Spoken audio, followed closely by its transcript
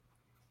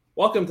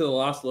Welcome to the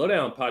Lost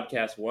Lowdown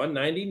Podcast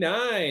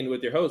 199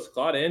 with your hosts,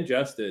 Claude and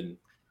Justin.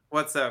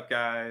 What's up,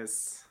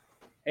 guys?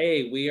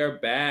 Hey, we are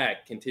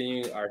back,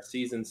 continuing our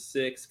Season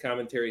 6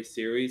 commentary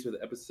series with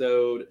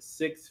episode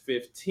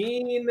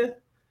 615,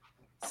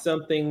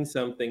 Something,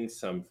 Something,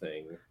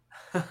 Something.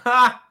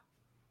 I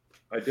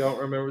don't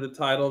remember the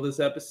title of this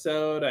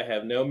episode. I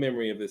have no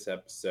memory of this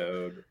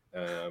episode.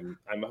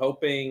 I'm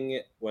hoping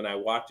when I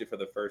watch it for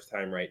the first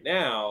time right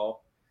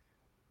now,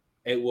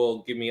 it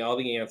will give me all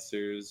the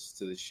answers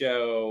to the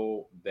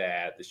show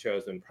that the show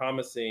has been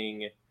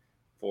promising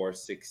for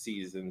 6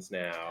 seasons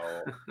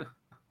now.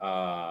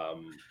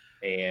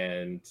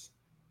 And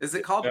is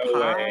it called no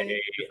Pi? way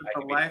Is it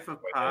the Life of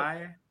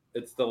Pi?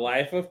 It's the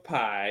Life of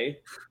Pi.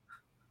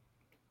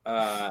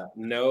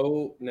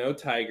 No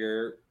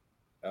tiger,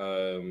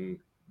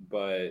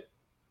 but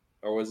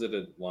or was it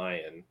a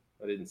lion?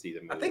 I didn't see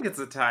the movie. I think it's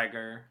a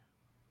tiger.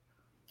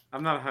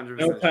 I'm not 100%.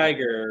 No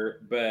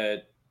tiger,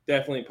 but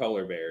definitely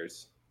polar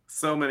bears.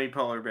 So many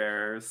polar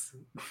bears.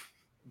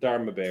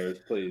 Dharma bears,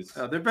 please.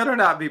 There better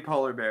not be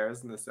polar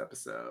bears in this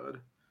episode.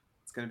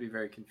 It's going to be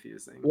very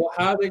confusing. Well,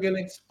 how are they going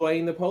to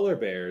explain the polar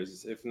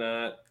bears if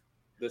not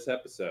this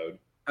episode?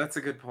 That's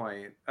a good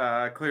point.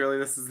 Clearly,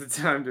 this is the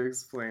time to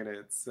explain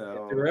it.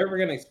 So if they're ever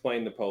going to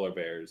explain the polar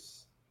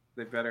bears,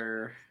 they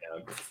better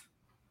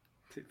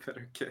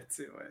get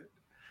to it.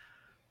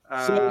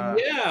 I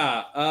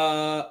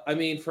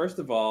mean, first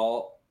of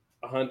all,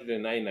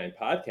 199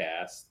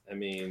 podcasts. I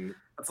mean,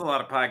 that's a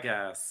lot of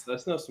podcasts.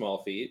 That's no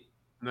small feat.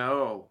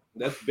 No,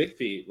 that's big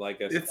feet.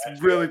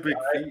 It's really big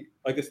feet,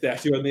 like a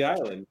statue on the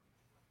island.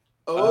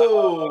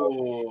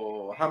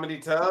 Oh, how many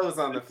toes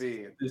on the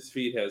feet? This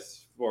feet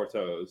has 4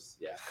 toes.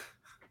 Yeah.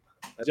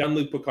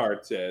 Jean-Luc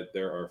Picard said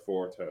there are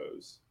 4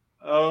 toes.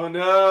 Oh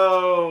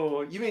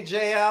no! You mean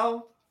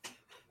JL?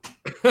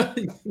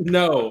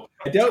 No,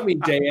 I don't mean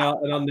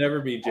JL, and I'll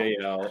never be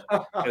JL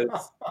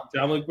because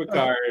Jean-Luc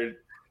Picard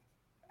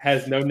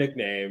has no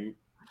nickname.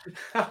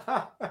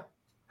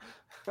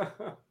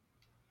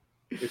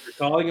 If you're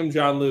calling him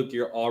Jean-Luc,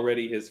 you're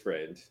already his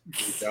friend.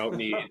 You don't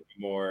need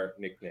more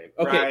nickname.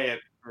 Okay.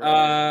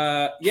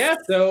 Right.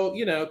 So,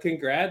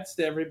 congrats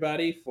to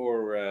everybody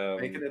for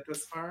making it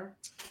this far.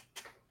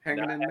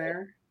 Hanging in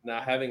there.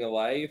 Not having a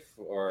life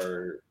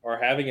or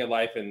having a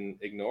life and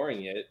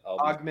ignoring it.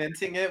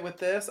 Augmenting it with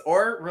this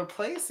or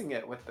replacing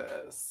it with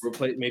this.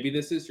 Maybe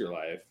this is your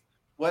life.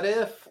 What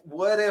if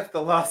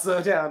the Lost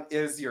Lowdown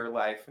is your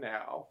life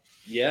now?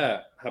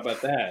 Yeah, how about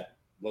that?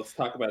 Let's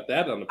talk about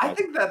that on the podcast. I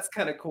think that's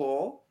kind of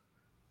cool.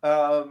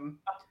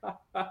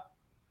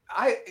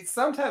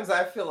 Sometimes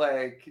I feel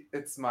like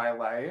it's my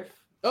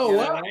life. Oh,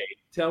 why?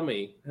 Tell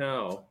me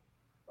how.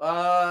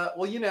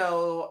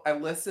 Well, I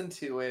listen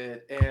to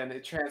it and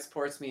it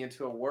transports me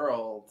into a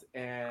world,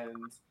 and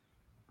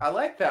I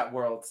like that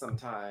world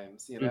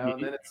sometimes, and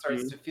then it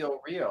starts to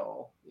feel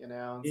real,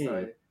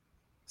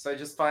 So I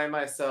just find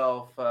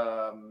myself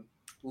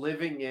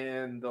living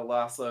in the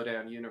Lost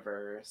Lowdown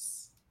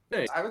universe.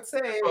 Nice. I would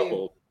say,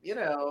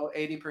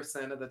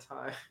 80% of the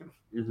time.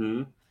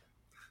 Mm-hmm.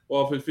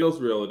 Well, if it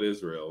feels real, it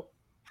is real.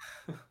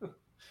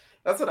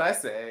 That's what I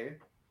say.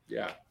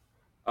 Yeah.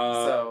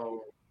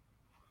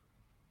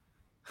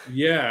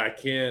 Yeah,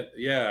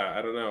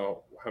 I don't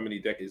know how many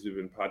decades we've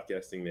been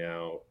podcasting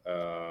now,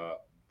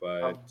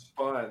 but a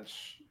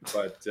bunch.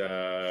 But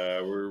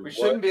we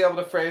shouldn't be able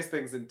to phrase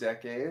things in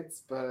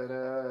decades, but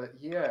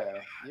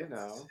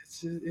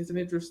it's an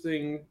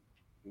interesting.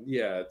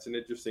 Yeah, it's an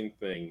interesting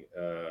thing.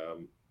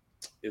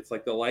 It's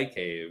like the light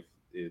cave.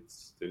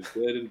 There's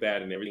good and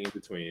bad and everything in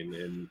between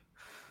in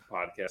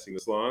podcasting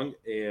this long.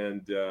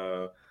 And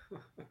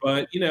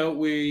but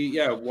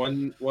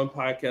one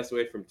podcast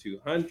away from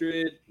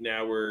 200.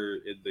 Now we're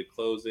in the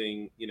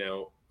closing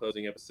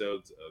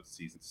episodes of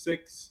season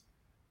 6.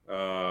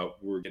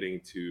 We're getting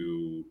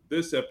to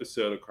this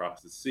episode,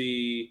 Across the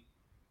Sea.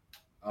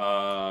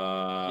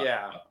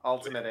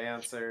 Ultimate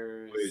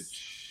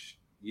Answers.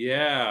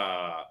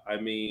 I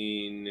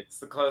mean, it's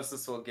the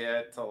closest we'll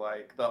get to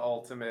like the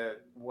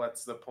ultimate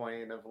what's the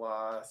point of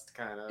Lost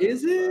kind of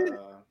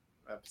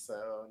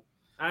episode.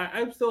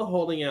 I'm still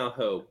holding out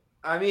hope.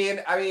 I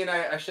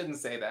shouldn't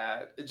say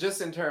that.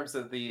 Just in terms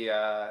of the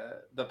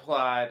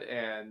plot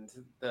and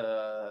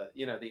the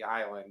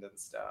island and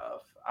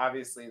stuff.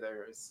 Obviously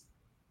there's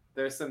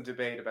some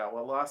debate about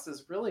what Lost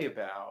is really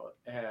about,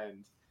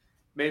 and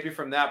maybe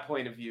from that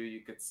point of view,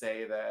 you could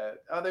say that,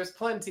 there's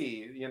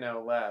plenty,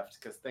 left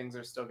because things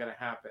are still going to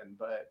happen.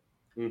 But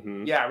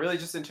really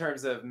just in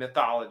terms of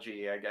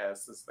mythology, I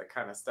guess, is the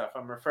kind of stuff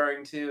I'm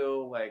referring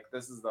to. Like,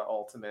 this is the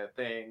ultimate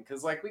thing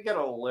because, like, we get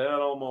a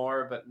little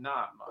more, but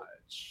not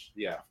much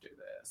after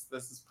this.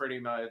 This is pretty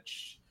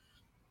much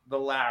the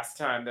last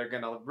time they're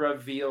going to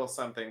reveal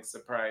something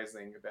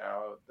surprising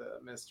about the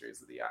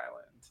mysteries of the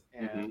island.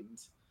 And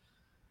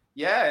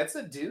it's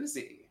a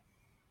doozy.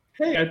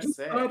 Hey, I just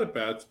thought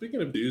about,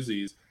 speaking of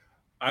doozies,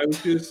 I was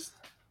just...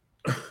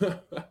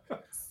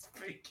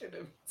 Speaking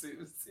of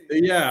doozies.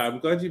 Yeah, I'm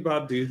glad you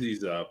brought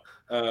doozies up.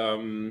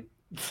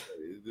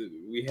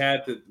 We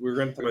were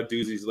going to talk about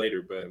doozies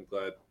later, but I'm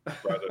glad you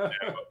brought it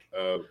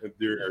out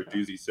during our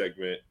doozy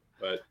segment.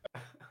 But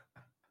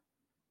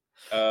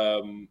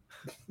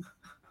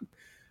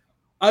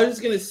I was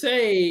going to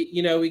say,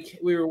 you know,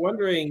 we were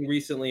wondering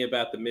recently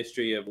about the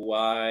mystery of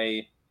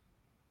why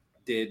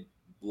did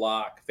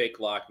fake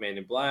Locke, Man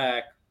in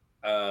Black,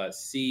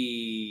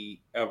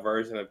 see a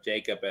version of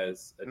Jacob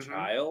as a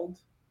child,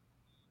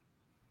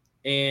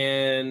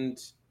 and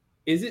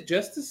is it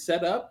just to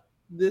set up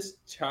this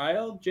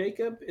child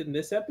Jacob in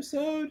this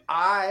episode?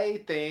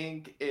 I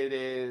think it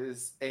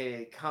is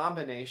a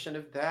combination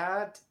of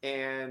that,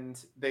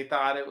 and they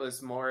thought it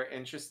was more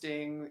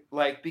interesting,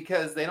 like,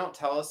 because they don't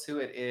tell us who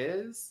it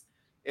is.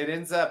 It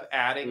ends up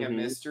adding a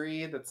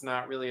mystery that's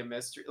not really a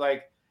mystery.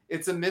 Like,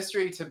 it's a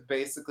mystery to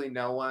basically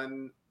no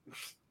one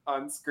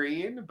on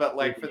screen, but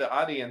like for the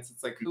audience,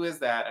 it's like, who is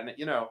that? And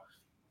you know,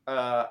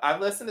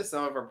 I've listened to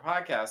some of our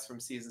podcasts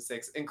from season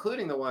 6,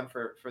 including the one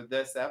for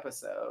this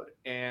episode,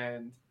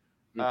 and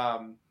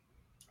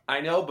I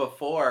know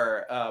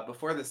before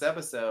this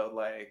episode,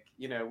 like,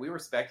 you know, we were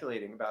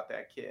speculating about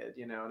that kid,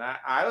 you know, and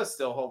I was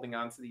still holding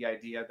on to the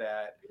idea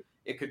that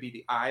it could be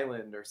the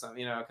island or something,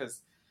 you know,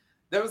 because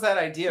there was that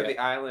idea of the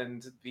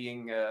island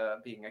being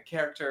a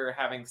character,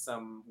 having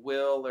some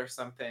will or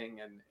something,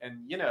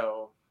 and you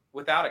know,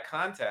 without a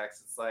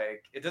context, it's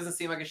like it doesn't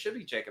seem like it should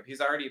be Jacob.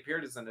 He's already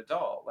appeared as an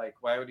adult. Like,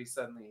 why would he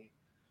suddenly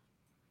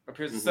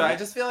appear? So I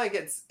just feel like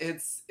it's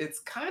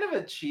kind of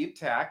a cheap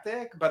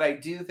tactic, but I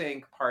do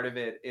think part of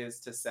it is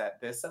to set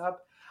this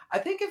up. I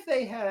think if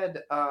they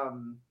had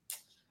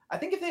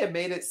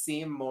made it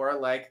seem more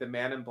like the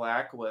Man in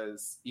Black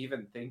was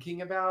even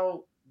thinking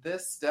about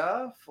this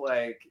stuff,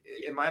 like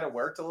it might have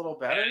worked a little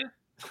better.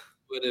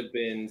 Would have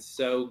been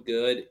so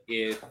good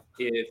if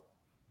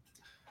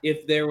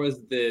there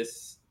was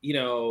this, you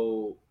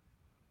know,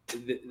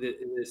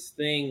 this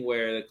thing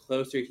where the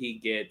closer he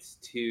gets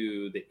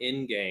to the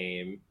end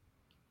game,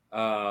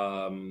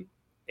 and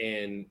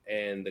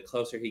the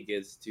closer he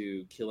gets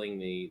to killing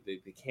the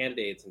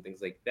candidates and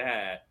things like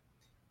that,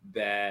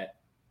 that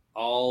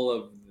all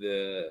of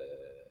the,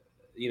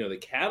 you know, the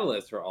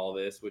catalyst for all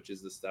this, which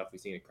is the stuff we've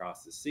seen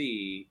across the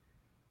sea,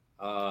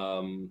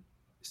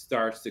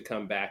 starts to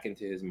come back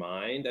into his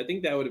mind. I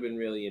think that would have been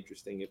really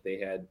interesting if they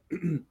had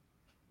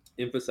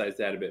emphasized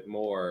that a bit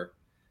more.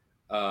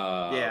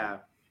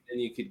 And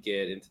you could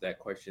get into that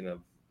question of,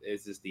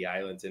 is this the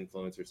island's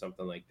influence or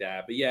something like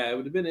that? But yeah, it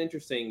would have been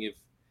interesting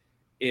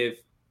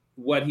if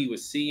what he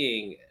was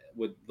seeing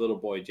with little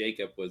boy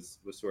Jacob was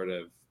sort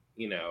of,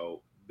 you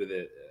know,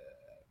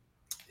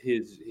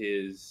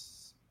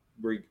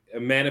 a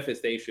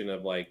manifestation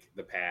of like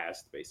the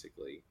past,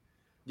 basically.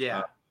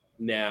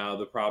 Now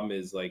the problem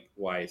is like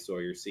why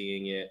Sawyer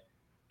seeing it,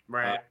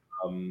 right?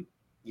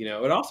 You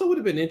know, it also would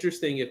have been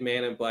interesting if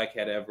Man in Black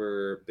had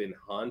ever been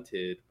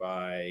haunted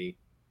by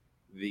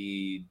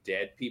the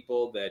dead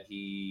people that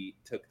he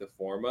took the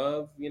form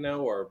of, you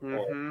know, or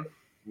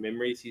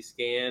memories he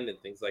scanned and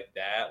things like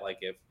that. Like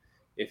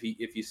if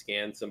you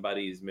scan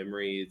somebody's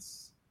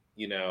memories,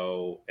 you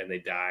know, and they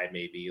die,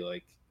 maybe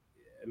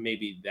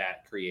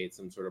that creates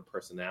some sort of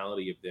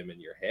personality of them in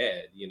your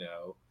head, you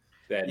know,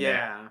 that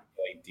now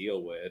you like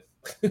deal with.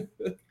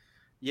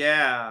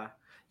 Yeah,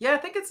 I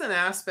think it's an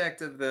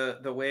aspect of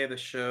the way the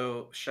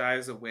show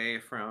shies away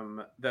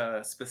from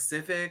the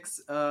specifics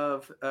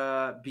of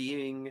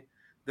being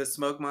the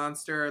smoke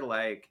monster.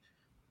 Like,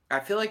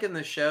 I feel like in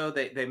the show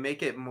they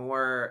make it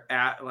more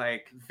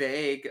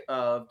vague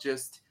of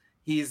just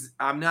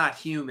I'm not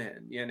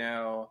human, you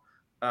know.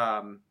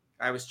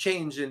 I was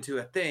changed into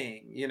a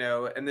thing, you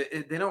know, and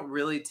they don't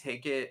really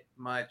take it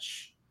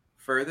much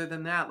further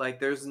than that. Like,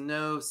 there's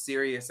no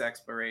serious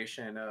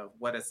exploration of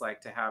what it's like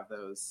to have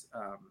those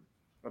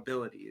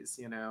abilities,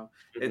 you know.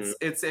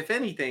 It's if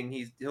anything,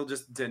 he'll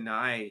just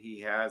deny he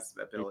has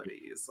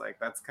abilities. Like,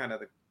 that's kind of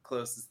the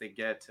closest they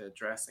get to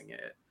addressing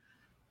it.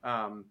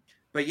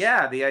 But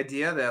yeah, the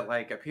idea that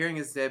like appearing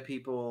as dead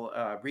people,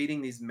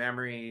 reading these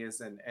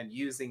memories and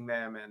using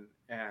them,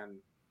 and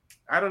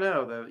I don't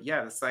know,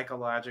 the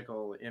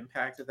psychological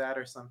impact of that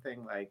or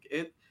something, like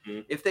it.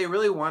 If they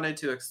really wanted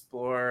to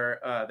explore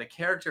the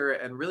character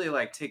and really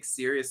like take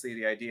seriously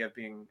the idea of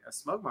being a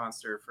smoke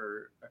monster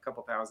for a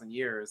couple thousand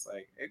years,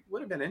 like it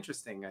would have been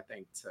interesting, I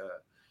think,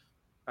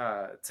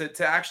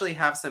 to actually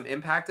have some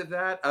impact of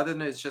that, other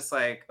than it's just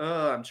like,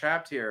 oh, I'm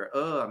trapped here,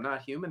 oh, I'm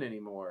not human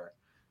anymore,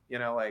 you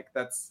know, like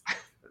that's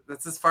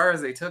as far as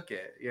they took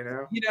it, you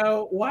know. You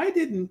know, why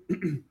didn't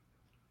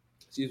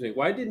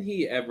why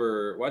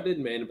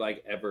didn't Man in Black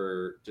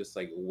ever just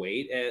like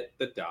wait at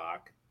the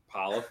dock,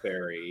 pile a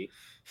ferry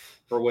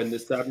for when the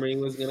submarine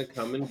was gonna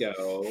come and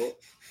go,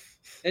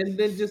 and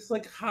then just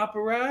like hop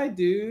a ride,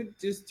 dude?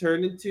 Just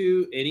turn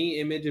into any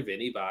image of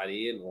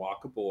anybody and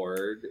walk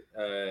aboard,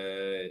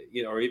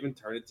 you know, or even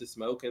turn it to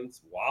smoke and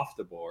waft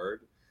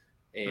aboard,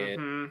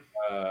 and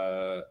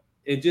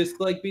and just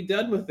like be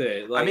done with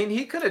it. Like, I mean,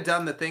 he could have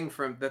done the thing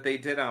that they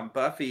did on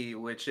Buffy,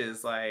 which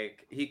is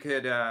like he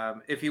could,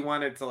 if he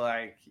wanted to,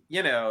 like,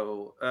 you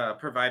know,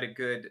 provide a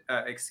good,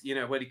 you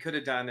know, what he could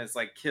have done is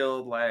like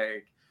killed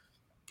like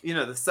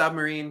the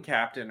submarine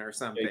captain or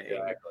something,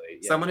 Exactly.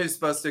 Yeah. someone who's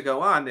supposed to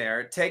go on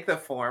there, take the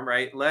form,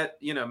 right?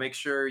 Make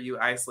sure you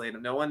isolate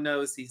him. No one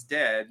knows he's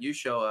dead. You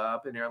show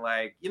up and you're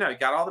like, you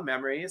got all the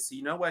memories, so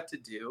you know what to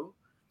do.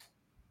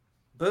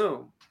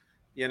 Boom.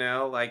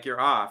 Like you're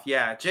off.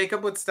 Yeah,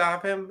 Jacob would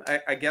stop him.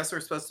 I guess we're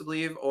supposed to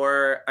believe,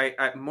 or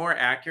more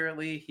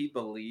accurately, he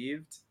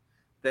believed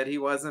that he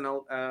wasn't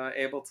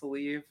able to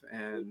leave,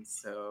 and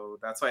so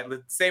that's why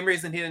the same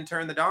reason he didn't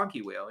turn the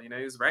donkey wheel. He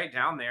was right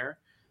down there.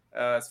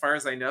 As far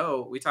as I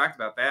know, we talked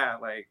about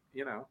that. Like,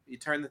 you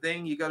turn the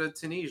thing, you go to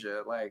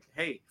Tunisia. Like,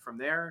 hey, from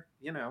there,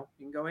 you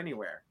can go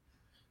anywhere.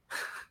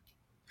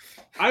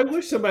 I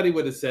wish somebody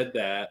would have said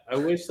that. I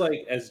wish,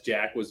 like, as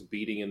Jack was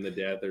beating him to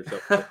death or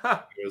something,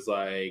 it was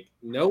like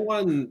no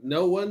one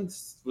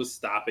was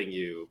stopping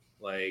you.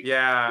 Like,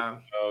 yeah,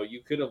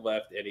 you could have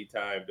left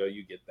anytime. Don't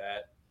you get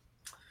that?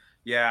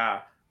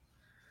 yeah.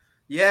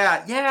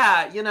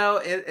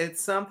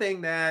 It's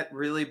something that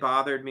really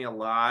bothered me a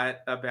lot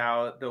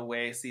about the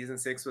way season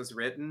 6 was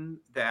written.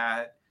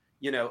 That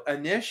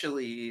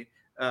initially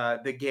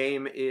the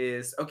game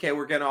is okay.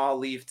 We're gonna all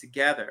leave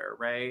together,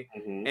 right?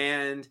 Mm-hmm.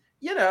 And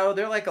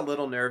they're like a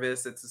little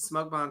nervous. It's a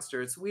smoke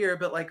monster. It's weird,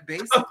 but like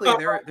basically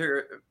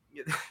they're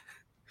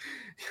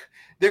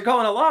they're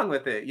going along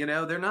with it.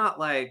 They're not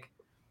like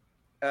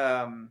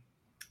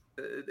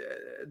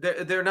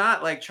they're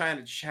not like trying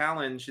to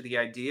challenge the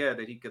idea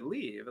that he could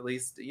leave, at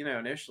least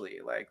initially.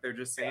 Like they're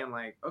just saying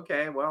like,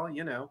 okay, well,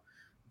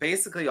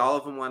 basically all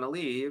of them want to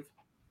leave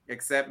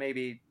except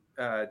maybe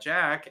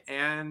Jack,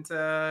 and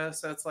so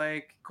it's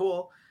like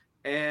cool.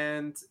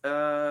 And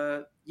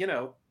they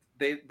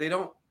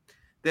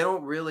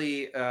don't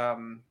really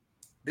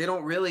they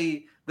don't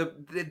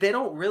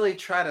really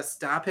try to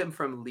stop him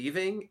from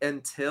leaving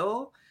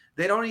until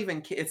they don't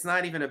even, it's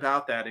not even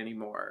about that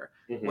anymore.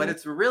 Mm-hmm. What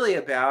it's really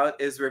about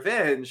is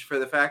revenge for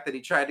the fact that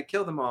he tried to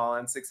kill them all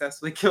and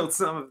successfully killed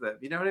some of them.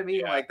 You know what I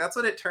mean? Yeah. Like that's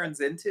what it turns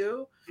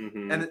into.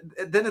 Mm-hmm. And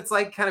then it's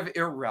like kind of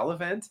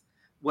irrelevant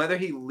whether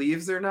he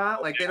leaves or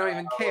not. Like they don't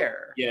even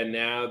care. Yeah.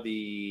 Now I'm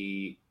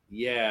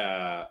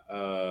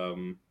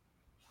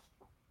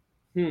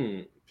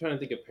trying to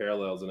think of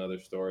parallels in other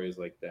stories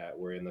like that,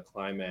 where in the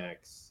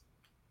climax,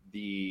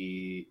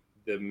 the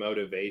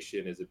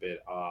motivation is a bit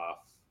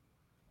off.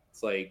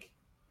 It's like,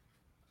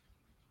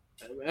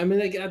 I mean,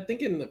 like, I'm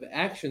thinking of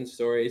action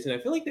stories, and I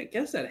feel like I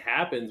guess that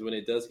happens when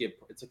it does get.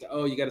 It's like,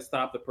 oh, you got to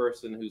stop the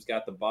person who's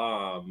got the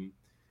bomb,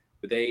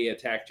 but they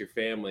attacked your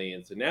family,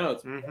 and so now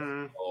it's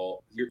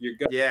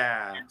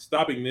yeah.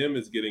 Stopping them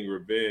is getting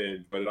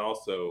revenge, but it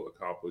also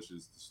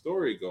accomplishes the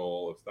story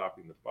goal of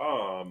stopping the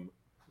bomb.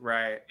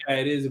 Right. Yeah,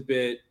 it is a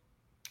bit.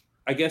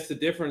 I guess the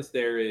difference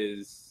there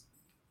is,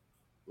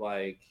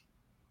 like,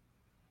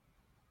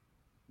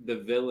 the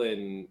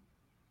villain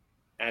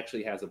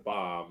actually has a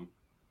bomb.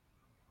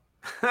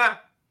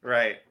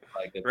 Right.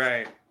 Like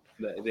right.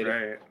 They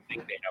don't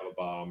think they have a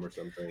bomb or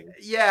something.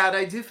 Yeah, and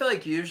I do feel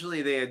like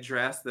usually they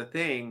address the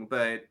thing,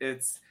 but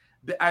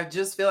I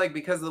just feel like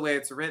because of the way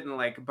it's written,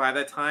 like by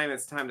the time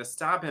it's time to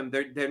stop him,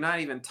 they're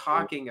not even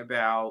talking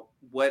about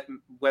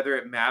whether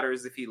it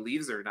matters if he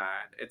leaves or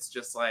not. It's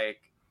just like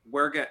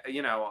we're gonna,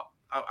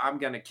 I'm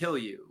gonna kill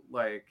you.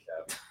 Like,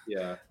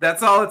 yeah,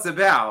 that's all it's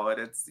about.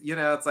 It's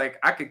it's like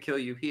I could kill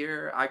you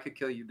here, I could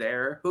kill you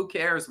there. Who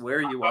cares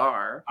where you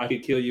are? I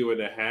could kill you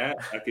in a hat.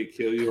 I could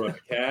kill you on a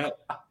cat.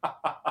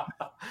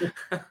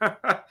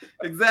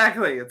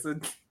 Exactly. It's a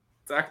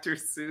Dr.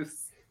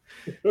 Seuss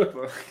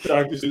book.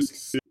 Dr.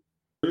 Seuss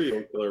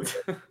serial killer.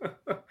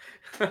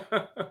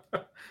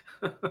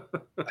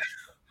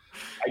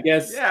 I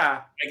guess.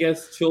 Yeah. I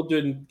guess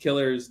children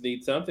killers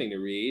need something to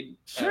read.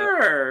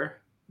 Sure.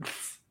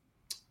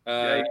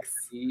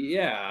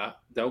 Yeah.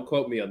 Don't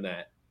quote me on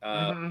that.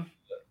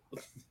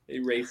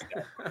 Erase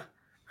that.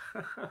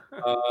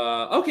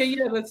 Okay.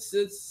 Yeah.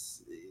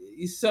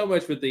 It's so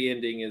much with the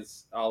ending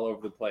is all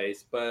over the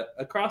place, but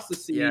Across the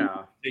Sea in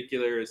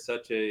particular is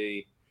such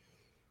a.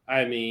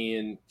 I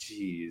mean,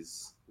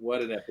 geez,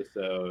 what an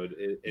episode!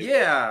 It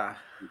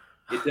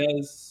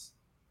does.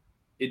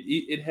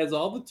 It has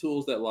all the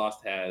tools that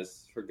Lost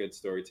has for good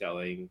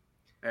storytelling.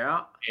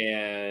 Yeah.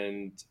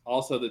 And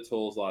also the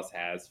tools Lost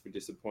has for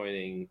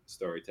disappointing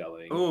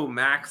storytelling. Oh,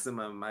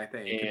 maximum, I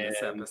think, in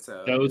this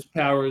episode. Those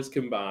powers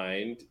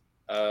combined.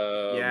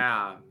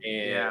 Yeah,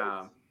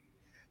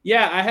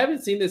 I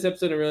haven't seen this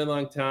episode in a really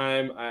long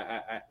time.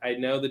 I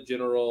know the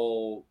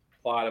general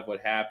plot of what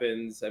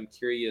happens. I'm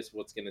curious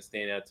what's going to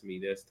stand out to me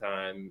this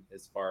time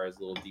as far as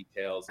little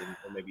details and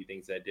maybe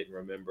things I didn't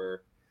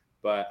remember.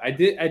 But I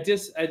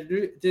just have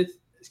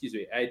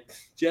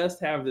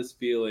this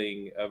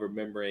feeling of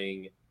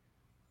remembering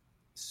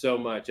so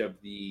much of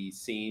the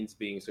scenes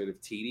being sort of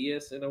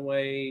tedious in a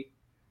way.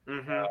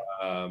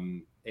 Mm-hmm.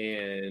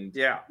 And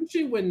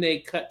especially when they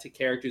cut to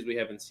characters we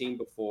haven't seen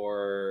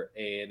before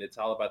and it's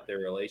all about their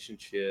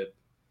relationship,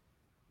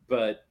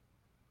 but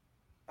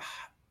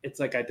it's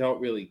like I don't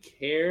really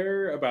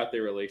care about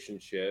their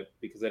relationship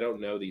because I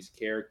don't know these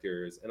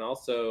characters. And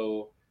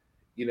also,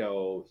 you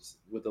know,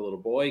 with the little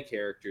boy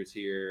characters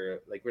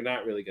here, like we're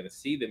not really going to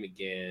see them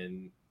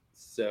again.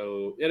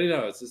 so I don't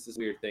know. It's just this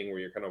weird thing where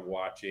you're kind of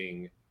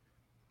watching,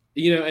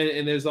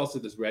 and there's also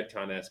this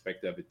retcon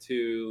aspect of it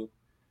too.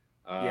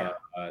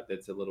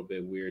 That's a little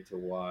bit weird to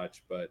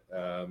watch, but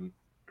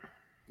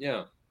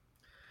yeah.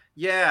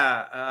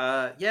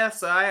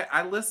 So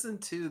I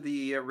listened to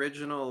the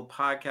original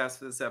podcast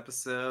for this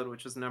episode,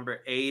 which was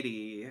number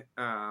 80.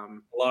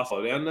 Lost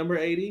Lowdown number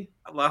 80.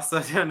 Lost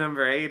Lowdown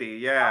number 80.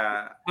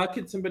 Yeah. How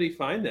could somebody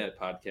find that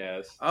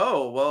podcast?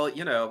 Oh, well,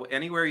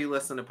 anywhere you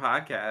listen to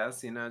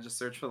podcasts, just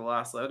search for the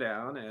Lost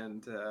Lowdown,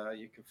 and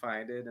you can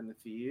find it in the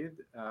feed.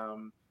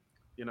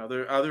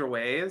 There are other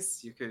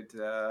ways you could.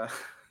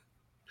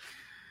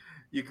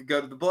 You could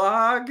go to the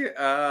blog,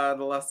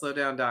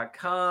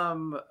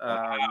 thelostlowdown.com.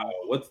 Wow.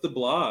 What's the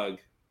blog?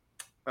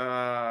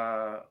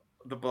 The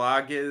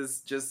blog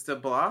is just a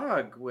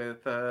blog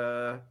with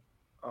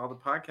all the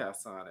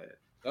podcasts on it.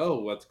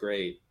 Oh, that's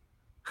great.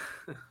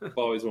 I've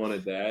always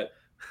wanted that.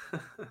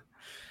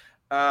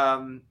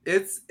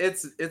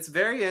 It's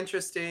very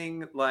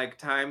interesting, like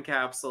time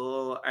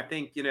capsule. I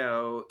think,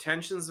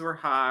 tensions were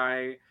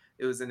high.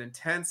 It was an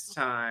intense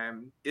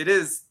time. It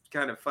is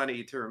kind of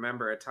funny to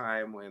remember a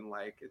time when,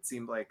 like, it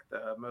seemed like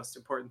the most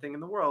important thing in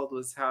the world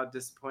was how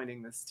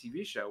disappointing this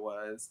TV show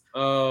was.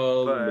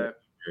 Oh,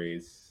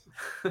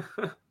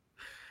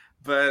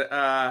 but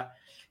I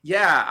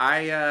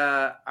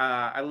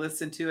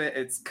listened to it.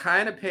 It's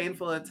kind of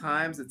painful at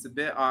times. It's a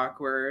bit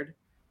awkward.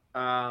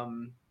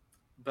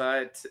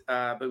 But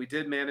we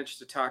did manage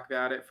to talk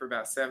about it for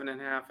about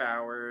 7.5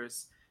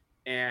 hours.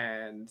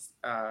 And,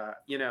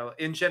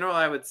 in general,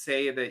 I would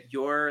say that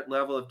your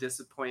level of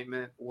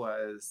disappointment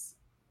was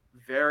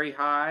very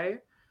high.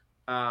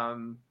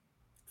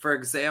 For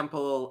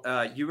example,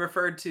 you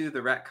referred to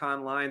the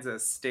retcon lines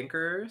as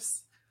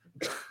stinkers.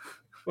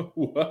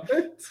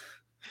 What?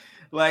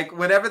 Like,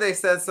 whenever they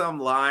said some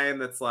line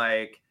that's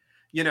like,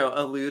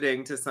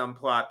 alluding to some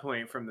plot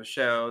point from the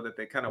show that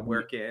they kind of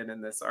work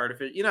in this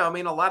artificial,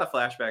 a lot of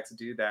flashbacks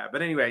do that.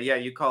 But anyway, yeah,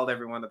 you called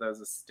every one of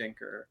those a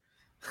stinker.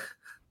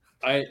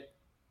 I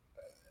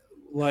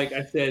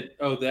said,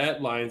 oh,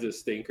 that line's a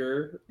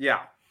stinker.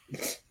 Yeah.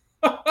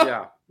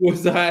 Yeah.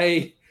 Was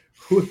I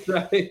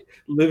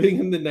living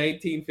in the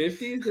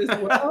 1950s as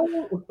well?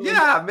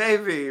 Yeah,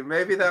 maybe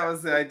that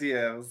was the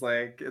idea. It was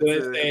like,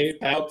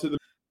 out to the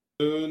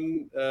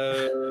moon.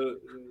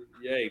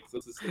 Yikes,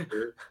 that's a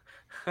stinker.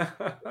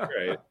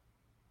 Right.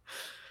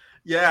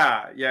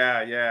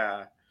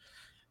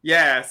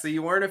 Yeah, so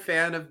you weren't a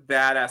fan of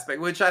that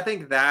aspect, which I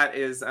think that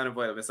is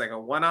unavoidable. It's like a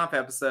one-off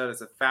episode.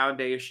 It's a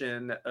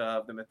foundation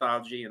of the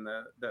mythology and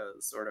the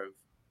sort of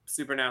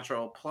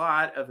supernatural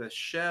plot of the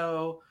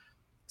show.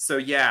 So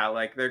yeah,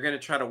 like they're going to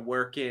try to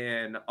work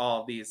in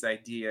all these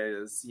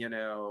ideas,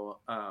 the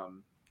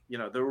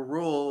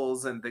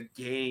rules and the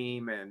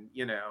game and,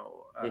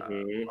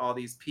 all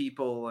these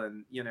people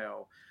and,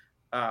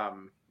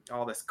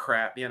 all this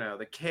crap,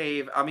 the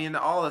cave.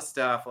 All the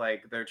stuff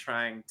like they're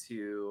trying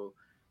to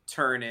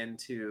turn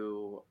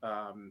into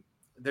an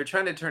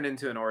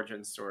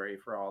origin story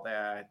for all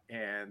that.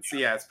 And so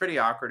yeah, it's pretty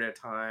awkward at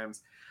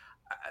times.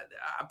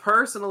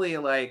 Personally,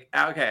 like,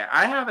 okay,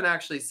 I haven't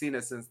actually seen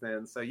it since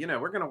then, so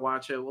we're gonna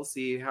watch it, we'll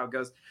see how it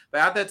goes. But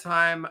at that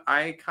time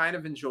I kind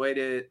of enjoyed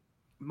it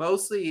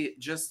mostly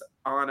just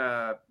on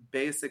a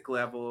basic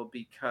level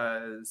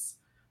because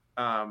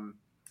I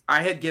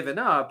had given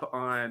up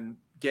on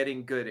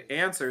getting good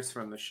answers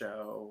from the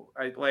show.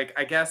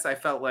 I guess I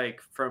felt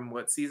like from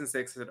what season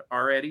 6 had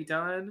already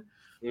done,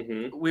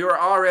 we were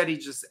already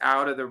just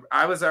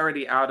I was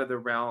already out of the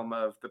realm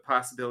of the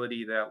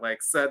possibility that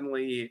like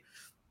suddenly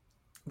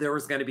there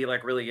was going to be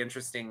like really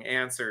interesting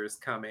answers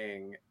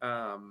coming.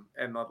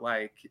 And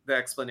like the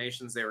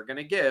explanations they were going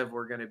to give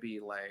were going to be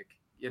like,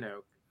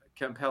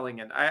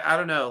 compelling. And I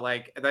don't know,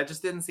 like that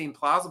just didn't seem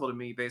plausible to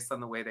me based on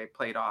the way they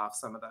played off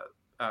some of the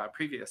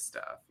previous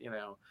stuff, you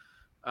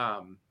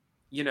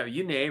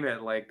name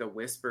it, like the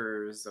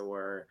whispers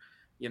or,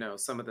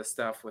 some of the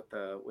stuff with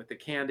the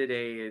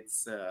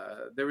candidates.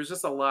 There was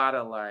just a lot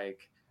of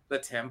like the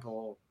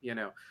temple,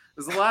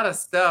 there's a lot of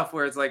stuff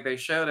where it's like they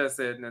showed us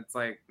it and it's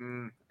like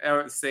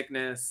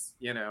sickness,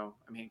 God,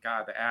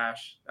 the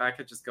ash. I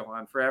could just go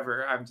on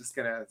forever. I'm just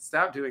gonna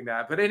stop doing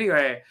that. But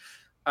anyway,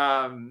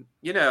 I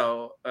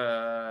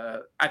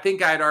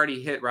think I'd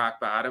already hit rock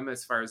bottom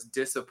as far as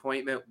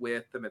disappointment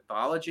with the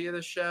mythology of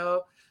the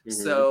show.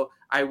 So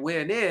I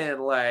went in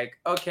like,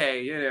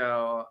 okay,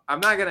 I'm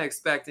not going to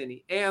expect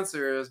any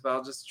answers, but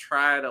I'll just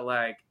try to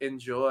like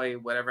enjoy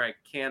whatever I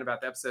can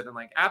about the episode. And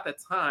like at the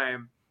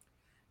time,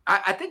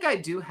 I think I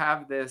do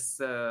have this,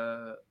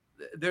 there's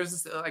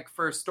this, like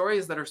for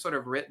stories that are sort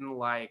of written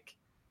like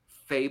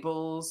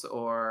fables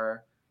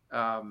or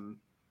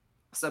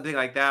something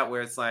like that,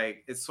 where it's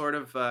like, it's sort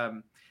of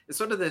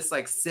this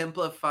like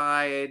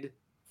simplified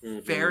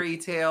fairy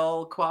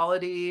tale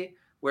quality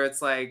where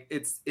it's like,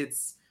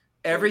 it's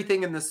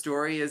everything in the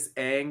story is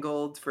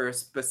angled for a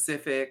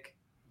specific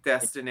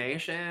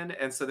destination.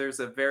 And so there's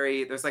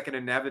like an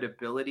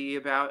inevitability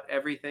about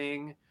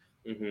everything.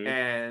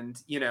 And,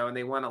 and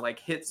they want to like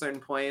hit certain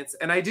points.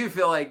 And I do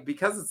feel like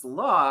because it's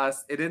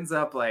Lost, it ends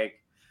up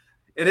like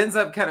it ends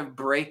up kind of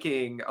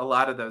breaking a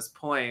lot of those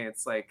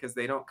points, like, because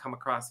they don't come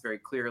across very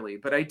clearly.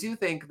 But I do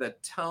think the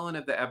tone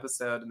of the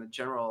episode and the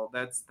general,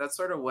 that's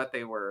sort of what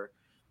they were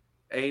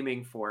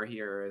aiming for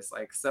here, is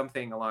like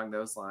something along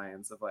those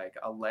lines of like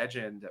a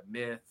legend, a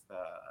myth,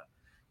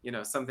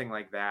 something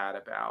like that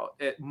about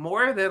it,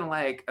 more than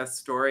like a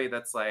story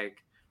that's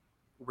like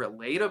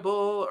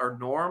relatable or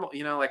normal,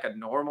 like a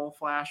normal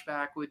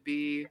flashback would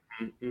be,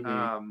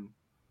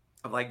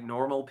 of like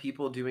normal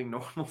people doing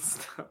normal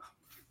stuff.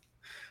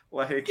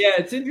 Like, yeah,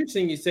 it's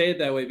interesting you say it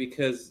that way,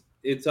 because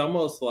it's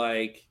almost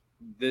like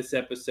this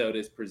episode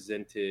is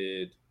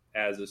presented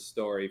as a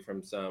story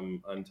from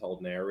some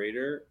untold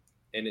narrator,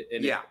 and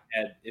yeah.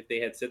 if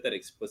they had said that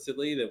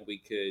explicitly, then we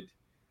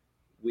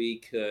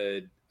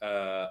could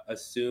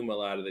assume a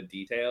lot of the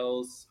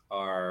details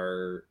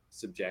are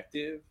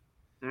subjective.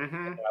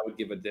 Mm-hmm. I would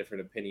give a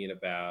different opinion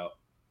about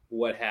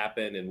what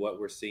happened and what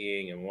we're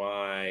seeing and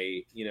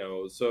why.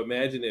 So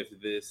imagine if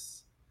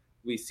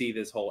we see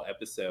this whole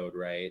episode,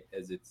 right,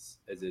 as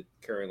it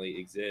currently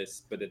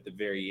exists, but at the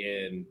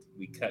very end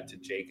we cut to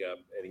Jacob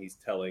and he's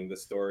telling the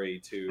story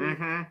to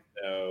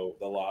the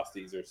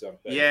Losties or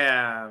something.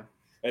 Yeah.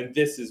 And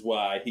this is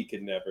why he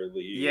could never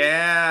leave.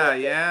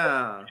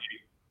 Yeah.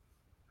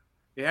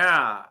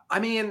 Yeah, I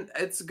mean,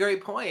 it's a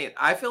great point.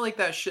 I feel like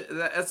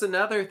that's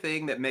another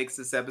thing that makes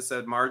this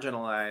episode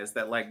marginalized,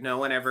 that like no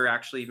one ever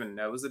actually even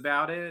knows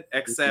about it,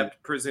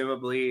 except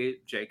presumably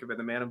Jacob and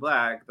the Man in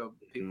Black, the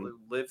people who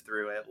lived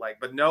through it. Like,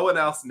 but no one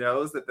else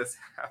knows that this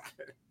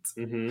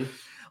happened.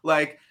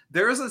 Like,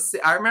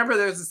 I remember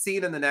there's a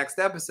scene in the next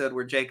episode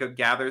where Jacob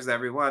gathers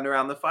everyone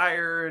around the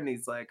fire and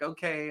he's like,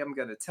 "Okay, I'm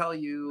gonna tell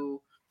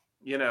you,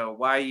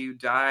 why you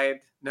died."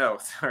 No,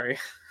 sorry.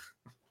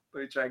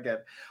 Let me try again.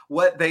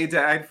 What they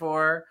died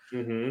for.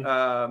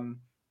 And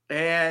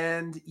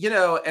and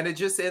it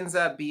just ends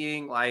up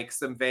being like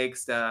some vague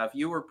stuff.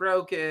 You were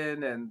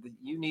broken and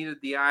you needed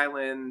the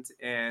island,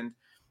 and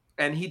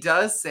he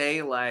does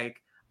say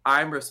like,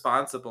 I'm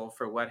responsible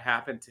for what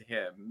happened to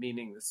him,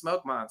 meaning the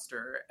smoke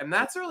monster. And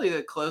that's really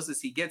the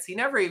closest he gets. He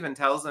never even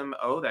tells him,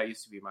 "Oh, that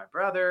used to be my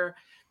brother."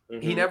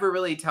 He never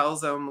really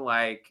tells him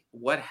like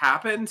what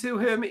happened to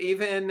him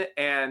even,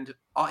 and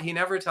he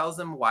never tells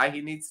him why he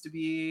needs to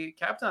be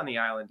kept on the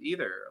island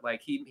either.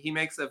 Like he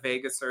makes a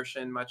vague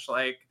assertion, much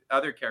like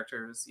other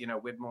characters,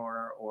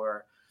 Widmore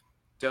or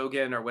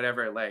Dogen or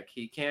whatever. Like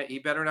he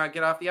better not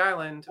get off the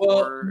island,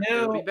 or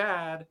it'll be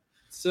bad.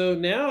 So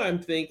now I'm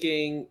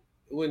thinking,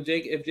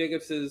 if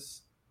Jacob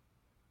says,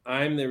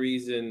 "I'm the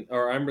reason,"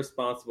 or "I'm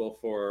responsible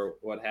for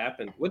what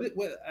happened,"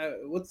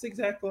 what's the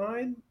exact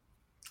line?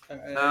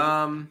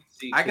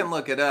 I can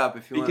look it up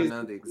if you want to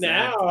know the exact.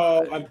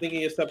 Now I'm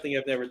thinking of something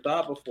I've never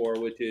thought before,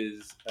 which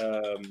is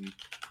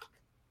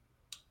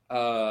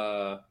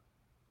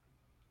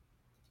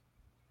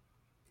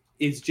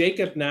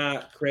Jacob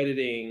not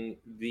crediting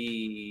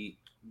the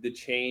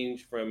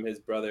change from his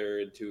brother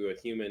into a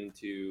human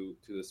to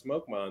the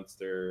smoke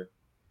monster?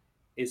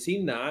 Is he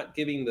not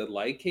giving the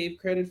Light Cave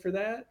credit for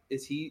that?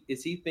 Is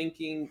he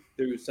thinking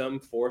through some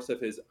force of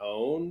his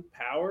own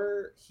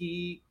power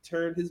he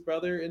turned his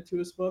brother into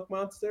a smoke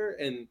monster,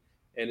 and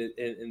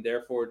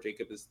therefore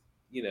Jacob is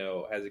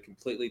has a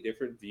completely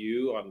different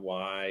view on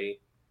why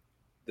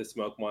the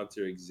smoke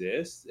monster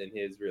exists and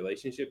his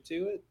relationship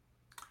to it?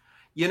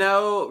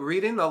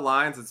 Reading the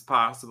lines, it's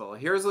possible.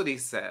 Here's what he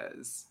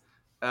says.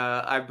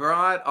 I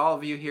brought all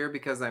of you here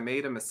because I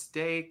made a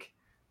mistake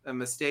I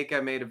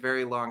made a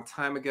very long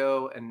time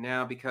ago, and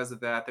now because of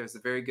that, there's a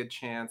very good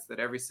chance that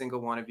every single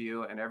one of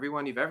you and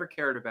everyone you've ever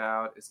cared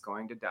about is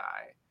going to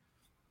die.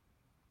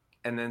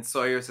 And then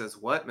Sawyer says,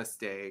 "What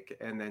mistake?"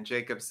 And then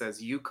Jacob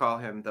says, "You call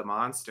him the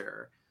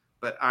monster,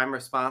 but I'm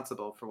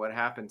responsible for what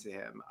happened to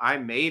him. I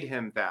made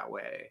him that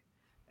way.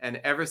 And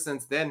ever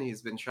since then,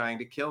 he's been trying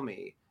to kill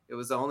me. It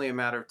was only a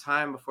matter of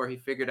time before he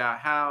figured out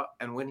how,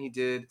 and when he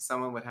did,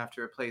 someone would have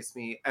to replace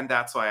me, and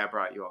that's why I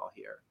brought you all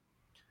here."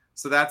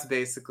 So that's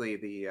basically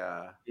the.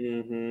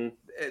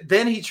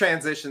 Then he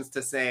transitions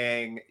to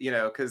saying,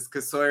 because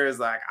Sawyer is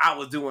like, "I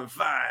was doing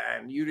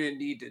fine. You didn't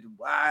need to.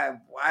 Why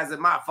is it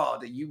my fault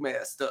that you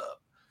messed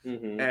up?"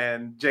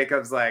 And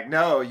Jacob's like,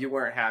 "No, you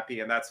weren't happy,"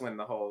 and that's when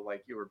the whole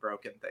like "you were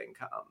broken" thing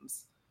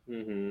comes.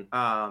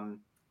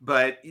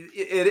 But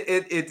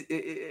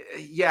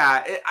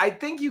I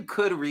think you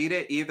could read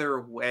it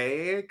either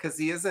way, because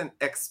he isn't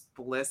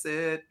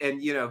explicit,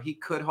 and he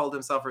could hold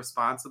himself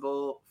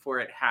responsible for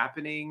it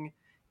happening,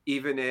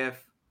 even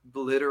if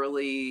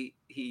literally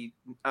he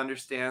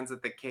understands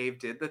that the cave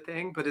did the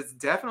thing. But it's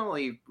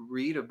definitely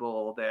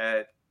readable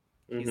that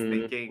he's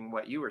thinking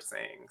what you were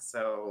saying.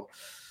 So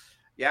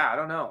yeah, I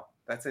don't know.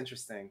 That's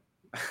interesting.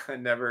 It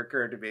never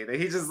occurred to me that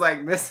he just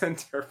like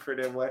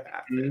misinterpreted what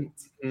happened.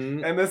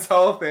 And this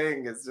whole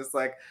thing is just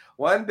like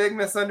one big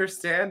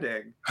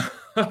misunderstanding.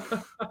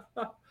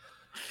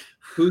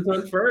 Who's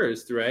on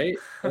first, right?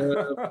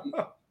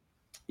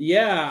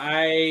 Yeah,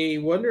 I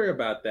wonder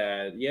about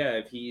that.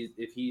 Yeah, if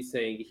he's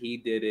saying he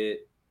did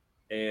it,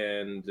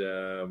 and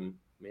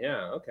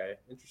yeah, okay,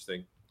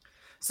 interesting.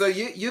 So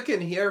you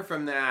can hear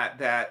from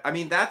that I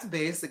mean that's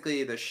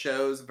basically the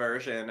show's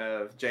version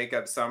of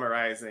Jacob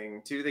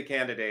summarizing to the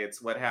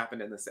candidates what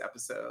happened in this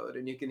episode,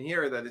 and you can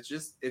hear that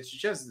it's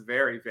just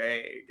very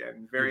vague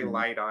and very Mm-hmm.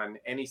 light on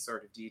any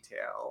sort of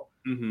detail.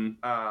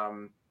 Mm-hmm.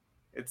 Um,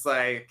 it's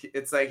like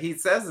he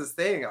says this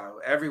thing, oh,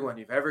 everyone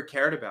you've ever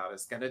cared about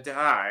is gonna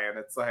die, and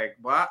it's like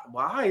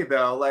why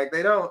though? Like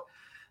they don't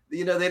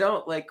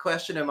like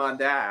question him on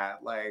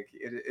that. Like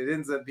it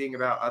ends up being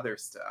about other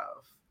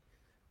stuff.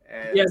 Yeah,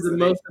 And the so they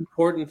most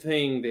important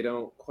thing they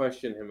don't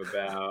question him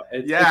about.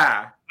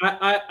 yeah.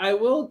 I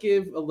will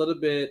give a little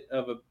bit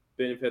of a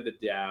benefit of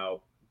the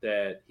doubt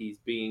that he's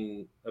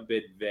being a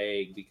bit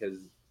vague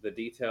because the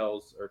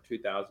details are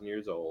 2,000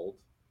 years old.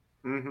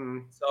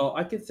 Mm-hmm. So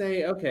I could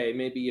say, okay,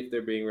 maybe if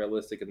they're being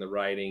realistic in the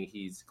writing,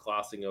 he's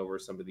glossing over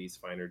some of these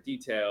finer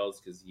details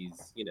because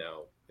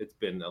it's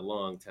been a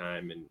long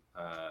time, and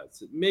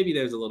so maybe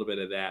there's a little bit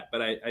of that.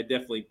 But I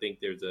definitely think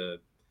there's a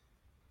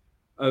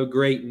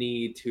great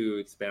need to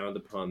expound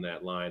upon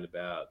that line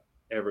about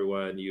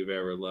everyone you've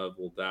ever loved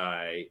will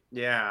die.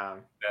 Yeah.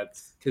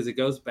 That's because it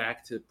goes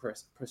back to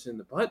pressing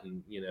the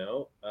button,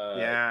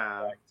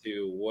 Yeah. back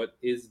to what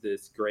is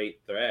this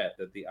great threat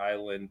that the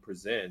island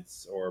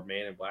presents or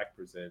Man in Black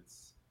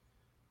presents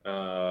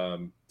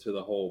to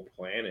the whole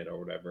planet or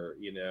whatever,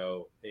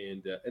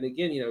 and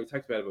again, we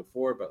talked about it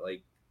before, but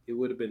like it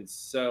would have been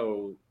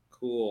so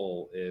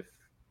cool if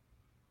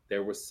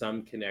there was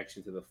some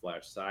connection to the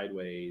Flash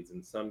sideways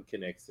and some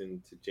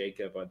connection to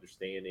Jacob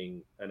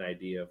understanding an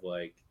idea of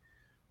like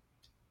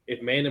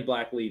if Man in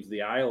Black leaves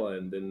the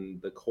island, then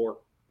the cork,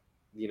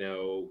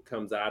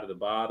 comes out of the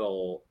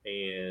bottle,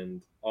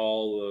 and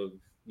all of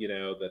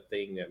the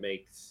thing that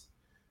makes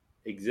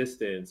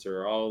existence,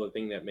 or all the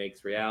thing that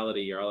makes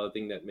reality, or all the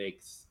thing that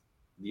makes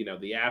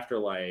the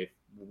afterlife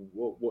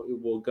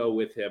will go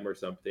with him or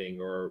something,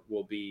 or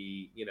will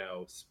be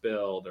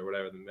spilled, or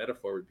whatever the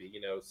metaphor would be.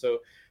 So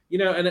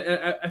and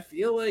I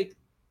feel like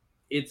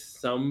it's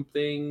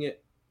something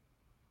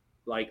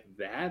like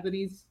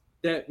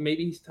that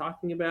maybe he's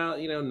talking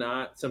about,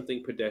 not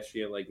something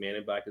pedestrian like Man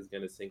in Black is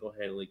going to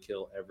single-handedly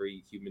kill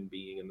every human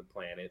being in the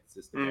planet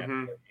systematically,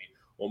 Mm-hmm.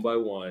 one by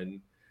one,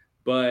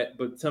 but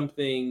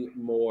something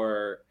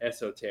more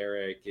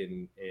esoteric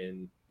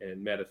and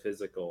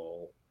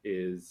metaphysical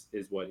is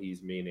what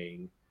he's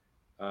meaning.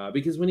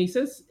 Because when he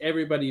says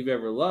everybody you've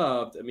ever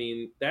loved, I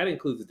mean that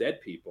includes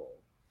dead people.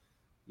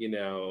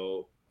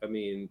 I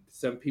mean,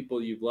 some people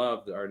you've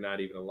loved are not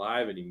even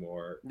alive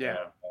anymore.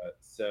 Yeah.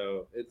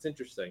 So it's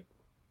interesting.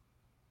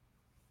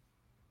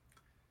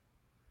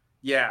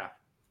 Yeah.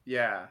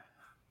 Yeah.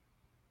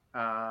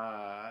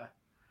 Uh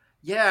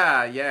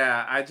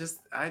yeah. I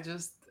just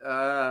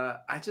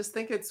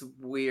think it's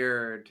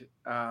weird.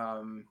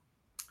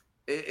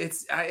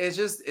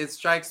 It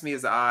strikes me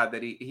as odd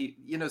that he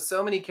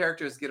so many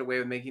characters get away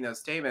with making those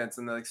statements,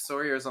 and like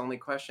Sawyer's only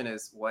question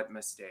is what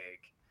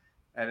mistake?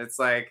 And it's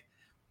like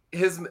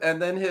and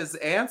then his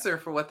answer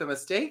for what the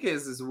mistake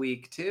is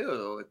weak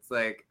too. It's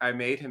like I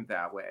made him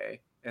that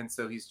way, and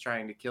so he's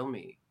trying to kill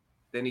me.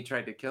 Then he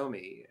tried to kill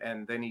me,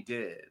 and then he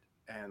did.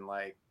 And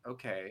like,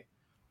 okay,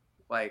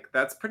 like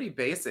that's pretty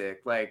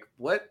basic. Like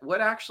what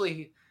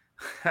actually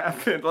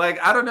happened? Like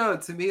I don't know.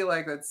 To me,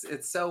 like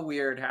it's so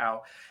weird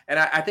how, and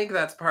I think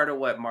that's part of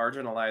what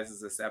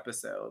marginalizes this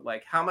episode.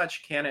 Like how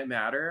much can it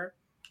matter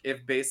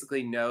if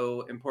basically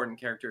no important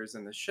characters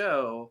in the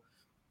show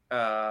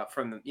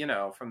from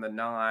the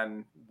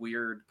non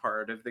weird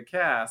part of the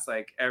cast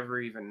like ever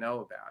even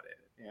know about it.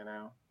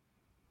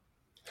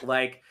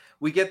 Like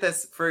we get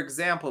this, for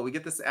example, we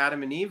get this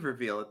Adam and Eve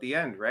reveal at the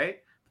end, right?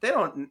 They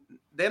don't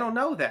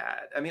know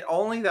that. I mean,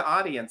 only the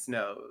audience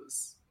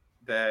knows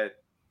that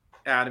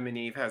Adam and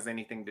Eve has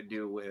anything to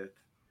do with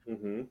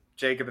Mm-hmm.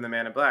 Jacob and the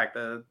Man in Black.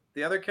 The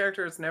other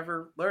characters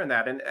never learn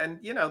that, and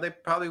they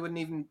probably wouldn't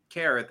even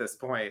care at this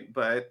point,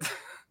 but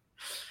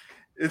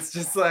it's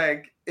just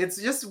like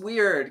it's just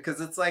weird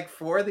because it's like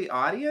for the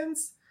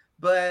audience,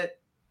 but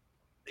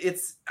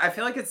I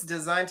feel like it's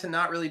designed to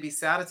not really be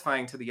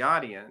satisfying to the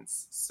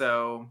audience.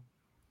 So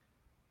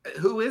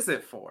who is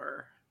it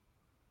for?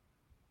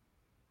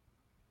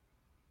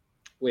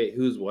 Wait,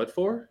 who's what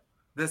for?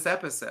 This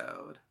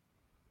episode,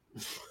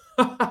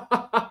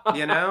 TBD.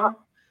 you know?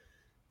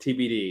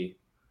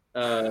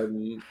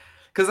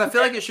 Because I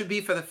feel like it should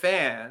be for the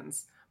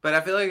fans, but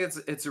I feel like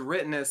it's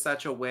written as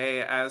such a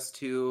way as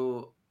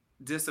to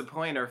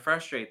disappoint or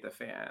frustrate the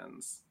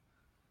fans.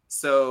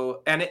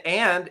 So and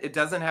it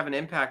doesn't have an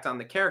impact on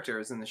the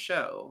characters in the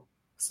show.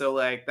 So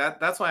like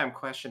that's why I'm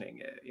questioning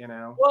it.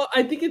 Well,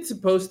 I think it's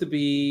supposed to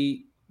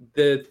be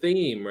the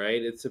theme,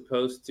 right? It's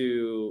supposed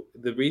to.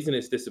 The reason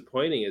it's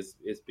disappointing is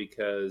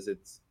because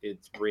it's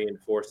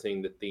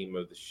reinforcing the theme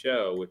of the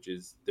show, which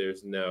is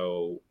there's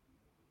no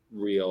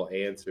real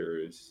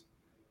answers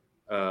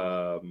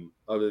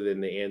other than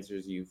the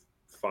answers you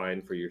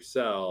find for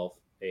yourself.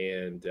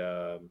 And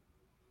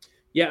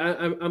yeah,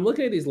 I'm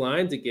looking at these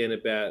lines again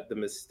about the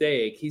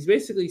mistake. He's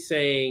basically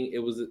saying it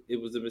was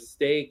a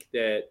mistake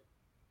that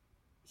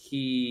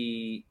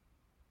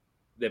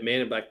that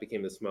Man in Black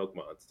became the smoke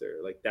monster.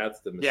 Like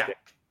that's the Yeah.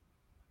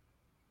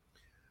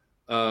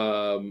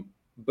 mistake.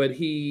 But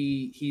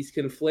he's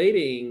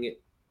conflating.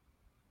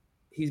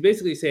 He's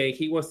basically saying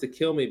he wants to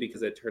kill me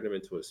because I turned him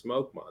into a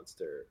smoke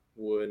monster.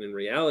 When in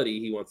reality,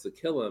 he wants to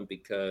kill him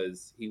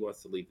because he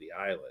wants to leave the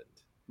island.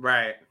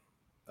 Right.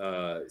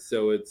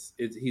 So it's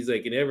he's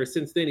like, and ever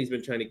since then he's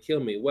been trying to kill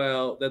me.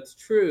 Well, that's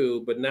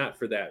true, but not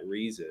for that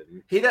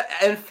reason.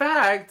 In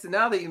fact,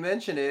 now that you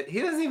mention it,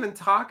 he doesn't even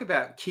talk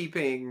about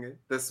keeping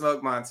the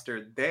smoke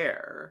monster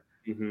there.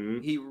 Mm-hmm.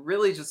 He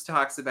really just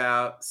talks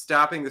about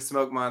stopping the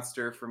smoke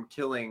monster from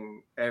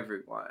killing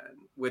everyone,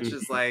 which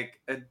is like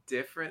a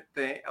different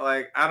thing.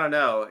 Like, I don't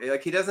know.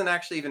 Like, he doesn't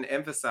actually even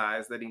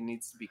emphasize that he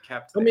needs to be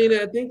kept there. I mean,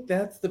 I think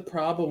that's the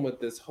problem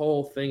with this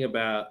whole thing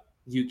about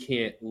you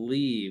can't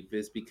leave,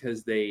 is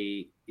because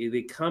they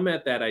come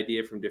at that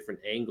idea from different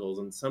angles,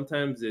 and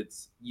sometimes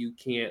it's you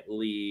can't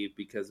leave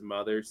because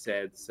mother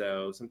said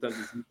so. Sometimes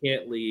it's you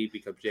can't leave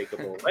because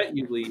Jacob won't let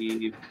you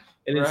leave,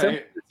 and then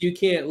sometimes you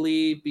can't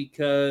leave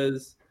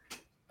because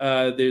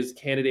there's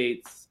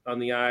candidates on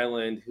the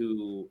island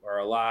who are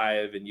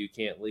alive, and you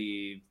can't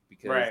leave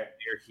because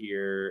they're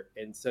here.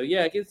 And so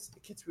yeah, it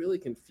gets really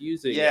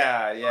confusing.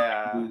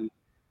 Yeah.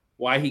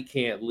 Why he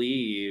can't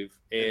leave,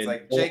 and it's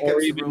like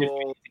Jacob's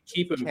rules,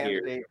 keep him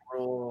candidate here.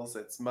 rules,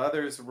 it's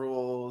mother's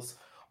rules,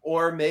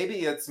 or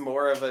maybe it's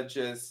more of a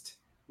just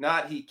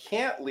not he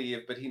can't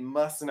leave, but he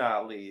must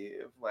not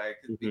leave, like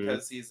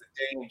because he's a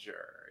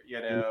danger, you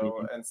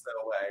know. And so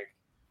like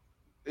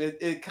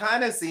it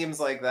kind of seems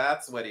like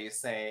that's what he's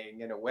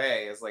saying in a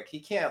way, is like he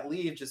can't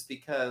leave just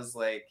because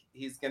like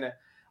he's gonna,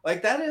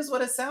 like that is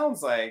what it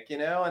sounds like, you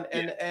know.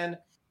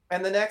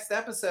 And the next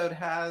episode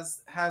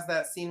has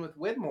that scene with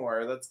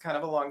Widmore that's kind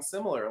of along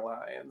similar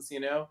lines,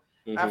 you know.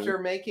 After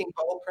making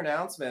bold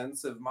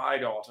pronouncements of my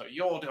daughter,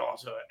 your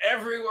daughter,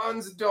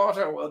 everyone's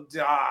daughter will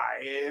die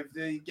if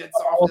he gets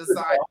off the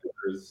side.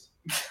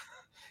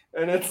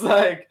 And it's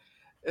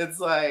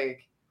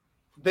like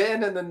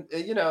then, and then,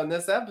 you know, in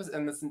this episode,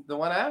 and this, the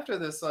one after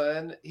this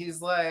one,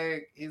 he's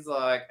like,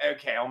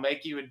 okay, I'll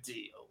make you a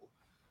deal.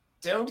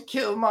 Don't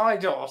kill my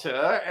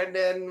daughter,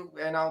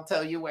 and I'll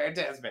tell you where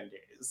Desmond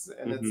is.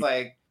 And it's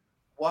like,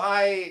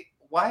 why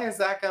is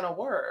that gonna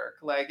work?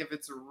 Like, if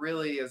it's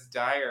really as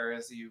dire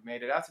as you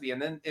made it out to be,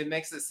 and then it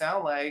makes it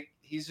sound like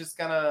he's just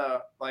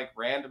gonna like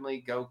randomly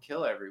go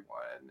kill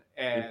everyone,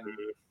 and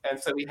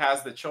so he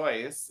has the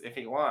choice if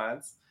he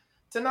wants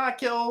to not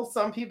kill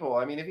some people.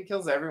 I mean, if he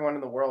kills everyone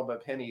in the world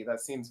but Penny,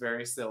 that seems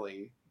very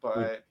silly.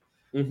 But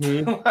like, I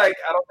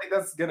don't think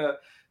that's gonna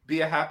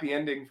be a happy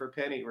ending for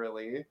Penny,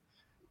 really.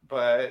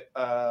 But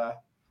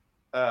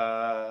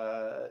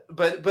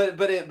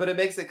it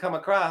makes it come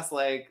across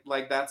like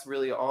that's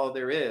really all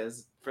there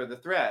is for the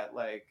threat.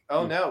 Like,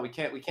 oh no, we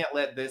can't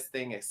let this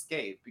thing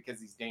escape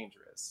because he's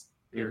dangerous.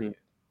 Period.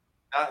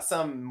 Not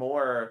some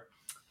more,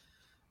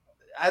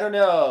 I don't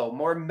know,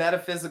 more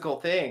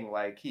metaphysical thing,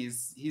 like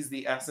he's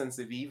the essence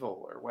of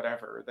evil or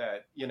whatever,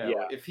 that, you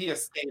know, if he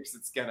escapes,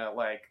 it's gonna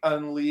like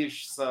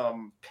unleash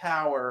some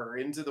power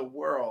into the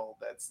world.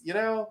 That's, you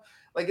know,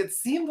 like it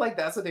seemed like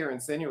that's what they were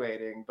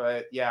insinuating.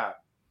 But yeah,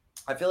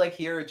 I feel like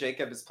here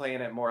Jacob is playing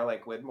it more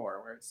like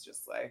Widmore, where it's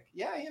just like,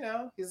 yeah, you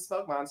know, he's a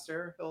smoke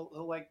monster. He'll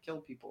like kill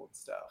people and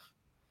stuff.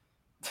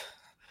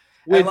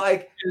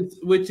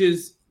 Which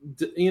is,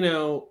 you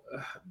know,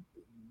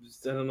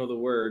 I don't know the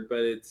word, but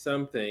it's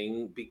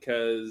something,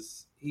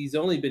 because he's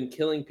only been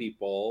killing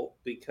people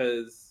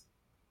because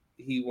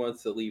he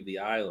wants to leave the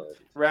island.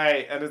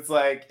 Right. And it's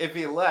like, if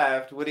he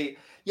left, would he?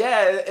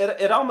 Yeah,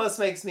 it almost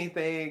makes me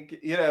think,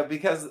 you know,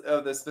 because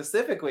of the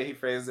specific way he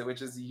phrased it,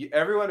 which is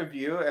every one of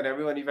you and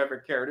everyone you've ever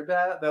cared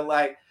about, that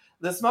like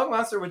the smoke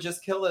monster would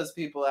just kill those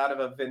people out of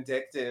a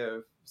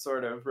vindictive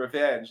sort of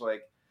revenge.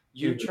 Like,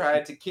 you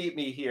tried to keep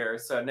me here,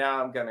 so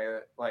now I'm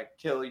gonna like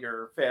kill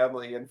your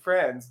family and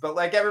friends, but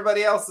like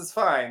everybody else is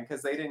fine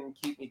because they didn't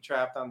keep me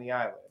trapped on the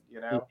island,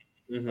 you know.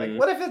 Like,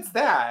 what if it's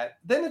that?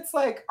 Then it's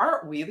like,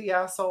 aren't we the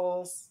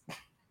assholes?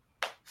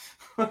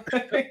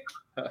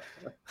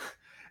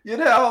 You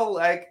know,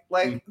 like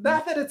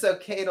not that it's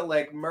okay to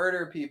like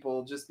murder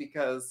people just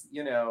because,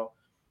 you know,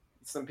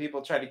 some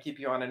people try to keep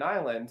you on an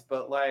island,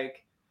 but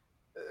like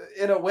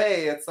in a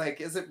way it's like,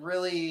 is it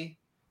really,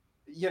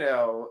 you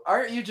know,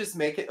 aren't you just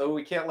making, oh,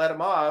 we can't let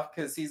him off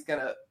because he's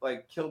gonna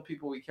like kill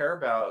people we care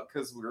about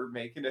because we're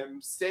making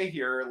him stay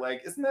here?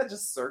 Like, isn't that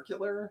just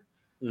circular?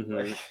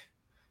 Like,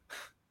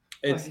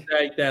 it's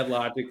like that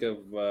logic of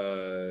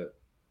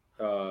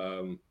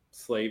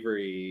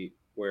slavery,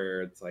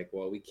 where it's like,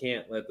 well, we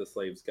can't let the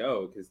slaves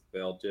go because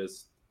they'll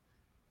just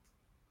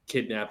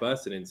kidnap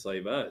us and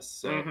enslave us.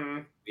 So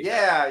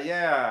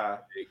yeah.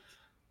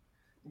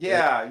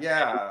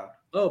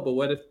 Oh, but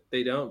what if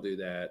they don't do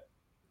that?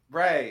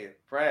 Right.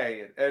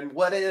 And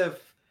what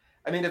if,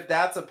 I mean, if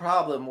that's a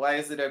problem, why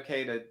is it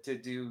okay to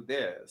do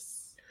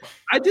this?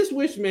 I just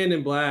wish Man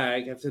in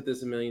Black, I've said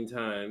this a million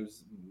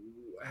times,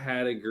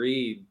 had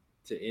agreed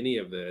to any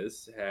of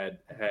this, had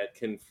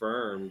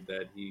confirmed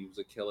that he was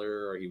a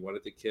killer, or he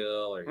wanted to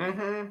kill, or he wanted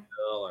to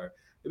kill, or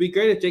it'd be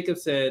great if Jacob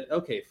said,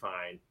 "Okay,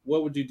 fine.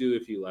 What would you do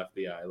if you left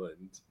the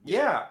island?"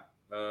 Yeah.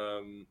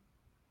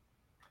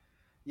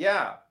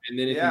 Yeah. And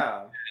then if he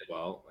Yeah. said,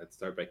 "Well, I'd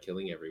start by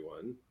killing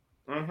everyone,"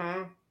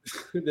 Mm-hmm.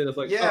 then it's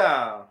like, "Oh,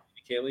 Yeah.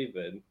 you can't leave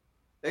then."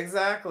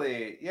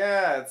 Exactly.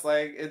 Yeah. It's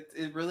like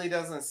it really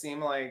doesn't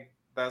seem like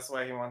that's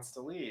why he wants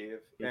to leave.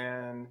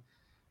 And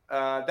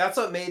that's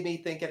what made me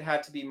think it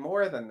had to be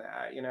more than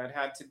that. You know, it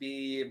had to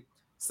be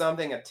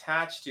something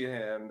attached to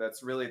him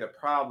that's really the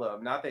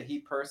problem. Not that he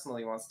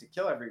personally wants to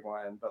kill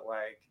everyone, but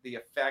like the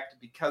effect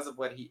because of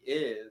what he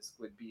is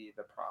would be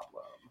the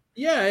problem.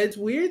 Yeah, it's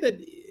weird that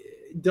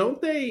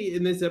don't they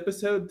in this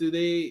episode do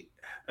they?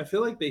 I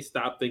feel like they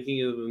stop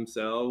thinking of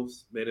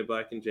themselves, Man in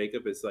Black and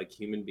Jacob, as like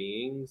human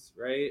beings,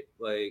 right?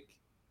 Like,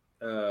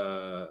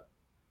 uh,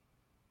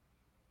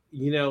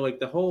 like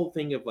the whole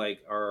thing of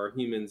like, are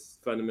humans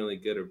fundamentally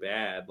good or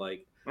bad?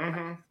 Like,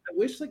 Mm-hmm. I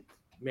wish like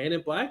Man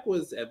in Black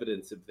was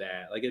evidence of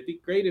that. Like, it'd be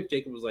great if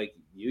Jacob was like,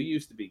 "You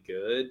used to be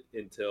good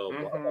until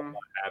blah blah Mm-hmm. blah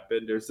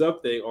happened," or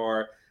something,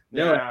 or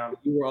 "No, Yeah.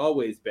 you were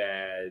always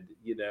bad,"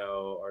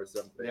 or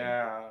something.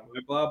 Yeah.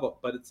 Blah blah.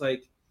 But it's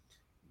like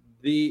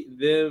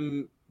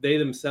they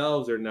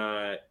themselves are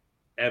not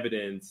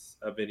evidence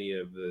of any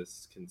of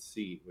this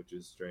conceit, which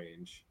is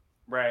strange.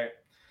 Right.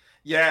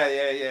 Yeah,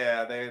 yeah,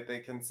 yeah. They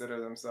consider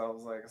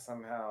themselves like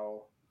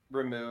somehow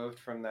removed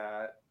from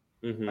that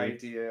Mm-hmm.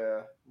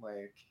 idea.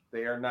 Like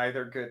they are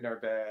neither good nor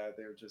bad.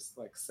 They're just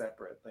like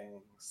separate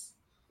things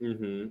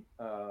Mm-hmm.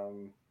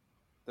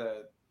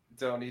 that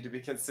don't need to be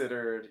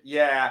considered.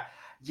 Yeah,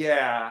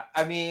 yeah.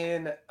 I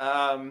mean,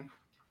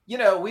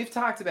 we've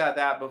talked about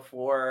that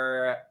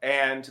before,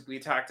 and we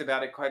talked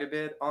about it quite a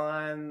bit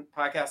on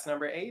podcast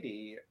number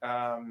 80,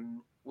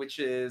 which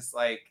is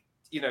like,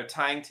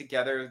 tying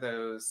together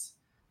those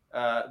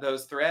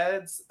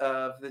threads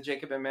of the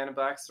Jacob and Man in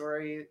Black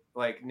story,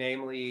 like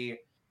namely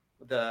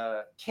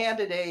the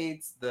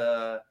candidates,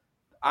 the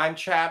I'm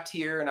trapped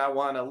here and I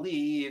want to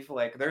leave.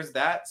 Like there's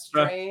that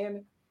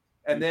strain.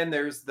 And then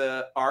there's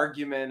the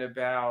argument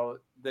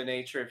about the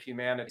nature of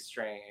humanity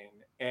strain.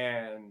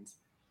 And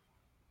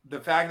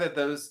the fact that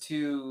those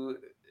two,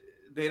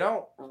 they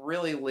don't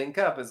really link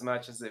up as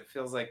much as it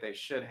feels like they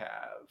should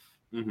have.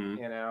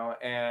 Mm-hmm.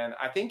 And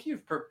I think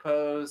you've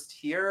proposed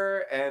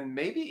here and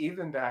maybe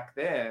even back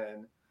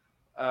then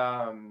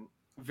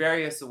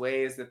various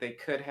ways that they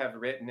could have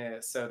written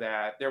it so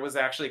that there was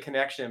actually a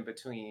connection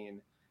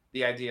between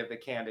the idea of the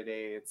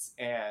candidates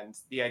and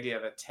the idea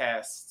of a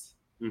test,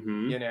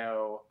 Mm-hmm.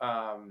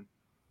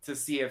 to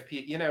see if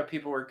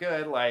people were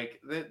good.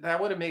 Like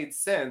that would have made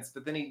sense,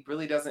 but then he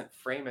really doesn't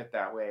frame it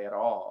that way at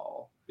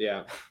all.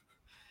 Yeah.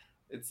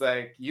 It's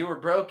like, you were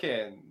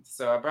broken,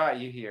 so I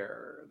brought you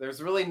here.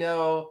 There's really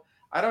no,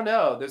 I don't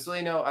know, there's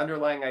really no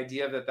underlying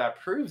idea that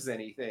proves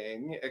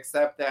anything,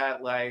 except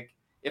that, like,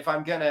 if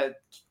I'm gonna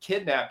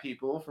kidnap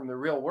people from the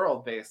real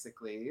world,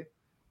 basically,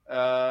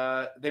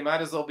 they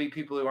might as well be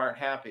people who aren't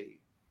happy.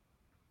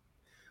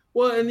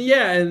 Well, and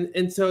yeah,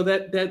 and so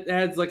that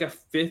adds like a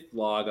fifth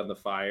log on the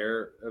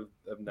fire of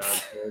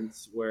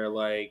nonsense, where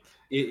like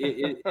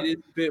it is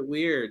a bit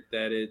weird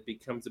that it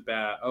becomes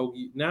about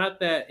not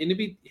that, and it'd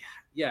be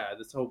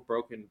this whole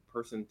broken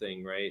person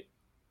thing, right?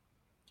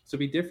 So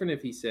it'd be different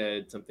if he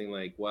said something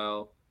like,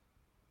 "Well,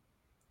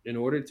 in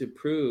order to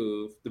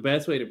prove the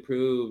best way to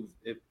prove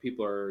if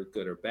people are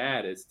good or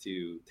bad is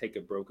to take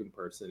a broken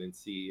person and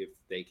see if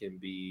they can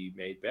be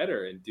made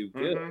better and do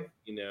good."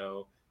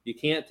 Mm-hmm. You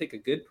can't take a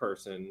good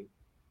person,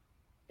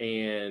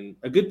 and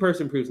a good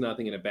person proves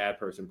nothing and a bad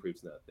person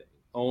proves nothing.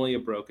 Only a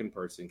broken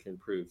person can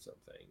prove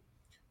something,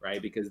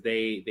 right? Because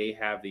they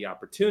have the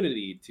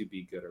opportunity to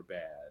be good or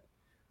bad.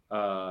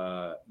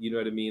 You know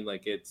what I mean?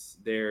 Like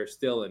they're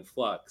still in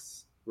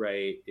flux,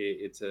 right?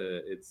 It's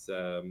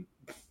some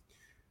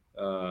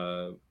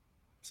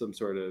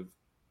sort of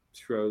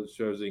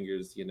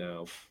Schrodinger's,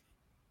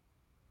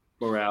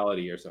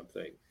 morality or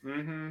something.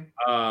 Mm-hmm.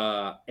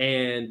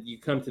 And you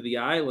come to the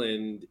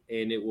island,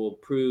 and it will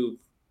put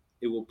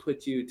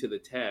you to the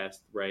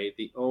test, right?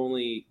 The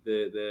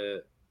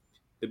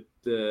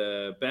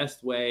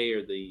best way,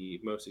 or the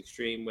most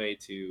extreme way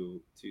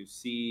to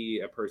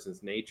see a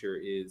person's nature,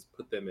 is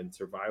put them in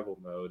survival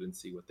mode and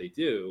see what they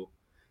do.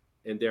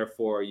 And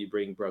therefore you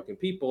bring broken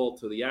people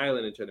to the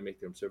island and try to make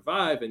them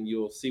survive, and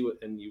you'll see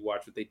and you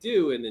watch what they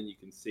do, and then you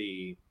can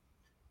see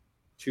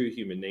true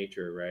human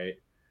nature, right?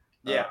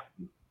 Yeah.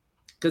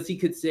 Because he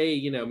could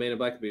say, Man in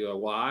Black could be like,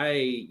 "Well,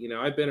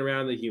 I've been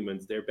around the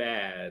humans, they're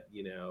bad,"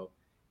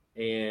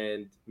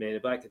 and Man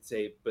in Black could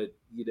say, "But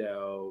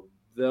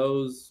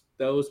those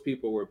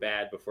people were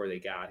bad before they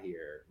got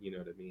here." You know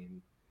what I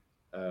mean?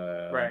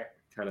 Right.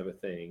 Kind of a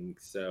thing.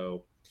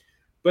 So,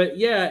 but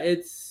yeah,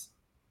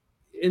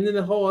 and then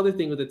the whole other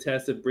thing with the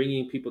test of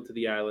bringing people to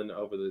the island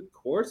over the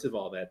course of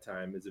all that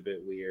time is a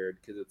bit weird,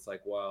 because it's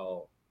like,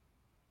 well,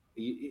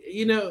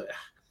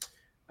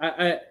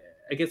 I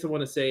guess I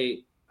want to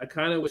say, I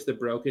kind of wish the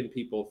broken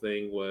people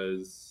thing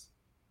was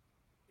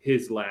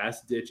his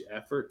last ditch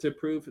effort to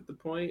prove at the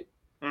point.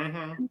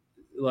 Mm-hmm.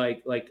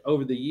 Like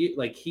over the year,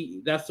 like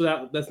that's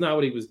not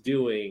what he was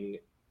doing,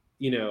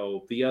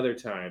 the other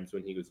times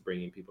when he was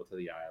bringing people to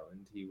the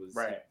island, he was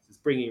Right.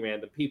 just bringing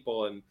random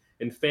people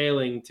and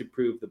failing to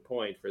prove the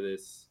point for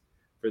this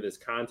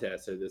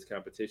contest or this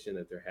competition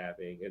that they're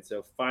having. And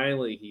so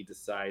finally he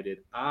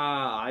decided,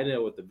 I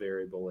know what the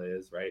variable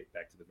is, right?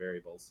 Back to the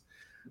variables.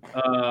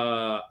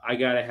 I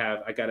gotta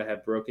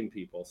have broken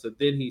people. So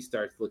then he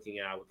starts looking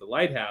out with the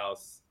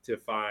lighthouse to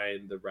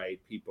find the right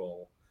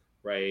people,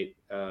 right?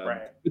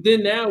 Right. But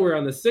then now we're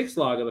on the sixth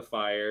log of the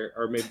fire,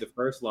 or maybe the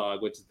first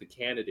log, which is the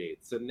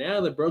candidates. So now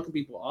the broken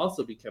people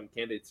also become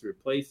candidates to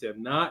replace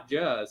him, not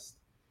just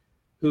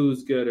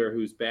who's good or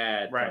who's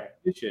bad Right.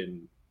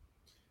 competition.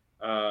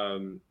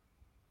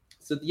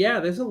 So yeah,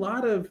 there's a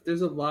lot of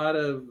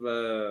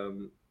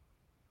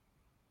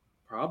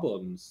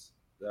problems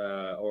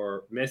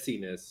or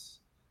messiness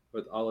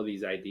with all of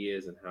these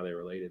ideas and how they're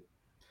related.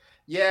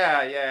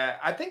 Yeah.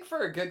 I think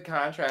for a good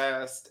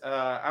contrast,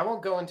 I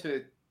won't go into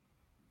it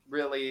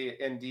really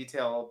in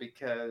detail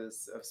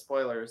because of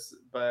spoilers,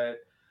 but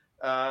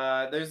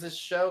there's this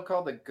show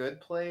called The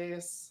Good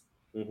Place.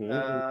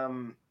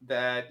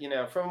 That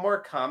from a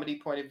more comedy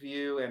point of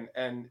view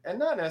and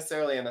not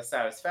necessarily in a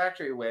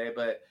satisfactory way,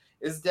 but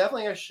is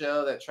definitely a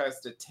show that tries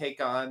to take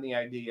on the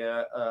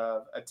idea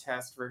of a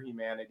test for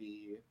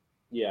humanity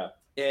Yeah.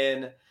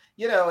 in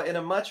in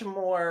a much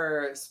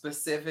more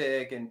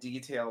specific and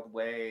detailed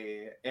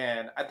way.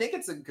 And I think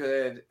it's a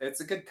good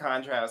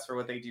contrast for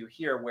what they do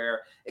here,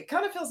 where it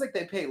kind of feels like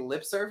they pay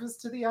lip service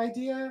to the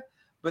idea,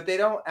 but they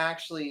don't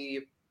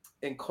actually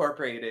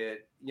incorporate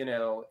it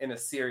in a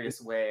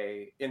serious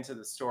way into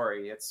the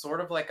story. It's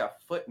sort of like a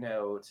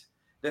footnote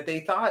that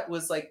they thought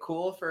was like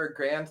cool for a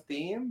grand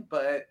theme,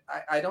 but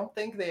I don't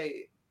think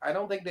they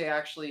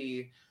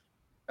actually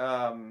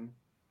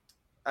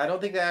I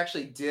don't think they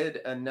actually did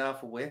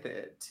enough with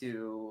it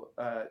to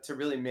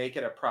really make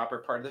it a proper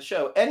part of the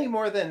show, any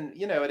more than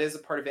it is a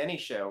part of any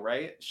show,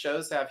 right?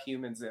 Shows have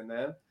humans in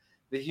them.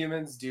 The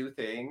humans do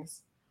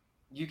things.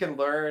 You can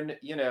learn,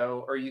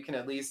 or you can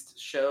at least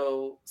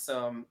show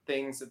some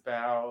things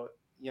about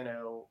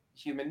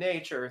human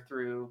nature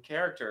through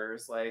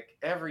characters. Like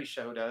every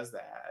show does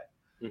that.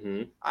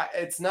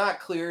 It's not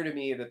clear to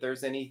me that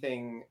there's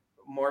anything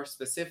more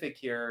specific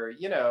here,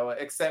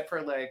 except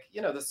for like,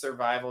 the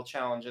survival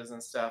challenges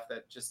and stuff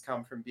that just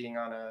come from being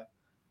on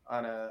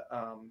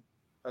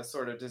a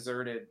sort of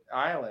deserted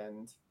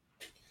island.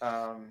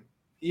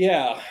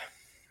 Yeah.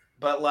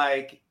 But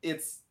like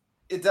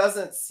it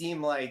doesn't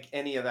seem like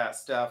any of that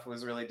stuff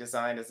was really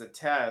designed as a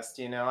test.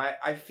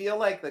 I feel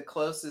like the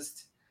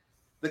closest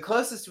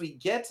we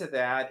get to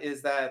that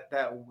is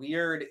that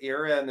weird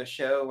era in the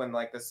show when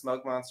like the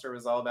smoke monster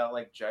was all about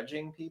like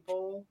judging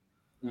people.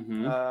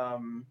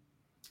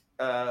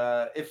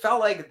 It felt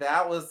like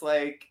that was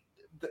like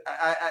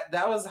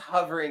that was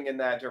hovering in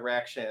that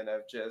direction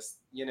of just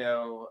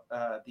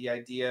the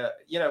idea.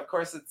 Of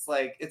course it's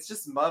like it's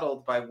just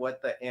muddled by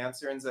what the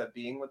answer ends up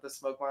being with the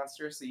smoke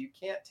monster, so you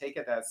can't take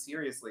it that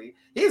seriously.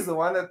 He's the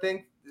one that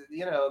thinks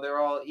they're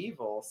all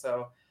evil,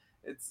 so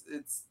it's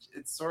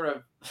sort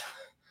of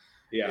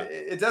Yeah.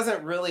 it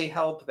doesn't really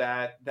help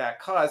that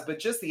cause. But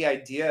just the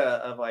idea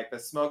of like the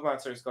smoke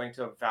monster is going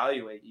to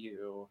evaluate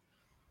you,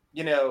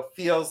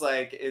 feels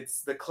like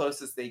it's the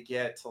closest they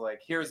get to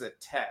like, here's a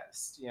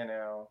test,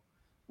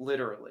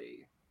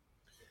 literally.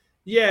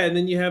 Yeah, and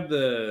then you have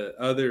the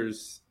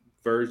others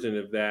version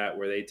of that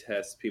where they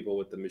test people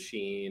with the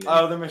machine.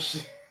 The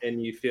machine.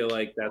 And you feel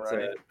like that's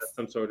Right. that's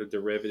some sort of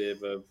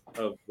derivative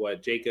of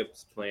what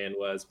Jacob's plan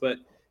was. But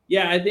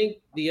yeah, I think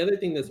the other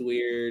thing that's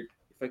weird,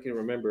 if I can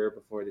remember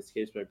before it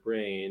escapes my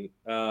brain,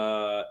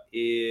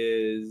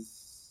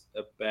 is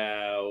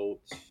about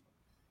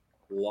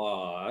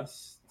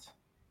Lost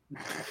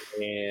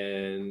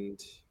and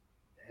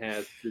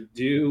has to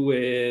do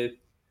with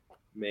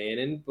Man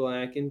in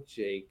Black and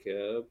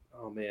Jacob.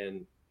 Oh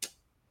man,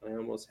 I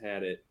almost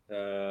had it.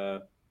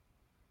 Can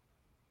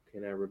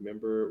I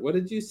remember? What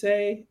did you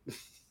say?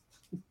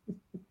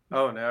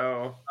 Oh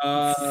no.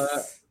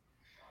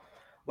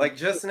 Like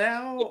just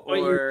now,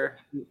 or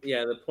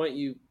the point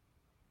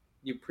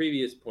your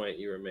previous point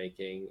you were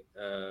making.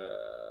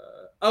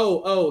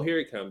 Oh, here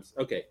it comes.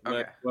 Okay.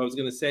 What I was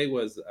gonna say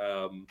was,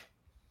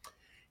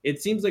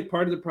 it seems like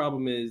part of the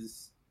problem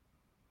is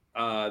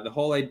the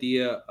whole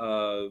idea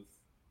of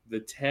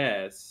the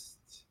test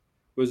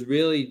was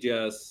really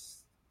just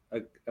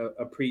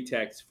a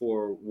pretext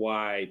for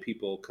why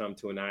people come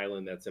to an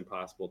island that's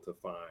impossible to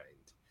find.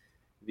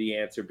 The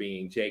answer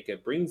being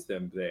Jacob brings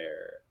them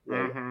there.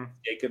 Well,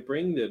 Jacob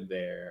bring them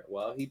there?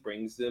 Well, he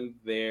brings them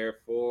there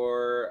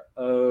for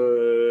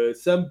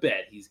some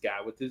bet he's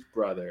got with his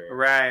brother.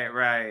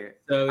 Right.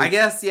 So I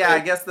guess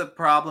the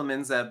problem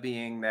ends up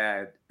being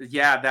that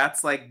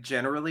that's like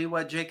generally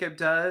what Jacob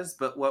does,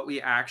 but what we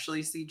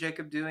actually see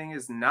Jacob doing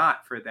is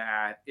not for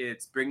that.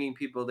 It's bringing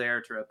people there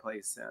to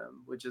replace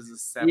him, which is a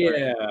separate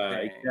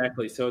thing.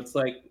 Exactly. So it's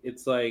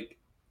like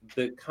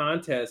the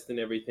contest and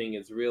everything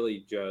is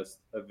really just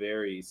a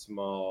very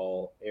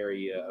small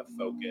area of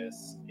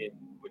focus,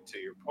 to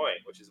your point,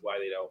 which is why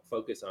they don't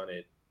focus on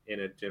it in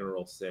a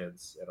general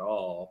sense at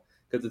all.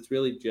 because it's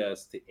really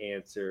just to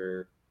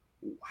answer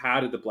how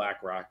did the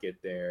Black Rock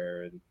get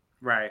there, and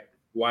Right.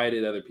 why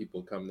did other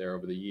people come there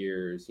over the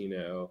years, which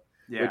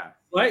Yeah. is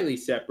slightly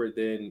separate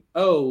than,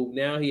 oh,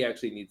 now he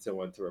actually needs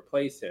someone to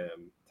replace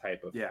him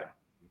type of Yeah.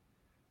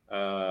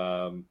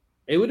 thing.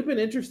 It would have been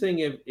interesting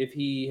if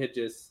he had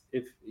just,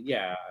 if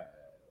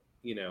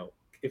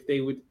they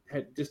would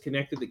had just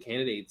connected the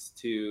candidates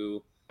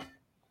to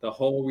the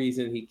whole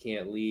reason he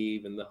can't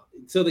leave, and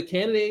so the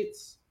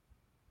candidates,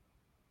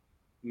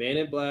 Man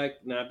in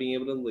Black not being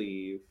able to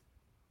leave,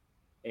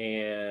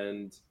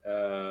 and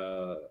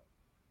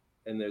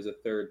there's a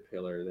third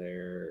pillar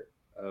there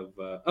of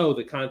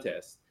the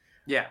contest.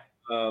 Yeah.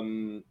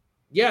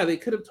 They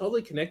could have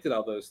totally connected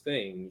all those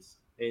things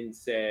and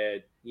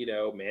said,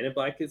 Man in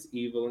Black is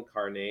evil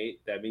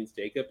incarnate. That means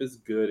Jacob is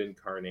good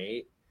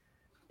incarnate.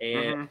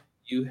 And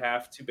you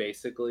have to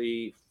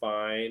basically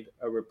find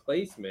a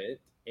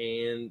replacement.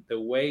 And the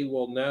way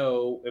we'll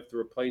know if the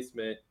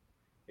replacement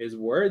is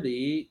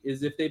worthy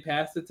is if they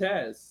pass the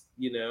test,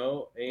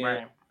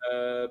 and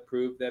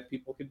prove that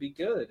people can be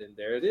good. And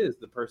there it is.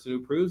 The person who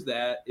proves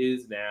that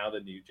is now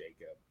the new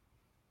Jacob.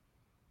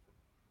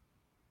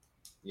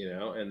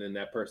 And then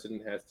that person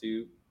has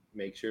to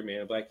make sure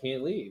Man in Black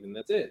can't leave, and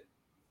that's it.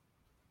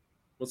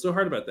 What's so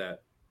hard about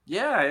that?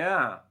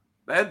 Yeah.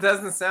 That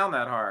doesn't sound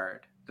that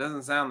hard.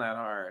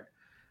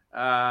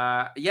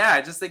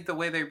 I just think the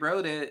way they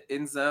wrote it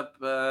ends up,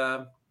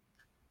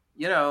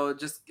 it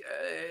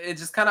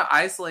just kind of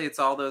isolates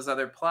all those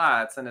other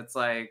plots, and it's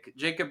like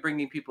Jacob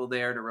bringing people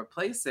there to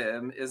replace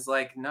him is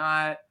like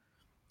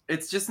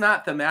it's just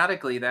not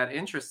thematically that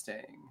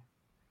interesting.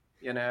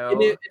 And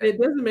it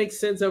doesn't make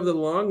sense over the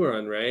long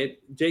run, right?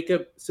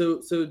 Jacob,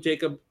 so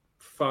Jacob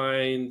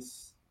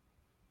finds,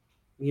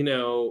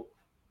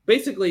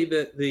 basically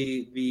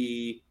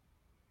the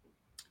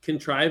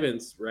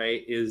contrivance,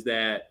 right, is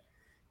that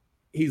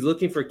he's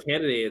looking for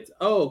candidates.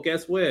 Oh,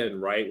 guess when?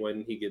 Right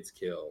when he gets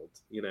killed,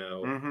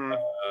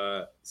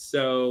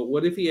 so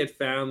what if he had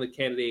found the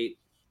candidate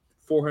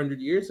 400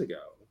 years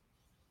ago?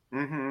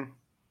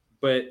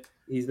 But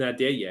he's not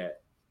dead yet.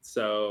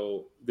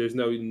 So there's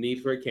no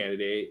need for a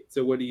candidate.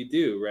 So what do you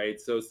do, right?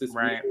 So it's this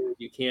weird,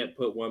 you can't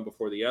put one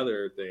before the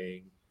other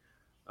thing.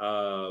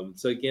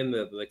 So again,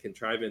 the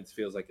contrivance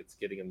feels like it's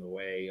getting in the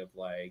way of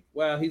like,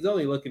 well, he's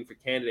only looking for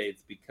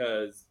candidates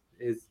because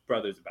his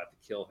brother's about to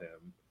kill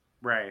him.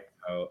 Right.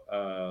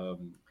 So,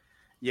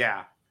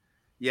 yeah.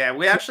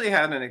 We actually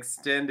had an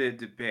extended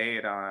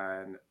debate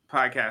on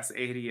podcast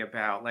 80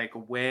 about like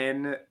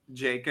when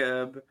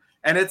Jacob.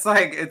 And it's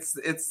like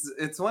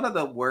it's one of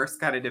the worst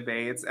kind of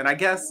debates, and I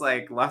guess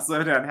like La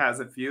Lowdown has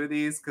a few of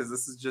these because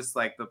this is just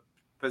like the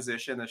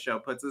position the show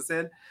puts us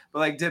in. But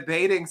like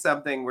debating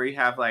something where you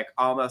have like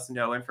almost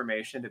no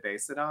information to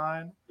base it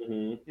on,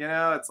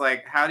 it's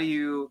like how do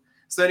you?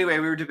 So anyway,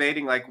 we were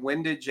debating like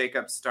when did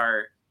Jacob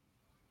start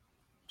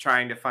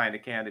trying to find a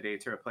candidate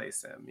to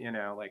replace him?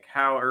 Like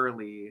how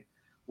early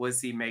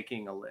was he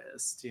making a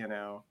list?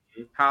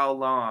 How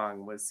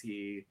long was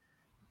he,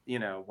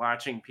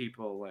 watching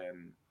people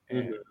and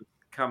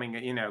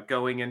coming,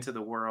 going into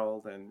the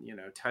world and,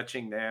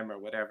 touching them or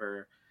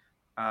whatever.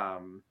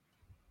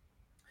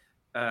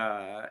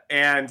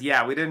 And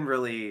yeah, we didn't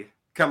really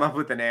come up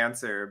with an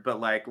answer,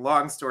 but like,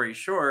 long story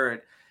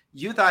short,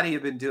 you thought he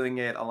had been doing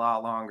it a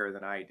lot longer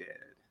than I did.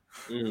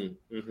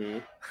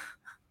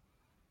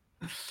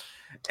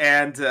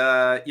 And,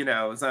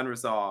 it was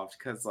unresolved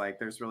because like,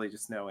 there's really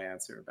just no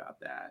answer about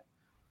that.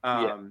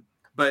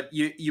 But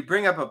you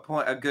bring up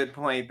a good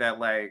point that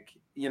like,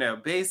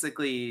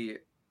 basically,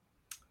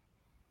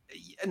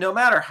 no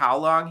matter how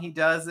long he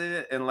does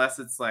it, unless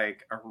it's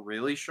like a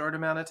really short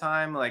amount of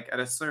time, like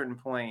at a certain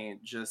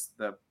point, just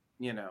the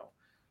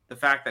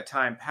fact that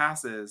time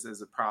passes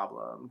is a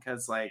problem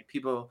because like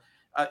people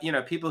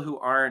who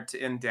aren't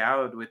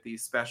endowed with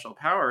these special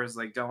powers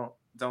like don't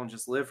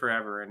just live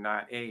forever and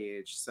not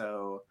age.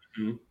 So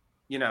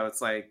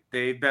it's like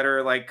they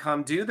better like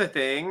come do the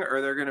thing or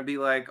they're gonna be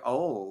like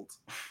old.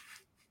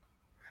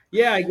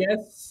 Yeah, I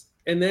guess.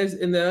 And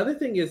the other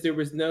thing is there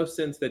was no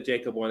sense that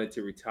Jacob wanted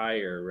to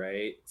retire,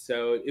 right?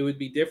 So it would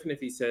be different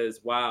if he says,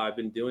 "Wow, I've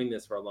been doing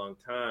this for a long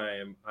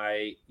time.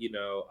 I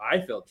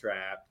feel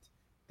trapped.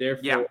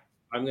 Therefore,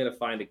 I'm going to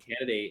find a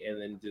candidate and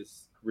then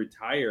just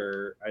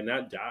retire and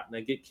not die,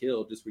 not get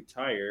killed. Just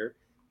retire.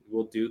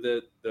 We'll do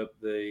the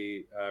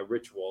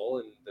ritual,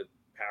 and the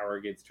power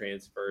gets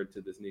transferred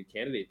to this new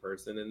candidate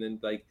person, and then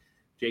like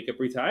Jacob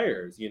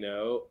retires.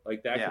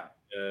 Like that could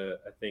be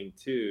a thing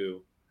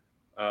too."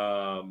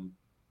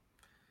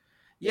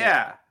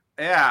 Yeah,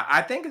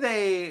 I think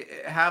they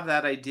have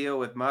that idea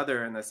with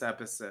Mother in this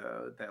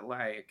episode that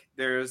like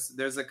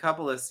there's a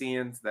couple of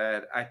scenes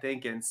that I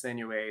think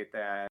insinuate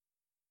that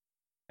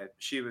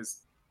she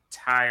was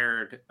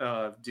tired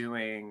of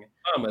doing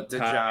the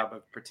job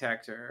of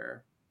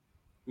protector.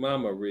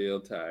 Mama real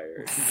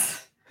tired.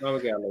 Mama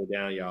gotta lay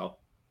down, y'all.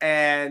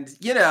 And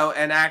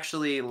and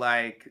actually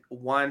like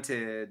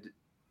wanted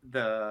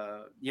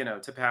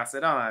to pass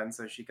it on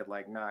so she could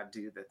like not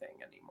do the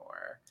thing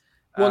anymore.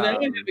 Well, now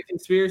I have a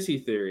conspiracy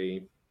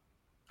theory.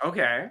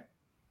 Okay.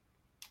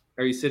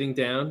 Are you sitting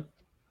down?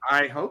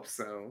 I hope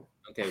so.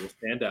 Okay, we'll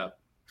stand up.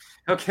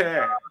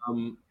 Okay.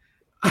 Um,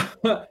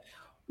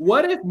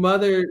 what if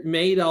Mother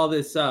made all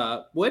this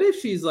up? What if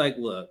she's like,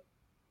 look,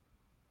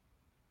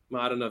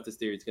 well, I don't know if this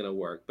theory is going to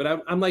work,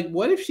 but I'm like,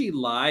 what if she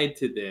lied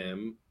to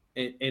them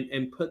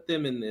and put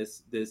them in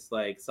this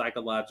like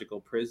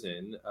psychological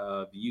prison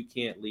of you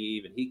can't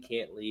leave and he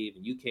can't leave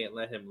and you can't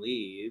let him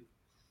leave,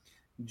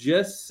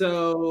 just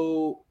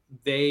so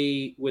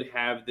they would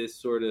have this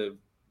sort of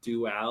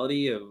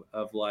duality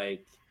of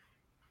like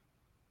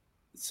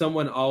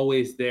someone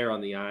always there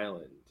on the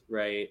island,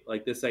 right?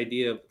 Like this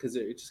idea of, because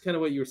it's just kind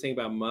of what you were saying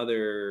about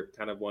Mother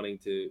kind of wanting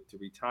to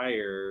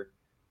retire,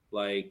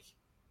 like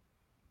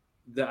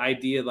the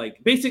idea,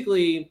 like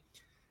basically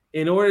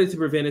in order to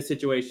prevent a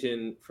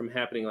situation from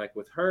happening like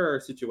with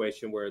her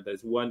situation where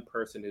there's one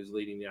person who's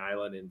leading the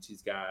island and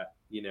she's got,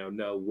 you know,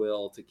 no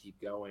will to keep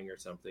going or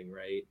something,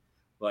 right?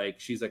 Like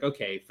she's like,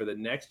 okay, for the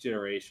next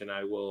generation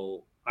I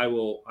will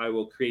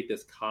create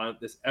this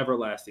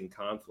everlasting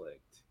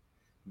conflict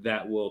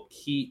that will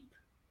keep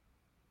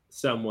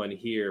someone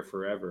here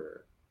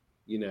forever,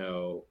 you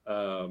know.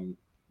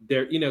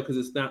 There, you know, because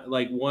it's not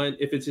like one,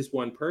 if it's just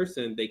one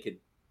person they could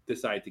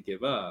decide to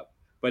give up,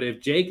 but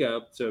if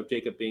Jacob, so if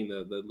Jacob being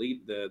the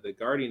lead, the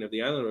guardian of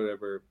the island or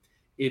whatever,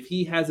 if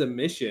he has a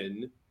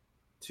mission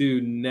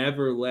to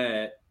never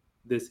let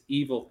this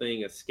evil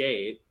thing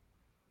escape,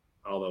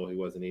 although he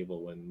wasn't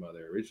evil when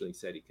Mother originally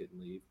said he couldn't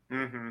leave,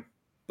 Mm-hmm.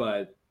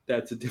 but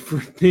that's a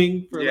different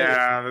thing for later.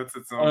 Yeah, that's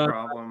its own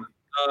problem.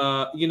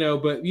 You know,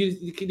 but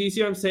you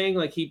see what I'm saying?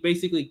 Like he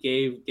basically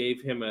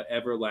gave him an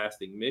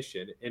everlasting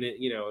mission, and it,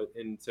 you know,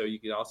 and so you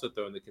could also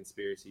throw in the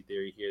conspiracy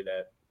theory here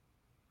that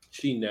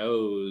she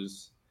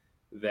knows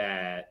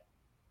that,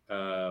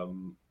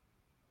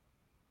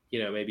 you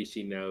know, maybe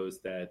she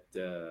knows that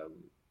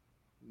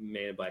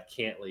Man in Black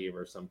can't leave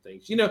or something.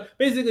 You know,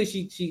 basically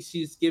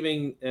she's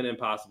giving an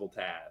impossible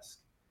task,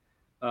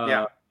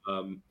 Yeah.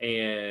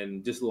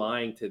 and just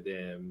lying to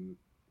them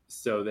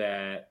so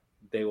that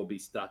they will be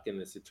stuck in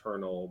this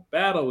eternal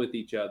battle with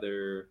each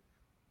other,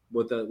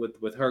 with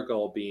her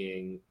goal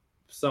being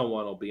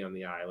someone will be on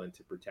the island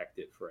to protect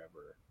it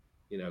forever,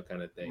 you know,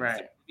 kind of thing. Right.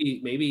 So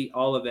maybe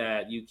all of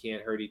that, you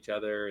can't hurt each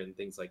other and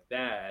things like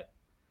that,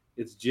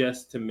 it's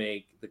just to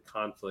make the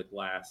conflict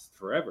last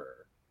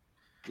forever,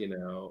 you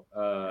know.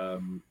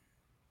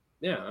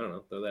 Yeah, I don't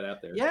know, throw that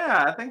out there.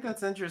 Yeah, I think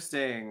that's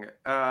interesting.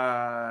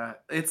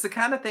 It's the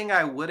kind of thing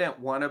I wouldn't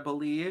want to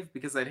believe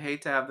because I'd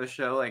hate to have the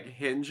show like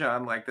hinge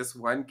on like this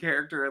one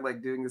character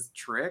like doing this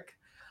trick.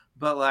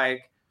 But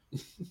like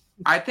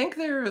I think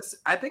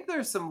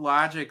there's some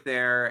logic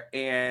there,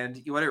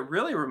 and what it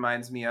really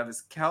reminds me of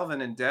is Kelvin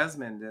and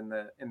Desmond in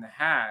the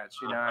Hatch.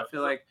 You know, I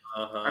feel like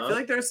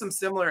there's some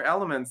similar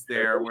elements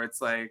there where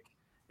it's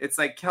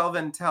like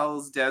Kelvin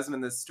tells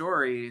Desmond the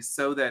story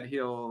so that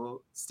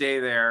he'll stay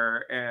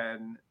there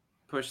and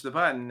push the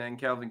button and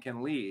Kelvin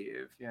can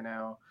leave, you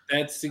know.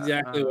 That's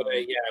exactly what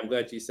yeah, I'm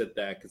glad you said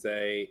that, because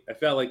I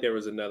felt like there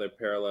was another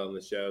parallel in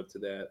the show to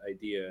that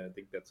idea. I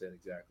think that's it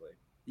exactly.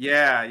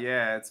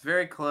 Yeah, it's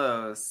very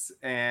close,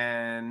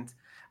 and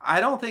I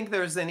don't think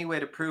there's any way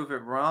to prove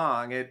it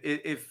wrong.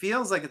 It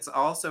feels like it's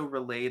also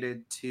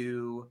related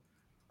to,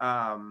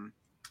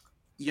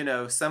 you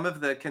know, some of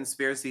the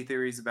conspiracy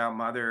theories about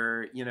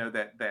Mother. You know,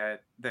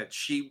 that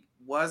she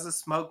was a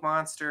smoke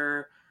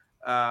monster.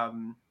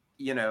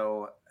 You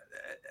know,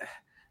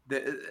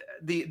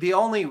 the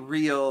only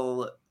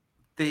real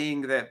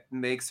thing that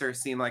makes her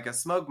seem like a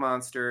smoke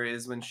monster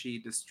is when she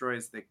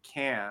destroys the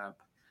camp.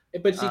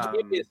 But she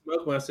can't be a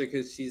smoke monster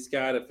because she's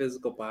got a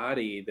physical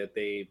body that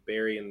they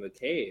bury in the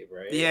cave,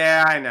 right?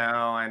 Yeah, I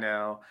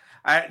know.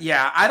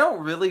 I don't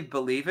really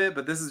believe it,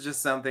 but this is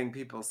just something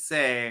people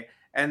say.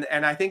 And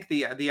I think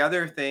the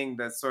other thing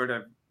that sort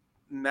of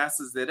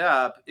messes it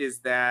up is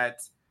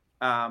that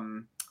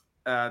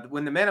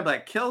when the Man in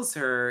Black kills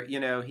her, you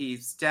know, he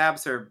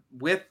stabs her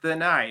with the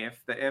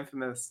knife, the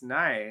infamous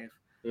knife,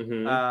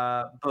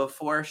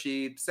 before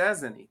she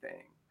says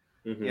anything.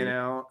 You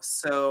know,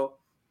 so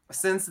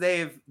since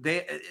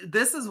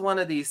this is one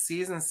of these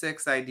season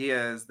 6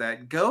 ideas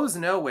that goes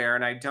nowhere,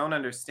 and I don't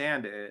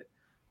understand it.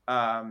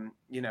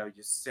 You know,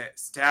 you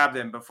stab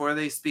them before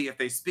they speak. If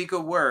they speak a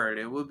word,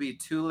 it will be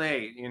too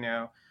late. You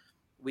know,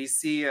 we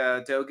see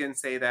Dogan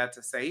say that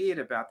to Sayid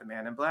about the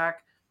Man in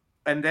Black,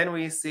 and then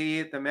we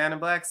see the Man in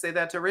Black say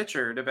that to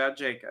Richard about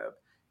Jacob,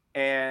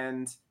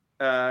 and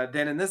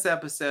then in this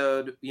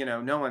episode, you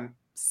know, no one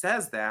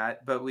says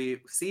that, but we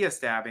see a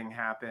stabbing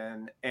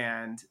happen,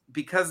 and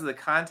because of the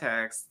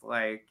context,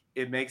 like,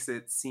 it makes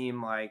it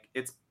seem like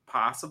it's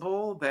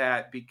possible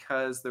that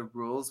because the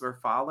rules were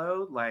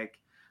followed, like,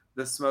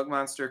 the smoke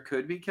monster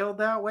could be killed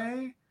that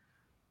way.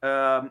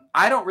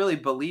 I don't really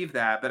believe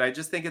that, but I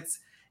just think it's,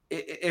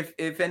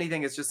 if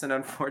anything, it's just an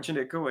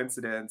unfortunate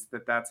coincidence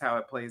that that's how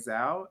it plays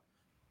out,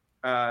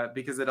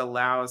 because it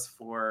allows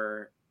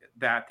for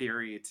that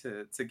theory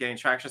to gain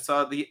traction.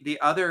 So the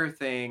other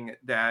thing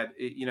that,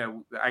 you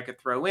know, I could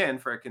throw in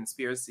for a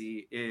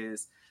conspiracy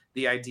is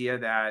the idea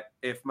that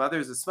if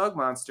Mother's a smoke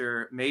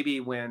monster, maybe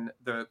when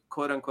the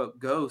quote unquote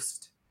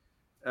ghost,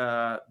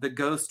 the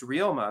ghost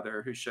real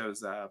Mother who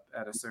shows up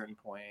at a certain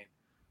point,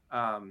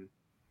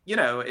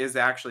 is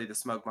actually the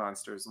smoke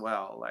monster as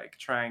well, like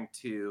trying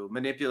to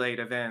manipulate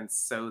events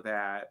so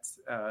that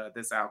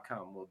this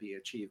outcome will be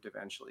achieved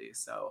eventually.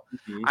 So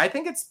I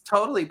think it's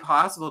totally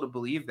possible to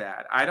believe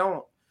that.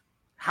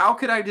 How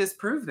could I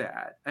disprove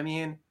that? I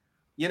mean,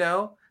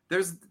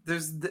 there's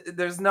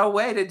no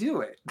way to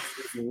do it.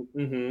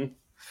 Mm-hmm.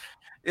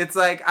 It's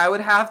like I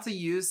would have to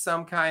use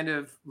some kind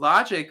of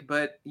logic,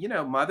 but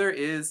Mother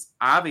is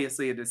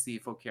obviously a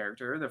deceitful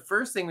character. The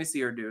first thing we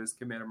see her do is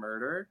commit a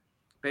murder,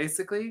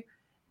 basically.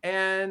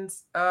 And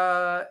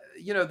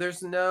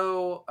there's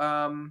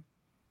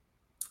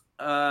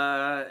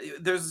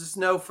just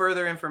no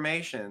further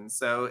information.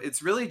 So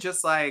it's really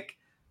just like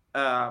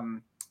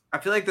I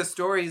feel like the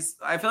story is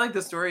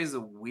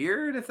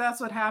weird if that's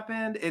what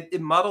happened.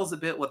 It muddles a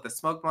bit what the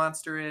smoke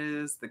monster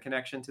is, the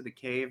connection to the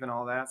cave and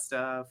all that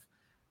stuff.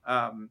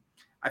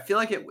 I feel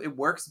like it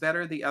works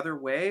better the other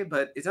way,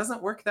 but it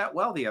doesn't work that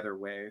well the other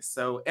way.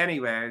 So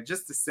anyway,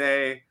 just to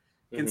say,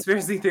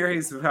 conspiracy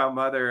theories about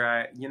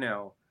Mother,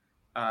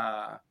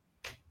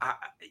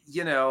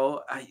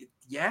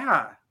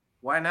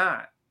 why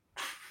not?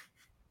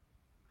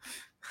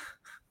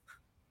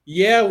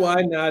 Yeah,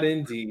 why not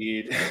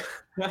indeed?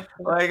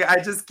 Like,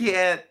 I just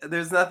can't,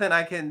 there's nothing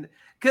I can,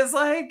 because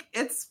like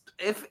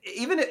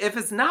even if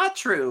it's not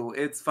true,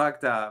 it's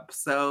fucked up.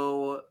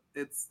 So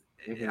it's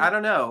I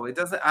don't know.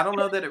 I don't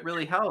know that it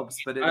really helps,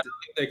 but I don't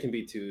think there can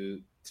be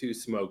two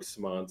smokes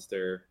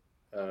monster.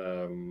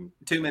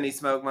 Too many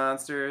smoke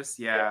monsters.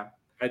 Yeah.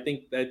 I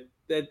think that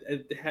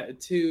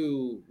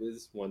two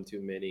is one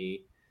too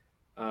many.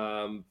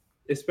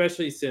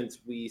 Especially since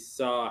we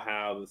saw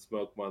how the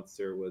smoke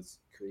monster was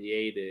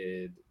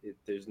created,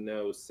 there's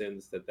no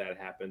sense that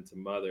happened to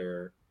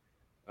Mother.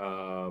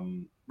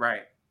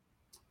 Right.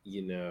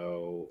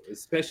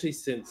 Especially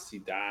since she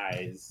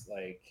dies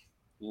like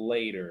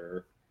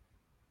later.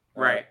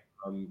 Right.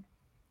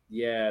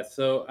 Yeah.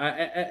 So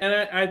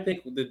I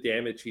think the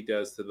damage he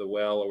does to the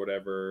well or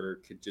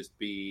whatever could just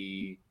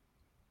be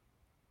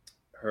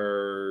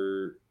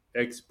her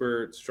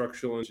expert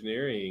structural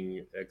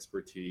engineering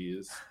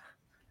expertise.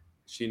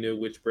 She knew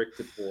which brick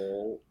to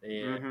pull,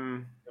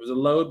 and it was a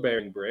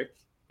load-bearing brick,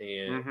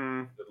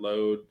 and the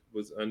load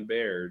was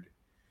unbared.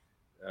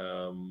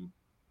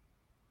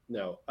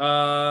 No.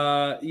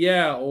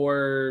 Yeah,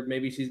 or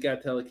maybe she's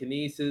got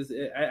telekinesis.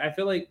 I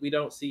feel like we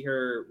don't see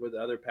her with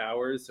other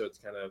powers, so it's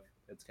kind of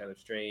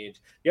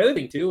strange. The other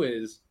thing too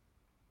is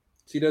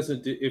she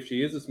doesn't do, if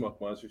she is a smoke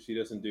monster, she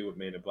doesn't do what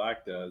Man in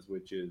Black does,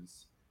 which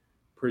is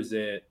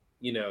present.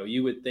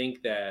 You would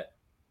think that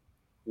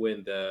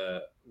when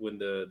the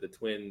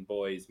twin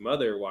boy's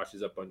mother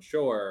washes up on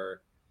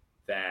shore,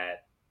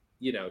 that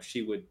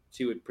she would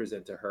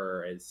present to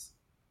her as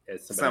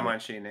someone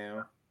she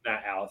knew,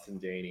 not Allison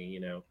Janney.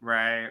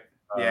 Right.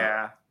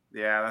 Yeah,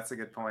 that's a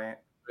good point.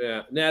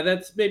 Yeah. Now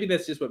that's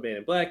just what Man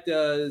in Black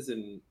does,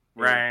 and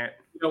right.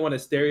 You don't want to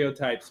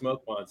stereotype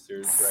smoke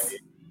monsters, right?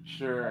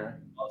 Sure.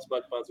 All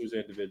smoke monsters are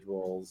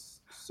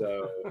individuals,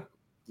 so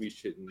we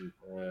shouldn't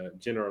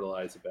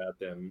generalize about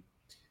them.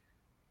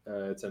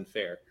 It's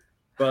unfair.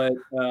 But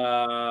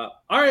all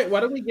right, why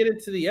don't we get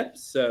into the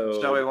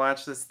episode? Shall we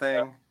watch this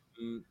thing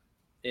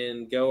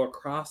and go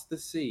across the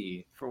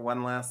sea for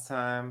one last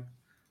time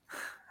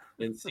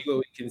and see what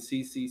we can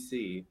see?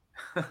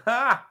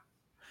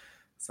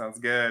 Sounds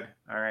good.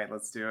 All right,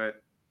 let's do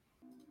it.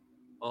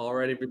 All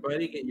right,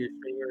 everybody, get your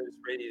streamers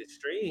ready to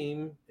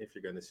stream if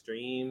you're going to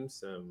stream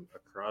some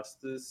Across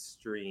the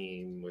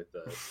Stream with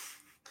us.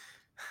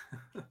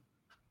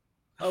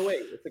 Oh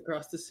wait, it's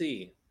Across the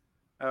Sea.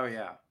 Oh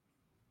yeah.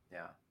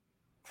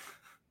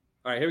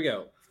 All right, here we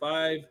go.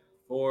 5,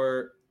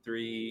 4,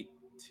 3,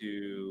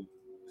 2,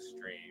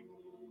 stream.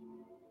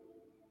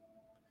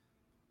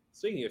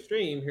 Speaking of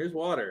stream, here's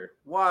water.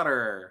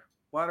 Water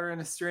in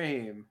a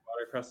stream.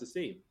 Water across the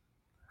sea.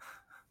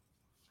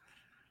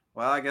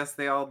 Well, I guess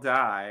they all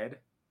died.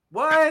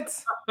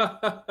 What?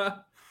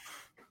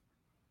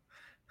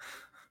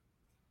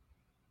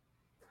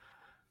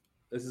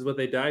 This is what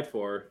they died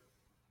for.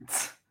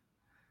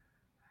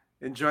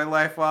 Enjoy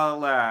life while it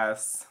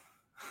lasts.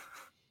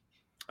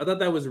 I thought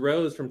that was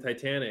Rose from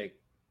Titanic.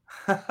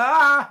 There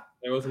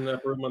wasn't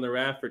enough room on the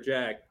raft for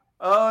Jack.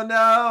 Oh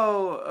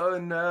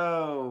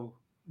no.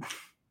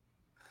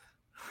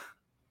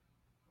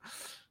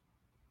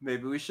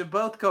 Maybe we should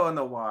both go in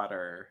the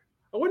water.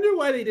 I wonder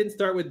why they didn't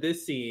start with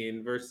this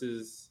scene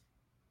versus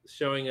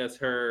showing us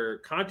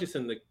her conscious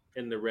in the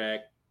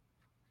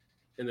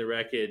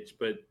wreckage,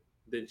 but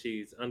then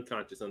she's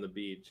unconscious on the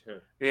beach.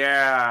 Huh?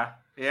 Yeah,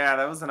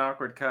 that was an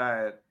awkward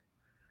cut.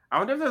 I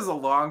wonder if there's a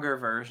longer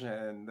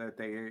version that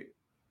they...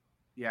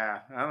 Yeah,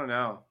 I don't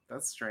know.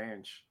 That's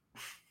strange.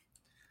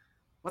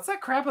 What's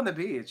that crap on the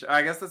beach?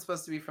 I guess that's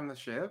supposed to be from the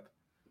ship?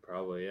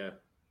 Probably, yeah.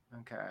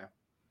 Okay.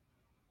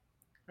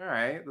 All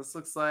right. This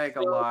looks like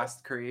a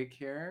lost creek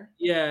here.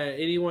 Yeah,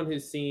 anyone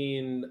who's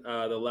seen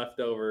The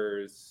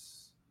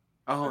Leftovers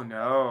Oh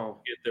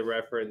no. Get the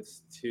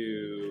reference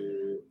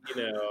to,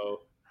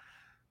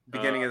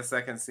 Beginning of the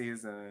second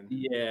season.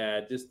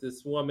 yeah, just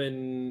this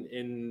woman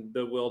in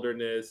the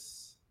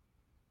wilderness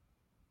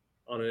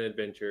on an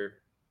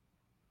adventure.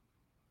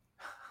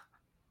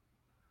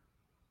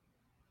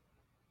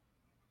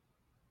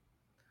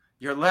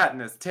 Your Latin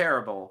is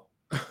terrible.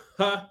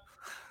 No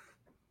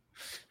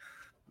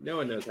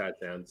one knows how it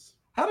sounds.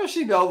 How does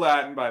she know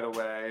Latin, by the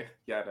way?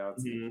 Yeah, no,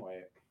 it's Mhm. the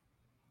point.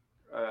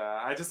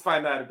 I just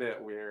find that a bit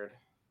weird.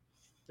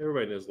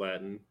 Everybody knows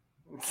Latin.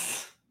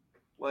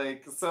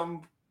 Like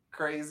some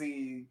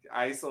crazy,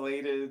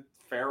 isolated,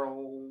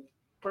 feral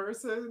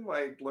person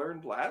like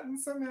learned Latin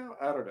somehow.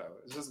 I don't know.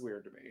 It's just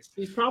weird to me.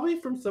 She's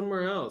probably from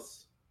somewhere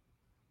else.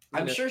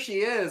 I'm sure she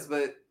is,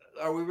 but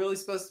are we really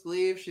supposed to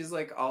believe she's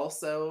like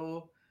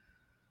also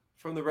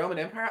from the Roman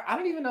Empire? I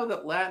don't even know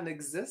that Latin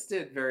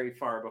existed very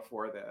far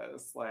before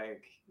this.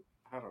 Like,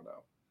 I don't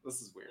know.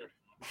 This is weird.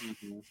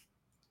 Mm-hmm.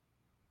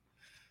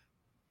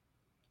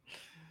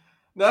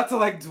 Not to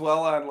like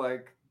dwell on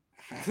like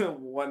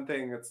one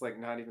thing that's like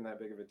not even that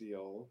big of a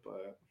deal,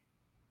 but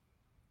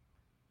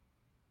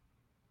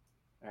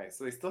all right,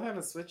 so they still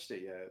haven't switched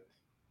it yet.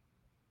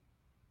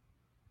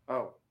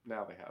 Oh,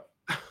 now they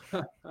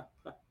have.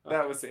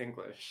 That was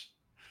English.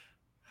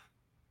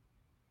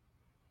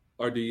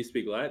 Or do you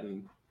speak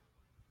Latin?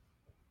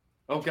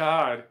 Oh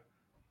God.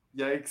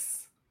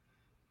 Yikes.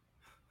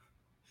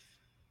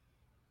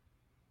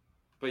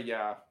 But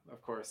yeah,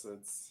 of course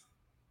it's...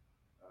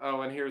 Oh,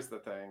 and here's the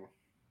thing.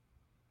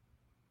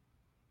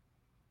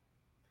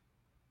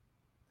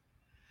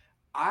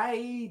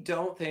 I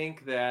don't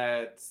think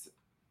that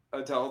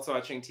adults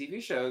watching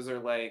TV shows are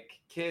like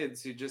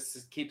kids who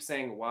just keep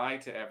saying why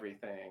to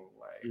everything.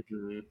 Like,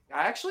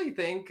 I actually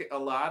think a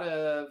lot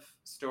of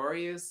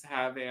stories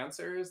have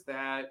answers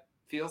that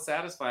feel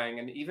satisfying,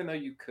 and even though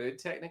you could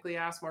technically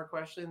ask more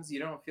questions, you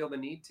don't feel the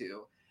need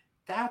to.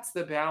 That's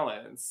the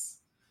balance.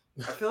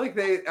 I feel like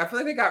they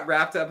got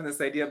wrapped up in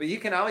this idea, but you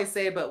can always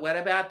say, but what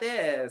about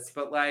this?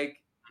 But like,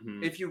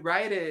 if you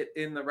write it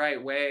in the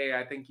right way,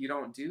 I think you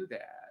don't do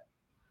that.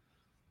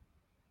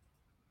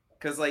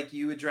 Because like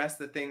you address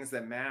the things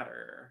that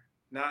matter,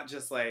 not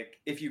just like,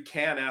 if you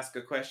can ask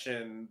a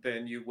question,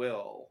 then you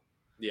will.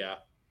 Yeah.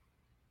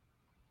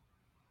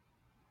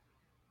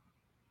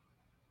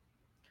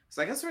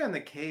 So I guess we're in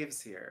the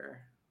caves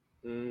here.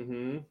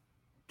 Mm-hmm.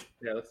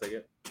 Yeah, looks like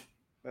it.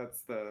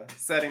 That's the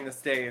setting the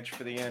stage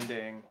for the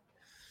ending.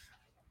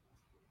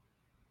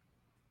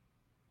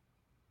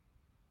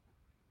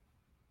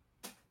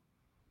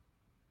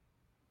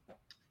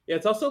 Yeah,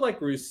 it's also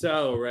like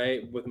Rousseau,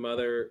 right? With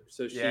Mother.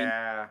 So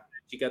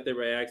she got there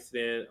by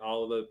accident.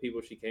 All of the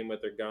people she came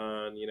with are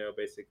gone.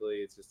 Basically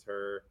it's just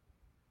her.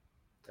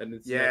 And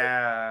it's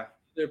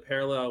another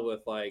parallel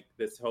with like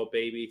this whole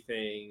baby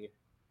thing.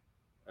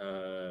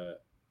 Rousseau,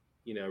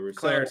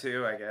 Claire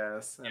too, I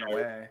guess, in a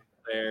way.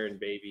 Claire and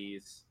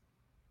babies.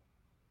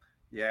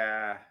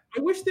 Yeah. I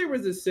wish there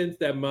was a sense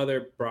that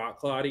Mother brought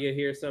Claudia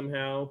here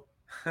somehow.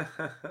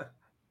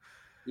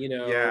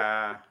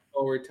 Yeah.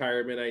 Whole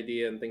retirement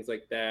idea and things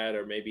like that,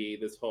 or maybe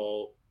this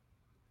whole...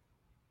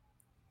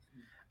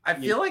 I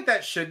feel like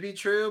that should be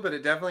true, but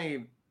it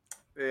definitely...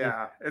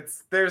 Yeah.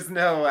 There's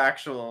no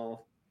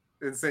actual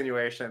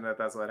insinuation that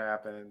that's what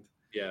happened.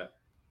 Yeah.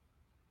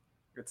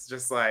 It's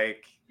just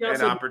like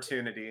an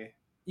opportunity.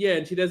 Yeah,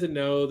 and she doesn't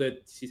know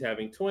that she's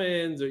having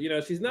twins,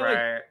 or she's not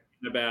like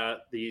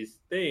about these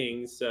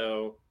things.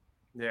 So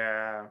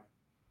yeah,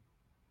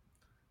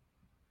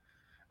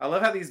 I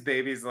love how these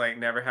babies like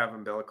never have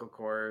umbilical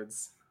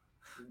cords.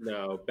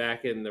 No,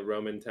 back in the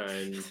Roman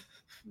times,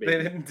 they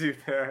didn't do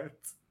that.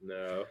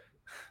 No.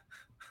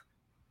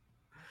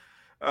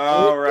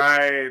 Oh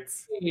right.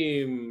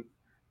 Name.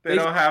 They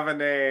don't have a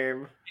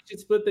name. You should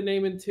split the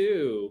name in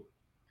two.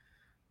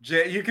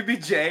 You could be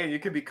Jay and you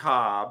could be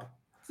Cobb.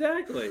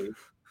 Exactly.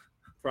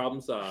 Problem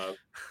solved.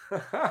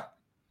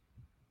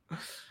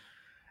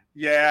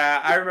 Yeah,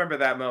 I remember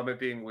that moment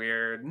being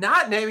weird.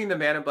 Not naming the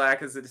Man in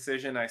Black is a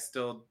decision I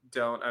still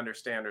don't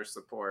understand or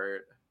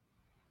support.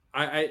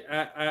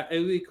 It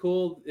would be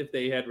cool if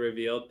they had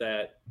revealed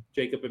that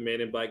Jacob and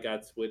Man in Black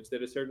got switched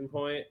at a certain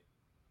point.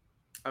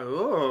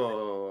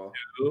 Oh.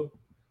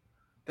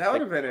 That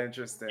would have been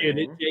interesting.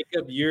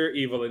 Jacob, you're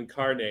evil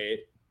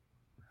incarnate.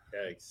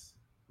 Yikes.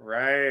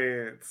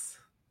 Right.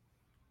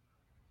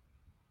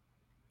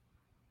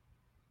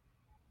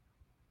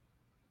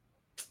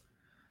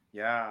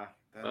 Yeah,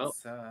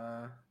 that's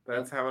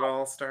how it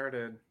all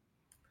started.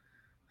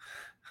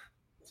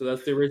 So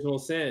that's the original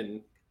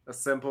sin. A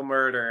simple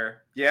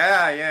murder.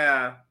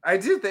 Yeah. I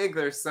do think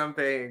there's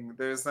something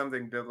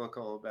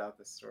biblical about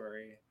the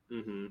story,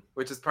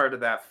 which is part of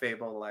that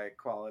fable-like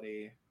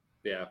quality.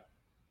 Yeah.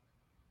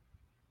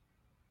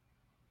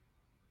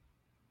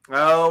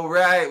 Oh,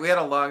 right. We had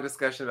a long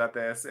discussion about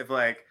this. If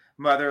like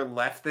Mother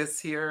left this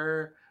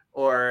here,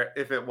 or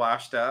if it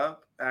washed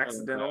up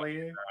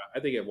accidentally. I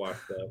think it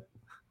washed up.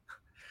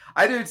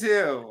 I do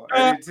too.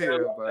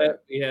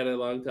 But we had a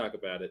long talk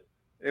about it.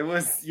 It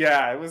was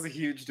a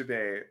huge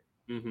debate.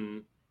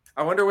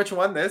 I wonder which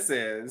one this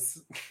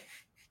is.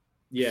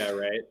 Yeah,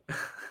 right.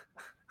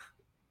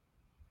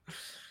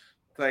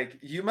 Like,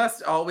 you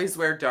must always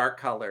wear dark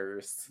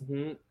colors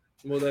Hmm.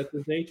 Well, that's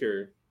his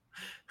nature.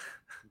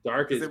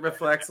 Dark because is it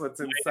reflects what's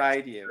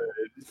inside you.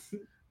 good.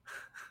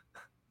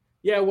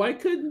 Yeah, why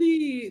couldn't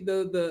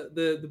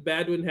the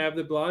bad one have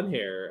the blonde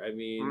hair? I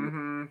mean,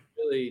 Mm-hmm.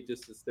 really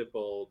just a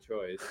simple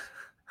choice.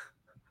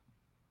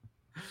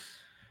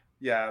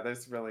 Yeah,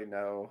 there's really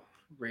no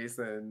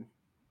reason.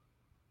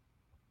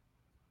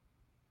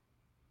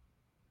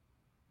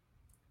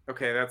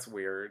 Okay, that's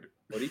weird.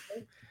 What do you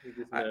think? You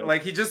just know.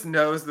 Like, he just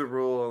knows the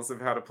rules of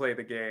how to play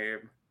the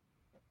game.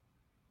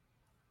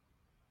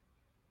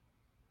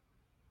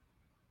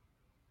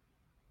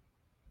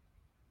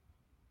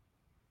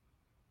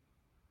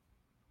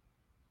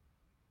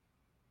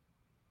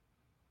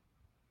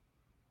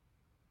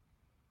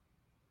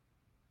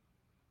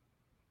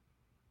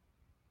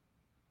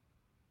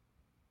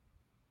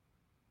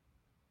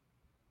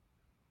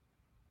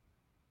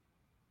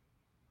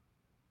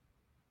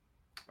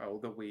 Oh,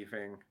 the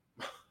weaving.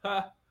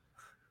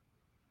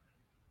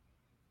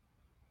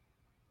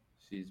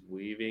 She's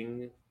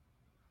weaving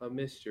a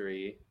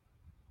mystery.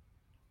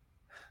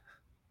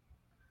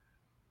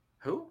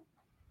 Who?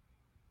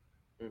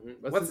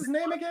 What's What's his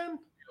name again?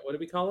 What do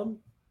we call him?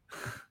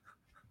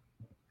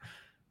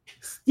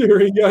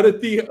 Staring out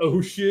at the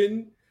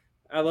ocean.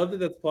 I love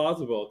that that's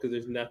plausible because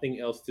there's nothing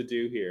else to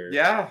do here.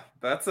 Yeah,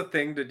 that's a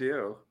thing to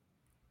do.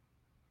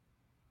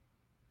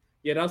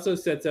 Yeah, it also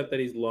sets up that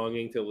he's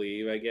longing to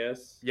leave, I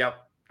guess.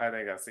 Yep, I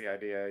think that's the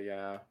idea,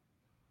 yeah.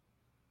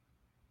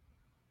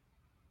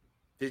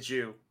 Did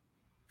you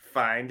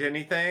find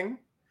anything?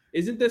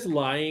 Isn't this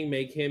lying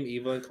make him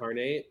evil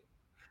incarnate?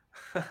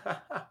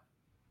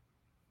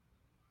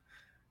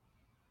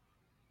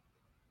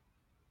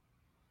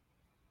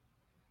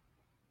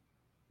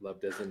 Love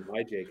doesn't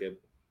lie, Jacob.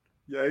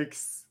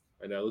 Yikes.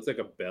 I know, it looks like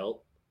a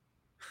belt.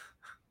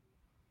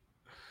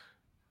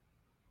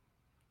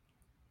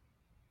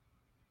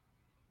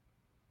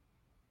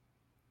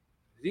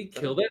 Did he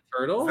kill that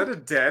turtle? Is that a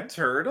dead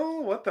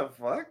turtle? What the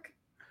fuck?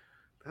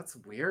 That's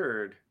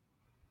weird.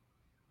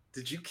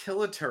 Did you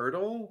kill a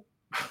turtle?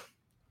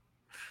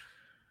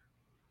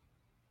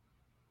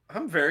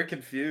 I'm very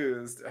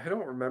confused. I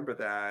don't remember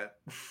that.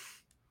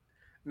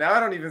 Now I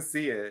don't even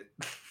see it.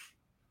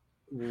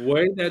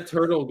 Where did that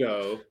turtle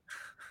go?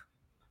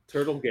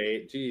 Turtle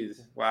Gate,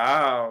 jeez.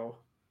 Wow.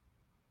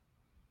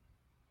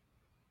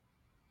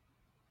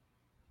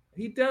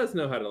 He does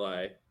know how to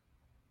lie.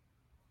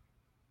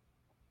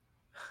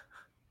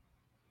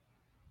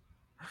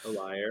 A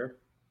liar.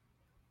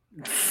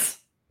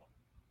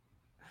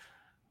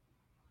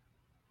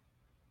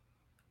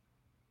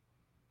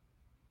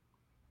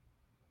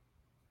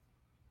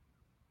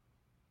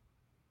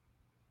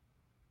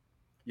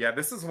 Yeah,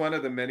 this is one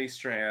of the many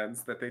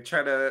strands that they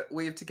try to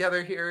weave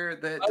together here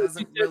that Oh,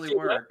 doesn't really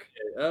work.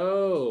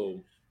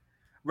 Oh.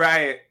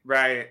 Right,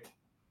 right.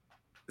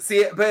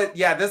 See, but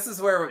yeah, this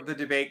is where the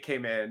debate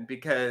came in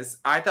because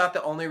I thought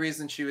the only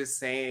reason she was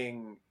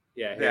saying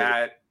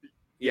that,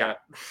 yeah,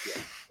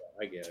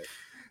 I get it.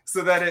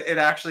 So that it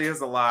actually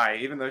is a lie,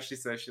 even though she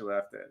says she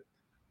left it.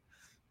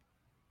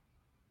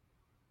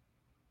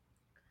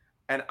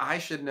 And I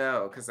should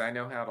know because I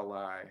know how to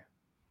lie.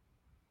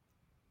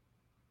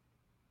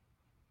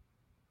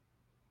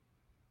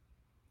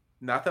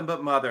 Nothing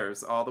but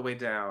mothers all the way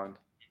down.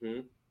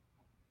 Mm-hmm.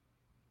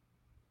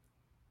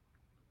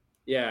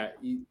 Yeah,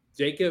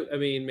 Jacob. I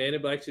mean, Man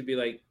in Black should be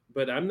like,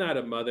 but I'm not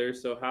a mother,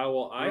 so how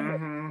will I?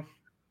 Mm-hmm.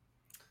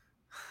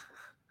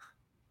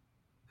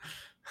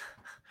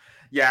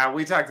 Yeah,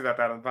 we talked about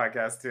that on the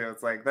podcast too.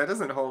 It's like that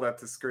doesn't hold up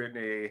to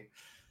scrutiny.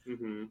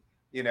 Mm-hmm.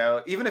 You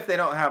know, even if they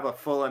don't have a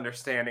full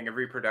understanding of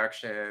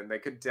reproduction, they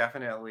could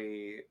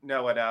definitely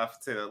know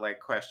enough to like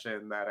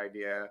question that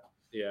idea.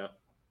 Yeah.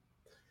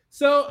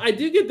 So I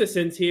do get the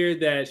sense here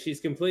that she's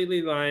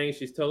completely lying.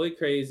 She's totally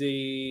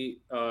crazy.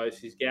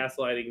 She's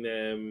gaslighting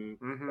them.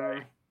 Mm-hmm.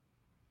 Right?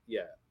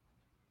 Yeah.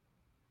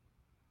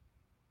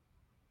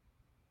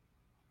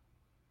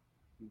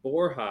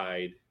 Boar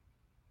hide.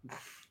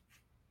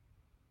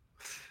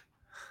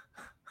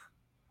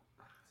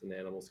 It's an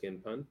animal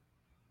skin pun.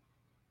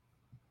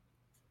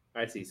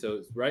 I see. So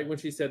it's right when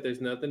she said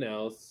there's nothing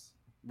else.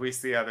 We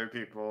see other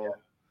people.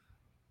 Yeah.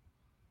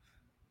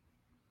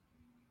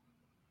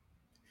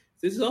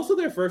 This is also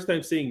their first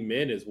time seeing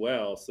men as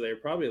well, so they're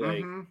probably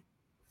like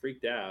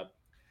freaked out.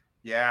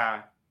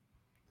 Yeah.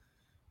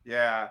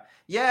 Yeah.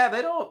 Yeah,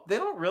 they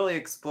don't really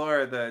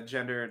explore the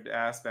gendered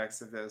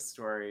aspects of this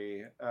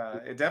story.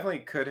 It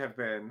definitely could have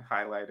been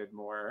highlighted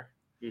more.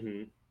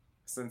 Mm-hmm.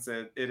 Since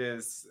it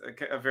is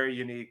a very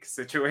unique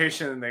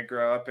situation they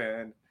grow up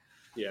in.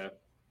 Yeah.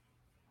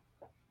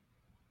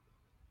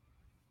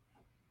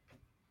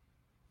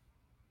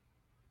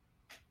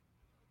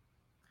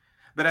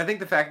 But I think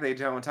the fact they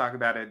don't talk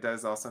about it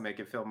does also make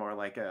it feel more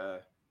like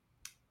a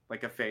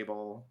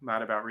fable,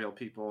 not about real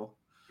people.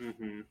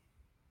 Mm-hmm.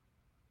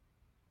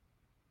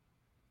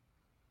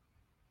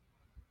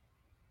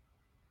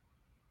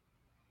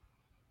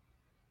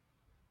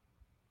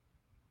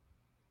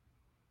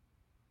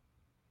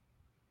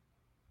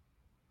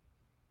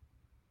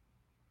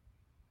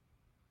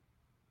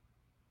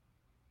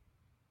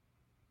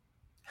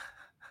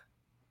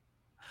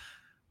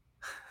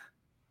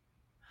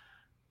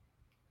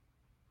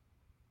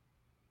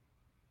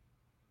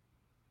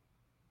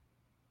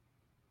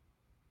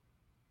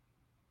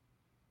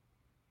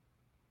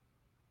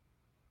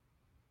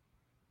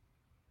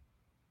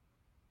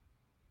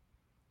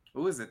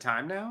 Ooh, is it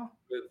time now?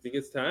 I think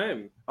it's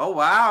time. Oh,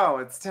 wow,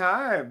 it's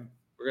time.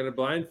 We're gonna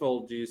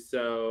blindfold you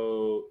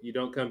so you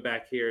don't come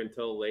back here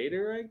until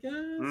later, I guess.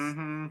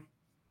 Mm-hmm.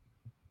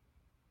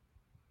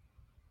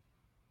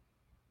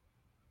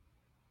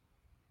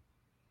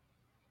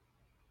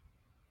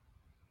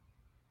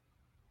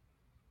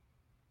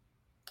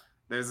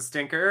 There's a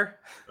stinker.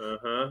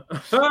 Uh-huh.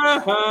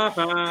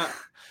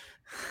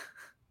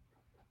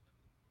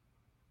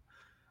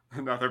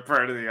 Another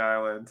part of the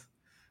island.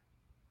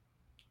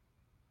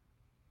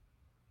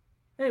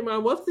 Hey,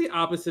 Mom, what's the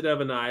opposite of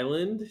an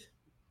island?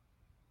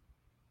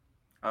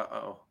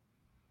 Uh-oh.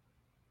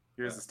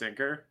 Here's a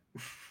stinker.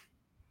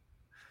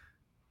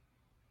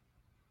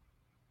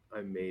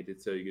 I made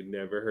it so you could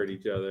never hurt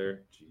each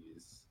other.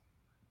 Jeez.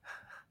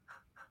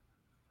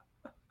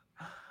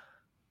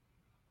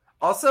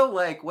 Also,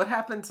 like, what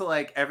happened to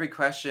like every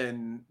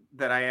question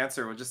that I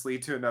answer would just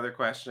lead to another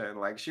question?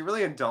 Like, she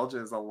really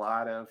indulges a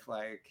lot of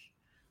like.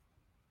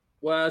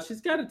 Well,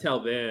 she's got to tell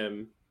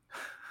them.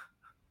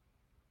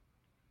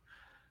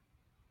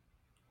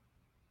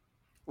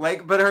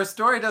 Like, but her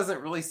story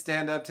doesn't really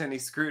stand up to any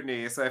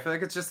scrutiny, so I feel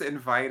like it's just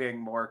inviting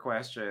more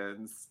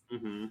questions.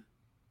 Mm-hmm.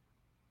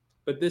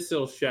 But this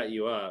will shut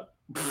you up.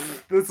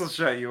 This will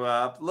shut you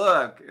up.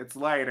 Look, it's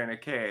light in a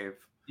cave.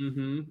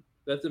 Mm-hmm.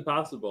 That's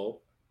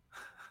impossible.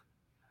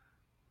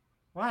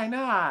 Why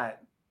not?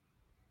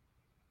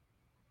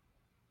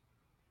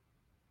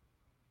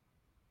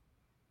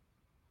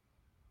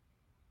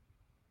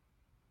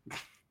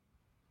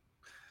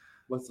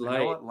 What's I light?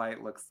 know what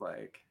light looks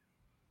like.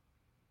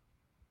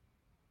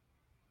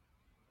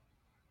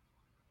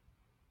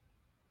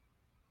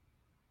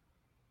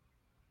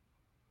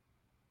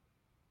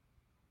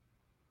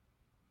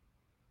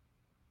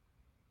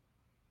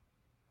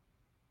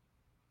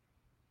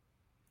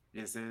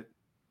 Is it?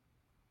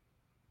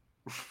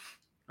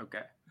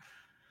 Okay.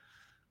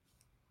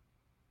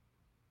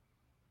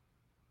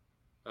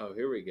 Oh,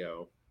 here we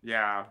go.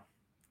 Yeah.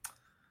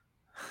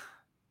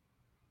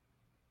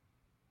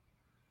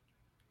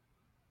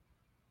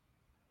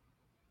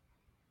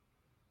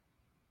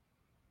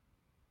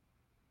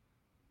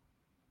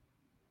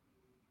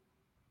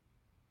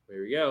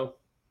 Here we go.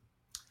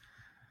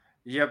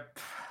 Yep.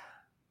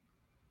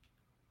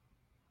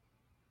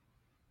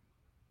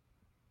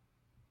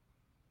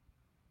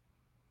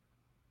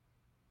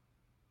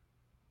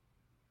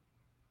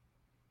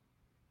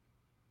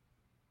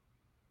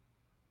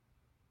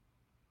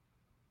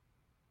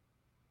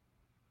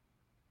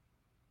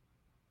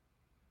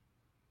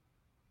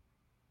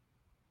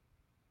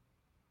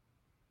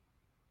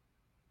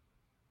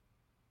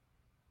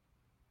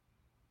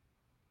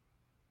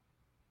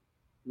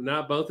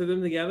 Not both of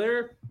them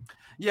together?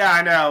 Yeah,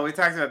 I know. We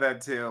talked about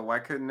that too. Why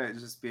couldn't it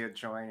just be a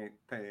joint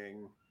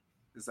thing?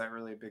 Is that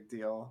really a big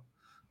deal?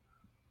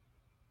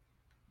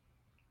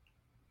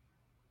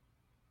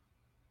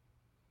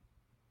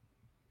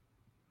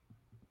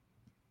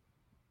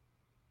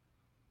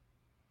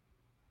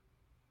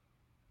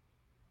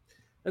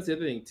 That's the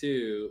other thing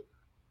too.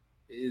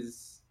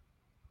 Is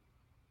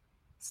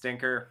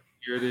Stinker.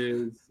 here it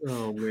is.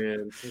 Oh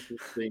man, such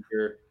a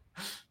stinker.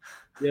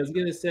 Yeah, I was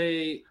gonna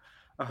say.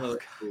 Oh,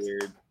 that's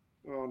weird.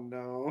 Oh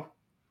no.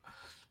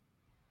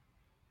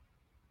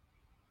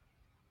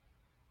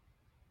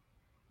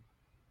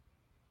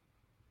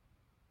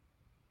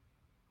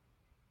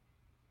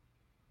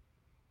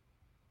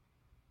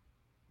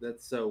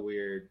 That's so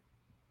weird.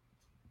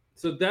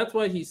 So that's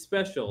why he's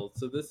special.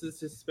 So this is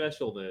his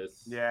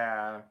specialness.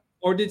 Yeah.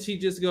 Or did she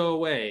just go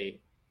away?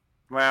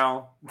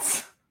 Well,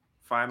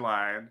 fine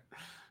line.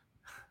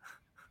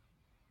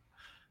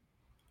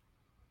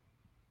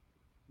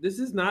 This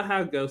is not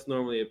how ghosts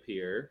normally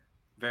appear.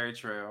 Very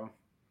true.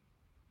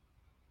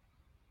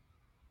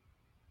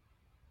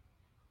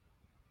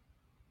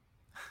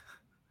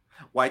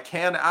 Why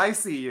can't I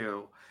see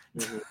you?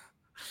 Mm-hmm.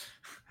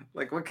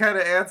 Like, what kind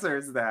of answer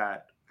is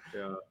that?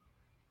 Yeah.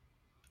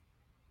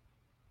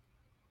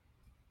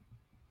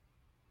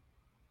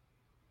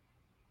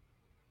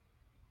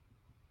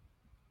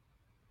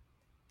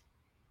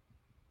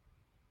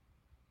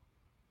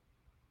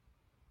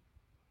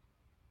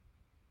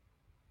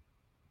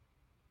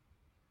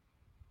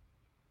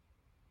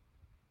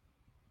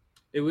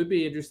 It would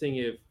be interesting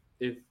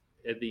if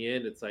at the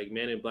end it's like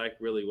Man in Black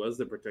really was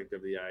the protector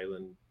of the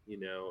island. You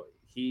know,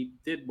 he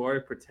did more to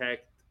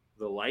protect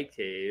the light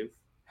cave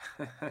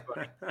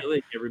by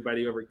killing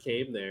everybody who ever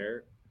came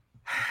there.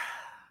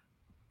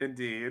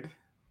 Indeed.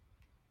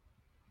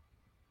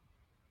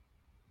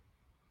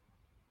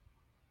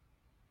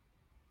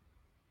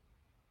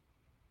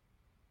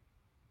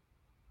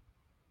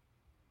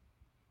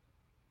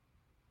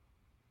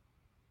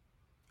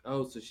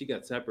 Oh, so she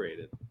got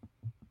separated.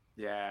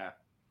 Yeah.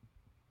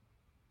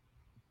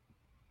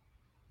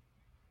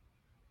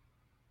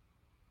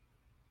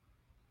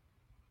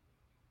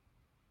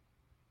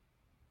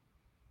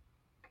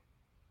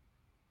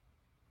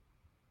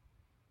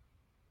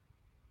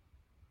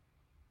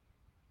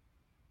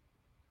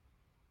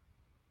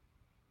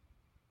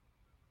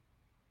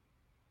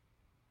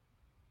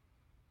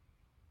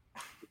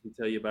 Did he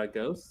tell you about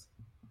ghosts?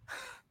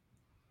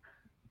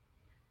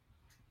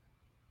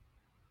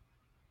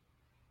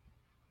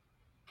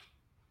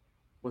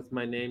 What's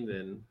my name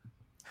then?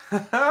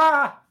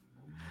 I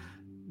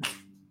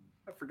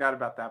forgot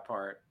about that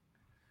part.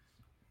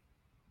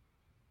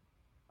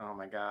 Oh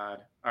my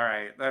god. All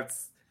right,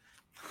 that's.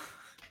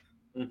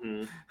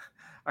 Mm-hmm.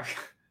 I feel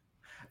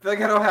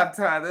like I don't have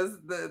time.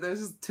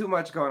 There's just too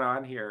much going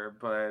on here,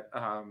 but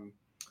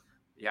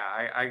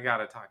yeah, I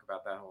gotta talk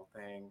about that whole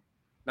thing.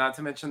 Not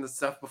to mention the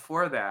stuff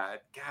before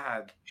that.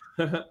 God,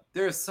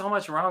 there's so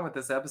much wrong with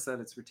this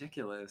episode. It's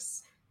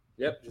ridiculous.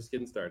 Yep, just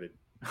getting started.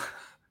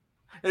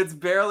 It's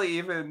barely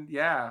even,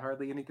 yeah,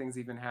 hardly anything's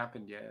even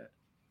happened yet.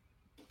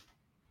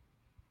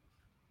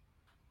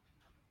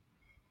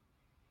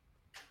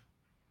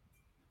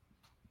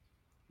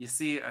 You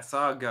see, I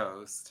saw a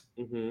ghost.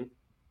 Mm-hmm.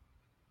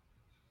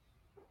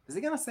 Is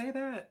he gonna say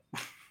that?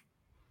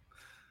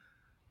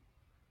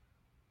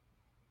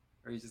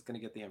 Or are you just gonna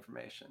get the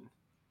information?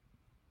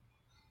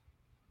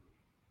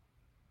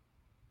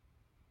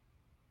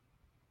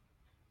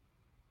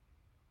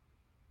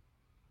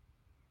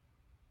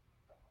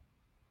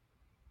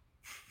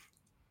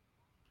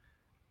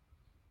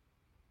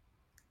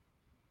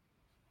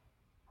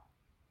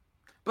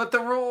 But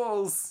the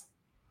rules!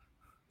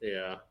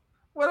 Yeah.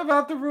 What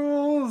about the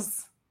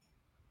rules?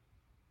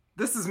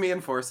 This is me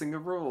enforcing the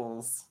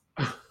rules.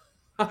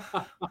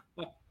 I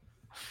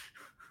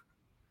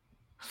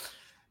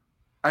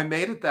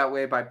made it that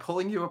way by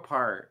pulling you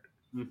apart.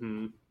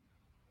 Mm-hmm.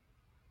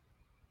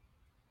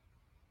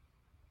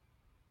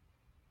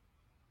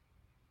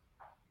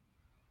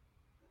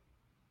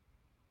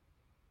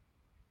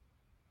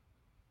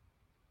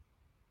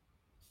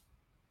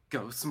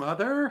 Ghost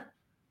Mother?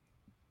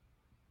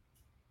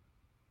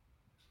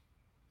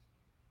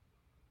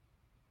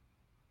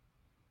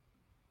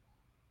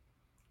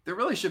 There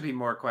really should be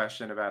more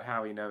question about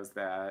how he knows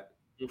that.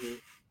 Mm-hmm.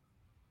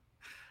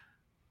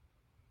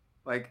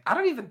 Like, I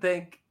don't even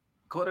think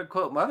quote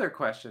unquote mother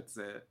questions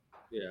it.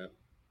 Yeah.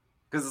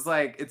 Because it's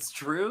like it's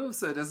true,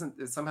 so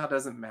it somehow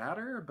doesn't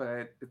matter,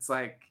 but it's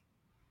like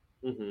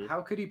Mm-hmm.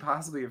 how could he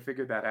possibly have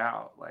figured that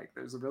out? Like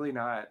there's really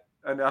not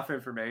enough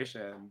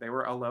information. They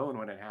were alone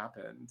when it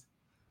happened.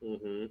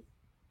 Mm-hmm.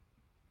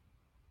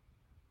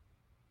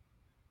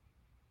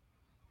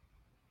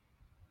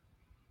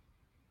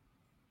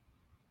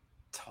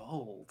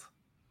 Told.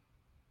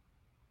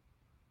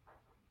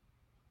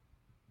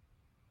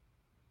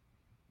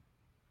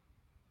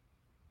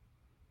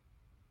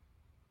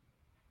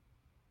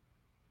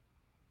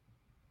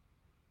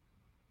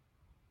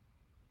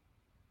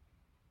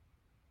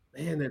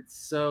 Man, that's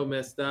so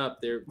messed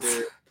up. There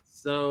are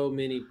so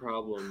many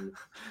problems.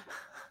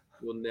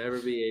 We'll never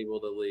be able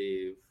to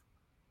leave.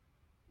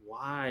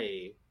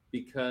 Why?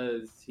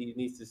 Because he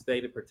needs to stay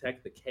to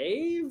protect the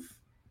cave?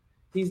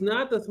 He's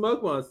not the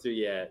smoke monster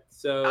yet.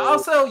 So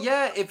Also,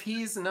 yeah, if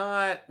he's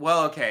not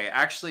well, okay,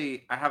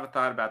 actually I haven't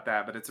thought about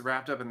that, but it's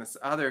wrapped up in this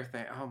other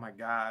thing. Oh my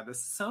god, this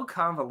is so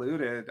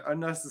convoluted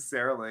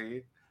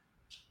unnecessarily.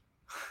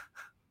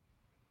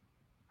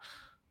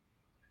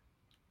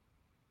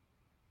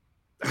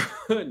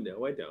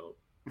 no, I don't.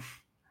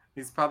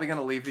 He's probably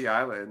gonna leave the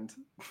island.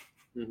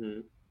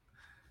 Mm-hmm.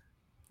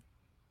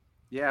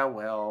 Yeah,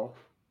 well.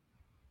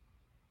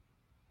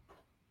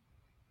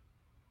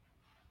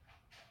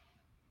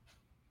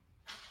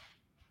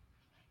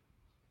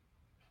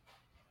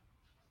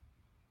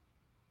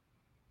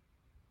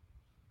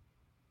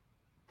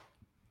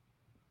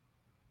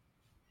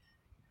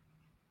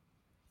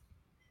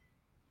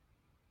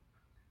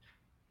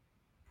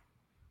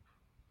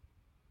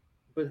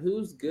 But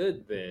who's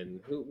good then?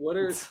 What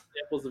are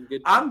examples of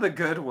good? I'm the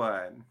good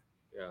one.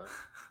 Yeah.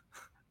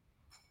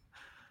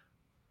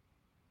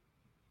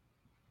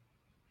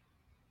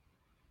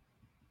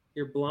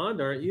 You're blonde,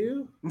 aren't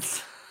you?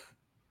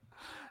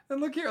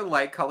 And look at your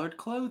light colored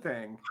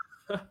clothing.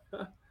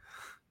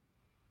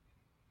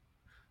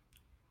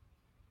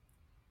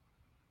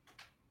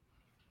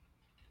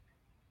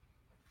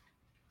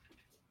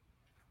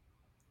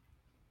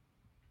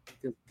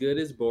 Because good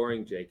is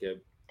boring, Jacob.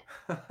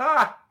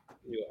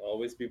 You'll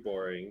always be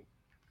boring.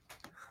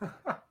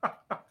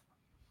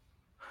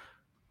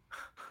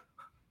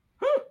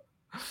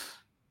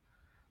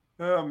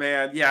 Oh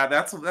man, yeah,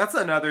 that's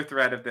another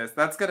thread of this.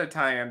 That's gonna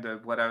tie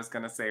into what I was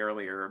gonna say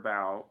earlier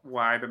about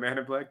why the Man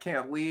in Black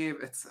can't leave.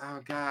 It's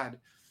oh god.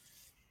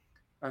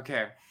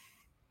 Okay.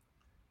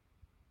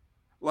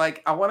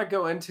 Like I want to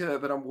go into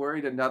it, but I'm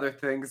worried another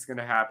thing's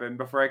gonna happen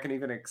before I can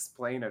even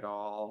explain it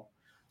all.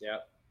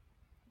 Yep.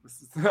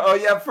 Oh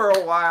yeah, for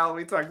a while.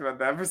 We talked about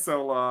that for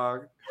so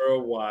long. For a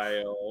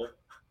while.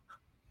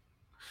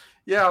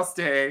 Yeah, I'll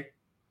stay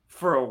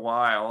for a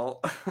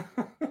while.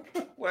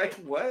 Like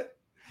what?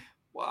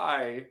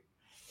 Why?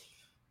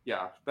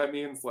 Yeah, that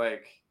means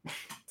like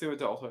to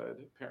adulthood,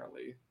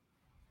 apparently.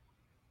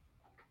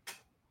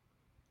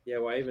 Yeah,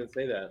 why even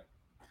say that?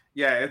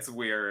 Yeah, it's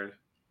weird.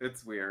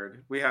 It's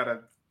weird. We had an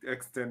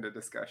extended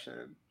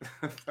discussion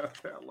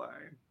about that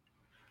line.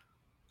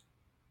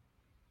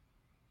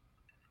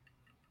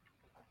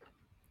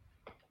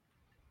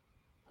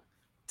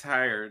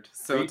 Tired.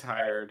 So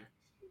tired.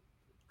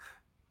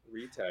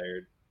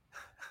 Retired.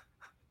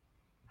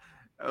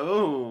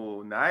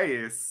 Oh,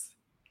 nice.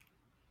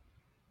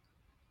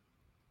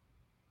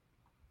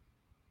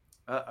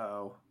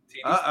 Uh-oh.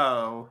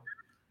 Uh-oh.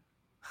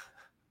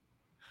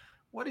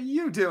 What are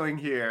you doing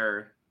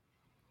here?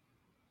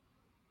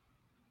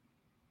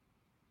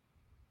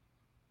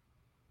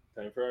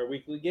 Time for our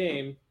weekly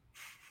game.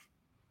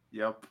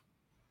 Yep.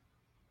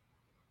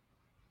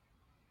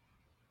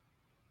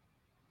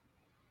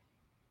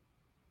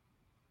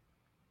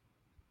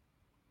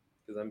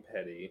 Because I'm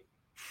petty.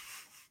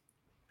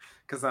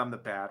 Because I'm the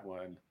bad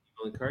one.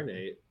 I'll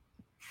incarnate.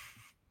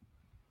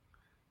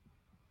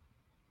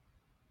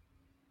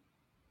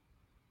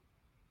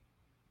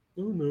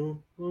 Oh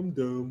no, I'm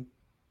dumb.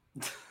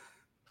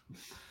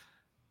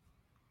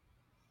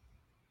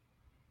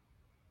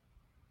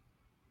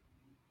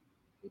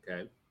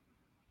 Okay.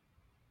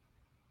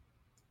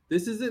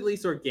 This is at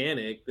least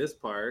organic, this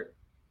part.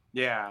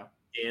 Yeah.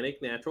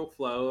 Organic, natural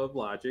flow of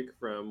logic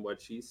from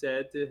what she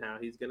said to how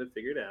he's going to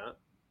figure it out.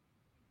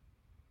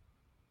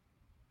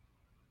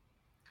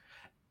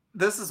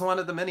 This is one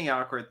of the many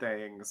awkward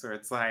things where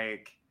it's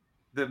like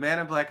the Man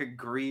in Black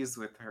agrees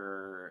with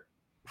her,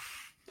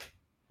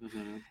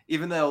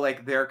 even though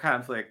like their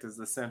conflict is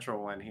the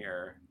central one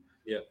here.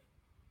 Yep.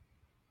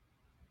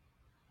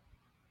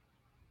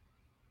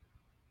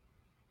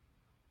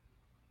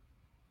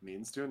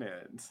 Means to an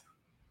end.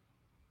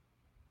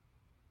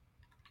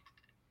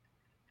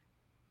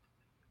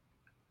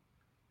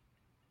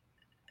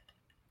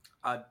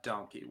 A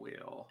donkey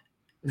wheel.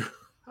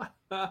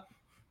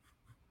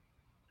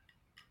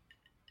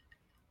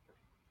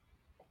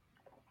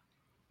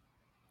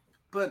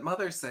 But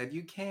Mother said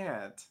you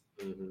can't.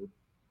 Mm-hmm.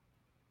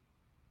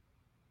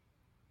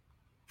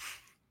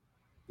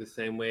 The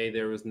same way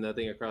there was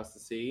nothing across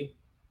the sea.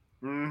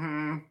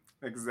 Mm-hmm.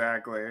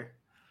 Exactly.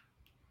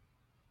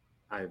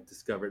 I've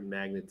discovered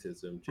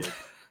magnetism, Jake.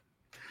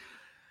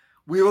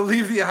 We will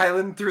leave the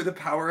island through the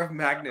power of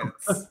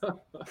magnets.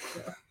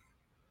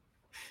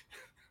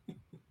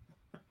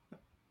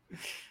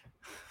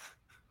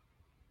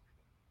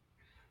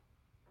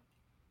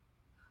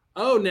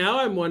 Oh, now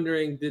I'm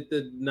wondering, did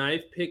the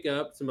knife pick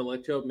up some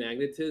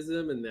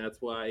electromagnetism and that's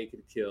why it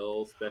could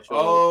kill special?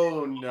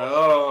 Oh, no.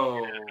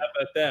 How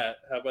about that?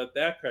 How about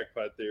that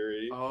crackpot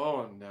theory?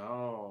 Oh,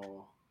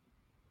 no.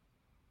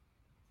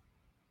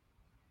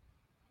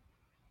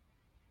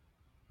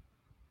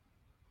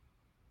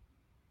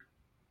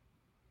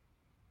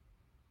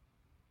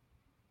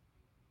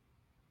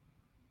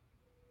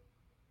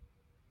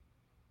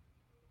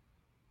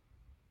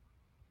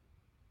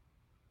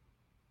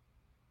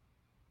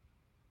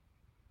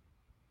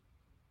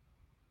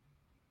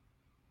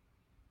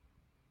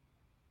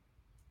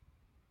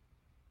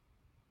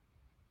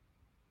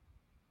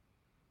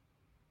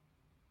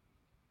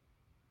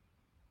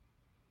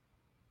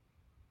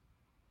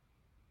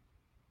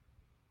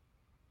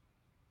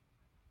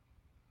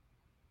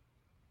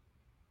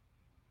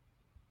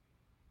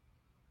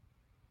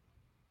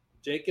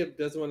 Jacob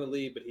doesn't want to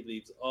leave, but he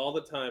leaves all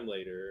the time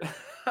later.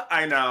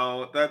 I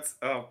know. That's,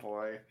 oh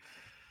boy.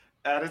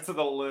 Add it to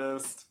the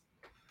list.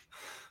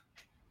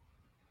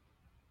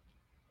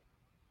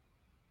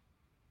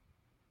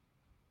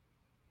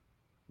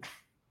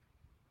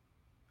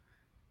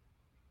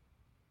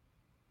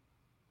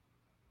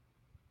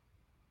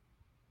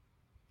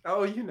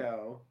 Oh, you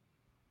know.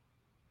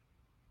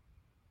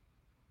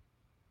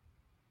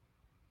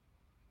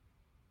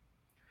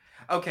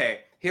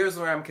 Okay, here's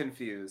where I'm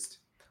confused.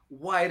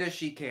 Why does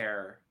she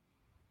care?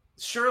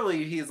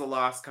 Surely he's a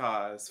lost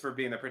cause for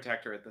being the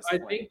protector at this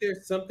point. I think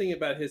there's something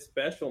about his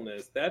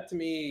specialness. That to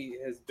me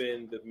has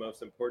been the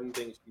most important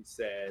thing she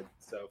said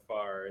so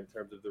far in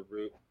terms of the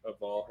root of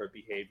all her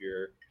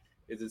behavior.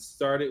 Is it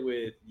started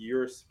with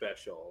you're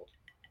special.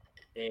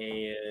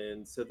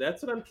 And so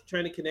that's what I'm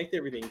trying to connect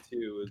everything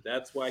to.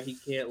 That's why he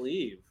can't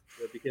leave.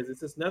 Because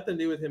this has nothing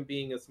to do with him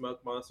being a smoke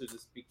monster.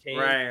 This became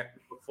right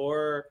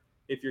before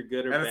if you're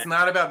good or and bad. It's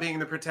not about being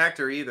the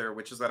protector either,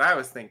 which is what I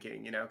was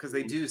thinking, you know, because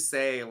they do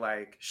say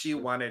like she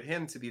wanted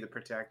him to be the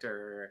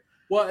protector.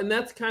 Well, and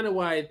that's kind of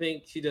why I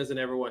think she doesn't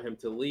ever want him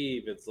to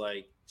leave. It's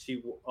like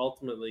she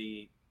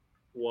ultimately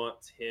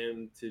wants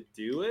him to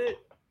do it.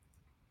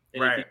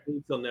 And if he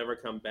thinks he'll never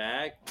come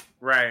back.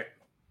 Right.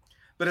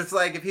 But it's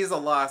like if he's a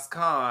lost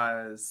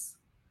cause,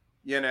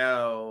 you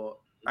know,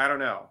 I don't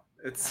know.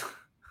 It's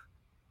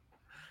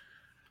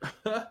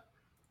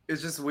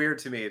it's just weird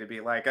to me to be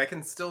like, I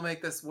can still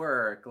make this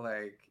work.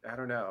 Like, I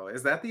don't know.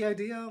 Is that the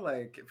idea?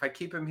 Like, if I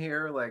keep him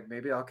here, like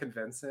maybe I'll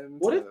convince him.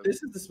 What if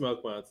this is the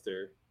smoke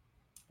monster?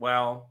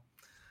 Well,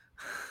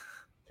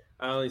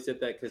 I only said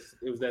that because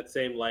it was that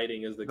same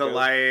lighting as the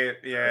light.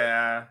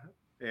 Yeah.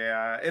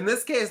 Yeah. In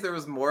this case, there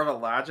was more of a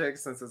logic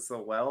since it's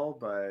so well,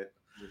 but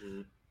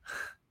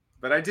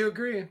but I do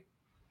agree.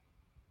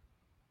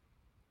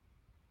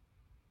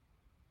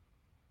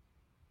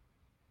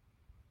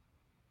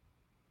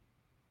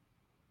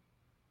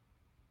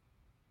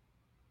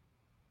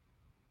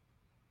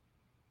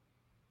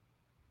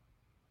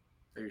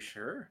 Are you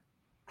sure?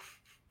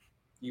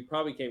 You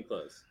probably came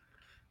close.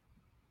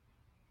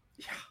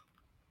 Yeah.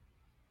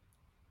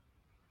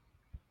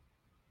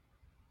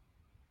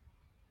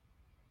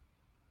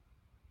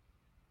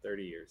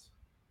 30 years.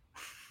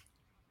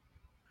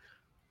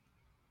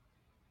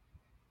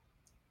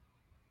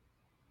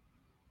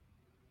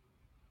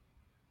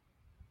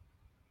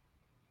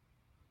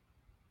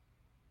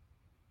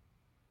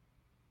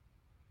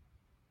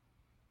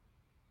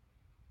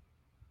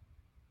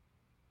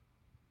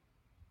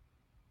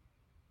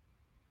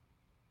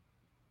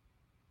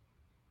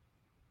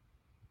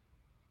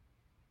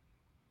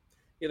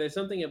 Yeah, there's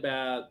something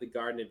about the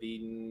Garden of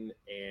Eden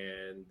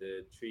and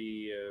the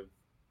tree of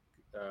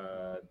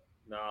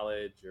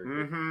knowledge or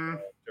good, Mm-hmm.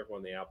 whichever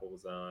one the apple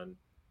was on,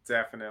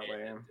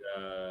 Definitely.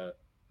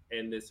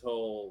 and this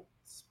whole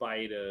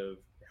spite of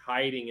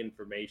hiding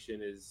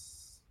information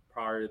is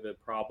part of the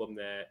problem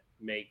that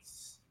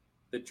makes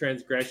the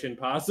transgression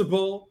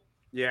possible.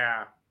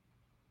 Yeah.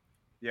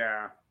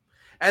 Yeah.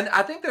 And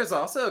I think there's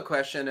also a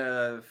question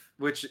of,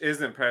 which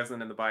isn't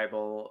present in the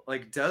Bible,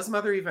 like, does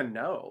Mother even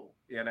know?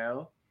 You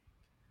know,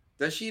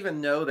 does she even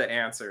know the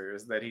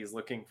answers that he's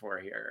looking for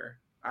here?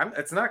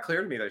 It's not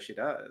clear to me that she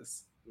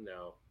does.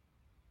 No.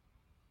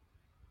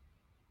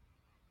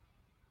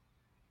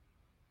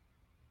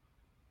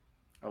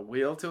 A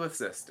wheel to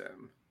assist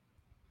him.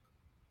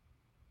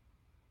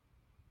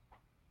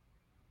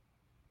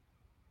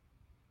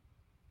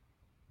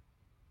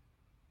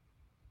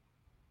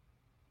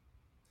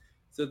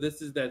 So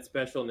this is that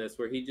specialness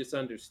where he just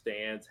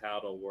understands how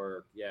to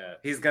work. Yeah.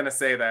 He's gonna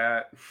say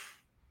that.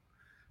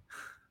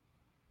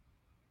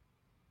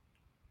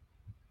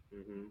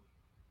 Mm-hmm.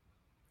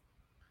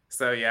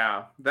 So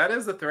yeah, that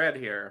is a thread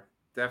here,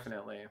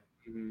 definitely.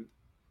 Mm-hmm.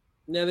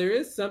 Now there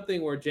is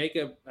something where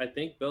Jacob, I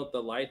think, built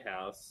the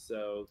lighthouse.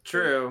 So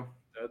True.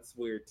 that's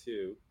weird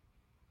too.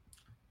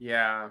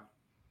 Yeah.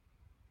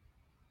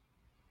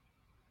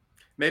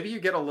 Maybe you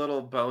get a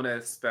little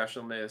bonus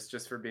specialness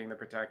just for being the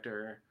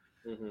protector.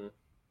 Mm-hmm.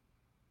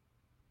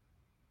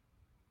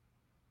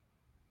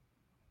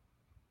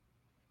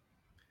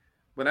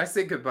 When I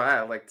say goodbye,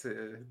 I like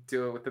to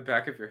do it with the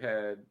back of your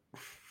head.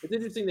 It's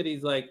interesting that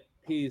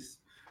he's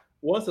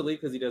wants to leave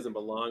because he doesn't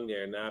belong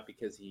there, not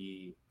because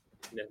he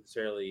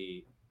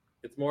necessarily.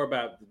 It's more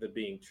about the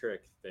being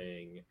tricked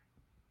thing.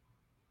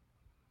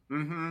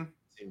 Mm-hmm.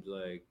 Seems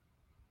like.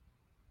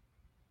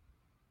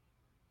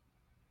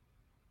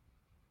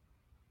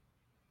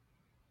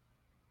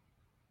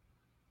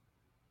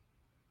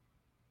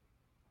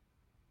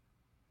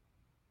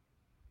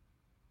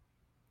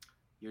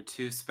 You're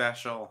too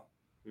special.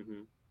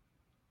 Mm-hmm.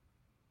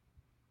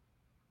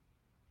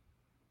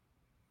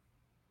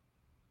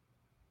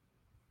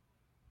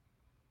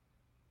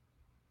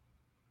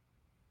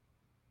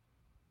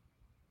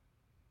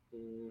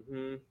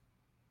 Mm-hmm.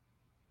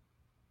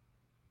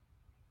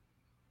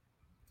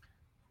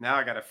 Now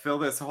I gotta fill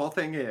this whole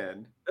thing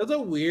in. That was a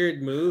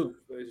weird move.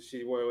 The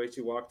way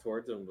she walked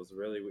towards him was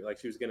really like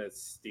she was gonna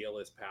steal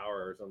his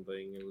power or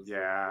something. It was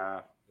Yeah.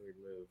 a weird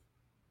move.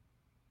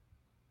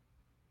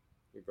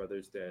 Your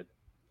brother's dead.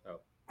 Oh,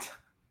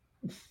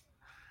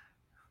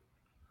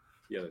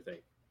 the other thing.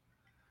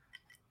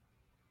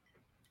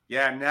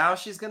 Yeah, now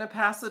she's gonna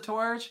pass the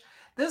torch.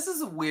 This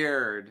is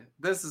weird.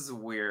 This is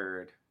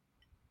weird.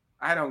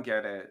 I don't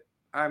get it.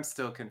 I'm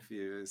still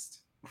confused.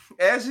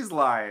 And she's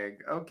lying.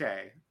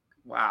 Okay.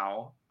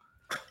 Wow.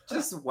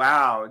 Just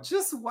wow.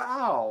 Just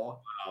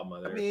wow. Wow,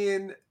 mother. I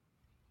mean,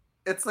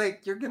 it's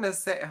like you're gonna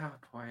say, oh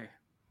boy.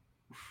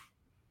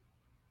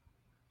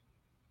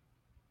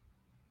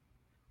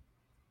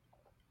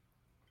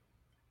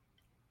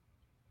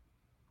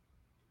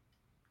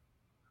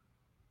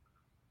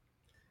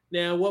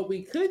 Now, what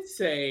we could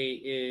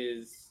say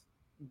is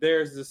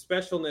there's a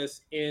specialness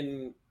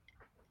in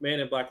Man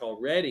in Black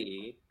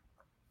already,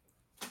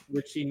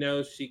 which she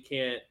knows she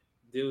can't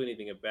do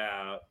anything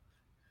about,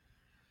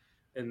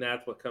 and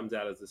that's what comes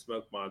out as the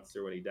smoke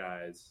monster when he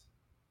dies.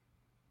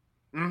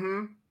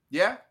 Mm-hmm.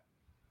 Yeah.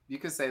 You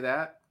could say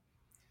that.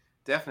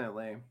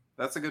 Definitely.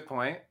 That's a good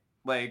point.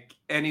 Like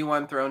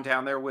anyone thrown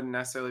down there wouldn't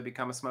necessarily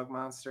become a smoke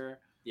monster.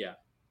 Yeah.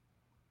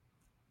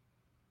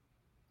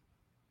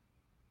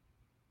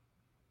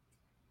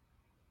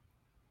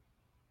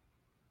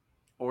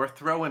 Or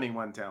throw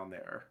anyone down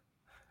there.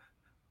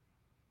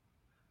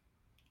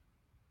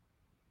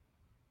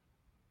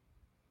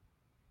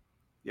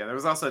 Yeah, there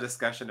was also a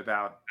discussion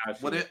about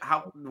what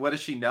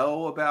does she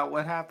know about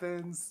what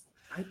happens?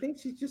 I think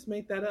she just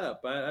made that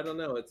up. I don't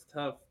know. It's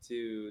tough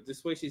to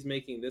this way she's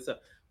making this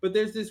up. But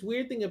there's this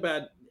weird thing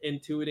about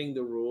intuiting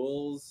the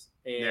rules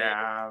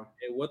and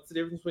what's the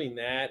difference between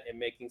that and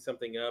making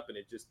something up and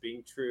it just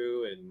being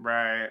true and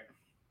right.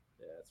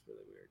 Yeah, it's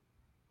really weird.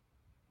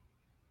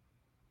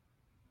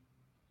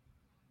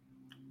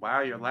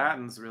 Wow, your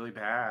Latin's really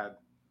bad.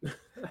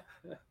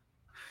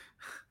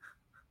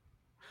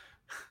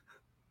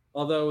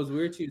 Although it was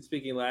weird she was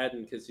speaking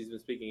Latin because she's been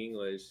speaking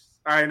English.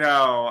 I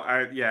know.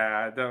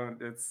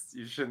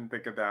 You shouldn't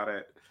think about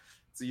it.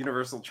 It's a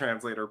universal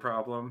translator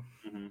problem.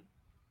 Mm-hmm.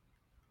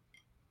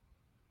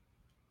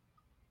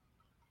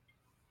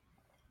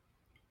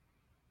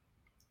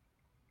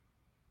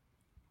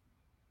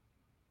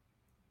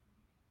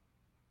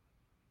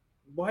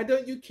 Why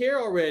don't you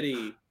care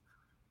already?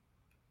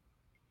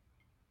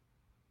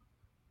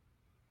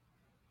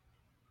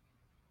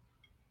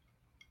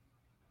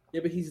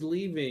 Yeah, but he's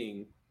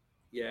leaving.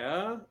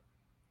 Yeah?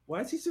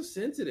 Why is he so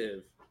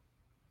sensitive?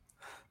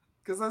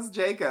 Because that's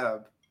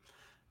Jacob.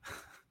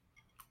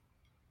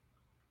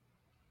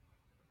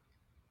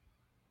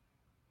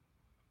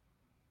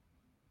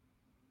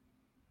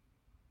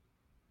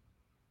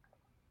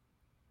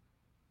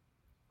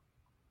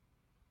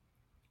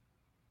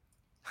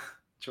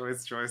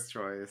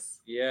 Choice.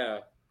 Yeah.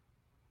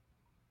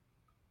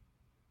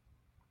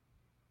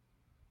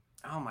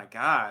 Oh my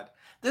god.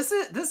 This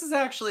is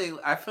actually,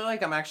 I feel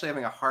like I'm actually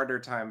having a harder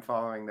time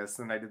following this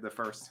than I did the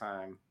first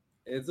time.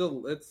 It's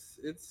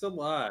a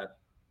lot.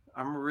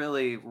 I'm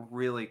really,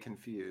 really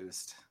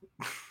confused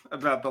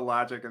about the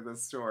logic of this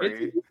It's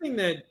story. interesting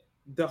that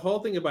the whole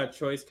thing about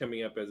choice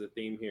coming up as a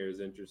theme here is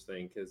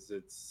interesting because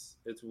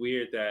it's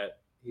weird that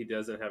he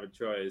doesn't have a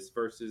choice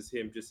versus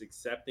him just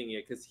accepting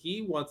it because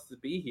he wants to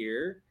be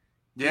here.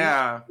 He,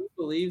 Yeah, he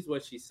believes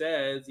what she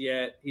says,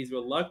 yet he's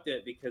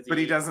reluctant because but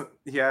he doesn't.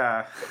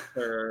 Yeah,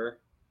 her.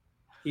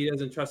 He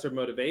doesn't trust her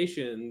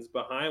motivations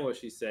behind what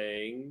she's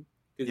saying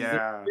because he's in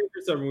yeah, here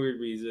for some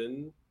weird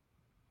reason.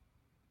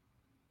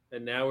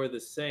 And now we're the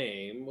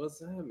same. What's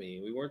that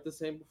mean? We weren't the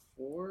same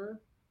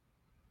before?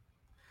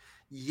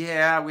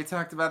 yeah. We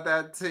talked about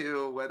that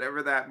too.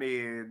 Whatever that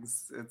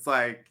means. It's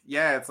like,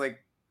 yeah, it's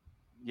like,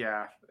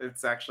 yeah.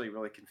 It's actually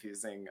really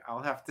confusing.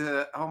 I'll have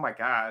to. Oh my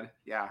god.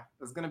 Yeah,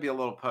 there's gonna be a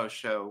little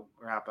post-show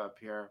wrap up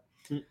here.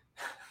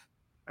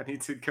 I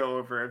need to go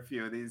over a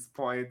few of these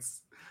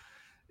points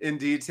in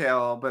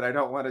detail, but I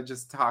don't want to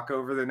just talk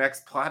over the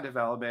next plot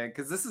development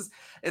because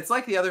it's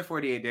like the other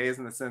 48 days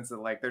in the sense that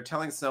like they're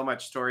telling so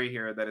much story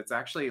here that it's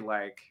actually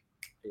like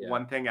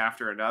one thing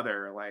after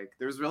another. Like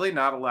there's really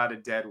not a lot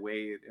of dead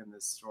weight in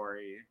this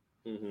story.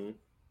 Mm-hmm.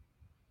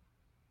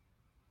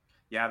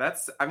 Yeah,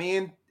 I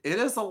mean, it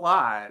is a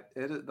lot.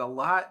 It is a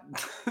lot.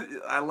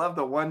 I love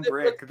the one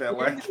brick that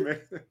like.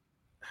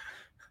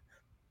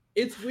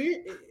 It's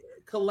weird.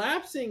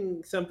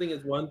 Collapsing something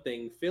is one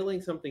thing.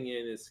 Filling something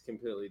in is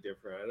completely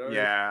different. I don't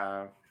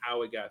understand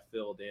how it got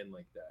filled in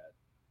like that.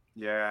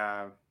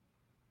 Yeah.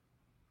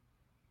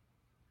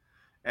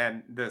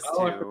 And this too.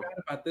 I too. forgot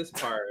about this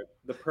part.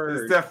 The purge.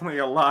 There's definitely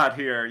a lot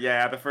here.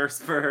 Yeah, the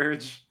first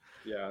purge.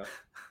 Yeah.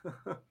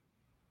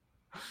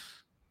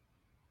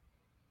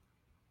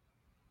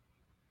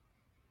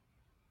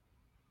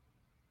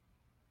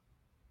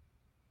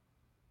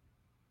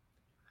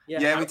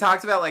 Yeah, we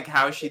talked about like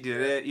how she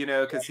did it,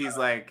 because he's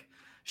like,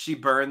 she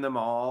burned them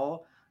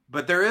all,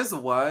 but there is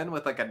one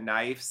with like a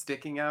knife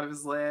sticking out of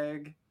his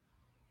leg.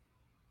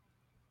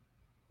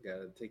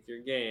 Gotta take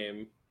your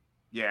game.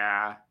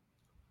 Yeah.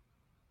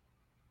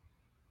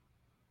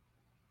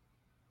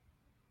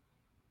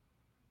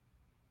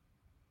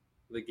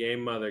 The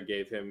game mother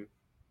gave him,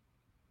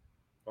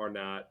 or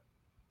not.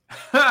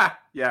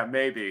 Yeah,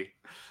 maybe.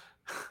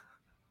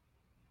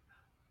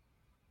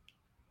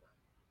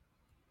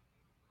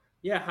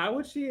 Yeah, how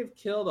would she have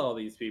killed all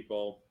these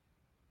people?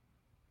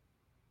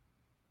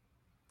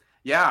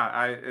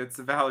 Yeah, it's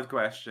a valid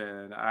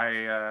question.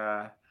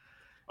 Because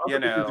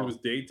it was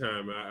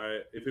daytime.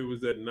 If it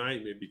was at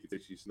night, maybe you could say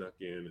she snuck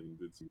in and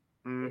did some.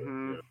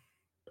 Mm-hmm.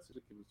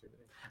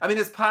 I mean,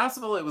 it's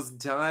possible it was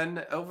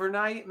done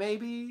overnight,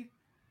 maybe,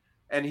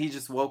 and he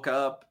just woke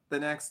up the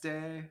next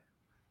day.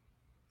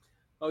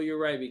 Oh, you're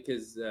right,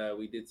 because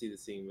we did see the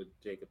scene with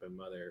Jacob and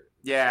Mother.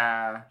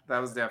 Yeah, that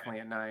was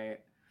definitely at night.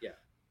 Yeah.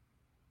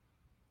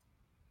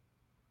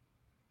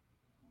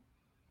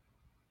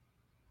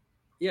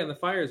 Yeah, the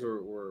fires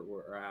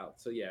were out.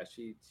 So yeah,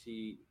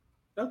 she.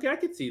 Okay, I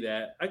could see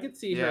that. I could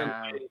see her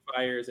lighting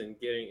fires and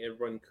getting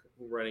everyone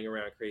running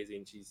around crazy,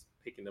 and she's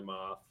picking them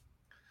off.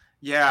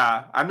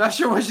 Yeah, I'm not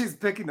sure what she's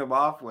picking them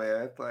off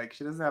with. Like,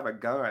 she doesn't have a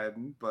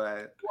gun,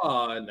 but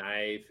a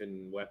knife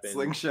and weapon,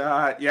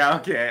 slingshot. Yeah,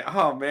 okay.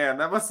 Oh man,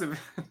 that must have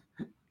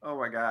been. Oh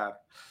my god.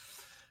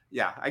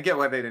 Yeah, I get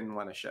why they didn't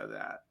want to show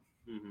that.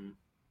 Mm-hmm.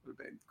 Would have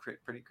been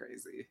pretty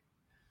crazy.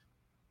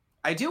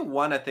 I do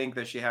want to think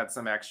that she had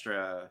some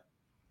extra,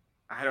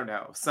 I don't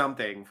know,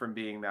 something from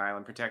being the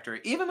island protector,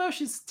 even though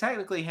she's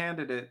technically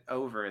handed it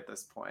over at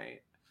this point.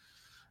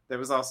 There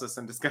was also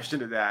some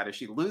discussion of that. If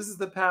she loses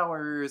the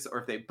powers, or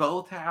if they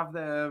both have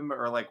them,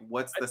 or like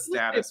what's the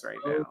status right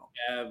now?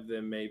 Have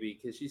them maybe,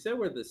 because she said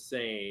we're the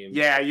same.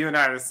 Yeah, you and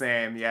I are the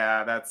same.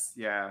 Yeah,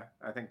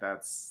 I think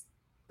that's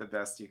the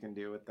best you can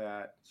do with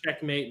that.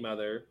 Checkmate,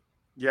 Mother.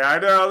 Yeah, I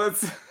know.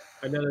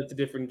 I know that's a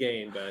different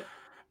game, but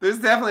there's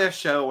definitely a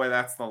show where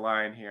that's the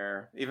line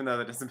here, even though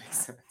that doesn't make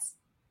sense.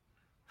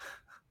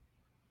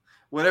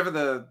 Whatever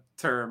the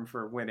term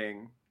for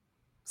winning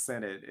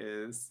Senate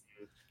is.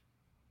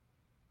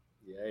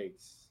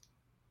 Yikes.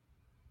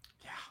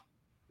 Yeah.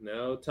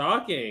 No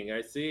talking.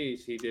 I see.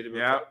 She didn't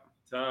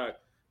talk.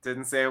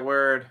 Didn't say a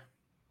word.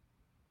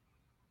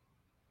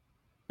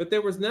 But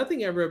there was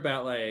nothing ever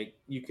about like,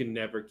 you can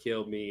never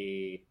kill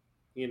me.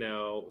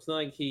 It's not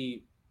like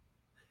he.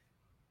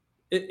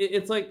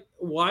 It's like,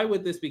 why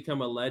would this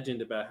become a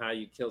legend about how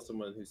you kill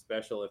someone who's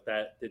special if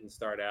that didn't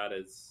start out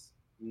as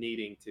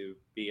needing to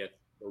be a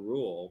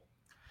rule?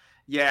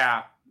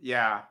 Yeah.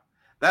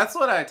 That's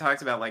what I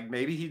talked about. Like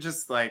maybe he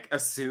just like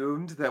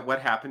assumed that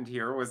what happened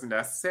here was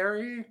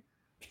necessary.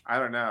 I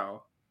don't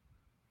know.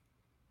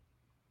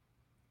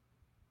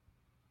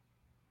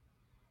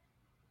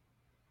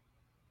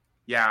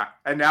 Yeah,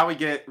 and now we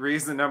get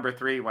reason number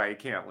 3 why he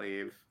can't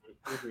leave.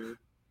 Mm-hmm.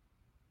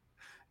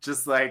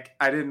 Just like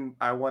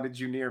I wanted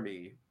you near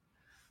me.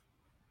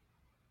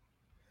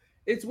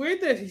 It's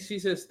weird that she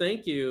says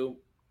thank you.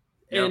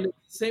 Yep. And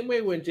same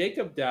way when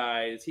Jacob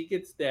dies, he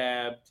gets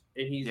stabbed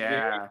and he's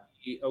Yeah.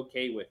 very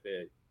okay with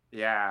it.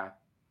 Yeah.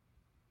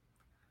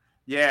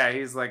 Yeah,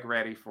 he's like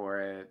ready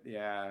for it.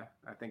 Yeah,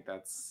 I think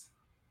that's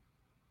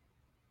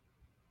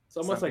It's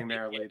almost something like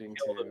they're they can't leading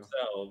kill to.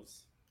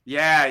 themselves.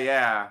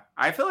 Yeah.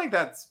 I feel like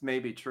that's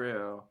maybe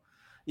true.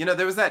 You know,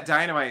 there was that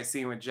dynamite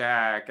scene with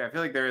Jack. I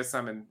feel like there is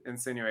some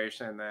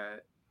insinuation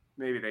that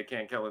maybe they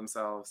can't kill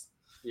themselves.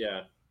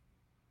 Yeah.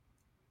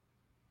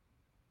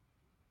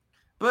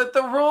 But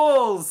the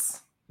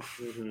rules.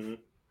 Mm-hmm.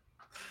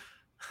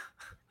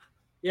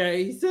 Yeah,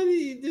 he said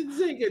he didn't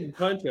say he couldn't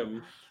punch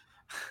him.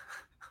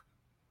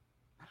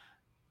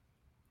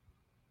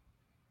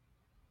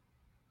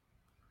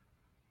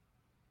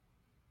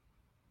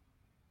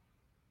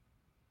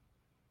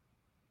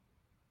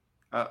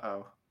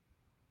 Uh-oh.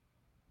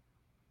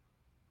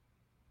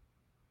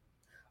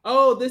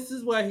 Oh, this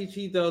is why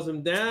she throws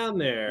him down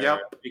there. Yep.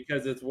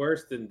 Because it's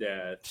worse than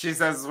death. She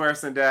says it's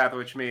worse than death,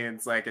 which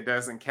means like it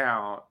doesn't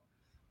count.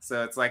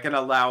 So it's like an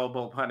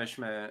allowable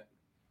punishment.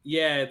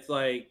 Yeah,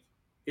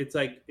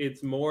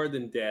 it's more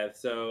than death.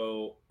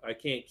 So I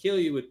can't kill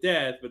you with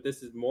death, but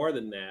this is more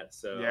than that.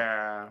 So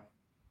yeah.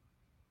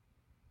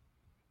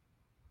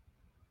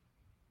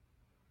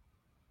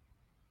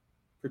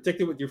 Protect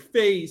it with your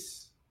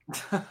face.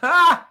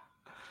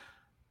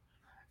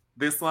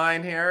 This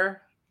line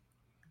here,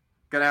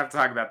 gonna have to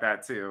talk about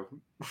that too.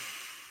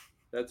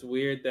 That's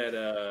weird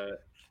that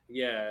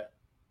yeah.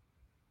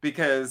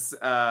 Because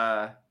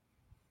I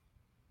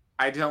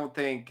don't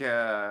think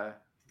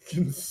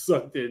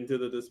sucked into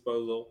the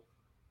disposal.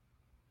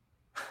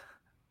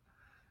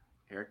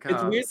 Here it comes.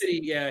 It's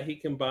weird that he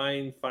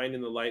combined finding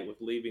the light with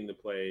leaving the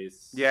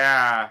place.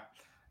 Yeah,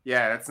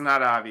 it's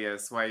not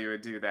obvious why you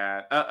would do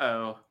that.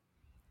 Uh-oh.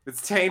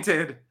 It's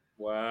tainted.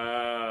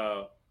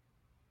 Wow.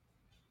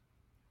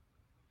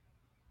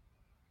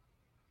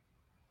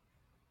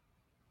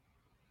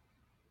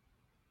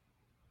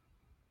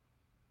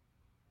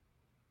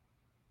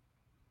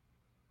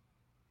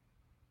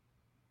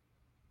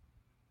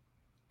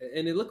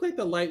 And it looked like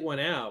the light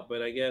went out,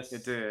 but I guess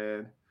it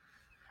did.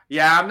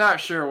 Yeah, I'm not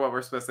sure what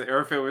we're supposed to,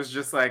 or if it was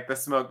just like the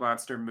smoke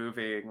monster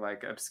moving,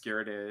 like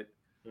obscured it.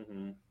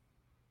 Mm-hmm.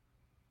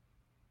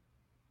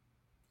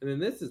 And then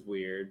this is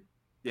weird.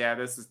 Yeah,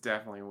 this is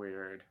definitely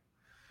weird.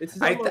 It's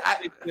almost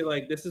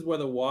like this is where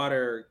the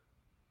water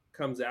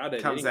comes out.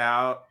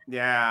 Out.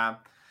 Yeah.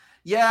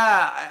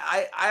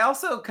 I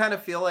also kind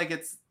of feel like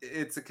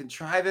it's a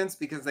contrivance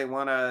because they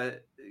want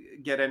to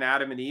get an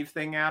Adam and Eve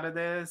thing out of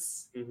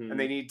this, and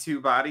they need 2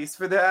 bodies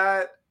for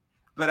that.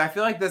 But I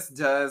feel like this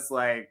does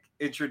like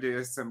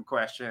introduce some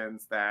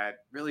questions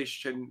that really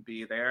shouldn't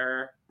be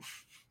there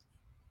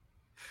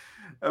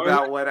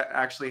about what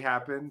actually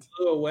happened.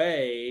 Flew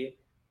away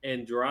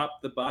and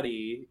dropped the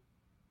body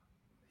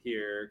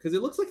here because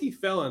it looks like he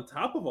fell on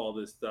top of all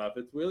this stuff.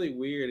 It's really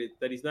weird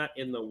that he's not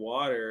in the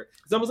water.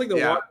 It's almost like the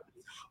water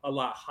was a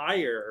lot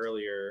higher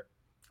earlier,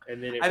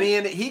 and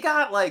then he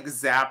got like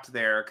zapped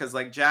there because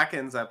like Jack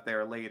ends up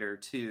there later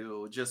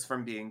too, just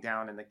from being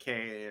down in the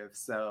cave.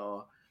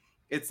 So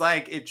it's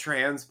like it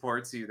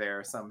transports you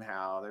there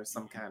somehow. There's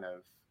some kind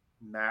of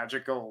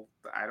magical,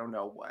 I don't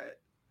know what.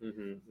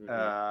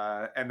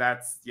 And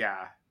that's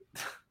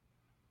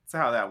that's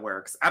how that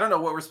works. I don't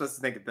know what we're supposed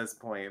to think at this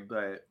point,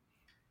 but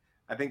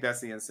I think that's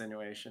the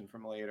insinuation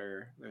from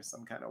later. There's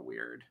some kind of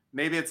weird.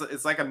 Maybe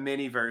it's like a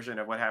mini version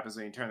of what happens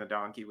when you turn the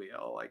donkey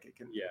wheel. Like it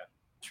can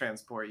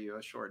transport you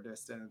a short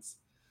distance.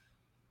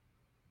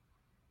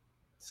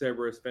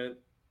 Cerberus vent.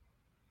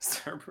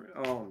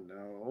 Oh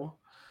no.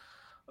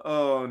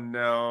 Oh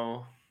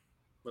no.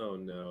 Oh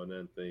no,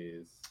 not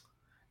these.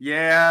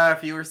 Yeah,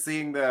 if you were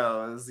seeing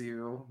those,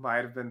 you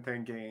might have been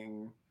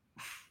thinking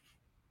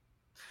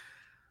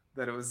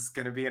that it was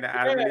going to be an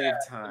Adam and Eve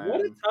time. What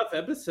a tough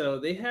episode.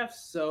 They have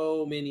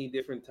so many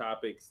different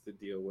topics to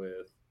deal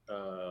with.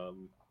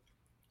 And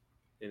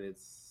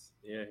it's,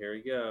 here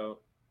we go.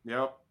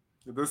 Yep.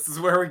 This is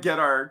where we get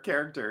our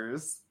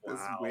characters. Wow.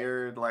 This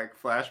weird, like,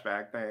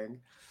 flashback thing.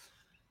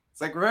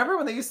 It's like, remember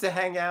when they used to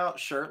hang out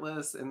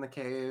shirtless in the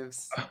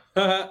caves?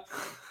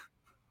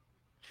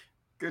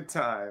 Good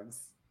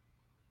times.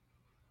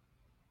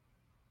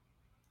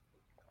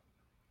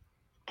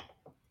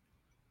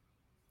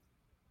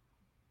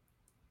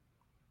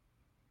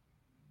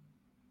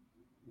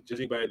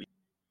 Judging by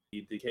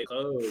the decay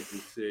clothes, we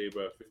say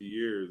about 50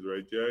 years,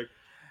 right, Jack?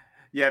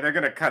 Yeah, they're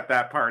gonna cut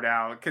that part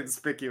out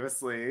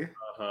conspicuously.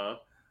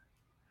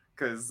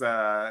 Because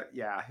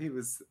he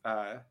was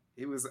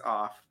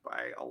off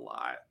by a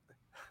lot.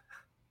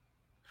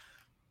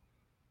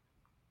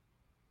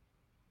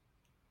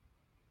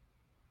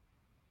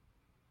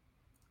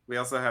 We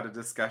also had a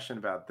discussion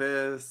about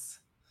this.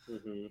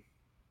 Mm-hmm.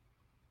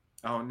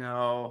 Oh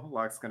no,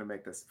 Locke's gonna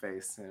make this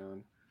face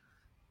soon.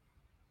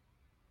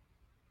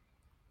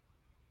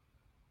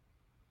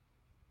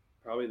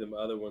 Probably the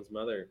other one's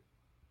mother.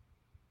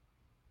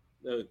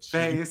 No,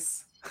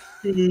 Face.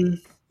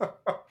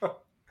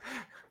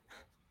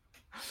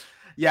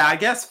 Yeah, I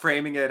guess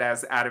framing it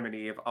as Adam and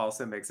Eve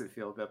also makes it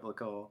feel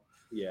biblical.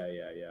 Yeah.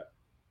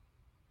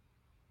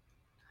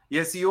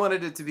 Yes, you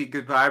wanted it to be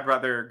goodbye,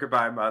 brother,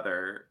 goodbye,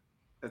 mother.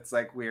 It's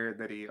like weird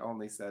that he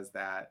only says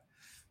that.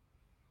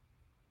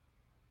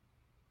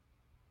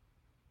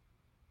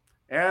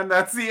 And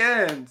that's the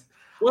end.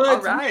 What?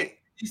 All right.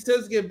 He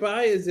says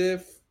goodbye as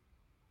if.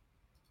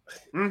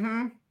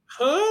 Mm-hmm.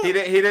 Huh? He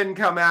didn't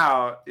come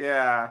out.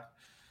 Yeah.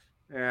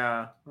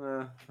 Yeah.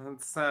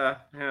 That's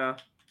yeah.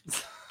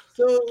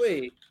 So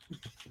wait.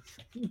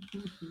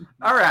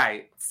 All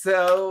right.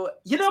 So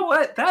you know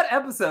what? That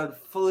episode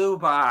flew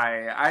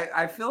by.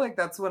 I feel like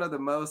that's one of the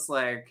most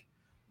like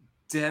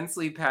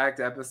densely packed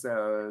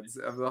episodes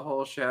of the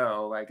whole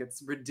show. Like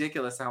it's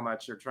ridiculous how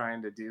much you're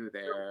trying to do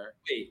there.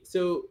 Wait.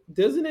 So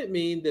doesn't it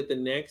mean that the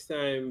next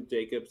time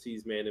Jacob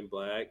sees Man in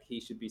Black,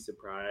 he should be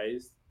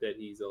surprised that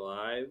he's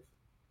alive?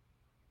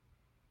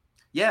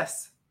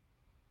 Yes.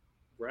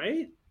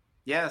 Right?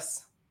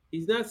 Yes.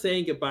 He's not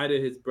saying goodbye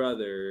to his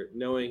brother,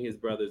 knowing his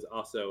brother's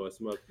also a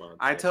smoke monster.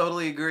 I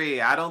totally agree.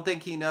 I don't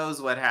think he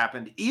knows what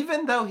happened,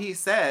 even though he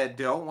said,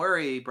 "Don't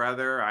worry,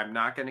 brother, I'm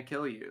not going to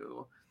kill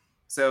you."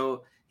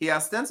 So he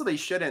ostensibly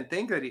shouldn't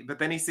think that but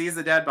then he sees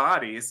a dead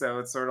body. So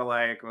it's sort of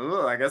like,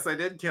 oh, I guess I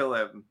did kill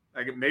him.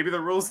 Like maybe the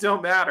rules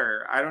don't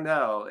matter. I don't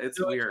know. It's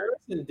so weird.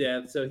 It's in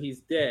death, so he's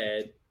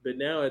dead, but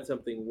now it's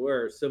something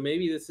worse. So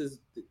maybe this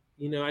is,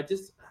 I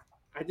just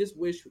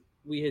wish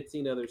we had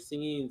seen other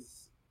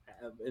scenes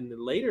in the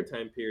later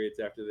time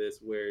periods after this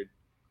where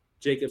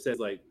Jacob says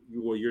like,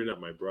 well, you're not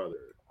my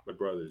brother. My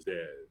brother's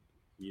dead.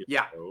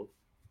 Yeah.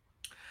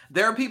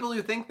 There are people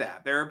who think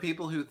that. There are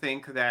people who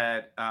think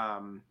that,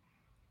 and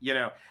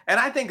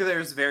I think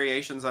there's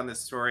variations on this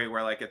story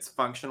where like it's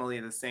functionally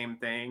the same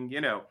thing.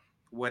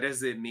 What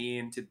does it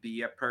mean to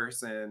be a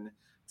person,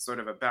 sort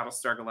of a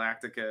Battlestar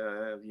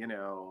Galactica,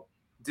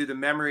 do the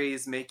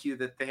memories make you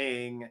the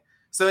thing?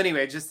 So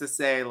anyway, just to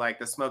say like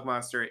the smoke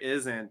monster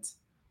isn't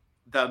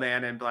the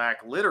Man in Black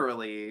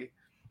literally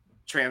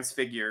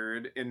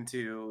transfigured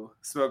into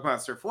smoke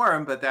monster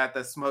form, but that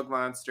the smoke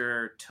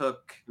monster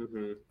took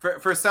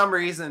for some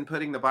reason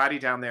putting the body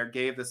down there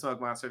gave the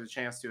smoke monster the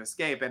chance to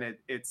escape, and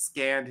it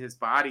scanned his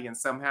body and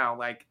somehow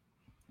like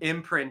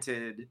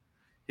imprinted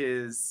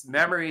his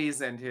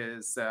memories and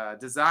his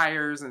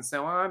desires and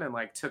so on, and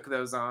like took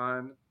those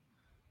on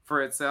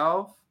for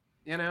itself.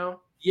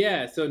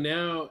 Yeah, so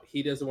now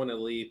he doesn't want to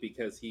leave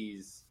because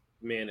he's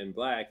Man in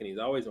Black and he's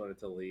always wanted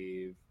to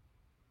leave,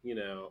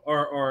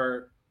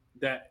 or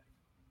that,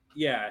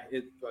 yeah,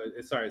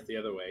 sorry, it's the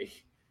other way.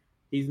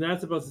 He's not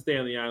supposed to stay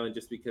on the island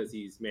just because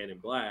he's Man in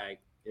Black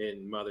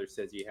and Mother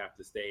says you have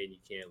to stay and you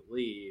can't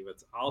leave.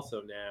 It's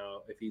also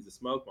now, if he's a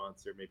smoke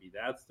monster, maybe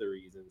that's the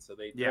reason. So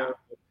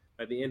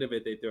at the end of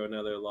it, they throw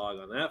another log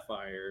on that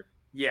fire.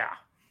 Yeah.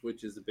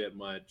 Which is a bit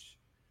much.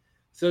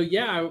 So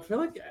yeah, I feel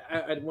like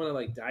I'd want to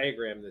like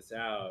diagram this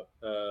out.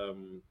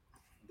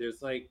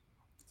 There's like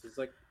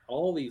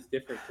all these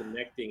different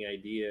connecting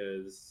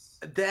ideas.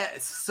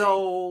 That's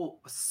so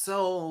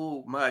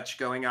much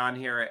going on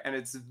here, and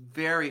it's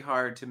very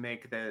hard to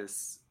make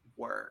this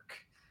work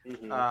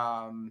in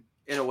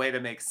a way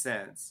that makes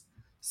sense.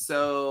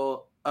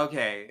 So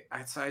okay,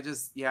 I feel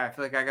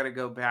like I got to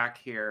go back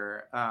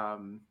here. I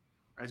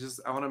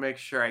want to make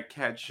sure I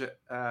catch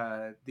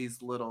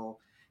these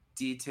little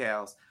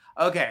details.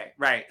 Okay,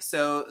 right.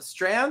 So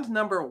strand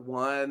number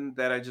 1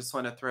 that I just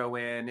want to throw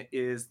in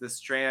is the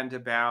strand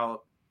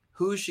about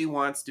who she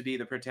wants to be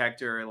the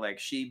protector. Like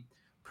she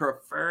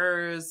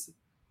prefers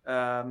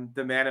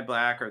the Man in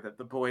Black or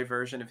the boy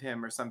version of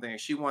him or something.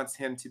 She wants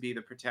him to be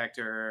the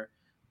protector.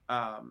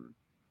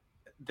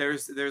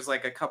 There's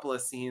like a couple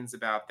of scenes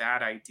about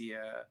that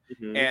idea,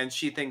 and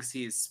she thinks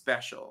he's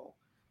special,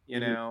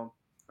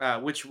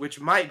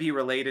 which might be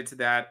related to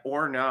that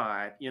or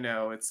not.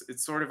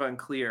 It's sort of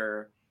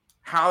unclear.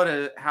 How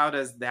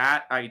does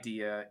that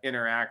idea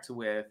interact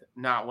with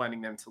not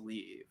wanting them to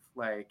leave?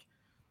 Like,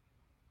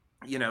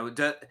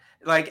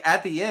 like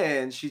at the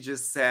end, she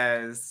just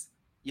says,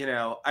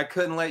 I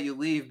couldn't let you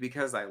leave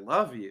because I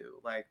love you.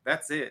 Like,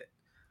 that's it.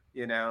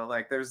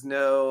 Like there's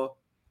no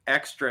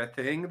extra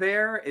thing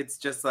there. It's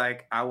just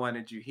like, I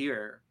wanted you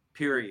here,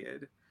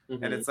 period.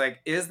 And it's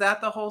like, is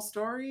that the whole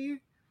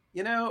story?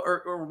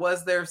 Or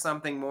was there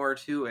something more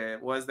to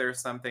it? Was there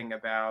something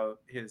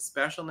about his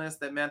specialness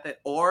that meant that?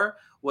 Or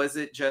was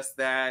it just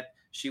that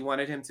she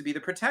wanted him to be the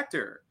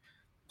protector?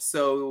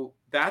 So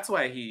that's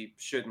why he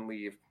shouldn't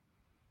leave.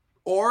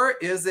 Or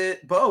is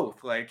it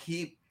both? Like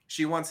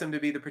she wants him to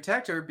be the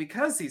protector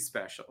because he's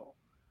special.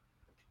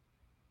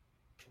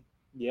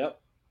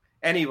 Yep.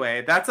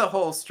 Anyway, that's a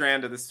whole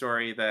strand of the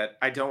story that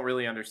I don't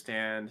really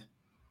understand.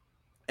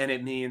 And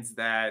it means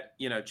that,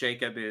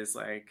 Jacob is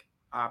like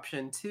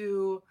option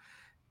 2.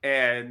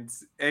 and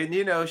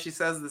you know, she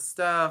says this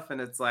stuff,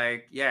 and it's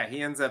like, yeah,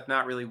 he ends up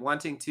not really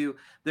wanting to.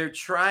 They're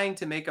trying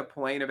to make a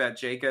point about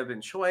Jacob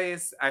and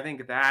Choice. I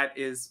think that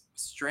is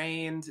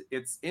strained.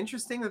 It's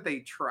interesting that they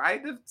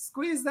tried to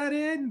squeeze that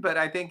in, but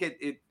I think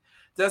it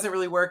doesn't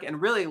really work.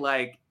 And really,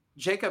 like,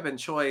 Jacob and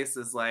Choice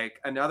is like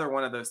another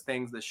one of those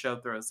things the show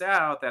throws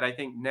out that I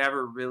think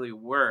never really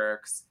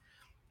works.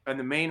 And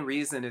the main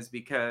reason is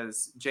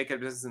because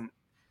Jacob doesn't,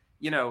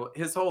 you know,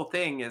 his whole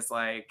thing is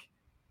like,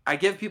 I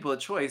give people a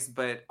choice,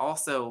 but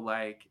also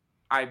like,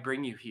 I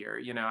bring you here.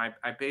 You know,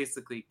 I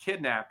basically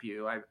kidnap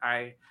you.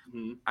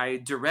 Mhm. I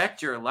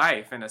direct your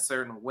life in a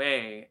certain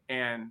way.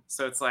 And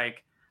so it's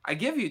like, I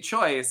give you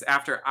choice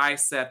after I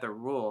set the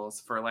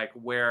rules for like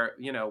where,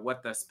 you know,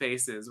 what the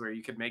space is where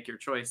you can make your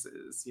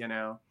choices, you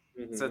know?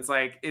 So Mhm. it's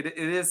like, it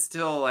is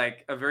still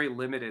like a very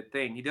limited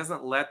thing. He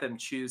doesn't let them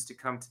choose to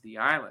come to the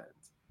island,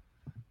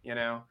 you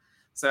know?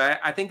 So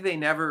I think they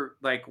never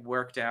like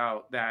worked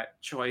out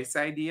that choice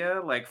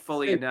idea like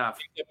fully Hey, enough.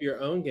 pick up your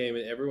own game,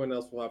 and everyone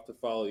else will have to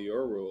follow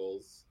your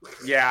rules.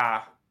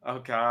 Yeah. Oh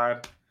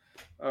God.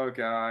 Oh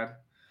God.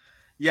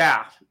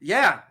 Yeah,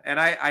 yeah, and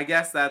I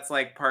guess that's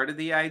like part of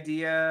the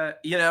idea.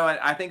 You know,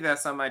 I think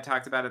that's something I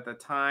talked about at the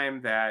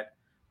time that,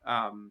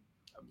 um,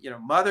 you know,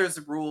 Mother's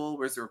rule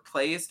was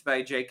replaced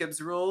by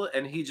Jacob's rule,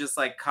 and he just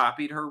like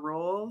copied her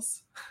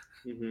rules.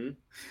 Hmm.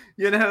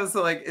 You know,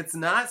 so like it's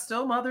not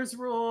still Mother's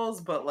rules,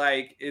 but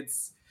like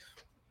it's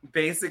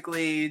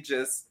basically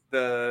just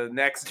the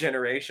next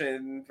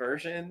generation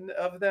version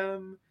of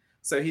them.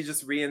 So he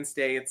just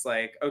reinstates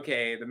like,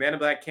 okay, the Man in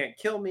Black can't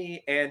kill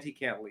me, and he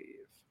can't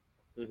leave,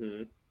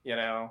 Hmm. you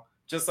know,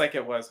 just like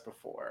it was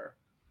before,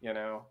 you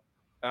know.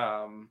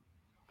 Um,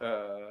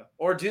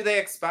 or do they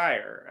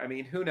expire? I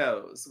mean, who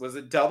knows? Was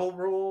it double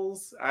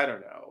rules? I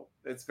don't know.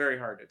 It's very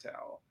hard to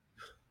tell.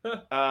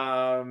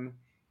 Um,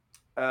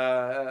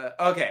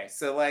 okay,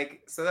 so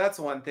like, so that's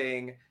one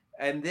thing.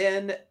 And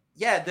then,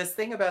 yeah, this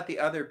thing about the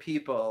other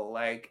people,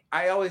 like,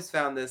 I always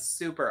found this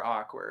super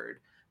awkward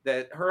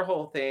that her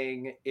whole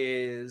thing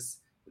is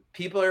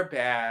people are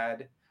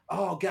bad.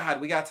 Oh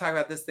God, we got to talk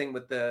about this thing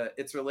with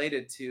it's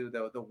related to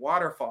the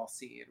waterfall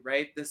scene,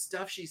 right? The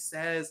stuff she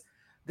says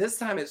this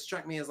time, it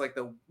struck me as like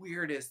the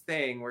weirdest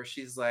thing where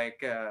she's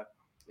like,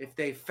 if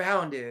they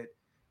found it,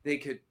 they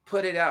could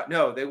put it out.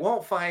 No, they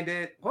won't find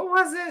it. What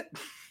was it?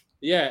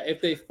 Yeah, if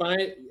they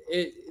find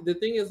it, the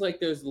thing is like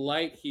there's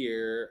light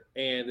here,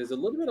 and there's a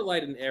little bit of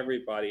light in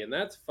everybody, and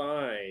that's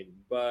fine.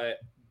 But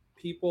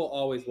people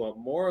always want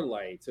more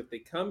light, so if they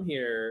come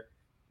here,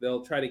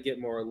 they'll try to get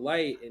more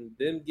light, and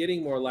them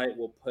getting more light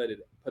will put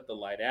the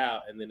light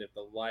out, and then if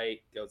the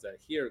light goes out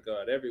here, it'll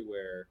go out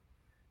everywhere.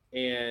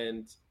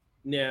 And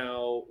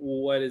now,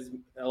 what is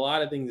a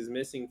lot of things is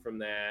missing from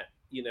that?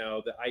 You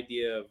know, the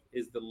idea of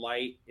is the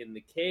light in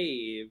the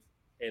cave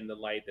and the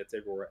light that's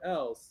everywhere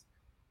else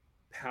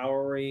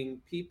powering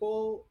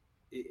people.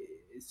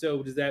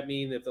 So does that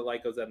mean if the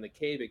light goes out in the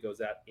cave, it goes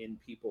out in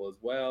people as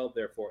well?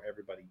 Therefore,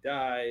 everybody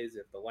dies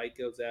if the light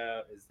goes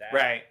out. Is that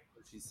Right.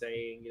 what she's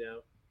saying? You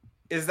know?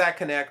 Is that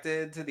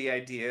connected to the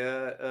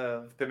idea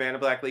of the Man in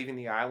Black leaving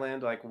the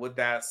island? Like, would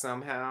that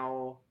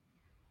somehow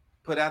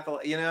put out the,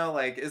 you know,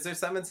 like, is there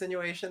some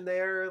insinuation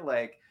there?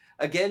 Like,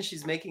 again,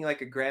 she's making like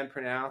a grand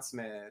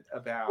pronouncement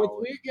What's about.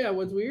 weird? Yeah,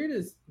 what's weird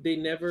is they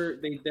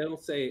don't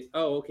say,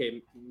 "Oh,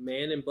 okay,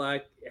 Man in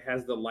Black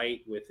has the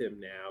light with him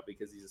now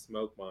because he's a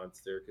smoke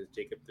monster because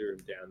Jacob threw him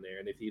down there,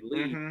 and if he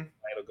leaves, Mm-hmm. the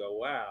light will go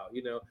wow."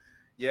 You know, and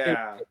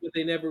Yeah. what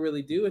they never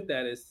really do with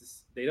that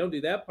is they don't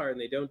do that part,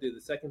 and they don't do the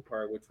second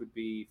part, which would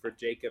be for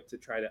Jacob to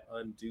try to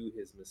undo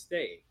his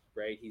mistake.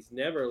 Right? He's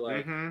never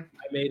like, Mm-hmm.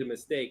 "I made a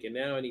mistake, and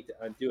now I need to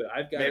undo it.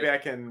 I've got to Maybe I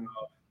can.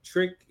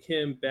 trick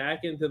him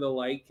back into the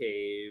light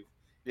cave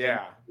and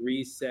Yeah.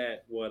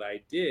 reset what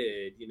I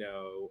did."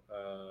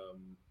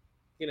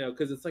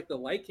 Because it's like the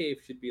light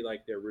cave should be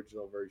like the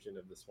original version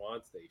of the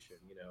Swan Station.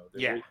 You know,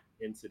 the Yeah. original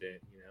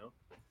incident. You know.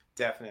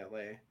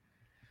 Definitely.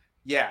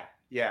 Yeah.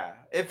 Yeah.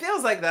 It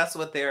feels like that's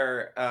what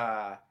they're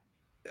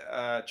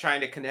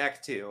trying to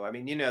connect to. I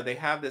mean, you know, they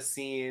have this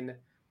scene.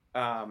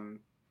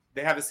 Um,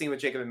 they have a scene with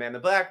Jacob and Man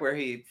in Black where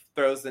he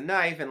throws the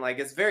knife, and like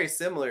it's very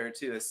similar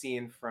to a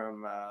scene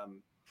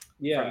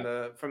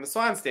Yeah. from the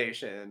Swan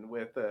Station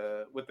with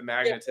the Yeah, I guess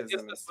magnetism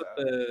and that's what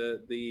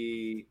stuff.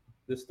 the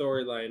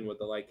storyline with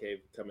the light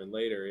cave coming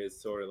later is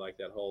sort of like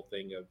that whole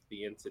thing of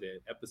the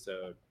incident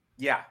episode,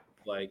 Yeah.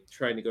 like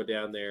trying to go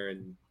down there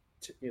and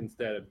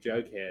instead of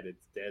Jughead,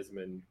 it's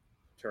Desmond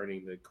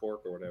turning the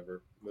cork or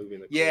whatever, moving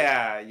the cork.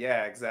 Yeah.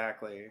 Yeah.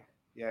 Exactly.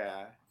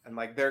 Yeah. And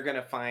like they're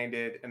gonna find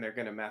it and they're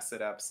gonna mess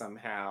it up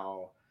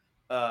somehow.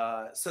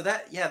 So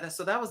that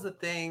was the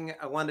thing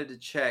I wanted to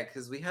check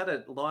because we had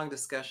a long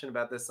discussion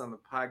about this on the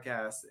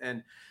podcast,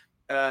 and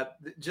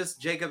just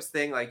Jacob's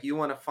thing, like you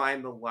want to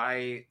find the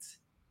light,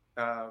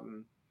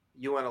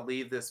 you want to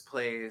leave this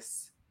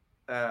place.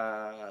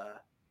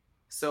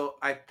 So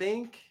I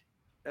think,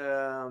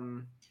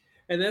 um,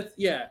 And that's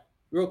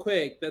real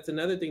quick. That's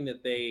another thing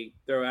that they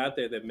throw out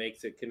there that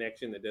makes a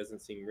connection that doesn't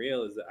seem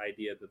real is the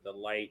idea that the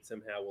light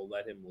somehow will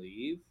let him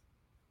leave.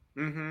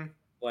 mm-hmm.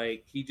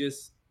 Like he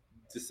just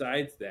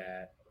decides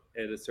that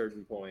at a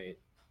certain point,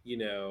 you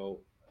know,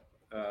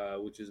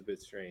 which is a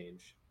bit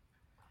strange.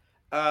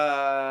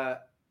 Yeah.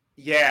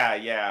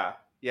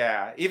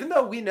 Even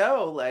though we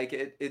know like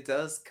it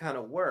does kind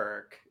of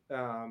work.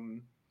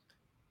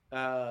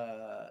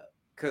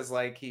 Because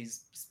like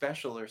he's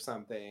special or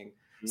something.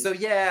 So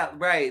yeah,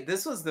 right.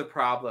 This was the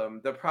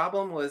problem. The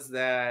problem was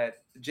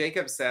that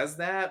Jacob says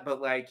that,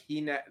 but like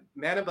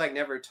Man in Black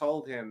never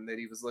told him that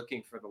he was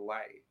looking for the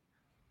light.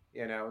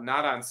 You know,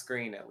 not on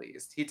screen at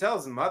least. He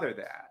tells Mother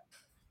that,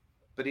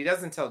 but he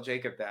doesn't tell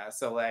Jacob that.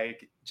 So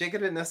like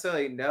Jacob didn't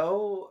necessarily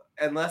know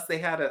unless they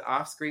had an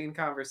off-screen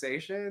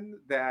conversation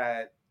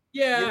that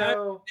Yeah, you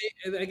know.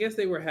 I guess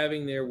they were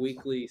having their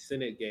weekly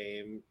Senate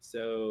game,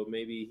 so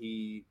maybe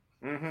he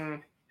Mm-hmm.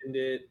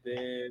 it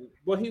then.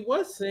 Well, he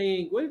was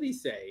saying, what did he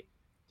say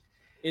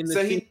in the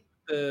So scene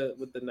he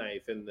with the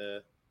knife and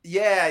the?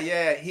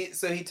 Yeah.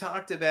 He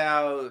talked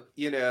about,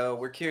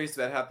 we're curious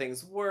about how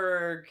things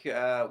work.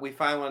 We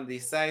find one of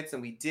these sites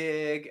and we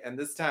dig, and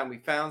this time we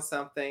found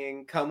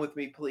something. Come with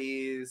me,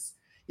 please.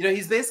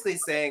 He's basically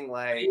saying He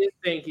like is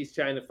saying he's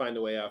trying to find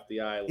a way off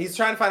the island. he's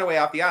trying to find a way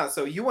off the island.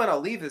 So you want to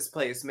leave this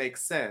place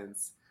makes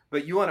sense,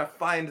 but you want to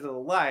find the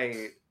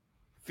light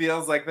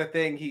feels like the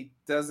thing he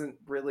doesn't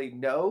really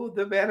know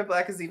the Man in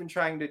Black is even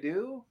trying to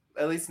do.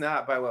 At least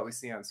not by what we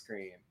see on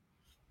screen.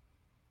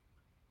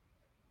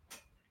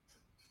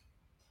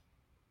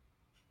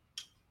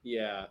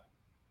 Yeah.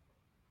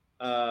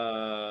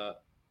 Yeah,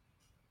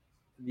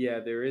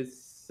 there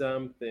is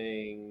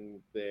something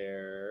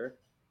there.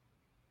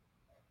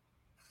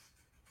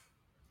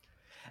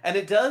 And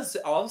it does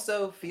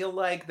also feel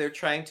like they're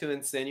trying to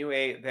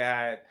insinuate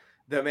that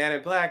the Man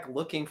in Black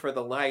looking for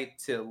the light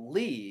to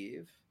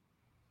leave,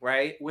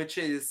 right? Which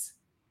is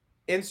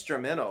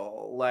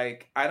instrumental.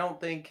 Like I don't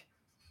think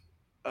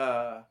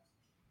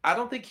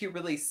he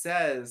really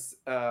says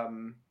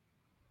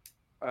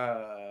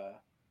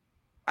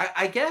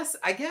I guess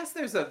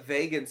there's a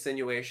vague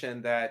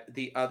insinuation that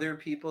the other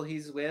people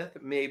he's with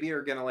maybe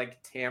are gonna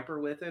like tamper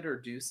with it or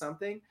do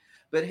something,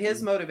 but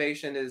his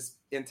motivation is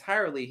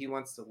entirely he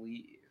wants to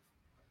leave,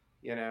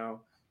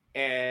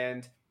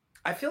 and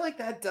I feel like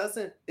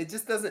it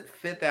just doesn't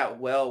fit that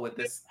well with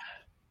this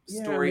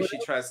story she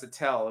tries to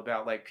tell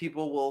about like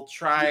people will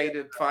try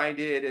to find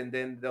it and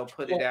then they'll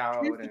put it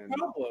out.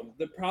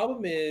 The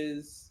problem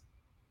is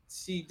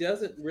she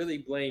doesn't really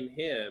blame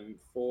him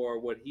for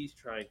what he's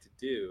trying to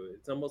do.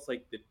 It's almost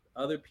like the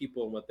other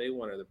people and what they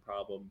want are the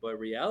problem. But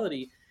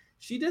reality,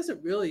 she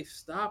doesn't really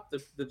stop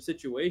the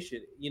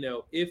situation.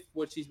 If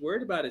what she's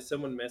worried about is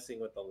someone messing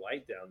with the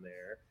light down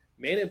there,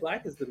 Man in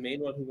Black is the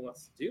main one who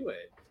wants to do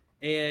it.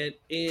 And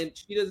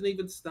she doesn't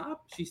even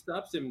stop. She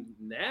stops him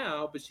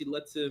now, but she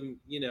lets him,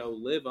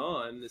 live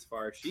on as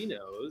far as she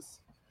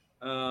knows.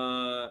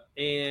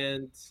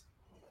 And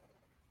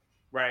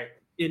right.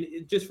 And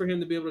just for him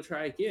to be able to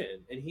try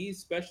again, and he's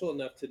special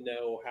enough to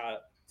know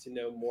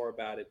more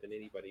about it than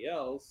anybody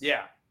else.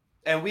 Yeah,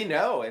 and we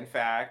know, in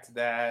fact,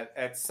 that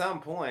at some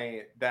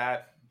point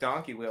that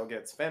donkey wheel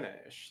gets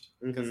finished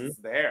because it's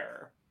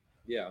there.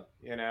 Yeah,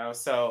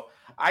 so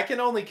I can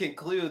only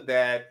conclude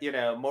that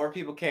more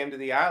people came to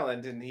the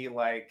island, and he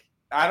like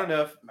I don't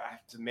know if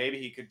maybe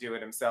he could do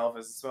it himself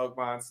as a smoke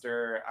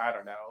monster. I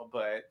don't know,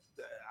 but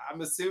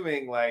I'm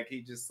assuming like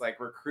he just like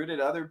recruited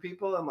other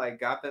people and like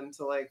got them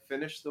to like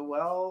finish the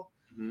well.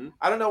 Mm-hmm.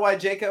 I don't know why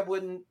Jacob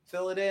wouldn't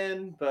fill it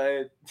in,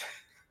 but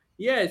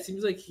yeah, it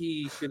seems like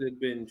he should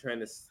have been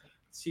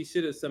she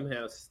should have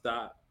somehow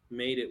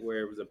made it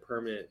where it was a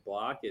permanent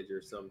blockage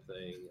or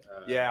something.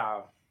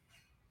 Yeah.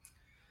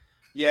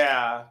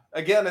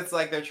 Again, it's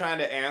like they're trying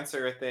to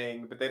answer a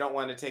thing, but they don't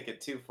want to take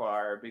it too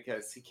far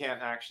because he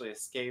can't actually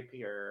escape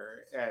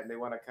here, and they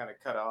want to kind of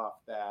cut off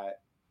that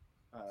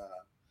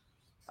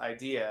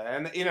idea.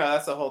 And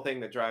that's the whole thing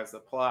that drives the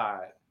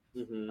plot.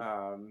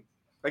 Mm-hmm.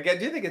 Like I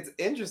do think it's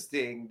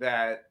interesting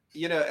that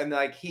and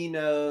like he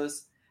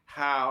knows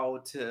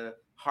how to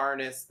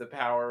harness the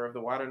power of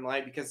the water and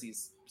light because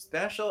he's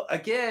special.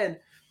 Again,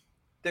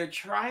 they're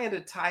trying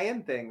to tie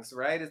in things,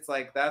 right? It's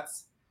like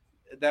that's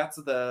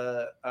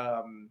the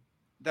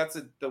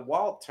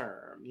Walt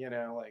term,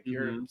 like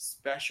you're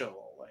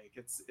special, like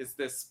it's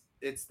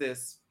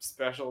this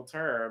special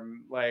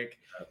term like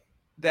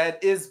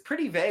that is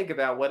pretty vague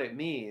about what it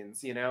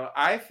means.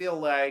 I feel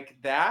like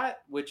that,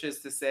 which is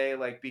to say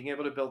like being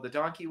able to build the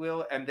donkey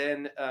wheel and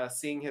then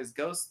seeing his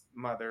ghost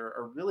mother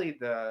are really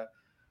the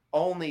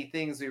only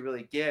things we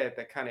really get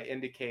that kind of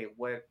indicate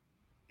what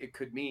it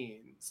could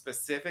mean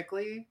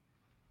specifically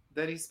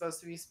that he's supposed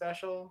to be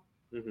special.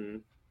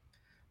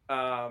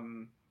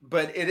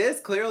 But it is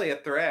clearly a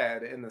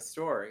thread in the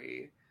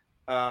story.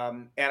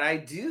 And I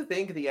do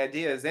think the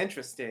idea is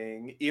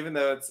interesting, even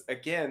though it's,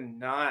 again,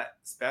 not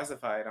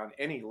specified on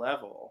any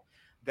level,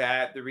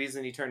 that the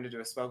reason he turned into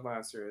a smoke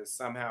monster is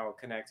somehow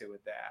connected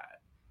with that.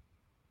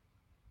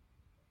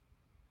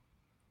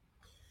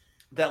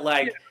 That,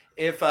 like,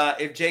 if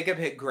Jacob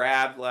had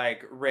grabbed,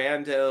 like,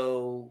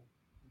 rando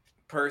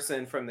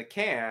person from the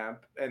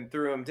camp and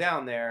threw him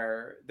down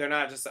there, they're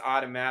not just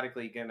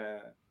automatically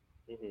gonna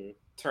Mm-hmm.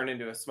 turn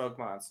into a smoke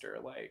monster,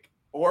 like,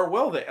 or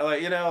will they?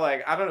 Like, you know,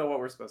 like I don't know what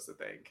we're supposed to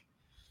think.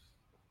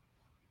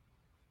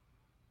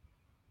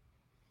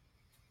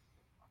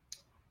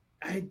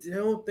 I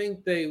don't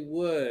think they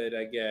would.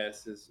 I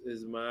guess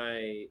is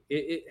my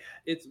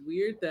it's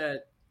weird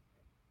that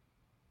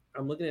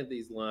I'm looking at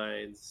these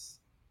lines.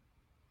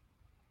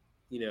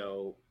 You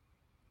know,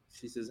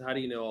 she says, "How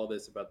do you know all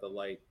this about the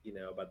light? You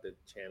know, about the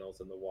channels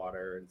and the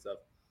water and stuff?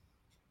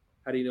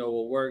 How do you know it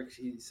will work?"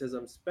 He says,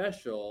 "I'm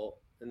special."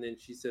 And then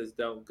she says,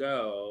 "Don't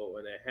go,"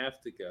 and I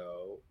have to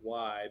go.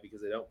 Why?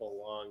 Because I don't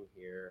belong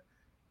here.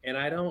 And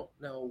I don't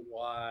know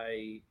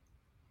why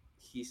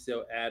he's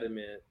so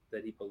adamant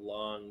that he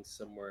belongs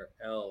somewhere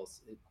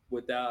else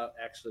without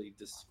actually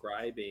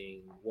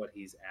describing what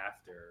he's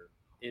after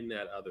in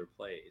that other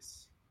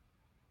place.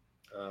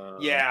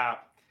 Yeah.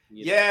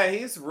 You know. Yeah,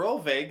 he's real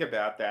vague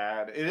about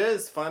that. It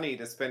is funny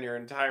to spend your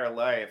entire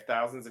life,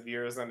 thousands of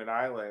years on an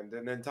island,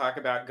 and then talk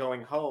about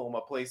going home,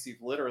 a place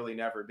you've literally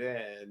never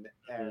been,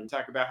 and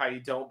talk about how you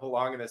don't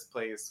belong in this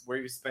place where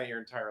you spent your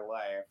entire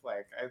life.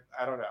 Like,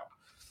 I don't know.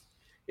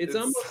 It's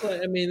almost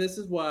like, I mean, this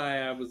is why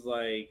I was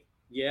like,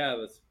 yeah,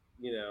 this,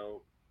 you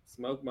know,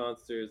 smoke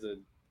monster is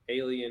an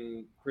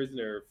alien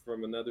prisoner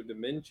from another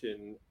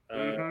dimension.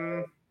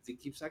 Mhm. He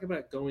keeps talking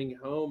about going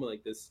home,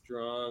 like this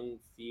strong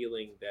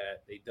feeling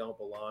that they don't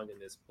belong in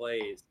this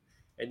place.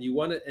 And you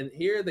want to, and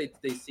here they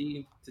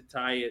seem to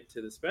tie it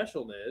to the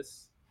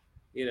specialness.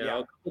 You know, Yeah.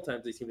 a couple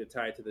times they seem to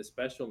tie it to the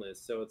specialness.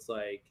 So it's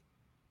like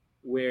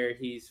where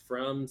he's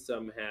from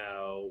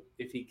somehow.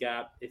 If he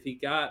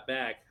got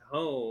back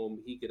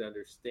home, he could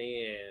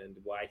understand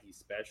why he's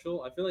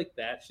special. I feel like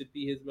that should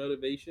be his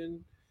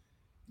motivation.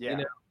 You Yeah.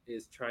 know,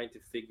 is trying to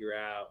figure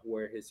out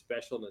where his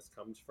specialness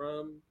comes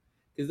from.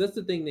 Because that's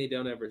the thing they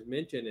don't ever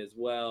mention is,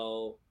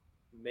 well,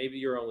 maybe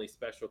you're only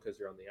special because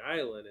you're on the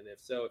island, and if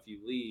so, if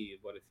you leave,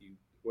 what if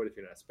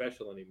you're not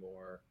special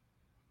anymore?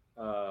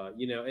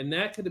 You know, and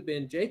that could have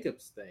been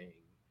Jacob's thing.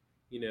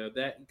 You know,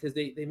 that because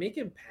they make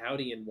him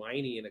pouty and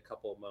whiny in a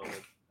couple of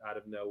moments out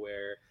of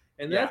nowhere,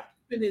 and Yeah. that's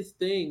been his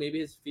thing. Maybe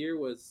his fear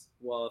was,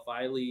 well, if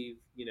I leave,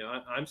 you know,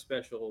 I'm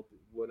special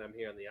when I'm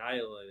here on the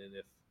island,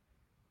 and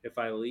if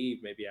I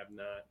leave, maybe I'm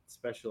not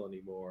special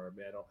anymore.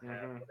 Maybe I don't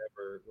have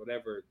Mhm.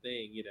 whatever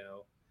thing. You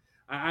know,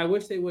 I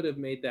wish they would have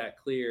made that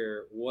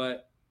clear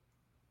what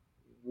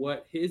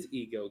his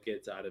ego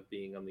gets out of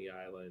being on the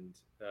island.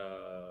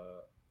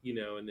 You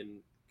know, and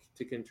then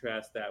to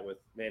contrast that with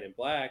Man in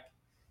Black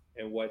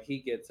and what he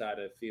gets out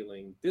of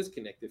feeling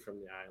disconnected from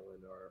the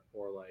island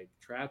or like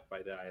trapped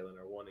by the island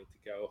or wanting to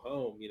go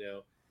home. You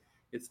know,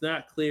 it's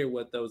not clear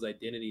what those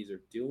identities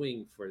are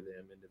doing for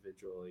them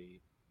individually.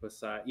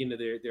 Besides, you know,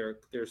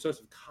 they're a source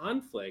of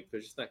conflict, but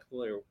it's just not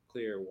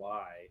clear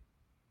why.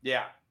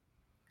 Yeah.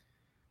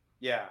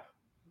 Yeah.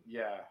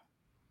 Yeah.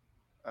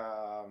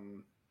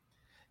 Um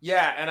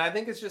Yeah, and I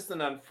think it's just an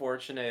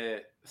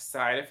unfortunate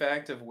side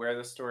effect of where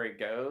the story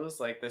goes.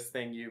 Like this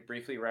thing you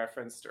briefly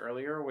referenced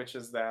earlier, which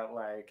is that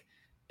like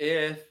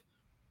if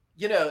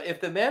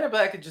if the Man in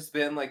Black had just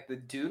been like the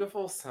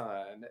dutiful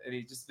son and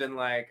he'd just been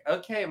like,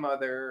 okay,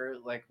 mother,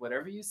 like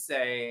whatever you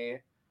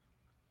say,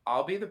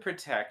 I'll be the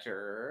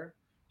protector.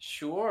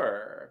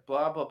 Sure,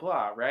 blah blah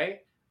blah,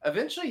 right?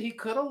 Eventually he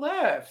could have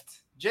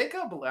left.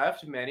 Jacob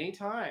left many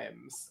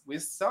times. We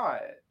saw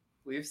it.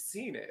 We've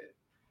seen it.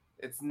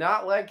 It's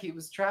not like he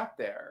was trapped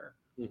there.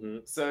 Mm-hmm.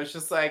 So it's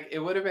just like it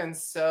would have been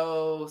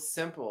so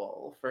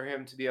simple for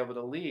him to be able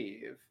to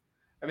leave.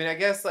 I mean, I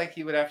guess like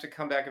he would have to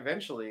come back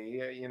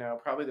eventually.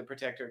 Probably the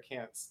protector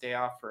can't stay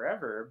off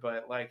forever,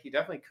 but like he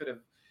definitely could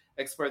have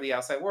explored the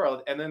outside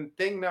world. And then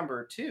thing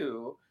number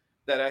two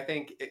that I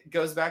think it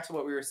goes back to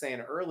what we were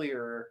saying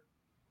earlier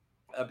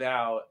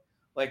about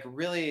like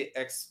really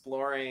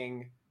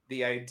exploring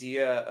the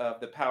idea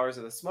of the powers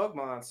of the smoke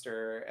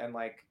monster and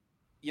like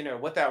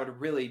what that would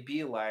really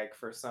be like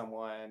for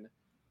someone.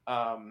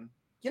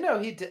 He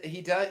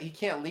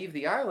can't leave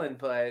the island,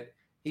 but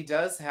he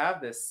does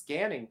have this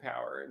scanning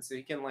power, and so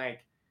he can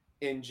like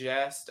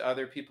ingest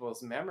other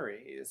people's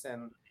memories.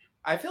 And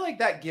I feel like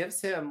that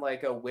gives him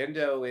like a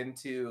window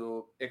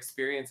into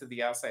experience of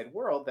the outside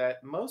world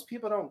that most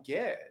people don't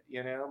get.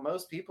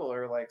 Most people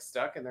are like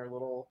stuck in their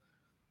little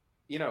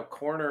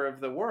corner of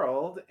the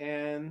world,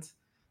 and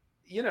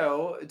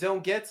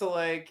don't get to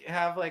like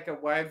have like a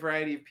wide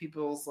variety of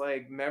people's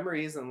like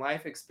memories and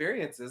life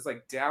experiences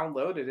like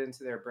downloaded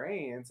into their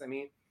brains. I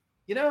mean,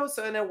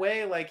 so in a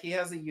way like he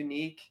has a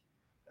unique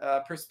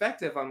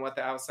perspective on what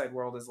the outside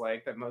world is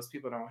like that most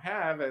people don't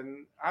have.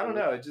 And I don't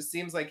know, it just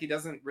seems like he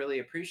doesn't really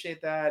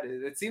appreciate that.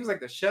 It seems like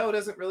the show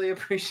doesn't really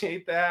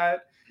appreciate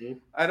that. Mm-hmm.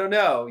 I don't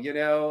know,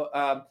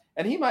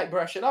 and he might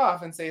brush it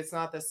off and say it's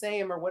not the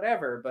same or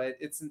whatever, but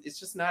it's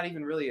just not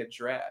even really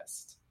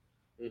addressed.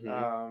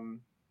 Mm-hmm.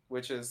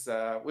 Which is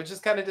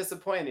kind of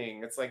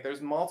disappointing. It's like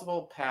there's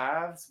multiple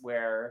paths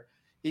where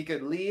he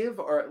could leave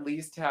or at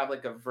least have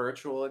like a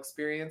virtual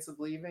experience of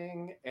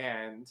leaving,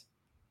 and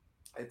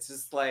it's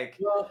just like,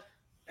 Well,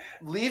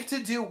 leave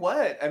to do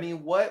what? I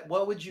mean, what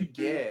would you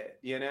get?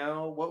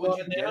 What would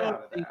you get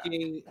out of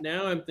that?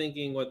 Now I'm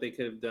thinking what they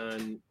could have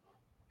done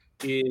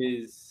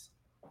is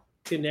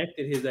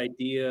connected his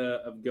idea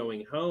of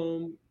going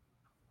home,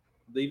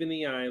 leaving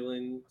the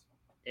island,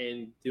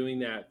 and doing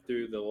that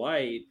through the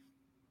light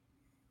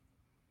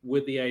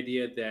with the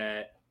idea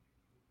that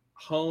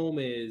home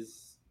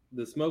is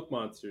the smoke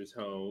monster's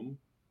home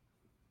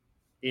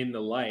in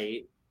the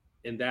light,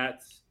 and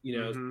that's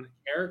Mm-hmm. the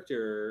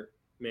character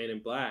Man in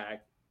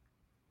Black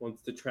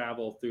wants to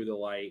travel through the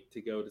light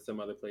to go to some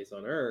other place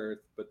on Earth,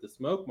 but the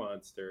smoke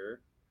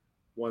monster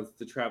wants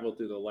to travel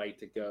through the light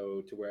to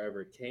go to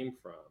wherever it came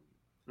from.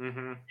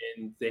 Mm-hmm.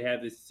 And they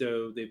have this,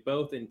 so they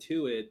both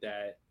intuit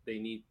that they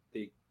need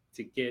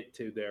to get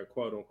to their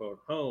quote unquote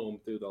home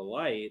through the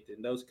light,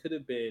 and those could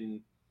have been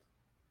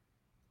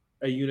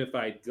a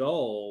unified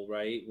goal,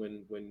 right?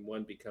 When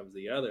one becomes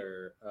the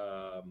other,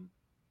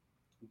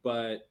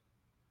 but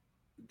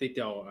they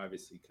don't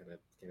obviously kind of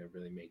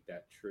really make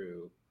that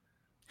true.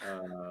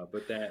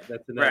 But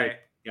that's another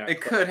Right.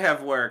 It could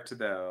have worked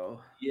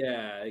though.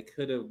 Yeah, it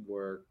could have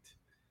worked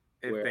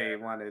if they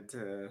wanted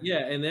to.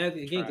 Yeah, and that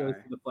again goes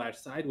to the Flash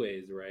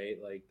sideways, right?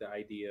 Like the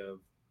idea of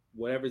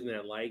whatever's in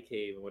that light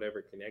cave and whatever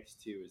it connects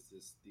to is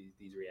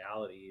these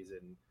realities,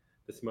 and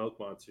the smoke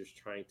monster's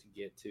trying to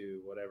get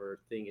to whatever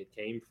thing it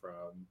came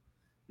from.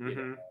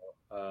 Mm-hmm.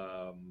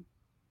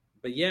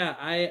 But yeah,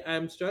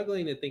 I'm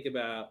struggling to think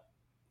about,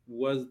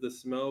 was the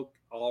smoke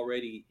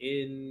already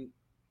in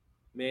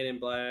Man in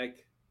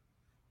Black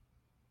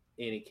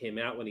and it came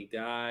out when he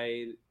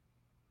died?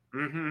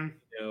 Mm-hmm.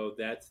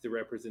 That's the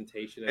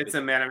representation of it's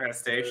a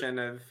manifestation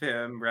of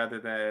him rather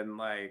than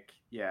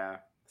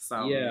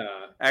some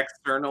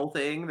external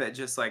thing that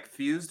just like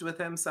fused with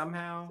him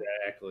somehow.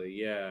 Exactly,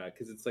 yeah,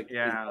 because it's like, is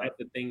that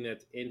the thing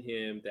that's in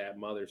him that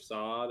Mother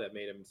saw that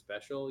made him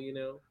special?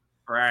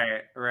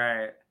 Right.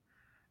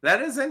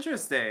 That is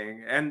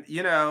interesting, and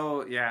in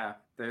a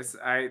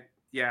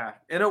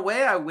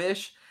way I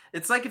wish.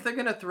 It's like if they're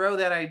gonna throw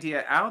that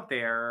idea out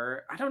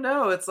there, I don't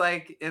know. It's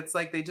like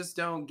they just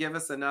don't give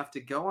us enough to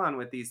go on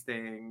with these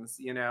things.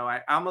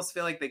 I almost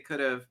feel like they could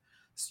have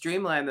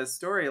streamlined this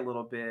story a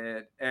little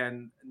bit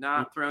and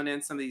not thrown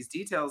in some of these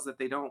details that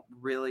they don't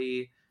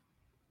really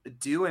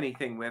do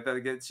anything with.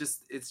 Like it's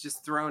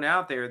just thrown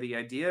out there, the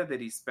idea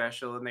that he's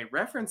special, and they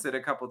reference it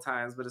a couple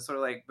times, but it's sort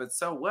of like, but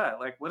so what?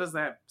 Like, what is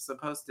that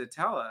supposed to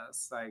tell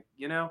us? Like,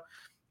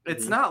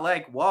 it's not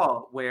like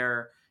Walt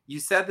where you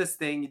said this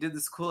thing, you did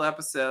this cool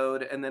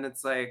episode, and then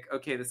it's like,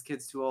 okay, this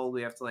kid's too old,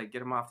 we have to like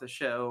get him off the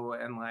show,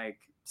 and like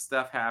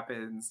stuff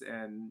happens,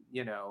 and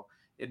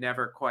it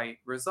never quite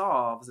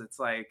resolves. It's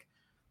like,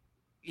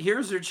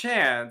 here's your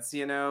chance,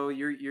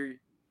 you're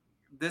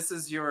this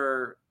is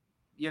your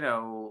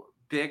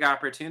big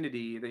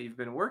opportunity that you've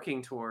been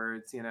working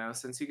towards.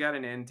 Since you got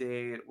an end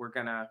date, we're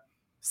gonna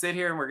sit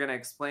here and we're gonna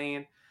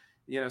explain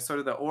sort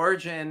of the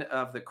origin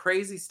of the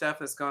crazy stuff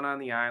that's going on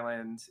the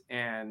island,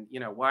 and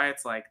why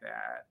it's like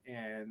that.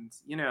 And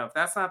if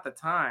that's not the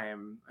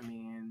time, I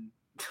mean,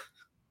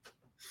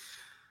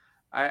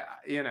 I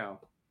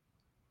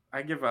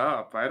give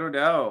up. I don't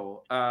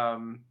know.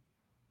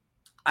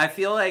 I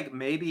feel like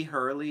maybe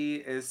Hurley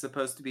is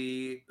supposed to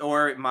be,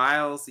 or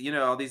Miles,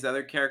 all these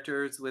other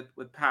characters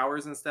with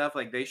powers and stuff,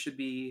 like they should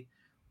be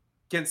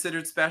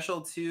considered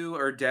special too,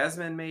 or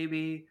Desmond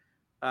maybe.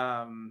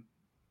 And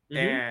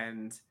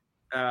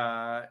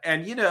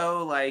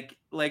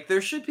like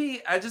there should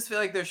be, I just feel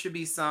like there should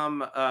be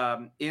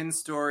some in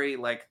story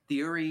like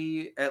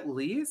theory, at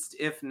least,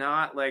 if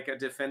not like a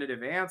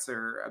definitive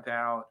answer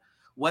about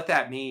what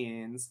that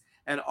means.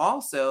 And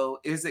also,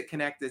 is it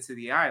connected to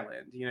the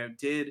island?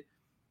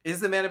 Is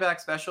the Man in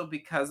Black special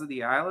because of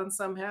the island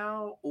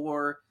somehow,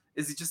 or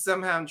is it just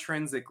somehow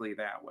intrinsically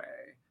that way?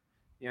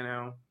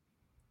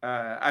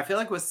 I feel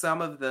like with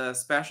some of the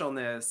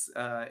specialness,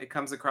 it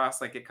comes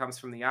across like it comes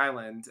from the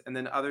island, and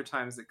then other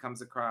times it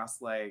comes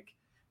across like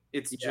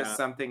it's just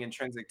something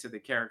intrinsic to the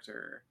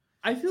character.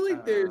 I feel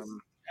like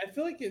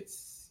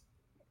it's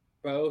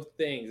both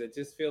things. I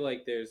just feel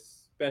like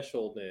there's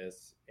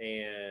specialness,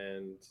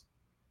 and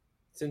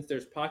since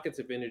there's pockets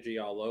of energy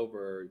all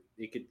over,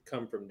 it could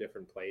come from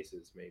different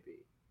places, maybe.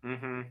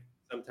 Mm-hmm.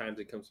 Sometimes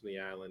it comes from the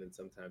island, and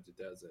sometimes it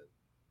doesn't.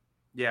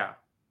 Yeah.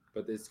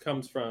 But this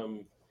comes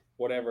from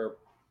whatever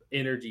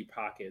energy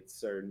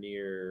pockets are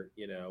near,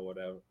 what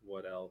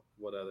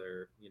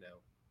other,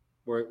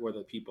 where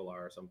the people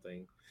are or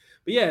something.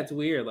 But yeah, it's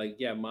weird. Like,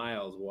 yeah,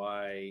 Miles,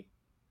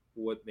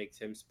 what makes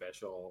him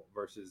special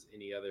versus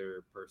any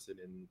other person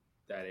in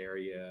that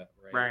area,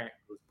 right?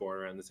 Was born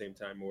around the same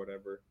time or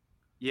whatever.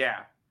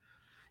 Yeah,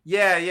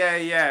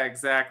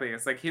 exactly.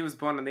 It's like he was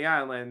born on the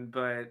island,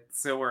 but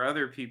so were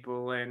other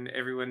people, and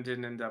everyone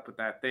didn't end up with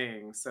that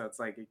thing. So it's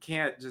like it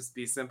can't just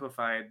be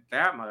simplified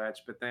that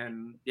much. But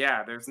then,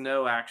 there's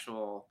no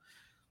actual,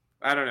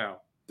 I don't know.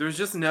 There's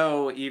just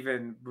no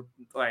even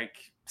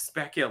like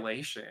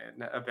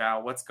speculation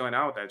about what's going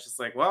on with that. It's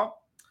just like, well,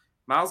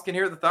 Miles can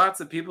hear the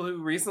thoughts of people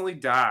who recently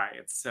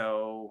died.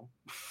 So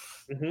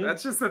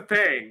that's just the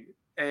thing.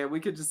 And we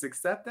could just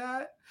accept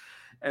that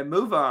and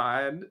move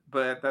on.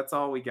 But that's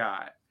all we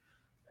got.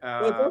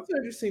 Well, it's also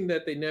interesting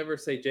that they never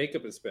say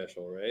Jacob is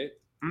special, right?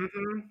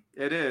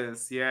 It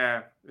is.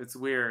 Yeah, it's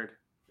weird.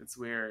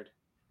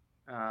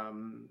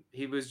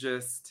 He was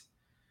just,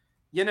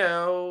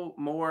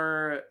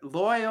 more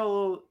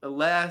loyal,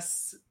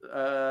 less,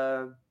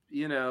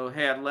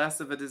 had less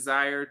of a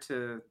desire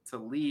to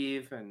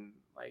leave and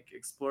like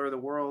explore the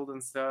world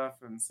and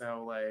stuff. And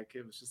so like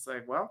it was just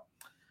like, well,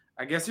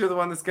 I guess you're the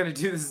one that's going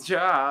to do this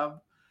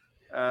job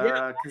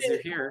Yeah, because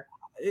you're here.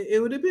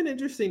 it would have been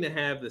interesting to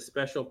have the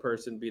special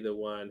person be the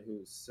one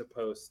who's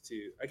supposed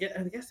to. I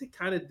guess they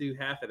kind of do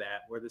half of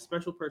that, where the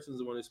special person is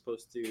the one who's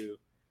supposed to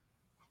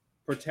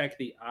protect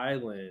the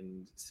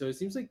island. So it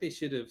seems like they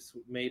should have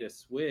made a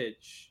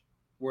switch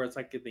where it's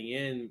like at the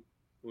end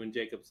when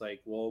Jacob's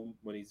like, well,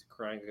 when he's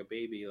crying like a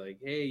baby, like,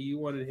 hey, you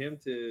wanted him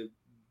to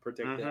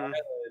protect the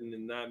island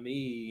and not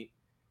me,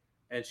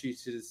 and she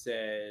should have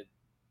said,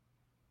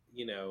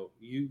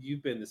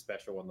 you've been the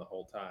special one the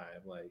whole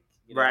time, like,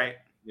 Right.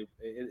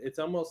 It's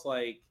almost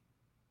like,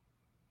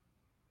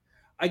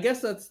 I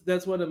guess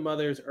that's one of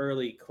Mother's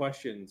early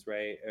questions,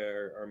 right?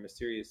 Or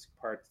mysterious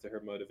parts to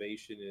her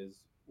motivation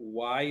is,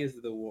 why is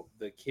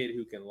the kid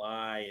who can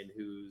lie and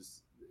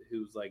who's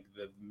like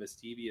the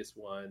mischievous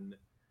one,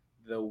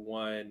 the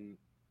one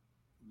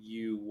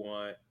you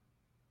want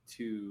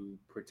to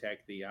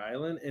protect the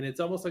island? And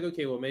it's almost like,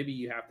 okay, well, maybe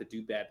you have to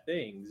do bad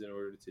things in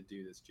order to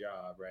do this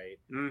job, right?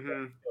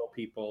 Kill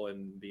people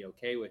and be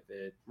okay with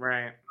it,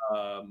 right?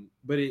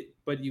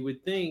 But you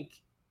would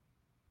think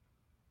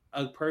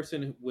a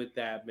person with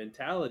that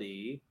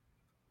mentality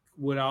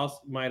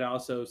might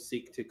also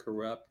seek to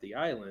corrupt the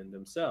island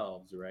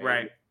themselves, right?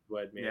 Right.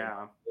 What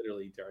man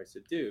literally tries to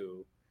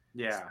do.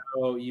 Yeah.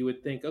 So you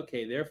would think,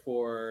 okay,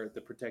 therefore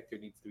the protector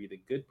needs to be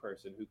the good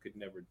person who could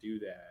never do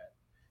that.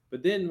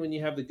 But then when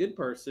you have the good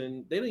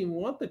person, they don't even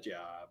want the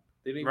job.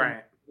 They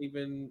don't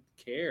even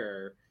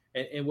care.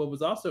 And what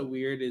was also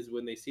weird is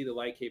when they see the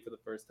light cape for the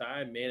first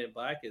time, Man in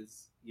Black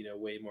is,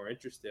 way more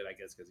interested, I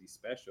guess, because he's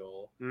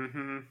special,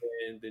 and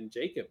than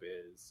Jacob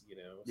is,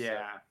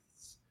 Yeah.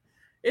 So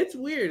it's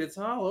weird. It's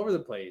all over the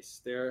place.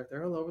 They're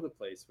all over the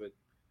place with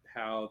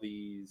how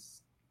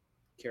these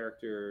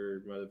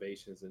character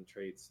motivations and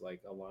traits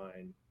like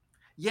align.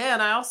 Yeah,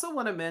 and I also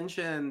want to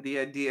mention the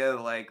idea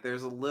like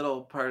there's a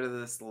little part of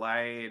this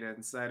light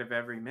inside of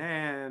every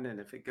man, and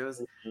if it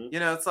goes,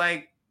 it's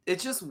like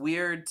it's just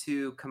weird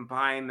to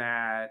combine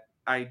that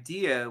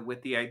idea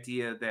with the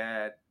idea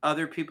that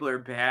other people are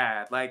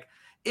bad. Like,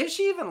 is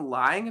she even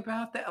lying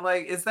about that?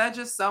 Like, is that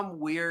just some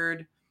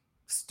weird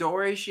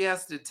story she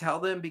has to tell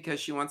them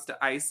because she wants to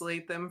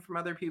isolate them from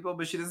other people,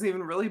 but she doesn't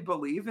even really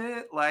believe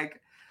it?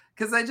 Like,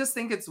 because I just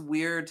think it's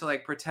weird to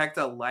like protect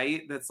a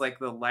light that's like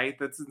the light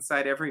that's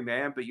inside every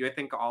man, but you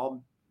think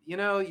all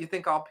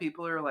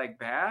people are like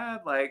bad.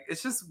 Like,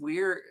 it's just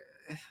weird.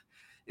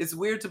 It's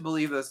weird to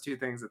believe those two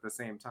things at the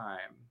same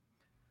time.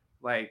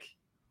 Like,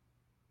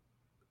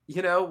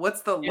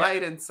 what's the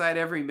light inside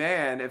every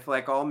man if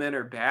like all men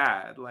are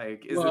bad?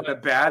 Like, is it the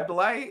bad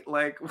light?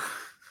 Like,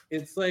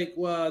 it's like,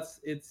 well,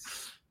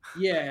 it's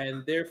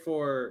and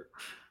therefore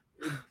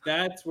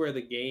that's where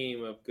the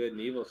game of good and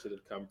evil should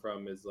have come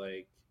from, is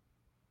like,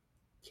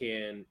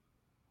 can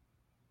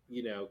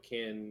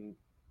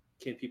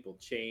people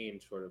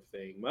change, sort of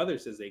thing. Mother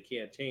says they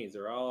can't change.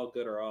 They're all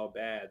good or all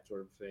bad,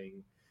 sort of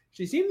thing.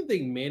 She seemed to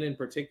think men in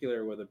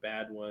particular were the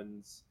bad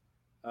ones.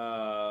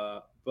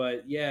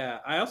 But yeah,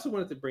 I also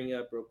wanted to bring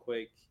up real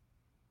quick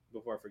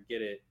before I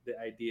forget it, the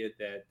idea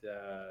that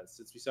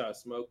since we saw a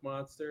smoke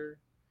monster,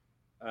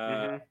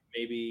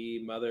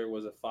 maybe Mother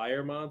was a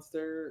fire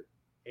monster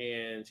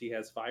and she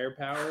has fire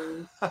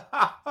powers.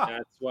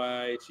 That's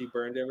why she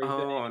burned everything.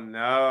 Oh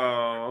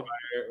no!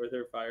 With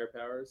her fire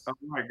powers. Oh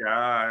my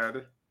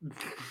god!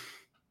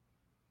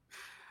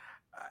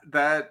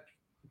 That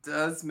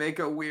does make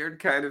a weird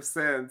kind of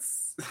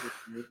sense.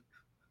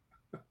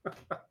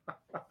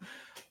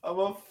 I'm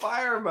a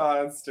fire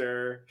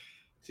monster.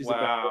 She's a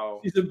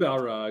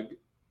Balrog.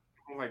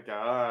 Oh my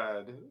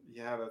god!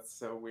 Yeah, that's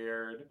so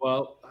weird.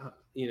 Well,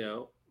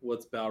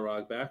 what's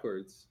Balrog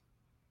backwards?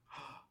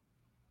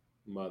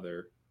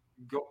 Mother.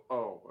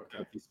 Oh, okay.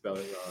 I'd be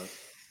spelling wrong.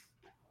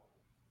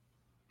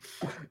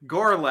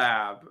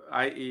 Gorlab,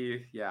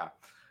 i.e., yeah.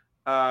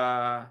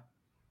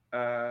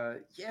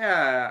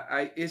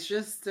 It's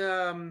just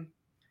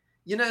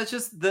it's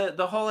just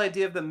the whole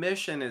idea of the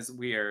mission is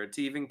weird,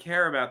 to even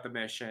care about the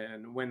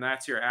mission when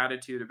that's your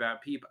attitude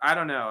about people. I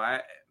don't know.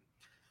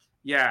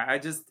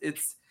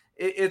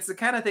 It's the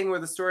kind of thing where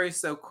the story is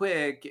so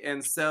quick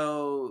and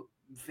so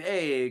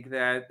vague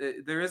that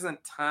there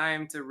isn't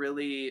time to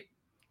really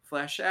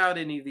flesh out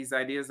any of these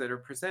ideas that are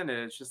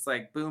presented. It's just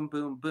like boom,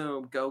 boom,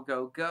 boom, go,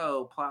 go,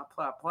 go, plot,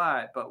 plot,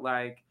 plot. But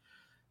like,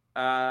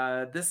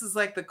 this is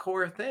like the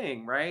core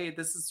thing, right?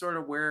 This is sort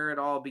of where it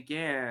all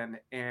began,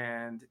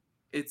 and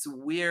it's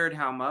weird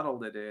how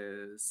muddled it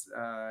is.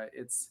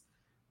 It's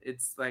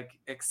like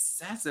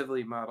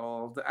excessively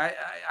muddled.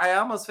 I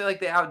almost feel like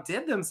they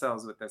outdid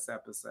themselves with this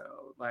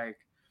episode, like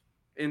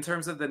in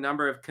terms of the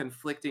number of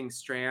conflicting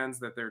strands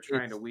that they're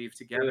trying to weave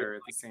together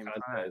at the same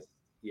time.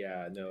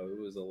 Yeah, no, it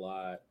was a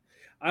lot.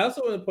 I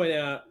also want to point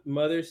out,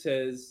 Mother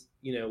says,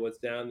 what's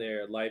down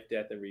there, life,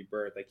 death, and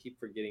rebirth. I keep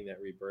forgetting that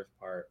rebirth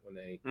part when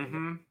I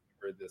Mm-hmm.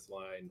 heard this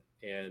line,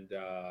 and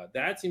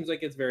that seems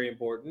like it's very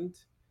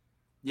important.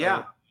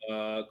 Yeah.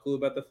 Clue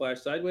about the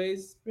flash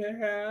sideways,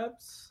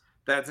 perhaps.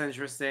 That's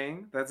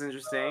interesting. That's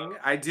interesting.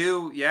 I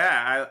do,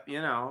 yeah.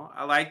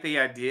 I like the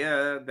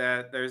idea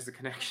that there's a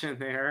connection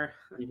there.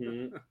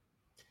 Mm-hmm.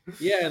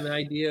 Yeah, and the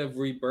idea of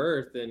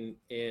rebirth and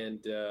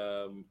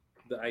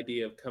the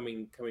idea of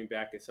coming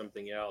back as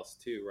something else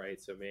too, right?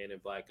 So Man in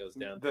Black goes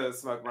down The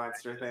smoke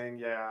monster thing,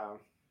 yeah.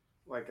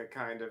 Like a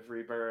kind of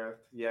rebirth.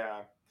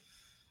 Yeah.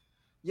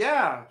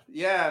 Yeah,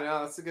 no,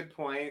 that's a good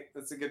point.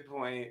 That's a good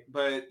point.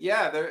 But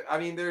yeah, there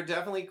are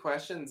definitely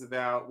questions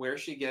about where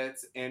she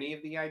gets any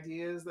of the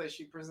ideas that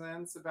she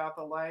presents about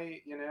the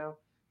light.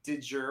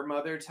 Did your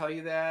mother tell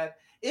you that?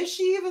 Is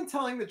she even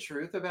telling the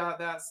truth about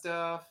that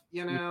stuff?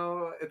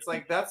 It's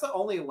like that's the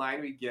only line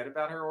we get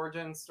about her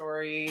origin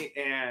story.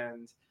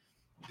 And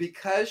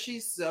because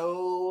she's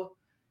so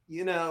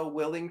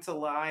willing to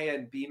lie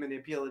and be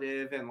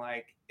manipulative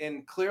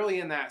and clearly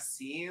in that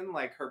scene,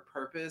 like her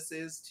purpose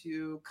is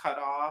to cut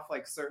off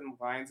like certain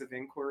lines of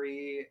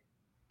inquiry.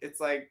 It's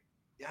like,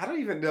 I don't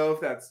even know if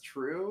that's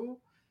true.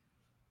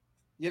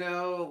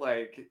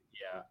 Like,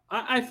 Yeah,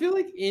 I feel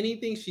like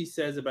anything she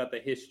says about the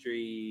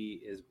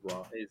history is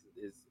wrong.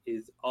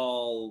 Is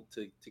all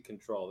to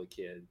control the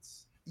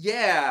kids.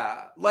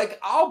 yeah, like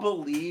I'll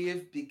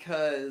believe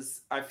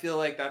because I feel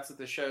like that's what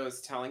the show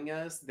is telling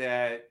us,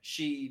 that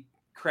she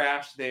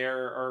crashed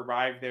there or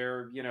arrived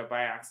there,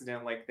 by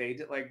accident, like they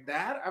did. Like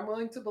that I'm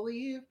willing to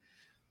believe.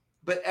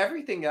 But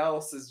everything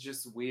else is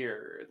just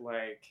weird.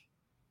 Like,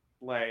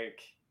 well,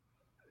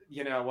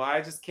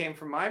 I just came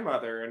from my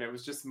mother and it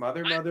was just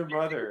mother, mother,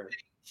 mother.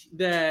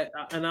 That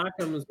an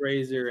Occam's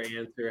razor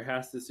answer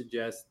has to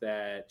suggest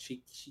that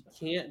she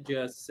can't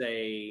just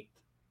say,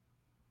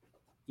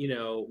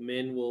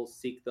 men will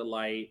seek the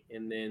light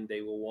and then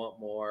they will want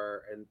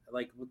more, and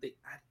like what they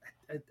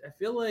I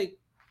feel like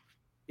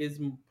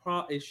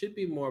it should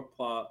be more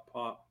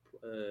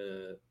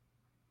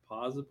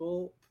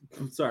plausible.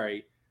 I'm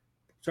sorry,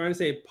 I'm trying to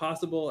say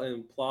possible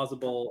and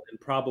plausible and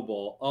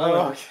probable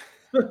all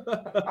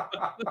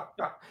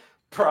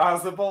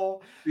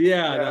Plausible.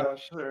 yeah, Yeah,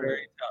 that's sure.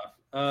 very tough.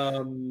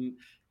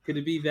 Could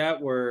it be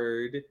that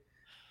word?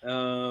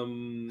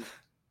 Um,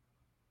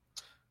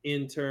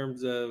 in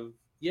terms of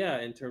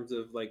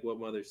like what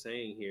Mother's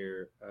saying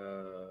here.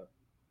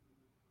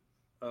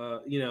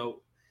 You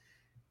know,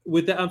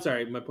 with that, I'm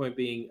sorry. My point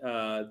being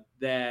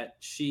that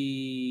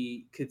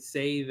she could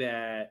say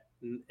that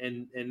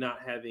and not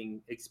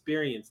having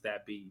experienced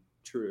that be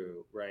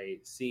true, right?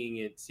 Seeing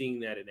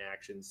that in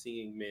action,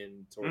 seeing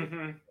men sort of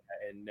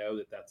and know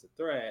that that's a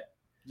threat.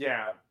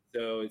 Yeah.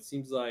 So it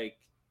seems like,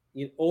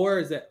 or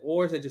is that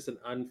just an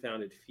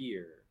unfounded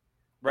fear?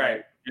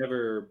 Right.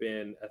 Never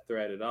been a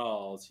threat at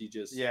all. She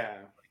just Yeah.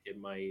 like it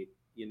might,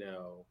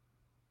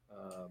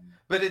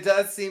 But it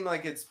does seem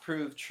like it's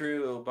proved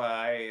true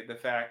by the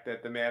fact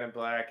that the Man in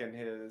Black and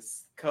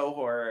his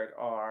cohort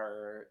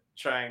are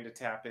trying to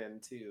tap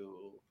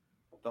into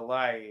the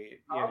light.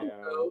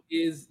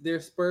 is they're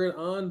spurred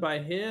on by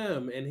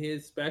him and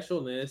his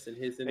specialness and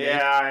his innate.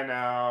 Yeah, I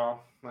know.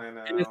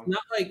 And it's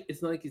not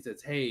like he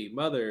says, "Hey,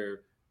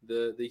 Mother,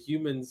 the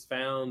humans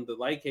found the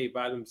light cave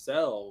by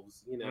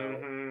themselves."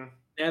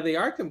 Now they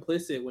are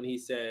complicit when he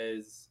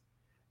says,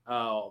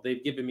 "Oh,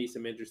 they've given me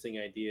some interesting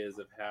ideas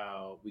of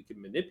how we can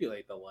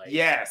manipulate the light."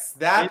 Yes,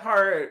 that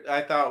part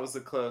I thought was the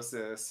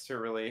closest to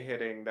really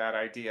hitting that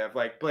idea of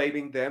like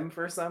blaming them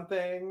for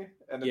something,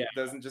 and it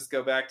doesn't just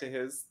go back to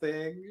his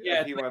thing.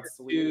 Yeah, he wants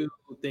to two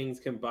leave. things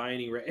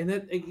combining, right? And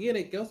then again,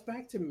 it goes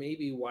back to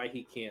maybe why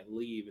he can't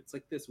leave. It's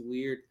like this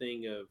weird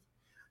thing of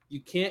you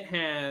can't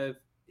have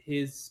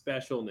his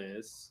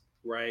specialness,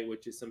 right,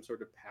 which is some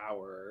sort of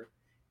power,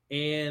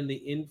 and the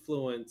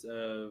influence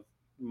of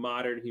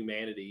modern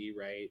humanity,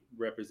 right,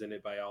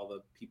 represented by all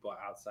the people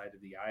outside of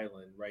the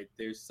island, right?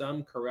 There's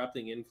some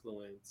corrupting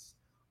influence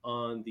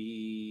on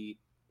the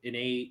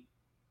innate,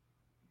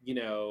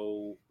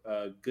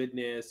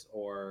 goodness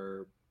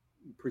or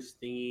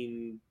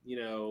pristine,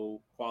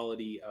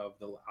 quality of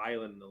the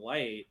island and the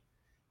light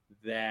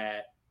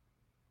that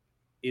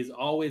is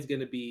always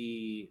going to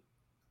be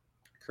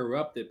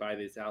corrupted by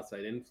this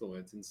outside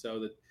influence. And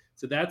so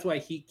that's why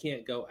he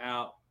can't go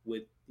out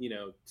with,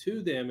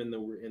 to them in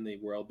the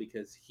world,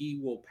 because he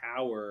will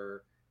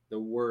power the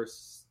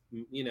worst,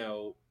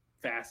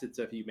 facets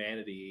of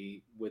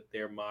humanity with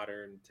their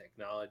modern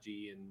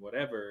technology and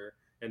whatever,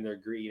 and their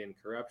greed and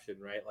corruption,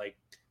 right? Like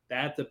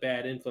that's a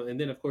bad influence. And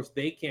then of course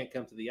they can't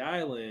come to the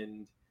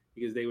island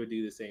because they would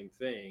do the same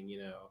thing,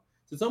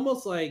 So it's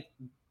almost like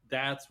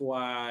that's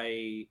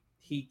why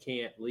he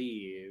can't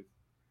leave.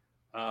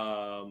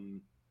 I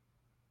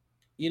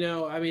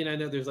mean, I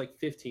know there's like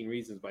 15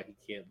 reasons why he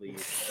can't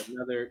leave.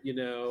 Another,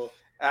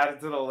 add it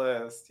to the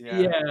list.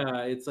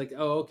 Yeah, it's like,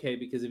 oh, okay,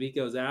 because if he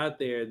goes out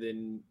there,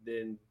 then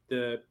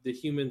the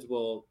humans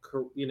will,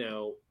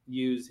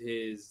 use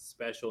his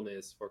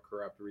specialness for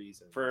corrupt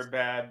reasons. For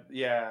bad,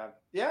 yeah.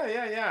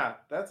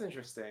 That's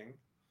interesting.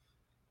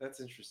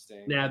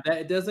 Now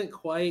that doesn't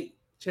quite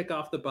check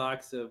off the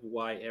box of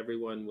why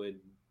everyone would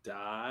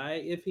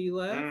die if he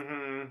left.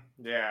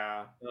 Mm-hmm.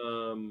 Yeah.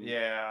 Um,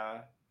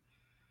 Yeah.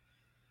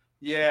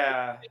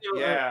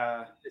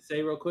 To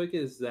say real quick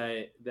is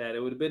that it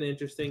would have been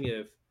interesting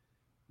if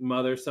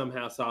Mother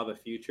somehow saw the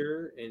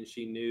future and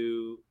she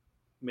knew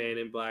Man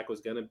in Black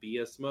was going to be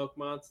a smoke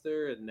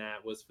monster, and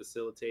that was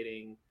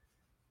facilitating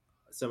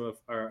some of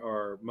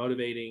or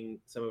motivating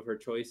some of her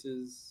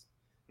choices.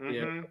 Mm-hmm.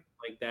 You know,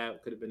 like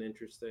that could have been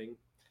interesting.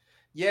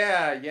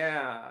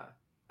 Yeah.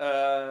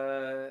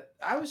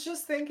 I was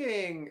just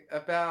thinking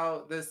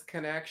about this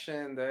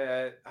connection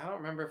that I don't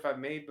remember if I've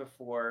made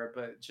before,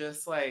 but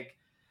just like,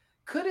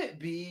 could it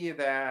be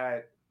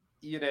that,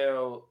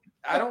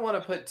 I don't want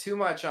to put too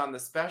much on the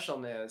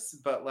specialness,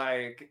 but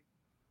like,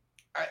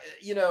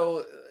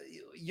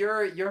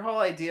 your whole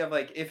idea of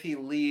like, if he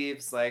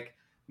leaves, like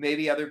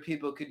maybe other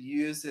people could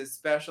use his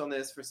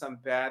specialness for some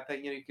bad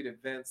thing. You could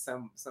invent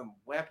some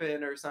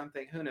weapon or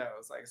something. Who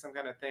knows? Like some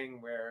kind of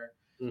thing where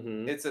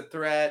it's a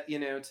threat,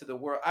 to the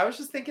world. I was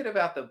just thinking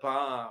about the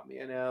bomb,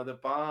 the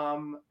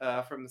bomb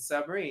from the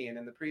submarine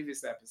in the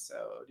previous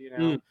episode,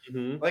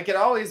 like it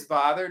always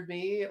bothered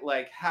me,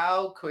 like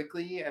how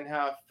quickly and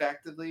how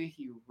effectively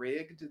he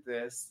rigged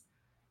this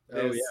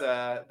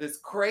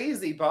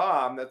crazy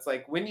bomb. That's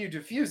like when you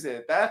defuse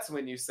it, that's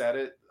when you set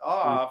it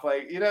off.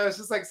 Like, it's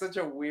just like such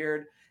a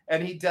weird,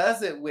 and he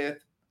does it with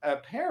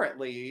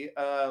apparently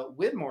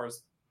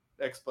Widmore's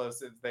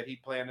explosives that he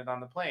planted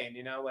on the plane,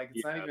 like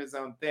it's not even his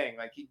own thing.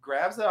 Like he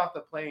grabs it off the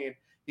plane,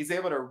 he's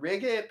able to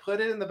rig it, put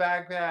it in the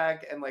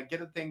backpack, and like get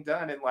the thing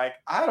done in like,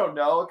 I don't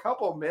know, a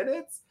couple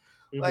minutes.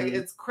 Like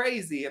it's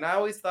crazy. And I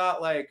always thought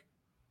like,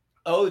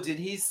 oh, did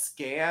he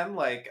scan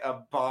like a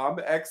bomb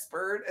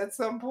expert at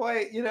some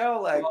point?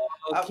 Like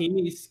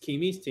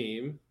Kimi's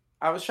team.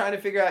 I was trying to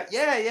figure out,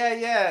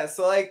 yeah.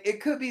 So like it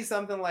could be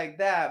something like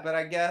that, but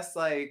I guess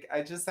like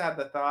I just had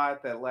the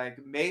thought that like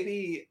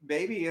maybe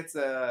it's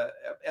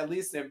at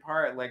least in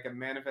part like a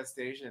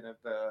manifestation of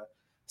the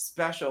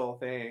special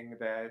thing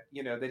that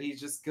that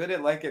he's just good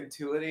at like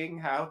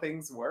intuiting how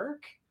things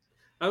work.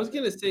 I was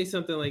gonna say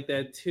something like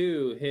that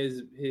too.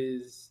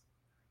 His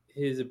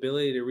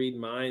ability to read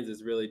minds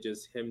is really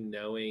just him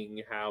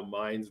knowing how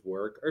minds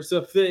work or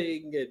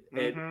something,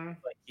 and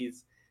like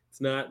it's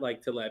not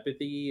like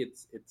telepathy.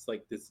 It's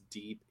like this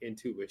deep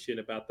intuition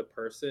about the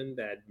person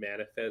that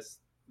manifests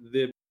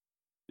the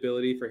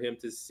ability for him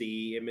to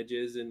see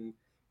images and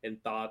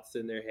thoughts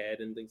in their head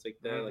and things like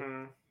that. Like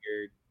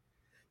weird.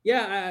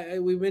 Yeah,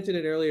 we mentioned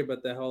it earlier,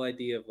 but the whole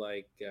idea of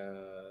like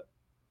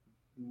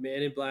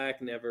Man in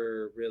Black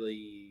never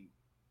really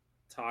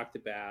talked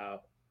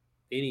about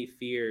any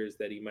fears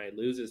that he might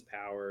lose his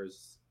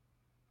powers,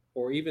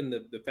 or even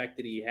the fact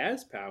that he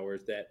has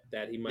powers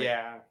that he might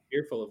be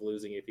fearful of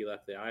losing if he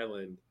left the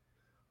island.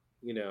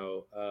 And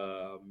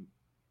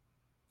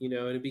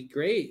it'd be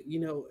great,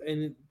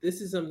 and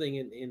this is something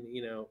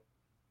in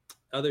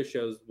other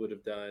shows would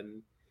have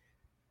done,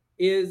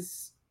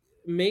 is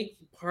make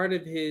part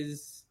of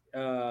his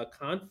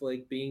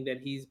conflict being that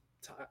he's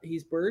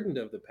burdened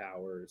of the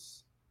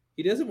powers.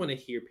 He doesn't want to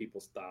hear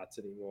people's thoughts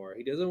anymore.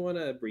 He doesn't want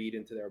to read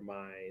into their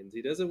minds.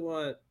 He doesn't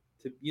want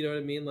to, you know what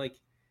I mean? Like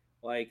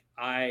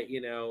I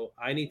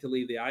need to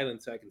leave the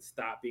island so I can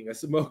stop being a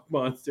smoke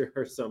monster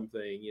or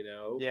something,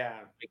 Yeah.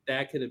 Like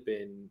that could have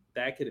been,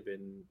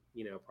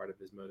 part of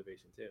his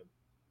motivation too.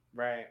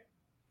 Right.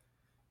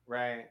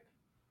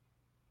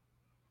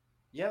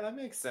 Yeah, that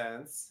makes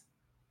sense.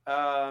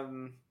 A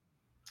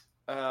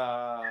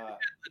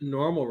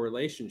normal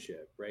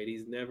relationship, right?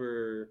 He's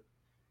never,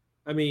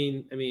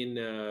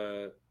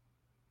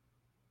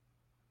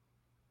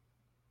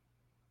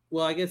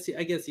 well, I guess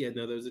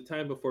no. There was a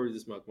time before he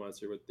was a smoke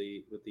monster with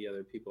the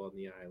other people on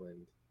the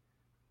island.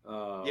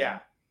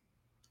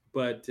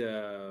 But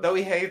though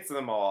he hates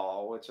them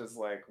all, which is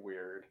like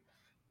weird.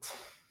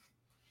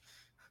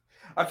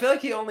 I feel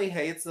like he only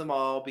hates them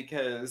all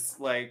because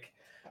like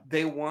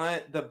they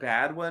want the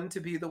bad one to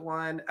be the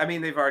one. I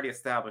mean, they've already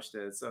established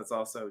it, so it's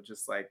also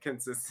just like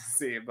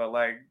consistency. But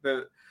like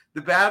the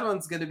bad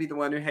one's going to be the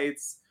one who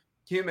hates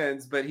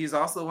humans, but he's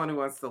also the one who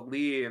wants to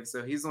leave,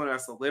 so he's the one who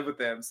has to live with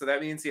them. So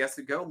that means he has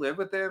to go live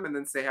with them and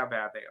then say how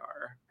bad they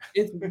are.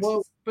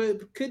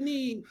 But couldn't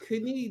he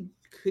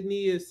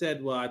have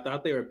said, "Well, I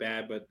thought they were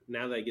bad, but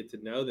now that I get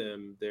to know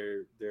them,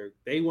 they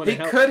want to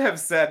help." He could have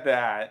said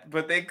that,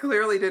 but they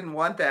clearly didn't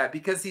want that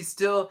because he's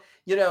still,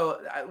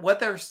 what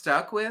they're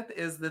stuck with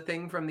is the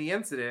thing from the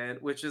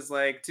incident, which is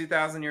like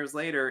 2,000 years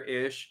later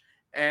ish,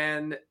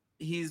 and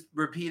he's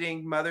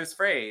repeating Mother's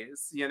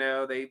phrase,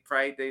 they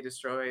fight, they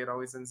destroy, it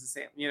always ends the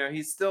same.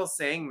 He's still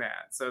saying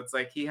that. So it's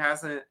like he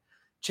hasn't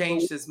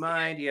changed his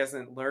mind. He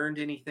hasn't learned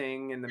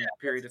anything in the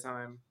period of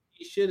time.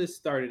 He should have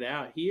started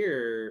out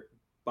here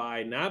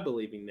by not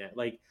believing that.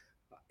 Like,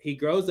 he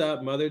grows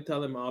up, Mother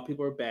tells him all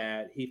people are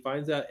bad. He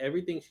finds out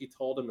everything she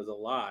told him is a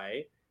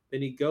lie.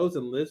 Then he goes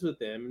and lives with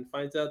them and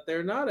finds out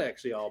they're not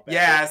actually all bad.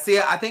 Yeah, see,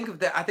 I think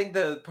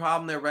the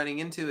problem they're running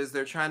into is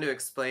they're trying to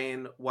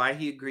explain why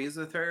he agrees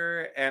with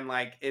her, and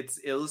like it's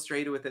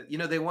illustrated with it. You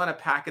know, they want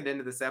to pack it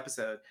into this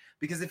episode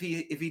because if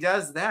he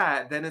does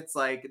that, then it's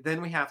like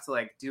then we have to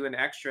like do an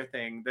extra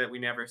thing that we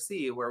never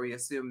see, where we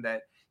assume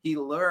that he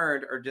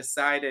learned or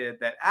decided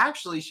that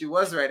actually she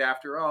was right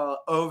after all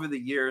over the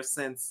years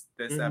since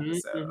this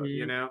episode.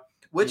 You know,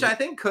 which I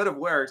think could have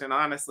worked, and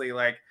honestly,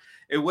 like.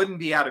 It wouldn't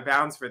be out of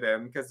bounds for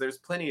them because there's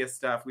plenty of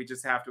stuff we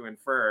just have to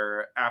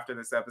infer after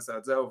this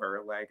episode's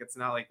over. Like it's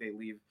not like they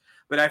leave,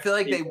 but I feel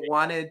like they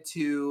wanted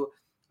to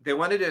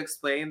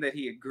explain that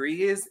he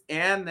agrees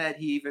and that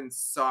he even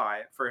saw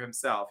it for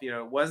himself. You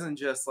know, it wasn't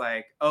just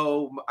like,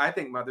 oh, I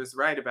think Mother's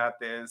right about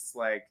this,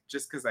 like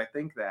just because I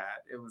think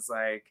that. It was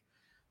like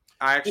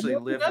I actually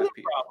live with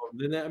people.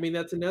 Problem. I mean,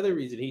 that's another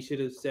reason he should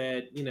have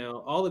said, you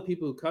know, all the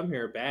people who come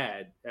here are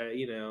bad,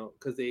 you know,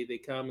 because they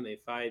come and they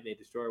fight and they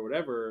destroy or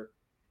whatever.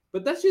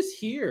 But that's just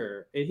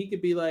here. And he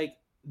could be like,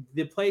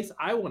 the place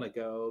I want to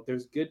go,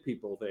 there's good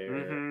people there.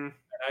 And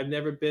I've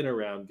never been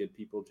around good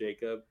people,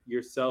 Jacob,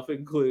 yourself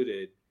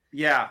included.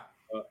 Yeah.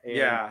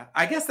 Yeah.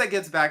 I guess that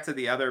gets back to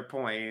the other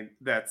point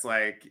that's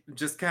like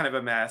just kind of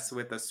a mess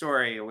with the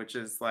story, which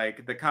is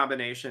like the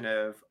combination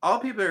of all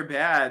people are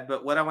bad,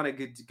 but what I want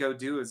to go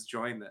do is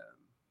join them.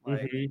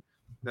 Like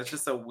that's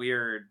just a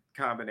weird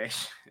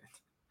combination.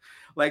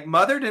 Like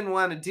Mother didn't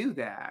want to do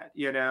that,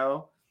 you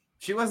know?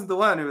 She wasn't the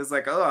one who was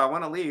like, oh, I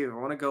want to leave. I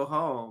want to go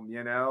home,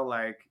 you know,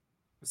 like,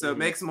 so it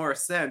makes more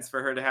sense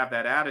for her to have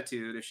that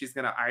attitude if she's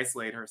going to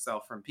isolate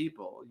herself from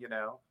people, you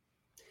know?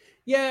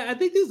 Yeah, I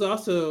think there's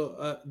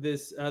also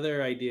this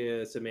other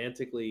idea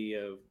semantically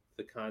of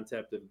the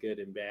concept of good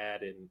and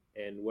bad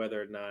and whether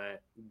or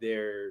not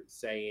they're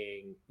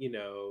saying, you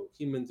know,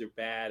 humans are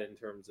bad in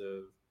terms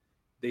of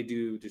they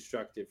do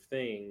destructive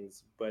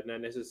things, but not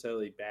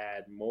necessarily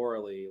bad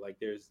morally. Like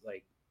there's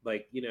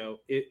like, you know,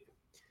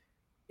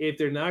 if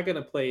they're not going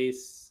to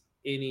place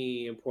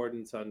any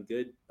importance on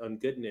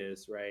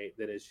goodness, right,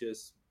 then it's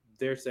just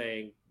they're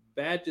saying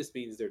bad just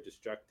means they're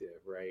destructive,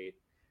 right?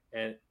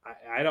 And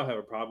I don't have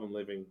a problem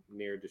living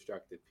near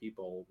destructive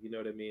people, you know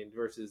what I mean?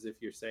 Versus if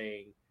you're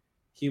saying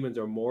humans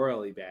are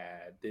morally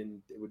bad,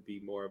 then it would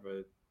be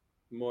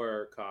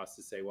more cost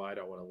to say, well, I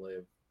don't want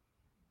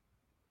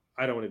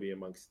to be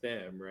amongst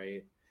them,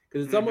 right?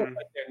 Because it's almost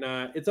like they're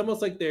not. It's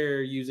almost like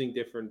they're using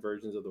different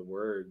versions of the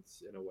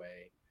words in a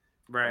way,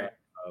 right?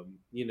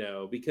 You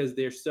know, because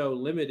they're so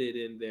limited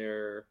in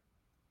their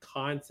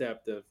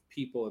concept of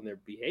people and their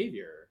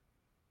behavior,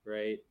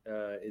 right?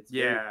 It's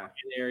very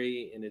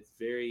binary, and it's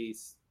very.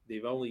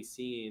 They've only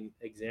seen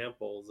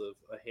examples of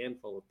a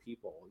handful of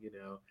people, you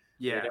know.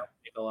 Yeah, they don't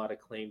make a lot of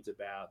claims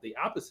about the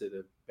opposite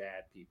of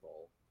bad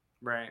people,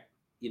 right?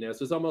 You know,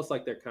 so it's almost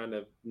like they're kind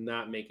of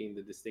not making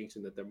the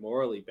distinction that they're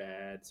morally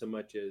bad so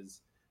much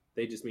as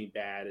they just mean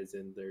bad as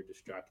in they're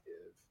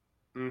destructive.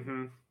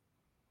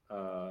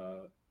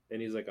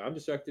 And he's like, I'm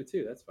destructive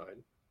too. That's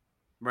fine.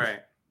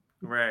 Right.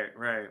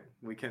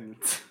 We can.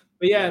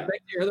 But yeah, back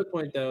to your other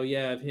point though.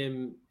 Yeah, of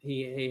him,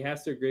 he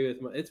has to agree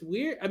with. It's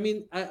weird. I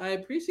mean, I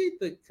appreciate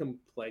the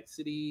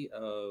complexity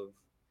of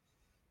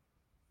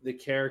the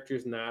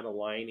characters not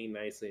aligning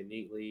nicely and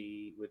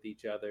neatly with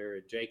each other.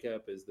 And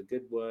Jacob is the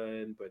good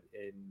one, but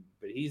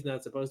he's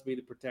not supposed to be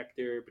the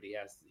protector. But he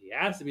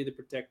has to be the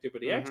protector.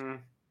 But he actually.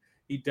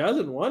 He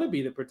doesn't want to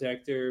be the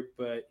protector,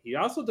 but he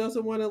also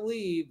doesn't want to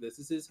leave. This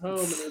is his home,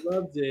 and he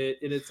loves it.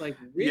 And it's like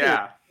really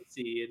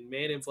messy. And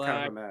Man in Black,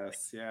 kind of a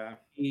mess. Yeah,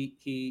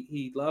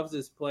 he loves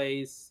this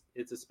place.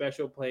 It's a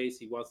special place.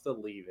 He wants to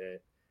leave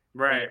it,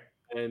 right?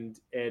 And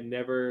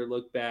never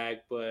look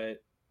back. But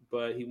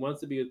he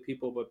wants to be with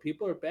people. But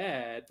people are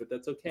bad. But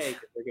that's okay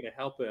because they're going to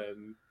help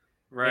him,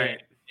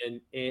 right? And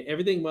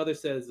everything Mother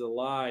says is a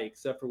lie,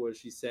 except for what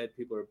she said.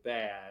 People are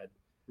bad,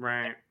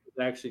 right? It's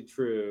actually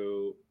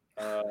true.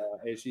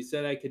 And she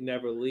said I could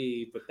never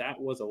leave, but that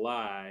was a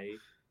lie,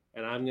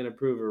 and I'm gonna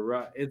prove her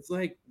right. It's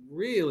like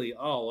really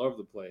all over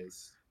the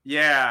place.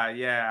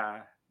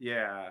 Yeah.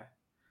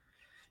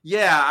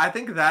 I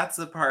think that's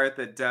the part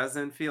that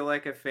doesn't feel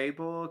like a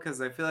fable, because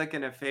I feel like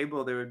in a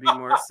fable there would be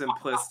more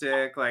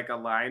simplistic like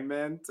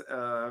alignment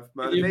of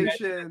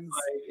motivations.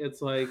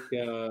 It's like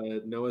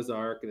Noah's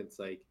Ark, and it's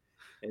like,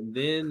 and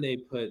then they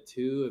put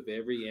 2 of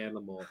every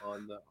animal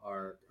on the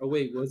ark. Oh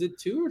wait, was it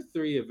 2 or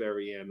 3 of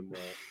every animal?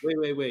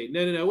 Wait. No.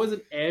 It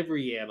wasn't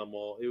every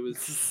animal. It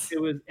was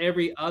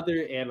every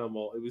other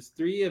animal. It was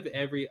 3 of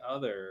every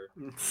other.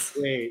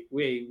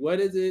 Wait.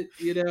 What is it?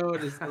 You know,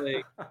 and it's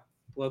like,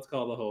 let's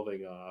call the whole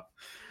thing off.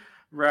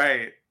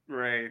 Right.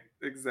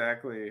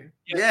 Exactly.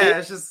 Yeah,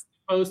 it's just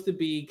supposed to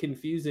be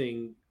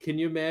confusing. Can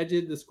you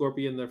imagine the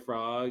scorpion, the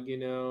frog? You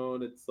know,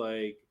 and it's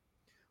like.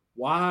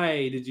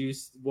 Why did you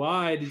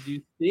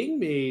sting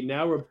me?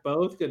 Now we're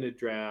both gonna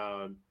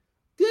drown.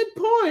 Good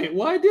point.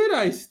 Why did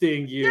I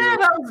sting you? Yeah,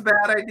 that was a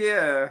bad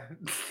idea.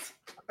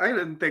 I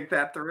didn't think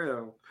that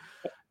through.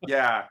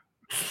 Yeah.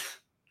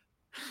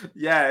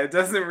 It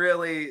doesn't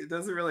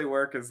really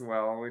work as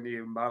well when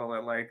you model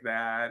it like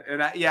that.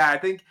 And I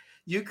think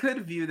you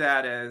could view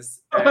that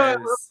as I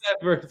love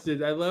that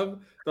version. I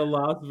love the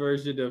lost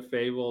version of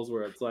Fables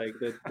where it's like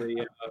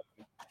the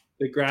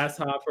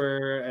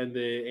grasshopper and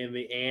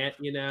the ant,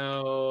 you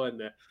know,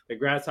 and the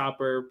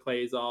grasshopper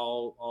plays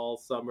all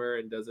summer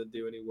and doesn't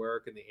do any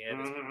work, and the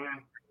ant is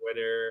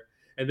winter,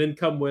 and then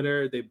come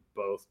winter they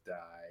both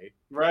die.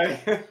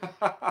 right.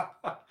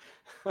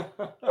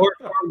 Or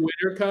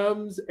winter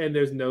comes and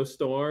there's no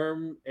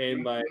storm,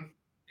 and like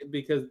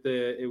because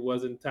it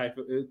wasn't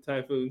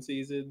typhoon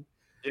season,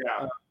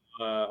 Yeah.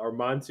 or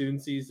monsoon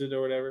season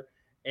or whatever,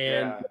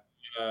 and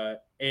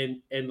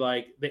and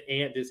like the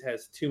ant just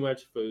has too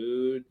much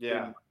food,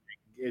 Yeah. and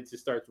it just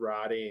starts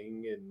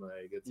rotting, and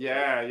like it's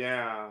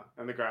Yeah,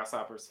 and the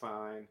grasshopper's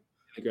fine.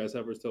 the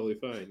grasshopper's totally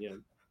fine. Yeah.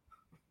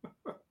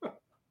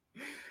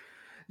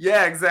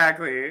 Yeah,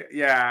 exactly.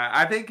 Yeah,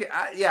 I think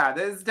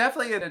there's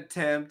definitely an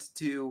attempt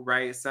to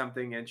write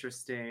something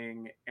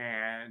interesting,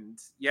 and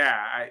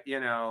I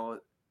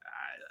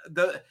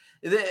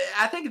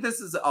think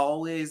this is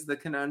always the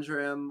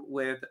conundrum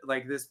with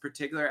like this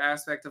particular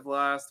aspect of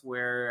Lost,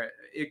 where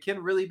it can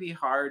really be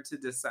hard to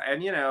decide,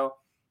 and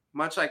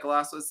much like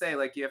Lost would say,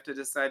 like you have to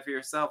decide for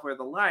yourself where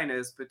the line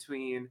is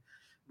between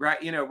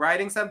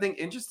writing something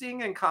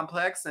interesting and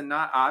complex and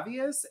not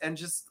obvious, and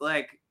just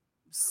like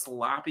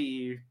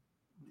sloppy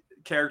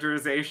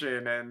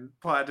characterization and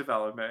plot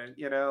development,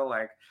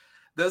 like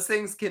those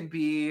things can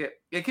be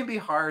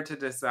hard to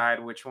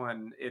decide which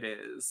one it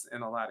is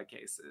in a lot of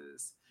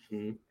cases.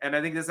 And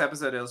I think this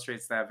episode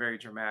illustrates that very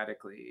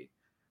dramatically.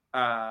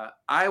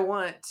 I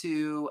want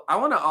to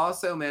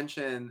also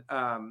mention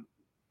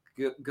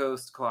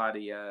Ghost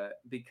Claudia,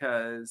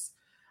 because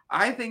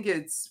I think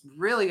it's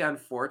really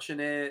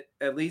unfortunate,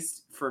 at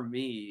least for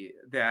me,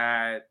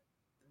 that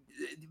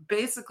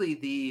basically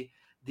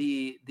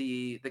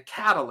the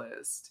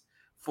catalyst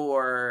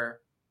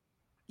for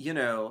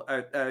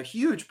a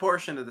huge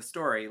portion of the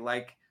story,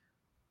 like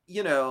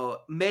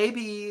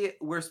maybe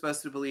we're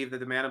supposed to believe that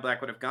the Man in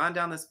Black would have gone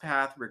down this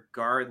path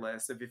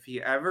regardless of if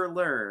he ever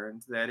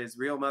learned that his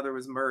real mother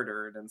was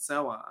murdered and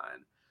so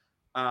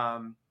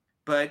on.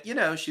 But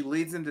she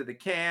leads him to the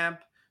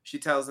camp, she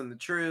tells him the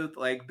truth,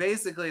 like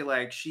basically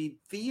like she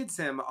feeds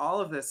him all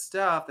of this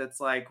stuff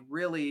that's like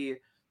really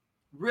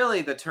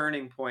the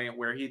turning point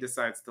where he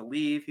decides to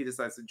leave. He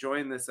decides to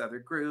join this other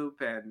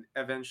group, and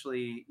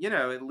eventually,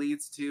 it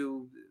leads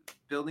to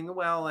building a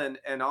well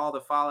and all the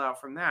fallout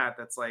from that.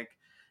 That's like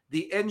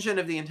the engine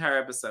of the entire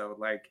episode.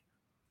 Like,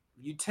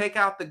 you take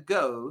out the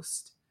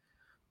ghost,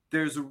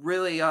 there's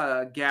really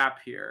a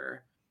gap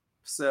here.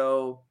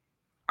 So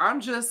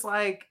I'm just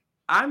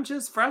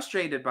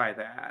frustrated by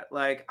that.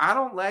 Like, I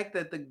don't like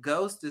that the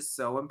ghost is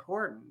so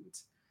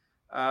important.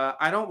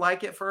 I don't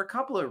like it for a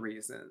couple of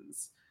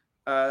reasons.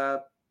 In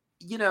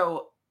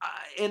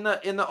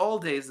the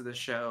old days of the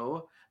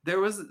show, there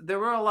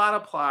were a lot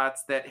of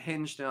plots that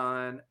hinged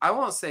on, I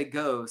won't say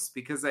ghosts,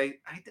 because I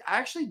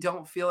actually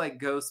don't feel like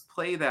ghosts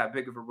play that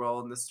big of a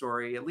role in the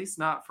story, at least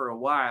not for a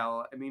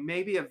while. I mean,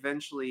 maybe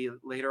eventually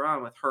later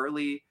on with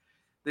Hurley,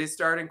 they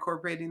start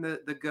incorporating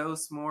the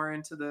ghosts more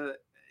into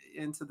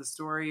the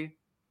story.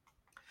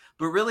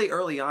 But really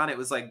early on, it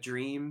was like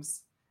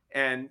dreams.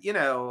 And,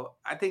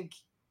 I think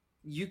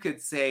you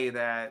could say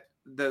that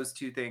those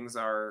two things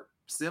are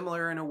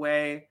similar in a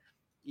way.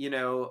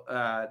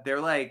 They're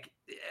like,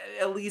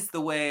 at least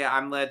the way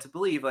I'm led to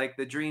believe, like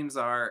the dreams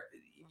are,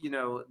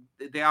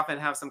 they often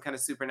have some kind of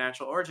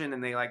supernatural origin,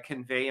 and they like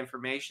convey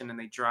information and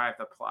they drive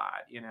the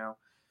plot.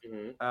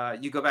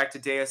 You go back to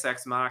Deus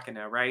Ex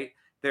Machina, right?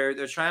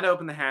 They're trying to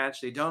open the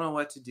hatch. They don't know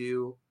what to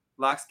do.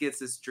 Lux gets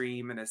this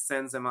dream and it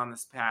sends them on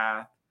this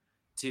path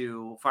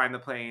to find the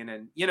plane.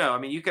 And,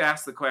 you could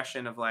ask the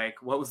question of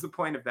like, what was the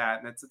point of that?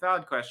 And it's a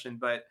valid question,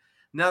 but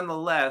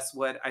nonetheless,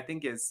 what I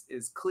think is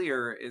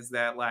clear is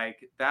that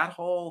like that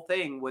whole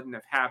thing wouldn't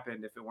have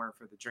happened if it weren't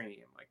for the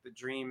dream. Like the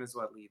dream is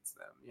what leads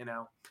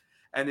them,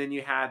 And then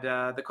you had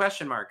the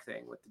question mark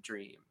thing with the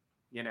dream,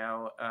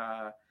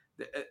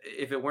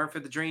 if it weren't for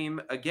the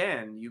dream,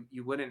 again,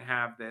 you wouldn't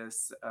have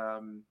this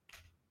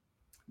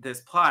this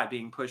plot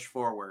being pushed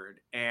forward.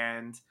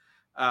 And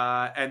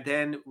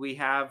then we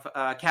have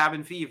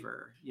Cabin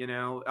Fever,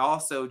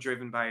 also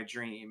driven by a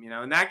dream,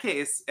 in that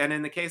case. And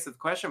in the case of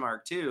question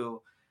mark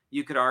too,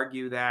 you could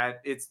argue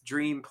that it's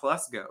dream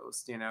plus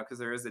ghost, because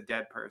there is a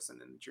dead person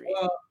in the dream.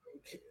 Well,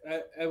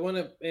 I want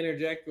to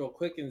interject real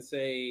quick and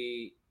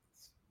say,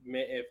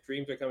 if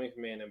dreams are coming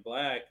from Man in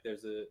Black, I'm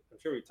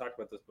sure we talked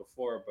about this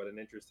before, but an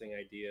interesting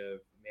idea of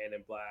Man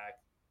in Black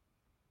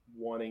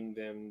wanting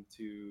them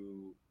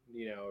to,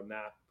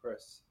 not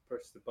press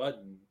the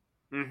button.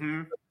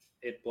 Mm-hmm.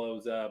 It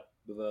blows up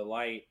the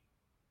light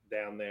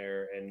down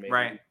there and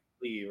maybe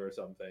leave or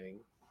something.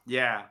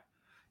 Yeah.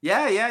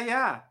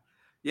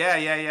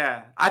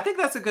 I think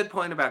that's a good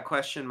point about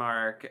question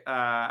mark.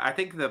 I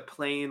think the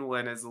plain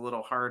one is a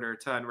little harder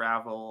to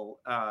unravel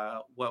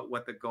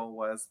what the goal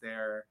was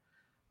there.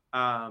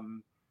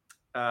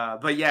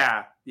 But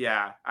yeah,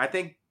 I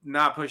think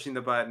not pushing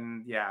the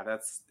button,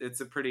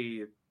 it's a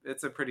pretty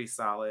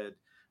solid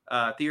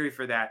theory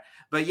for that.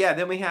 But yeah,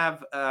 then we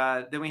have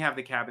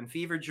the cabin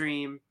fever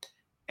dream,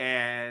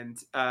 and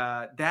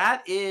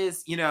that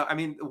is, I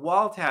mean,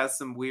 Walt has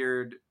some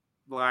weird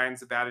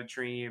lines about a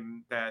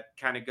dream that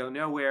kind of go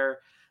nowhere,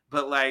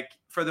 but like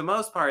for the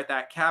most part,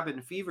 that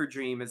cabin fever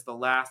dream is the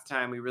last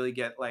time we really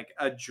get like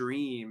a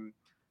dream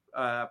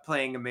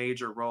playing a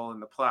major role in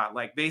the plot.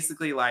 Like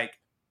basically, like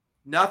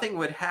nothing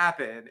would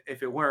happen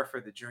if it weren't for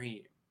the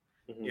dream.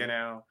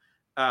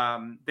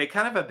 They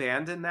kind of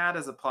abandoned that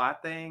as a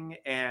plot thing,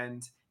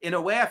 and in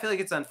a way I feel like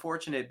it's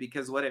unfortunate,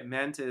 because what it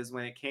meant is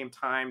when it came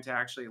time to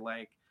actually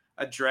like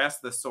address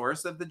the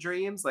source of the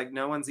dreams, like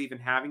no one's even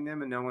having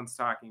them and no one's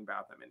talking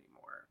about them anymore.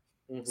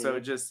 So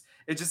it just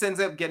ends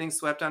up getting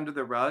swept under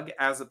the rug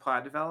as a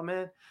plot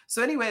development.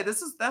 So anyway,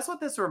 that's what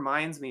this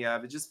reminds me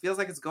of. It just feels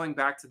like it's going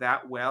back to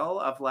that well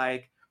of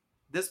like,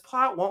 this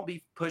plot won't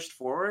be pushed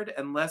forward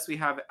unless we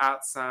have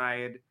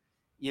outside,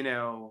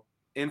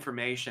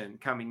 information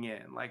coming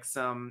in, like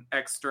some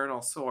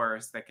external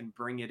source that can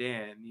bring it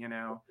in,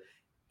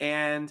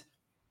 And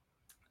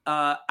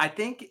I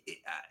think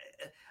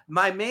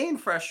my main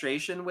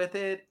frustration with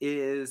it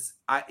is,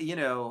 I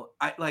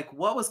like,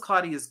 what was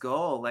Claudia's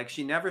goal? Like,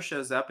 she never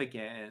shows up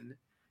again,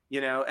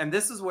 and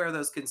this is where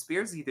those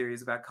conspiracy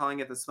theories about calling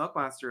it the smoke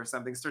monster or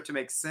something start to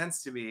make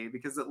sense to me,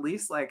 because at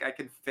least like I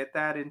can fit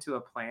that into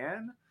a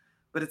plan.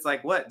 But it's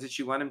like, what? Did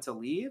she want him to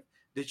leave?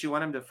 Did she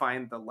want him to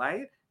find the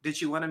light? Did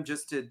she want him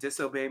just to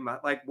disobey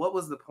like, what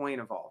was the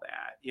point of all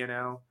that?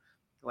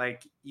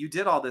 Like, you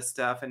did all this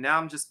stuff and now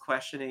I'm just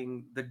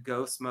questioning the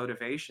ghost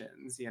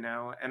motivations, and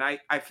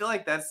I feel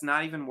like that's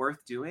not even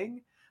worth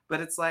doing.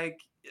 But it's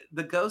like,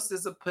 the ghost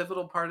is a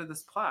pivotal part of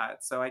this plot,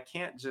 so I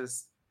can't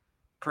just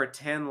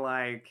pretend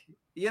like,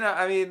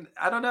 I mean,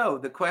 I don't know,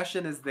 the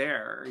question is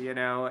there,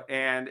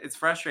 and it's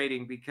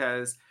frustrating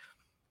because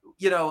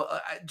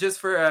just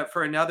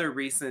for another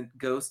recent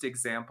ghost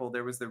example,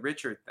 there was the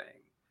Richard thing,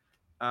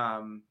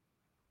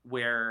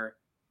 where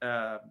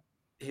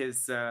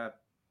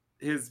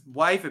his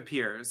wife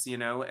appears,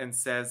 and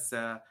says,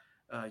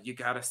 "You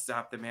got to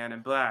stop the man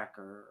in black,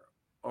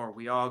 or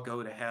we all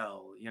go to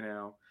hell."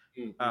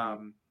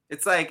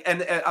 It's like,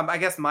 and I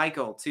guess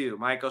Michael too.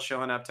 Michael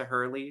showing up to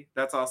Hurley.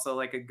 That's also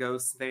like a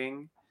ghost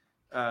thing.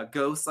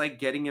 Ghosts like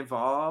getting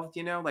involved.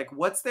 Like,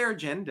 what's their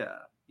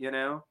agenda?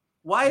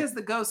 Why is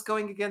the ghost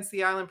going against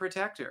the island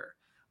protector?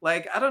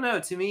 Like, I don't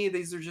know. To me,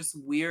 these are just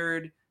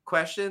weird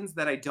questions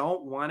that I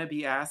don't want to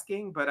be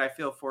asking, but I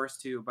feel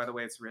forced to by the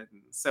way it's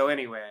written. So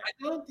anyway, I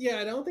don't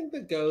think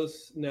the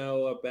ghosts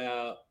know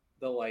about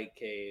the light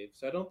cave.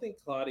 So I don't think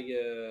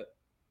Claudia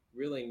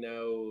really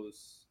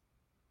knows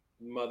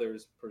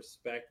Mother's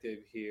perspective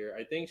here.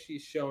 I think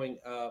she's showing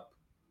up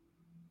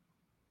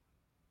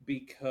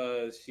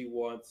because she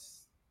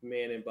wants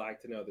Man in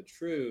Black to know the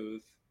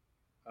truth.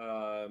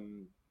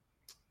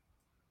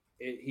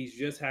 He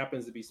just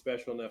happens to be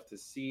special enough to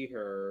see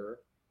her.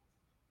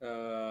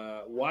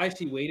 Why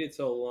she waited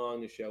so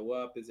long to show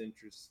up is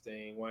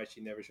interesting. Why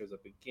she never shows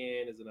up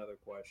again is another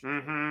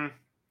question.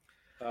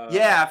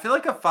 Yeah, I feel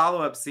like a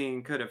follow-up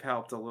scene could have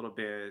helped a little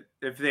bit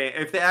if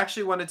they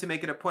actually wanted to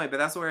make it a point. But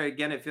that's where,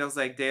 again, it feels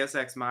like Deus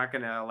Ex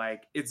Machina,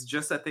 like it's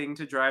just a thing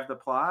to drive the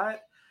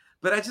plot.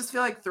 But I just feel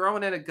like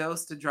throwing in a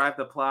ghost to drive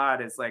the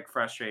plot is like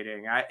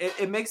frustrating.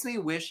 It makes me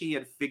wish he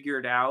had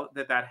figured out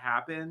that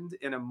happened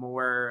in a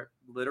more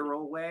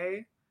literal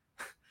way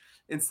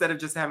instead of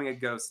just having a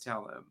ghost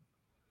tell him.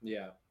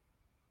 Yeah.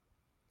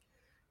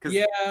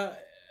 Yeah.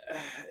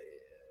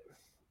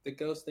 The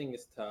ghost thing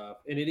is tough.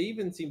 And it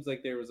even seems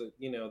like there was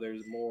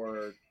there's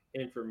more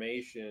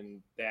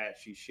information that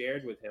she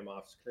shared with him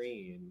off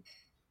screen.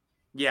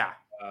 Yeah.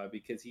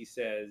 Because he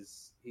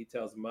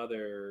tells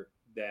Mother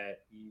that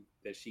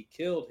she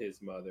killed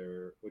his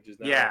mother, which is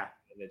not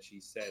that she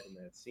said in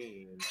that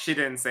scene. She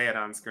didn't say it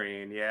on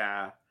screen.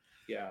 Yeah.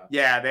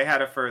 Yeah. They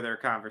had a further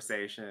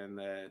conversation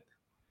that.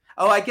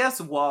 Oh, I guess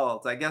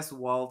Walt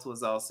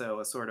was also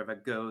a sort of a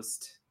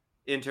ghost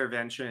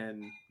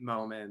intervention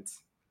moment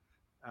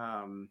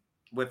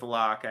with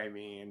Locke. I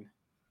mean,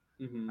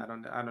 I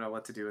don't know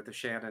what to do with the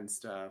Shannon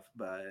stuff,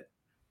 but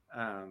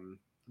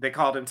they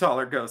called him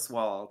Taller Ghost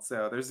Walt,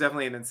 so there's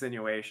definitely an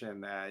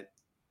insinuation that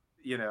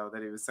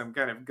that he was some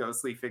kind of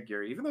ghostly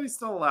figure, even though he's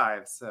still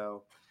alive.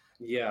 So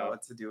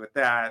what to do with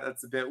that?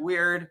 That's a bit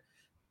weird.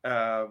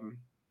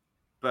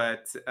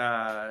 But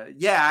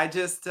I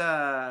just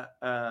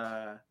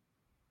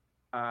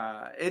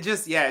it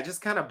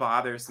just kind of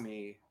bothers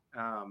me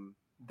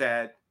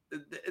that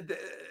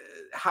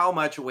how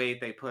much weight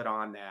they put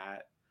on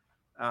that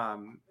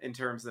in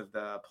terms of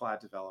the plot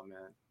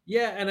development.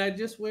 Yeah, and I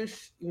just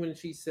wish when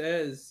she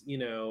says,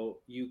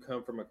 you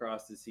come from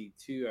across the sea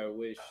too, I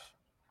wish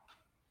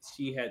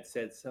she had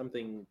said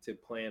something to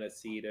plant a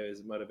seed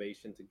as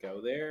motivation to go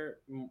there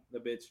a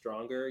bit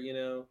stronger,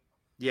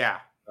 Yeah.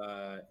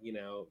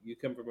 You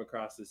come from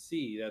across the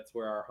sea, that's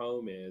where our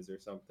home is, or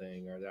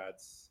something, or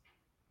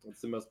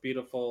it's the most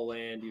beautiful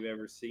land you've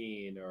ever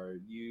seen, or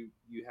you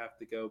have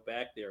to go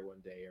back there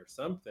one day, or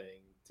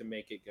something to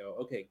make it go,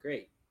 okay,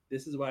 great.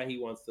 This is why he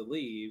wants to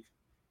leave.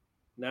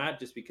 not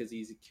just because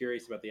he's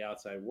curious about the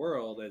outside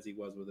world as he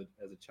was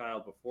as a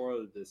child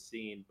before this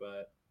scene,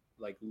 but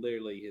like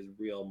literally his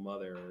real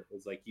mother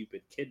is like, you've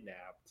been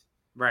kidnapped,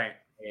 Right.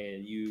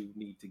 and you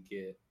need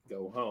to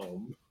go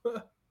home.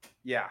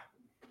 Yeah.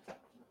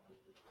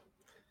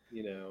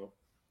 You know.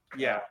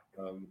 Yeah.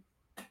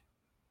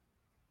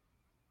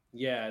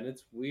 Yeah, and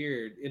it's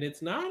weird, and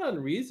it's not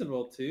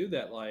unreasonable too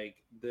that like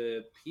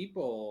the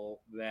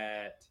people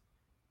that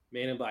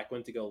Man in Black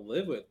went to go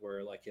live with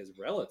were like his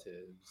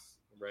relatives,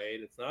 right?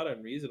 It's not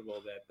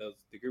unreasonable that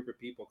the group of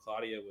people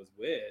Claudia was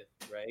with,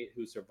 right,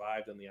 who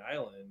survived on the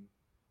island,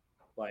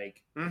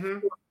 like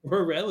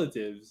were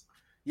relatives.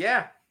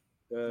 Yeah.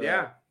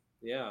 Yeah.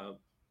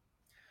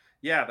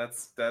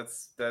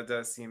 That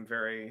does seem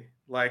very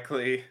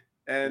likely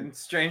and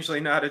strangely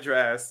not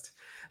addressed.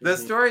 The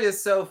story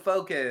is so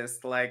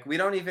focused, like we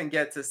don't even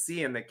get to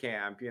see in the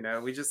camp, you know,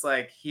 we just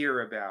like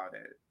hear about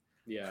it.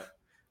 Yeah.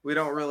 We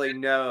don't really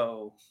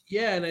know.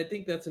 Yeah, and I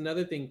think that's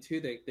another thing too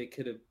that they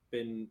could have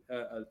been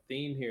a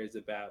theme here is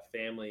about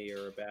family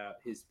or about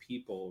his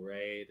people,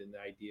 right? And the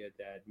idea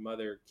that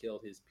mother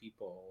killed his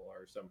people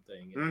or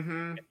something,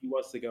 and he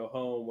wants to go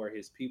home where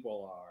his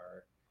people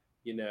are,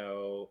 you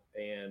know.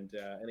 And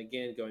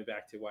again, going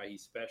back to why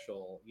he's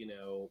special, you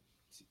know,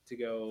 to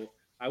go.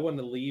 I want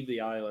to leave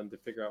the island to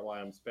figure out why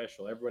I'm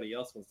special. Everybody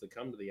else wants to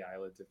come to the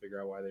island to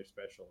figure out why they're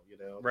special, you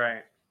know?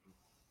 Right.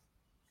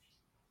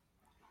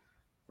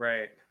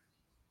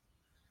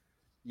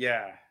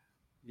 Yeah.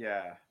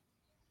 Yeah,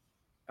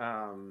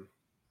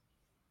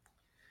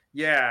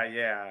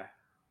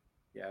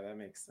 that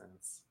makes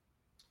sense.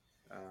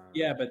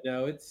 Yeah, but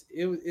no, it's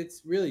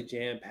really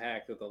jam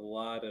packed with a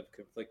lot of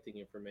conflicting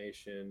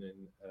information,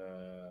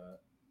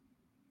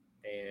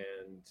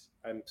 and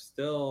I'm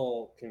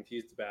still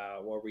confused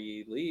about where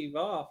we leave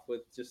off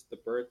with just the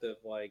birth of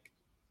like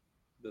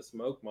the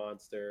smoke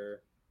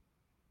monster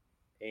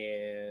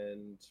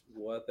and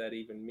what that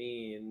even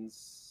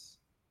means,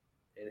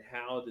 and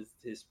how does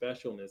his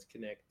specialness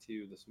connect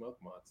to the smoke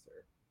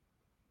monster.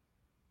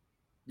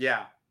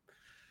 Yeah,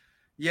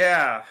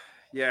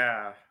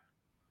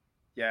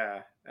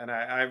 and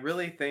I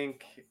really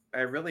think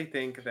that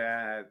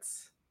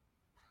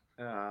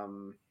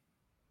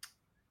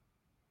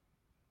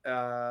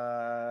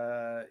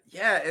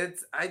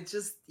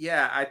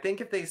I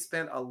think if they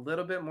spent a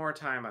little bit more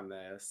time on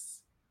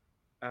this,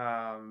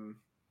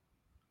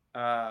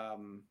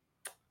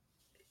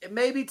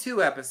 maybe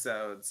 2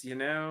 episodes, you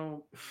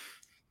know.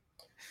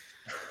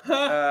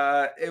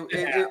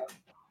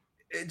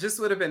 It just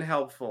would have been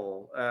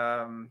helpful.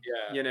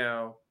 You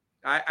know,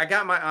 I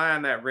got my eye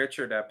on that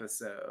Richard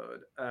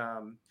episode,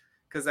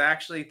 because I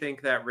actually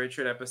think that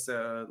Richard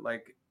episode,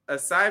 like,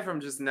 aside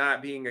from just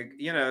not being a,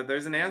 you know,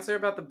 there's an answer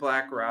about the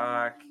Black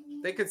Rock.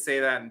 They could say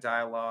that in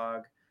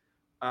dialogue,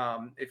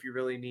 if you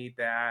really need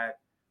that.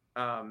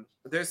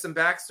 There's some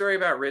backstory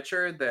about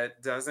Richard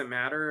that doesn't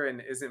matter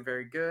and isn't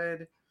very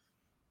good.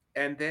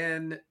 And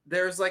then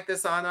there's like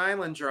this on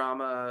island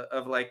drama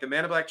of like the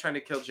Man in Black trying to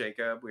kill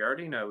Jacob. We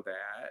already know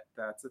that.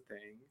 That's a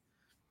thing.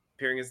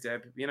 Appearing as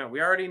dead. You know,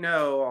 we already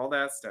know all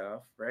that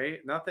stuff,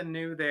 right? Nothing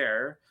new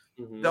there.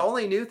 The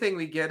only new thing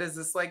we get is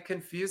this like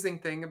confusing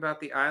thing about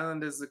the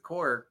island as a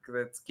cork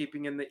that's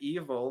keeping in the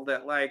evil,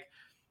 that like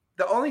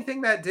the only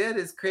thing that did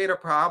is create a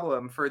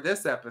problem for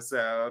this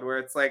episode, where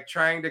it's like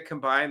trying to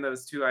combine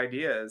those two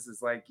ideas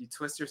is like you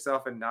twist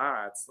yourself in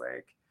knots.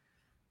 Like,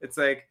 it's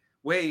like,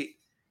 wait,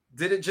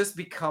 did it just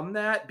become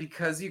that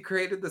because you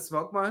created the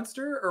smoke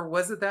monster, or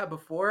was it that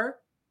before?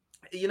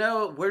 You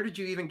know, where did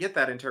you even get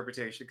that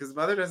interpretation? Because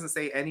Mother doesn't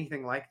say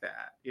anything like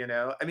that, you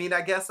know? I mean,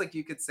 I guess like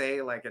you could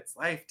say like it's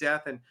life,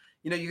 death, and,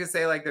 you know, you could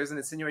say like there's an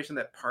insinuation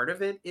that part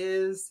of it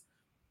is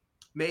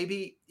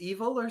maybe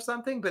evil or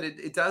something, but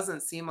it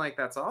doesn't seem like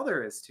that's all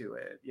there is to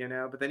it, you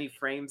know? But then he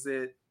frames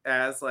it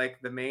as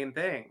like the main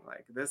thing,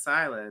 like this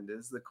island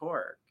is the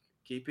cork,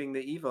 keeping the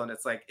evil. And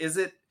it's like, is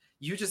it,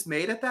 you just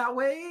made it that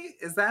way?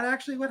 Is that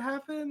actually what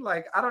happened?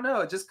 Like, I don't know.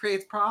 It just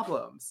creates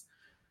problems.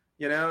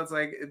 You know, it's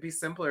like, it'd be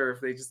simpler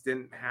if they just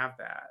didn't have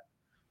that.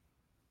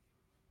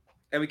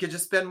 And we could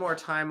just spend more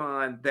time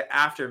on the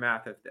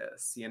aftermath of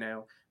this, you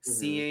know,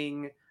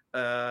 seeing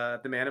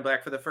the Man in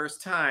Black for the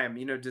first time,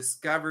 you know,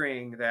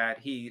 discovering that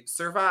he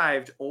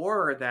survived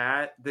or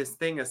that this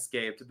thing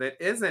escaped that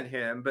isn't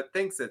him, but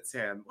thinks it's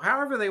him,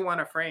 however they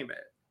want to frame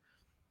it,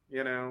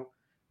 you know.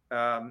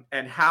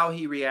 And how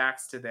he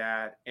reacts to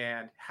that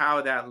and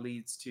how that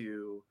leads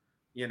to,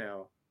 you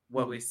know,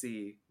 what we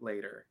see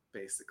later,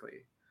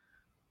 basically.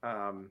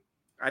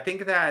 I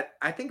think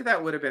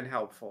that would have been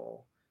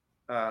helpful,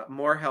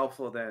 more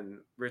helpful than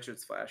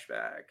Richard's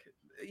flashback,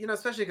 you know,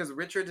 especially because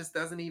Richard just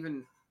doesn't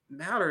even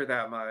matter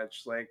that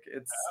much. Like,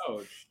 it's,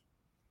 ouch.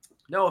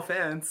 No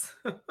offense.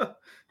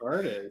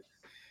 Artist.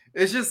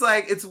 It's just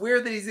like, it's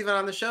weird that he's even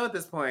on the show at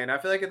this point. I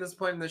feel like at this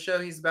point in the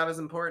show, he's about as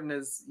important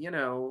as, you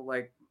know,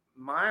 like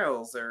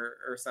Miles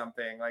or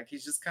something. Like,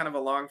 he's just kind of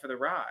along for the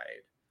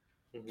ride.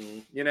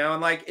 You know,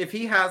 and like if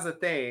he has a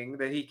thing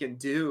that he can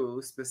do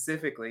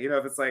specifically, you know,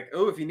 if it's like,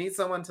 oh, if you need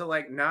someone to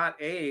like not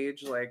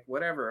age, like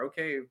whatever,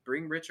 okay,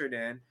 bring Richard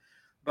in.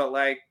 but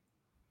like,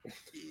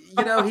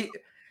 you know,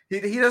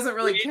 he doesn't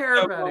really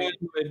care about it.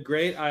 With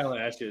great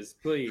eyelashes,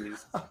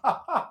 please.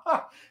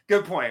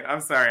 Good point.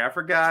 I'm sorry, I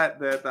forgot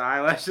that the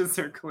eyelashes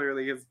are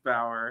clearly his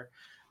power.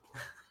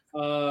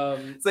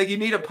 It's like you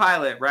need a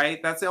pilot,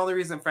 right? That's the only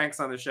reason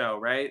Frank's on the show,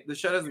 right? The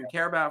show doesn't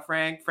care about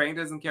Frank. Frank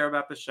doesn't care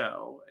about the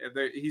show.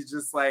 He's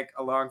just like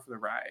along for the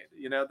ride.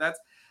 You know,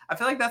 I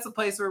feel like that's a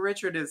place where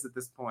Richard is at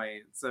this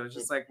point. So it's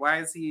just like, why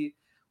is he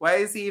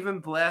even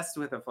blessed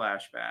with a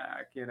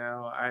flashback? You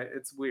know,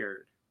 it's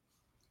weird.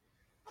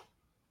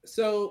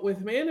 So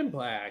with Man in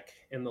Black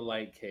in the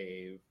Light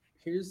Cave,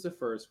 here's the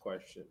first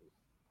question.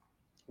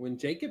 When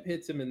Jacob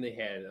hits him in the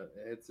head,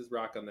 hits his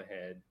rock on the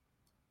head,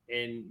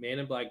 and Man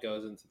in Black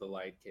goes into the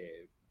Light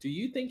Cave, do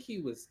you think he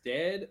was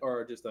dead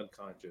or just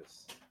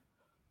unconscious?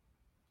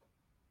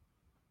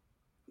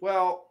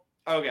 Well,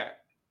 okay.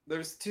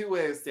 There's two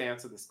ways to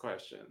answer this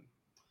question.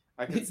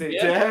 I could say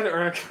dead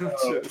or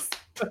unconscious.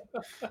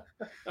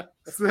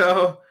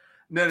 So,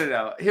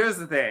 no. Here's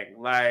the thing.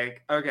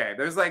 Like, okay,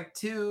 there's like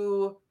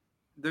two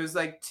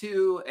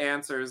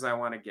answers I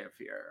want to give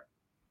here.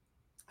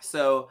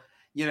 So,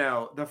 you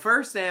know, the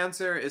first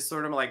answer is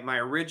sort of like my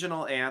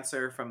original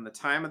answer from the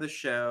time of the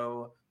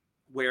show,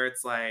 where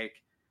it's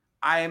like,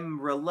 I'm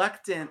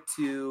reluctant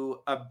to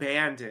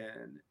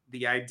abandon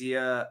the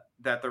idea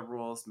that the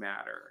rules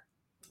matter,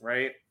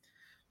 right?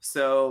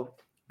 So,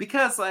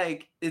 because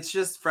like, it's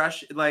just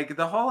fresh, like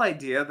the whole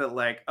idea that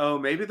like, oh,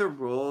 maybe the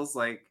rules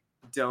like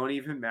don't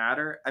even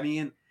matter. I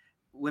mean,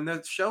 when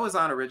the show was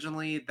on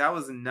originally, that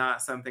was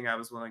not something I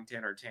was willing to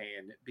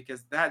entertain,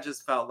 because that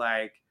just felt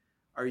like,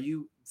 are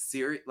you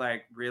serious?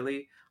 Like,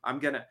 really? We're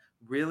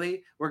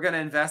going to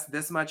invest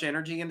this much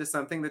energy into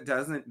something that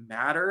doesn't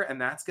matter, and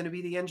that's going to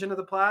be the engine of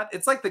the plot?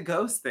 It's like the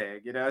Ghost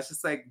thing, you know? It's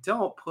just like,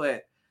 don't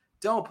put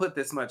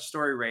this much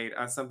story rate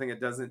on something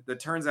that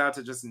turns out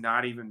to just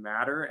not even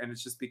matter, and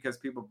it's just because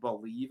people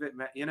believe it,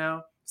 you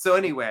know? So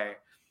anyway,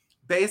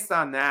 based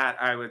on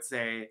that, I would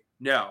say,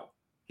 no,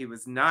 he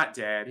was not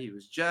dead. He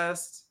was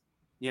just,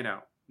 you know,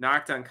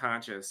 knocked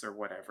unconscious or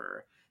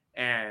whatever.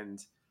 And,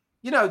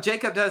 you know,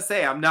 Jacob does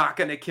say, I'm not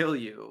going to kill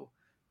you,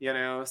 you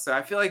know? So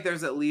I feel like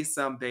there's at least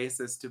some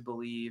basis to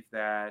believe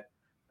that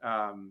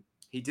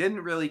he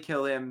didn't really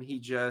kill him. He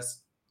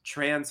just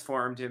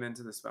transformed him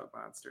into the smoke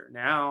monster.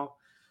 Now,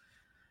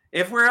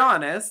 if we're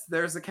honest,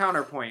 there's a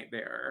counterpoint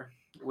there,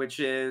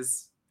 which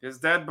is his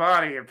dead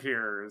body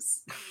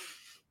appears.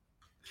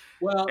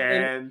 Well,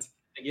 and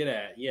I get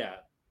at, yeah.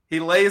 He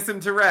lays him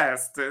to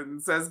rest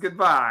and says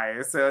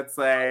goodbye. So it's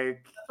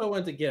like, what I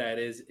want to get at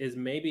is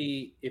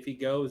maybe if he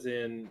goes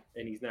in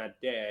and he's not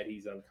dead,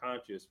 he's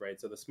unconscious, right?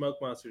 So the smoke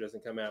monster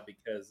doesn't come out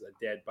because a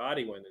dead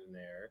body went in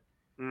there.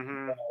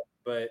 Mm-hmm.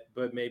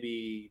 But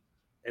maybe,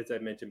 as I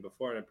mentioned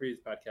before in a previous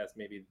podcast,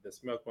 maybe the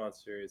smoke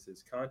monster is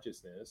his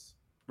consciousness,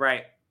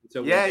 right?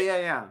 So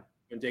yeah.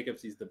 When Jacob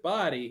sees the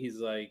body, he's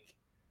like,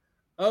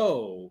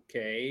 oh,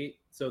 okay,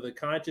 so the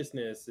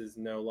consciousness is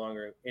no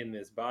longer in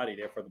this body,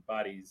 therefore the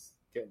body's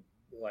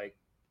like,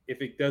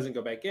 if it doesn't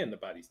go back in, the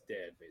body's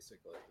dead,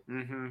 basically.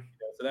 Mm-hmm. You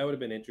know, so that would have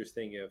been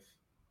interesting if,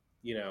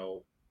 you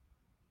know,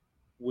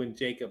 when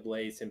Jacob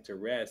lays him to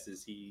rest,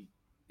 is he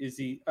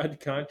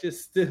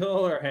unconscious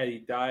still, or had he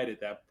died at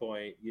that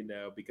point? You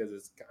know, because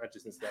his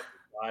consciousness left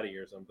his body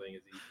or something.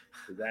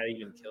 Does that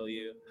even kill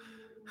you?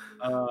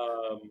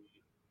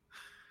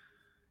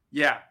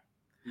 Yeah.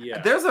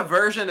 There's a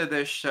version of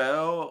this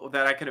show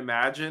that I could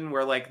imagine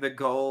where like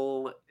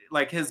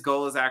his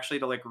goal is actually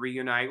to like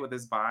reunite with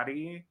his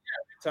body.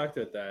 Yeah, we talked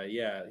about that.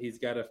 Yeah, he's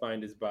got to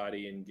find his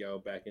body and go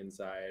back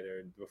inside,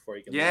 or before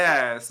he can.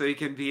 Yeah, so he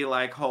can be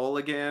like whole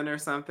again or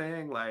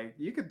something. Like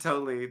they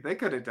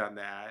could have done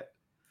that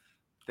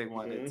if they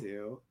wanted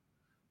to.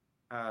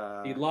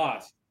 He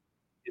lost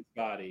his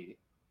body.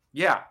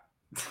 Yeah.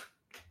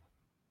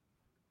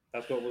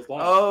 That's what was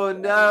lost. Oh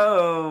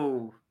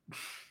no.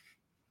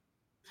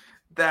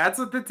 That's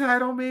what the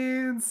title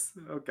means?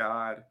 Oh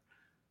God.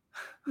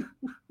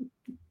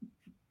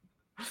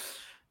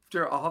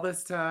 After all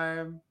this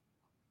time.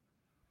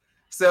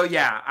 So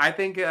yeah, I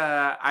think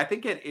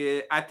it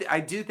is. I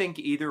do think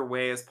either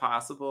way is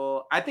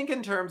possible. I think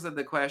in terms of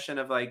the question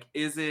of like,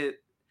 is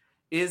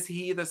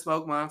he the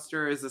smoke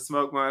monster? Is the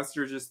smoke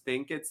monster just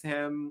think it's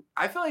him?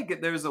 I feel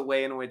like there's a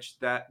way in which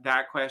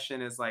that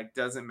question is like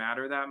doesn't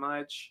matter that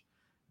much,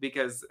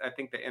 because I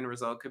think the end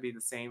result could be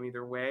the same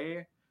either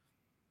way.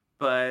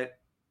 But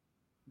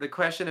the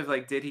question of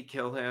like, did he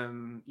kill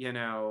him? You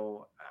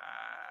know,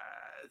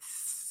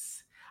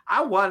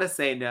 I want to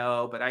say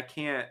no, but I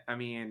can't. I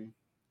mean,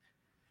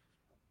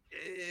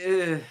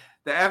 the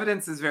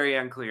evidence is very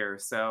unclear,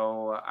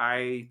 so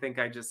I think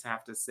I just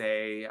have to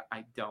say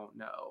I don't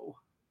know.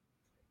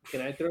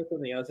 Can I throw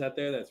something else out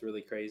there that's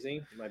really crazy?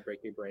 It might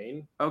break your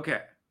brain.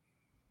 Okay.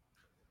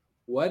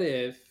 What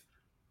if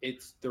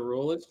the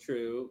rule is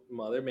true?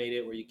 Mother made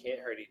it where you can't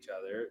hurt each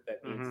other.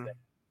 That means that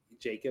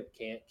Jacob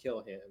can't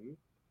kill him.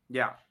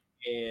 Yeah.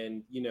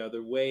 And, you know,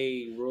 the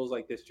way rules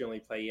like this generally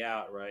play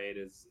out, right,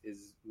 is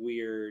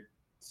weird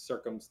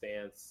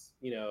circumstance,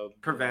 you know.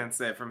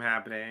 Prevents it from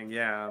happening,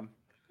 yeah.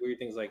 weird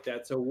things like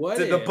that. So what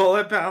Did if the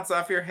bullet bounce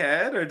off your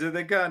head, or did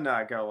the gun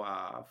not go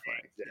off?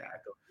 Like, yeah.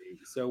 exactly?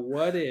 So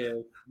what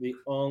if the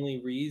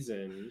only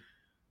reason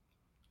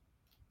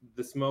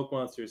the smoke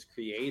monsters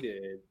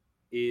created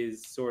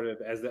is sort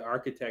of, as the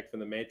architect from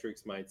the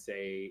Matrix might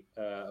say,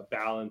 a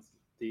balance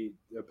to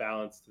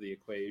the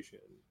equation.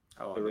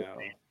 Oh The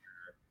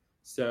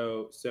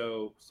no.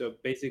 So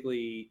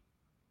basically,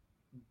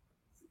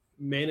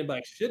 Man in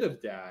Black should have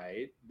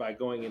died by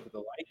going into the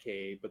light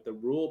cave, but the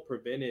rule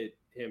prevented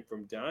him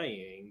from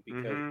dying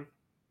because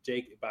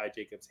by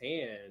Jacob's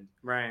hand.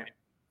 Right.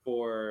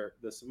 For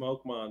the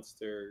smoke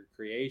monster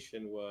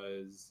creation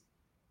was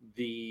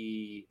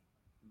the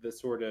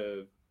sort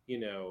of,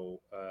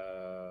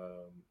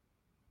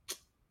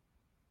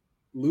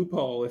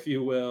 loophole, if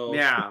you will.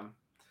 Yeah.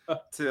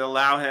 To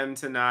allow him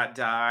to not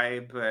die,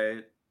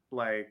 but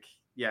like,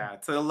 yeah,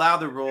 to allow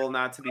the rule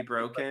not to be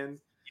broken.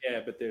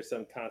 Yeah, but there's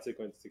some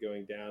consequence to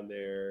going down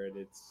there,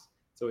 and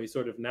so he's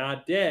sort of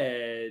not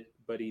dead,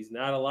 but he's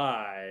not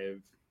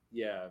alive.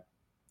 Yeah.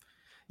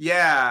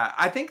 Yeah,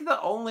 I think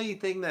the only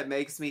thing that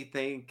makes me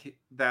think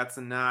that's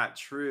not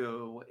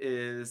true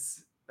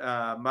is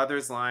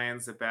Mother's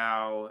lines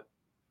about,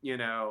 you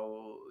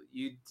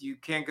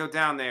can't go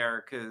down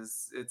there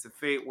because it's a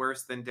fate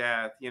worse than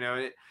death.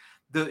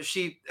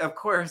 She, of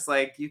course,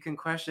 like, you can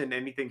question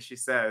anything she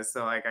says,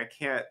 so like I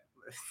can't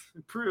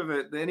prove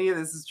it any of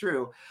this is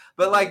true,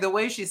 but like the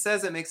way she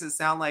says it makes it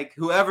sound like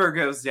whoever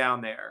goes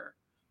down there,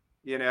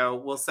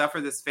 will suffer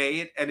this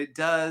fate, and it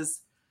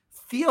does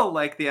feel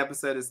like the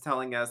episode is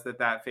telling us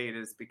that fate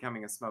is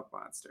becoming a smoke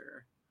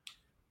monster.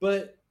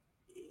 But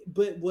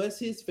was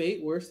his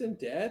fate worse than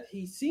death?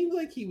 He seemed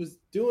like he was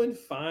doing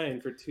fine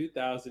for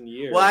 2,000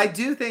 years. Well, I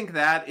do think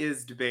that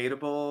is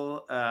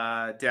debatable,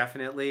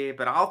 definitely.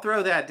 But I'll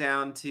throw that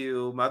down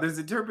to Mother's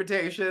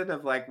interpretation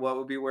of like what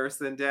would be worse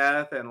than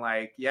death, and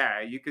like,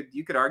 yeah, you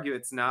could argue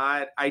it's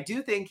not. I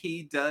do think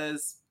he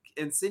does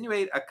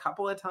insinuate a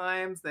couple of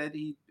times that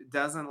he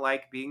doesn't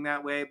like being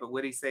that way, but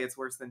would he say it's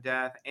worse than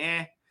death?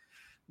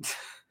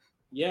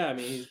 Yeah, I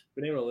mean, he's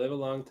been able to live a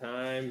long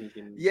time.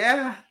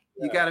 Yeah.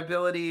 You got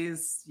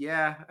abilities.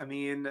 Yeah. I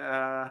mean,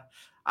 I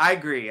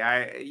agree.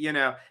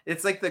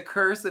 It's like the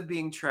curse of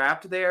being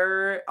trapped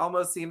there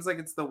almost seems like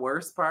it's the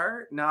worst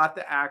part, not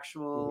the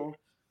actual,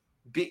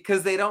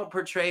 because they don't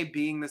portray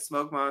being the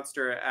smoke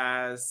monster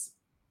as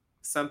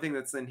something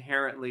that's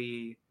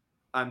inherently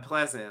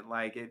unpleasant.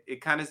 Like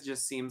it kind of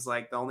just seems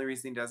like the only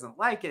reason he doesn't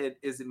like it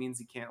is it means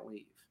he can't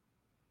leave.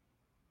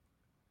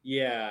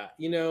 Yeah.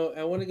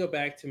 I want to go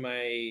back to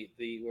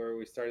where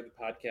we started the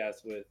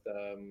podcast with,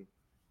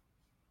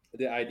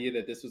 the idea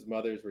that this was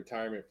Mother's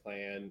retirement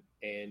plan,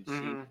 and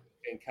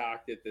she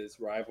concocted this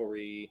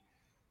rivalry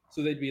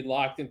so they'd be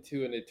locked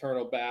into an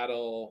eternal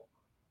battle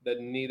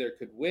that neither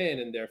could win,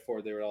 and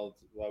therefore there will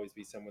always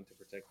be someone to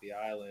protect the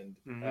island.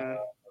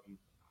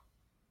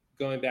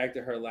 Going back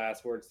to her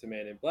last words to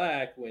Man in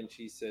Black when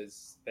she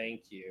says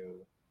thank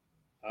you.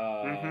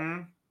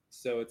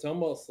 So it's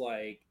almost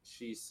like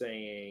she's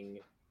saying,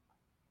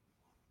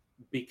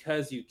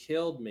 because you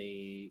killed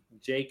me,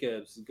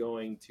 Jacob's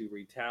going to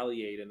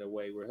retaliate in a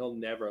way where he'll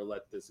never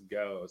let this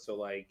go. So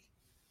like,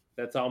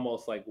 that's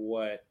almost like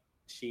what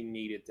she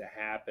needed to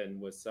happen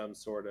was some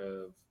sort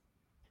of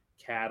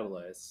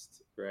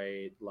catalyst,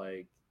 right?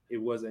 Like they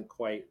weren't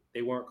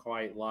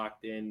quite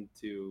locked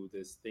into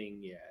this thing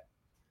yet,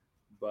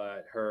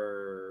 but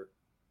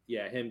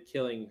him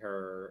killing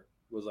her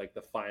was like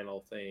the final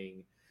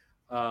thing.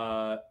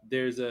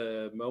 There's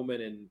a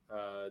moment in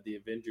the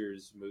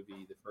Avengers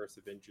movie, the first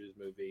Avengers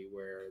movie,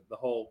 where the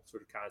whole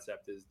sort of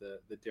concept is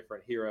the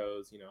different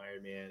heroes,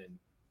 Iron Man and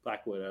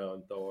Black Widow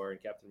and Thor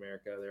and Captain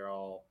America, they're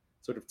all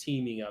sort of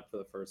teaming up for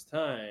the first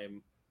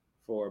time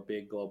for a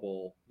big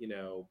global,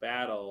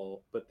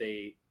 battle. But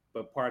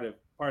part of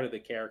the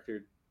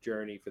character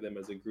journey for them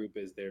as a group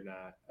is they're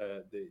not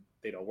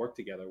they don't work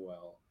together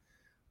well.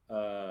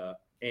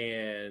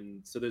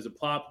 And so there's a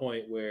plot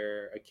point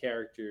where a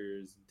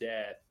character's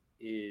death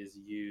is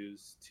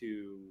used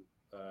to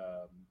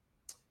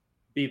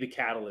be the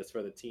catalyst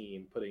for the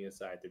team, putting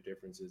aside their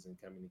differences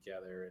and coming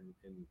together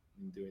and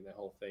doing that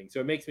whole thing. So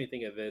it makes me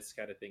think of this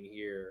kind of thing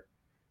here,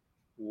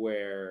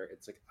 where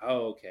it's like,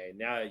 oh, okay,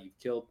 now that you've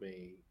killed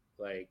me,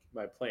 like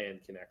my plan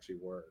can actually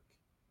work.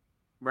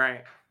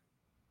 Right.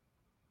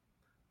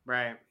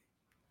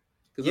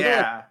 Because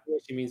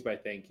what she means by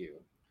thank you.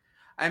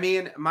 I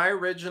mean, my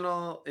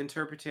original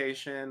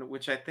interpretation,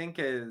 which I think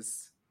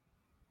is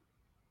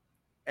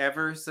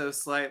ever so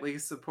slightly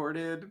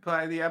supported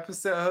by the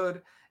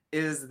episode,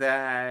 is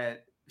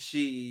that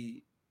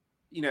she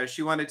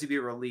wanted to be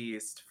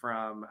released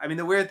from, I mean,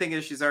 the weird thing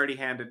is she's already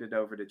handed it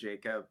over to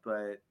Jacob,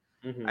 but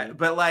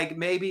but like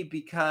maybe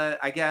because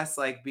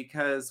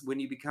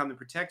when you become the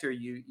protector,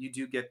 you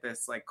do get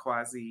this like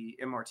quasi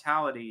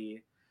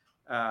immortality,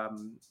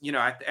 and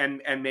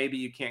maybe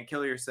you can't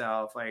kill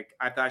yourself. Like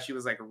I thought she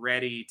was like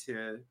ready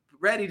to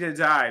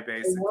die,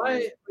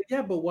 basically.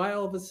 But why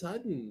all of a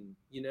sudden?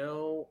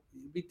 It'd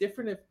be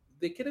different if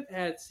they could have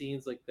had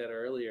scenes like that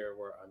earlier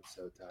where I'm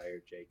so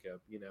tired,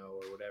 Jacob,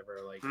 or whatever.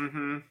 Like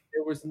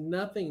there was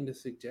nothing to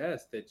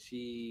suggest that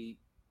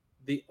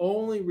the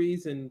only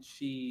reason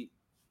she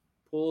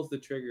pulls the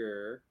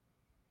trigger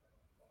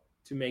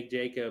to make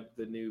Jacob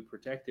the new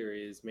protector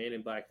is Man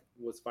in Black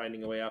was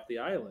finding a way off the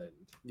island.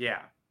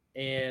 Yeah.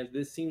 And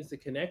this seems to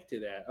connect to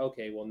that.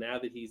 Okay, well, now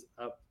that he's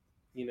up,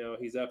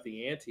 he's up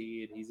the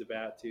ante and he's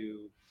about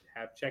to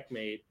have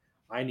checkmate,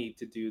 I need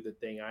to do the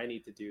thing I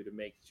need to do to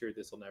make sure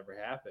this will never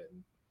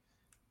happen.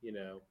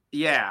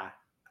 Yeah.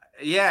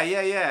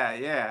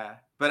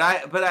 But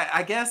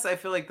I guess I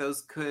feel like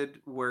those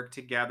could work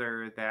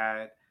together,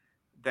 that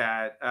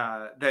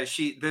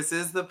this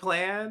is the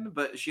plan,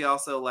 but she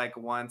also like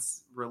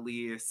wants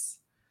release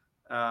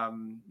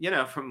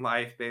from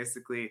life,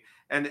 basically,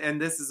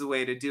 and this is a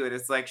way to do it.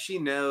 It's like she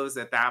knows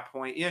at that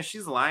point,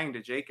 she's lying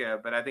to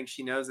Jacob, but I think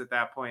she knows at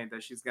that point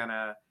that she's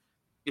gonna,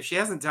 if she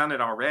hasn't done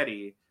it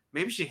already,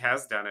 maybe she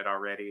has done it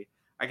already.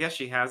 I guess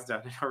she has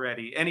done it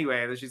already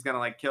anyway, that she's gonna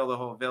like kill the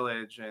whole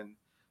village,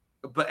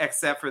 but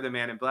except for the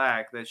Man in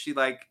Black, that she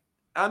like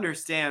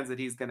understands that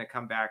he's gonna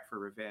come back for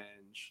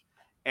revenge,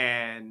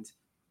 and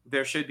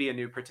there should be a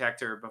new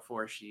protector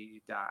before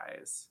she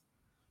dies,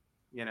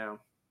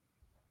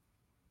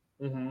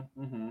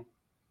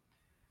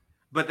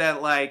 But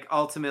that like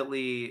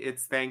ultimately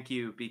it's thank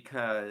you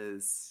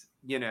because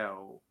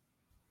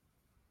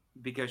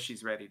because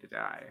she's ready to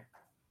die.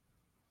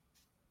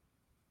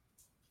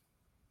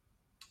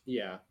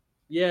 Yeah,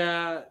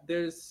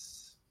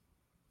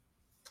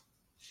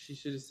 she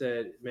should have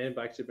said, Man in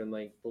Black should have been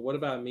like, but what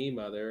about me,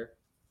 mother?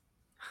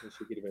 And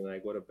she could have been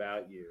like, what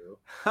about you?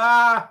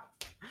 Ha!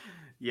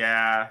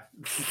 Yeah.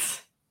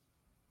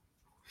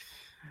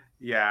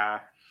 Yeah.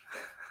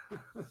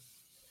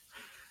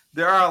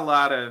 There are a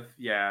lot of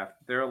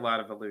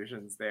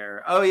illusions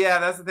there. Oh yeah,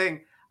 that's the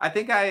thing. I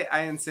think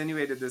I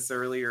insinuated this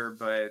earlier,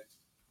 but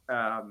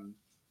that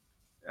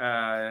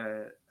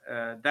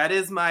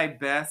is my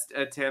best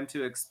attempt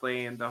to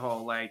explain the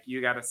whole like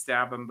you got to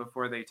stab them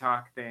before they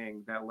talk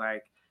thing. That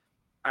like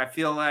I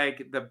feel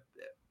like the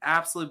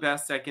absolute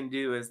best I can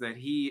do is that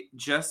he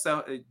just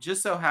so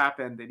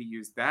happened that he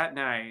used that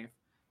knife,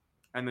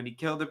 and then he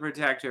killed the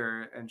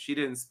protector, and she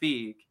didn't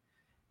speak.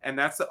 And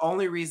that's the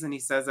only reason he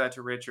says that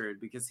to Richard,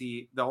 because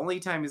the only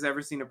time he's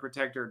ever seen a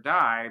protector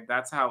die,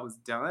 that's how it was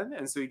done.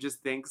 And so he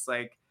just thinks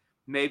like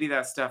maybe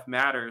that stuff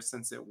matters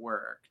since it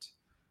worked,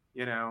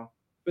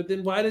 But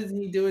then why doesn't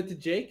he do it to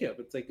Jacob?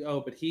 It's like, oh,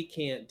 but he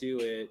can't do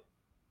it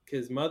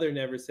because mother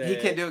never said. He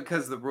can't do it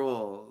because the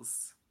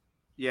rules.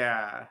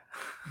 Yeah.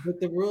 But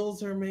the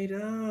rules are made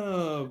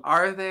up.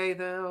 Are they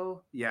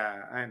though?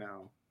 Yeah, I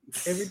know.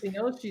 Everything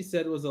else she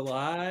said was a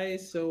lie,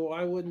 so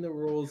why wouldn't the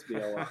rules be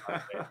a lie?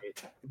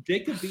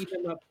 Jacob beat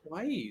him up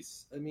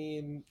twice. I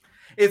mean,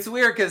 it's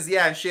weird because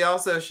she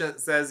also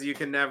says you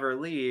can never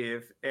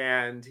leave,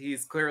 and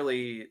he's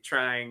clearly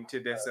trying to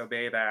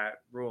disobey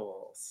that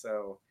rule.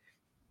 So,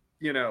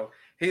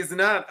 he's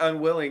not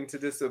unwilling to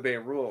disobey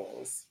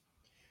rules.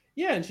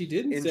 Yeah, and she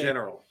didn't in say,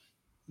 general.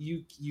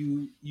 You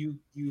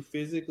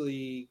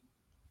physically.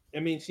 I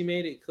mean, she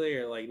made it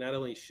clear, like, not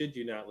only should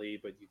you not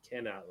leave, but you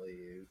cannot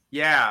leave.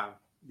 Yeah,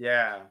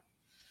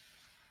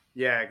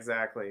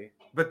 exactly.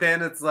 But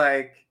then it's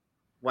like,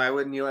 why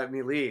wouldn't you let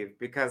me leave?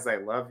 Because I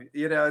love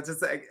you. It's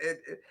just like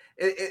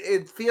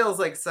it feels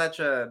like such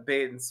a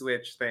bait and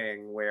switch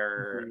thing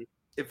where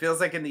it feels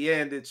like in the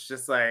end it's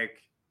just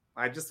like,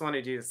 I just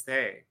wanted you to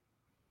stay.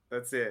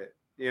 That's it.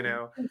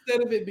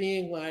 Instead of it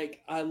being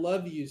like, I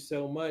love you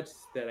so much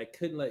that I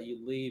couldn't let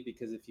you leave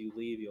because if you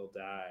leave, you'll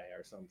die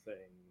or something.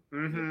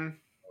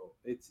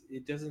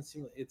 It doesn't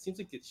seem. It seems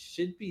like it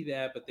should be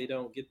that, but they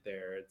don't get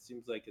there. It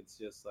seems like it's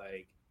just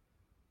like,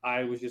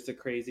 I was just a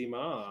crazy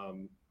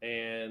mom,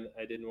 and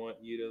I didn't want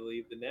you to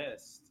leave the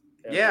nest.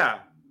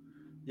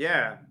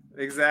 Yeah,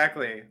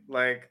 exactly.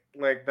 Like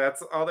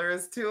that's all there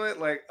is to it.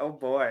 Like, oh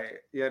boy,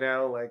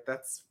 like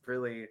that's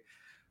really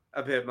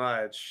a bit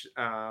much.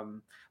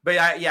 But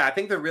I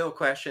think the real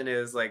question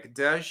is like,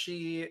 does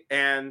she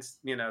and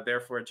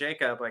therefore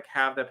Jacob like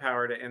have the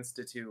power to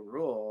institute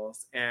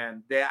rules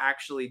and they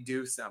actually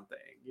do something,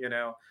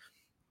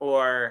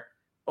 or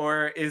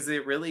is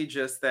it really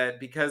just that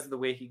because of the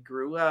way he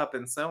grew up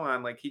and so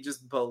on, like he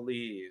just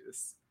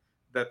believes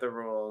that the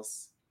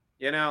rules,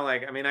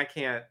 like, I mean, I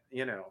can't,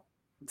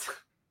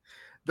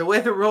 the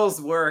way the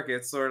rules work,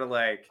 it's sort of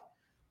like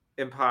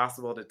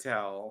impossible to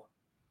tell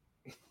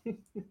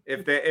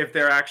if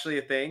they're actually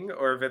a thing,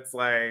 or if it's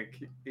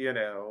like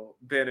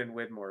Ben and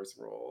Widmore's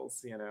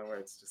rules, where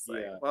it's just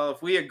like, well,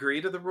 if we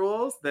agree to the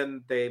rules,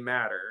 then they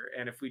matter,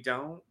 and if we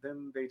don't,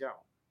 then they don't.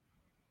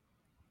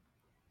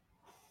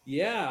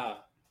 Yeah.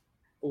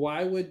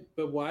 Why would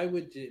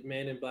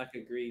Man in Black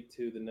agree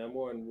to the number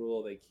one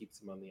rule that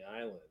keeps him on the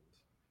island?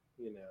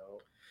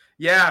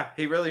 Yeah,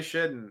 he really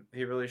shouldn't.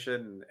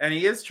 And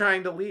he is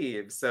trying to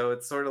leave, so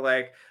it's sort of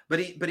like, but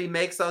he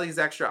makes all these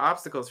extra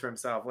obstacles for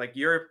himself. Like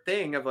your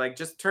thing of like,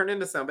 just turn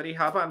into somebody,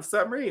 hop on a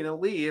submarine and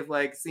leave,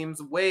 like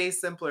seems way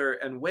simpler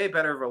and way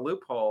better of a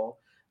loophole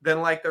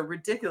than like the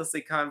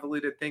ridiculously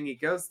convoluted thing he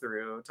goes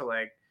through to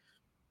like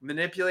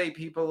manipulate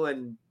people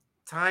and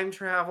time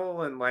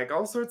travel and like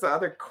all sorts of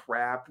other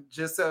crap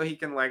just so he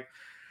can like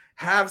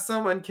have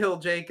someone kill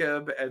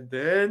Jacob and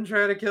then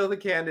try to kill the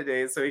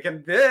candidate so he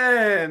can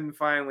then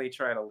finally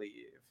try to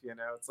leave. You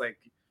know, it's like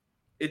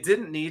it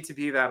didn't need to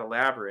be that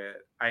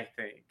elaborate, I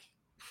think.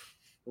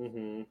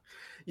 Mm-hmm.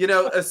 You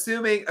know,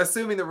 assuming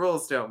the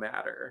rules don't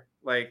matter,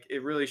 like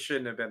it really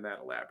shouldn't have been that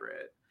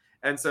elaborate.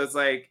 And so it's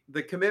like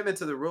the commitment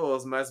to the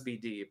rules must be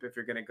deep if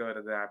you're going to go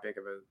to that big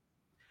of a.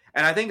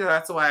 And I think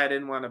that's why I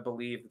didn't want to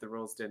believe that the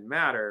rules didn't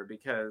matter,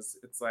 because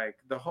it's like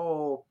the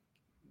whole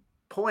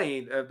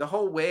point of the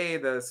whole way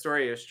the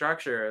story is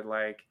structured,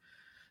 like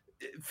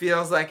it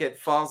feels like it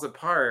falls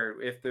apart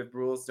if the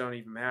rules don't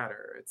even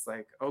matter. It's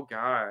like, oh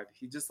god,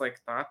 he just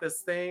like thought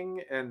this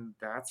thing and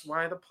that's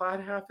why the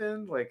plot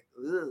happened. Like,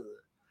 ugh.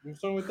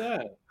 What's wrong with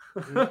that?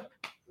 The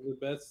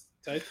best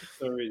types of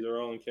stories are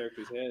all in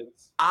characters'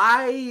 heads.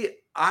 I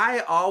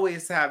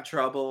always have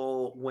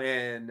trouble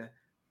when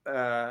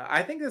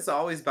I think this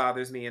always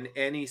bothers me in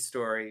any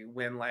story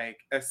when like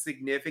a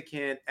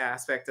significant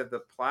aspect of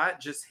the plot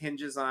just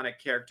hinges on a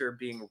character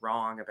being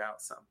wrong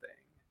about something.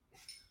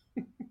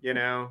 You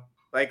know,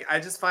 like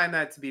I just find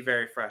that to be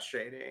very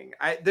frustrating.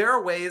 There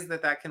are ways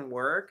that can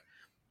work,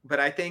 but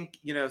I think,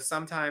 you know,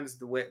 sometimes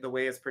the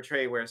way it's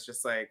portrayed, where it's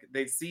just like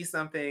they see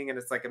something and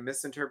it's like a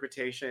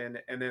misinterpretation,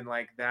 and then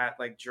like that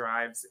like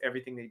drives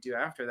everything they do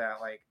after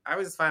that. Like I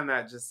always find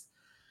that just,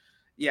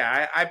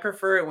 yeah, I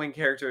prefer it when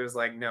characters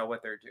like know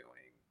what they're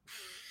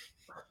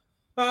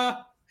doing.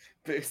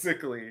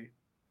 Basically.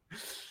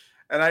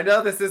 And I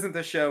know this isn't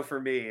the show for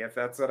me if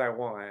that's what I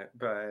want,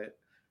 but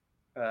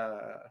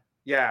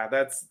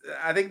yeah,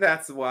 I think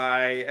that's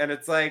why. And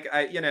it's like,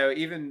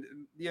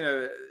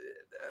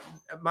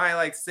 my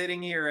like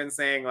sitting here and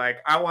saying like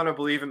I want to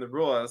believe in the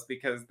rules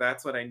because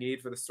that's what I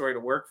need for the story to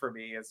work for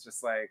me, is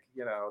just like,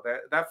 you know,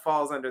 that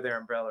falls under their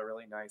umbrella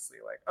really nicely.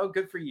 Like, oh,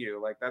 good for you,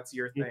 like that's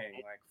your thing.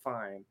 Like,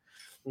 fine.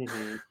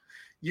 Mm-hmm.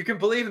 You can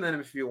believe in them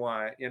if you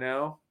want, you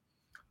know,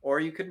 or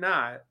you could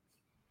not.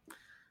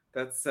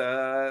 That's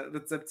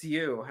up to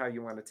you how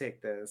you want to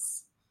take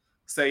this.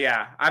 So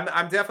yeah,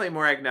 I'm definitely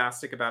more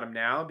agnostic about him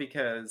now,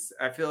 because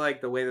I feel like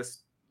the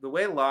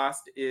way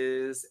Lost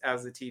is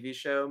as a TV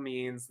show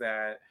means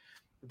that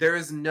there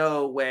is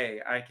no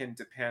way I can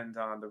depend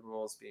on the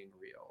rules being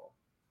real.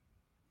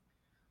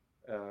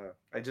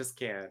 I just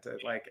can't.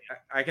 Like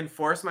I can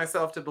force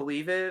myself to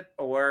believe it,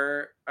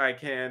 or I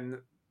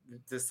can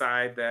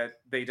decide that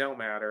they don't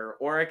matter,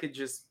 or I could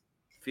just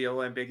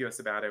feel ambiguous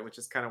about it, which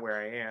is kind of where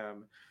I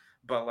am.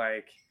 But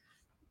like,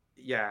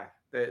 yeah,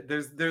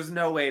 there's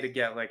no way to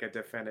get like a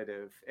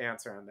definitive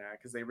answer on that,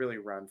 because they really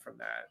run from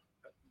that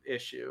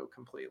issue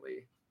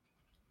completely.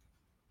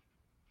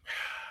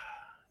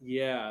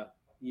 Yeah.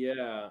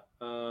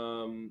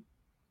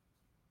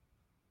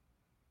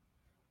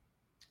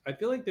 I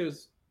feel like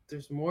there's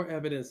more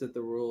evidence that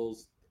the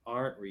rules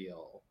aren't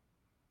real,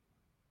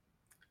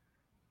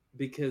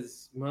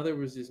 because Mother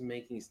was just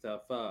making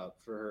stuff up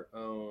for her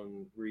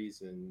own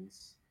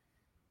reasons.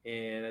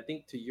 And I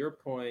think to your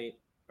point,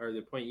 or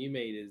the point you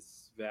made,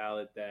 is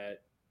valid,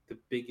 that the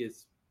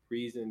biggest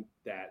reason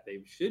that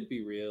they should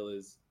be real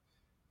is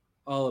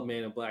all of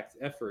Man in Black's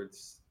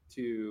efforts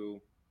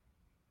to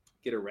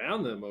get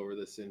around them over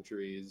the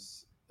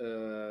centuries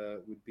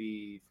would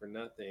be for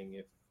nothing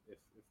if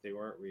they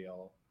weren't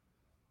real,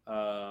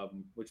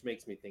 which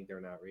makes me think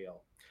they're not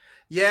real.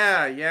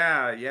 Yeah.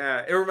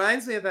 It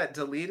reminds me of that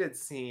deleted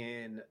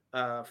scene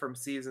from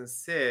season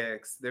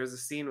 6. There's a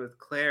scene with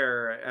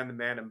Claire and the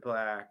Man in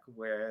Black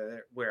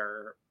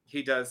where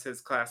he does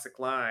his classic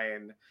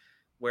line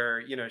where,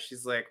 you know,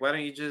 she's like, why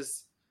don't you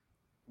just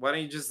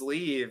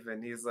leave?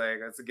 And he's like,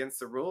 that's against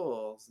the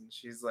rules. And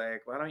she's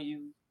like, why don't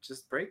you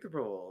just break the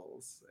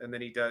rules? And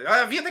then he does,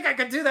 oh, if you think I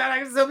could do that, I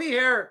can still be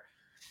here.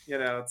 You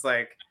know, it's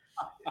like,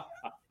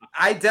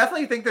 I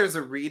definitely think there's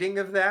a reading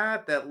of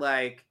that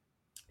like,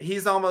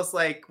 he's almost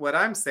like what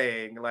I'm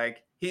saying.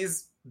 Like,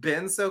 he's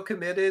been so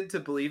committed to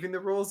believing the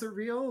rules are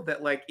real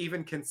that like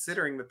even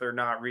considering that they're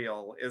not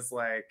real is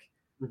like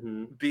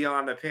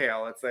beyond the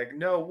pale. It's like,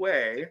 no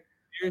way.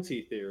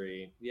 Conspiracy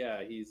theory.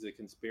 Yeah, he's a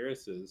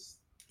conspiracist.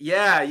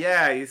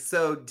 Yeah, he's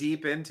so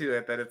deep into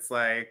it that it's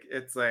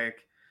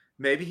like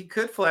maybe he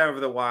could fly over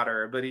the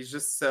water, but he's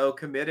just so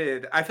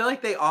committed. I feel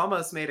like they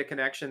almost made a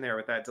connection there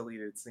with that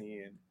deleted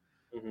scene.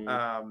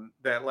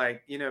 That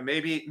like, you know,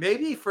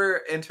 maybe for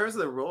in terms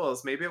of the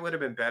rules, maybe it would have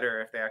been better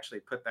if they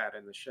actually put that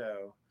in the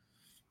show.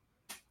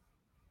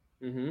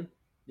 You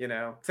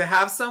know, to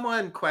have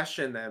someone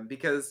question them,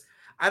 because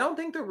I don't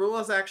think the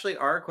rules actually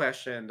are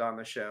questioned on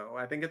the show.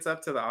 I think it's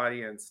up to the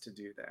audience to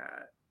do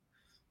that.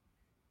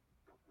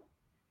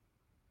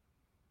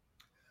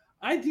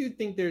 I do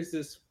think there's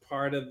this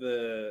part of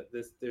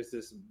there's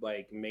this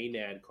like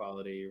Maynard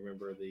quality.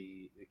 Remember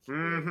the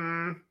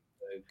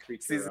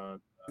creature Season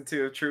on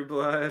 2 of True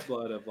Blood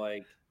of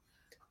like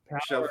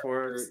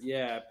power.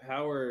 Yeah,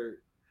 power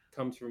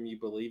comes from you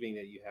believing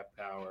that you have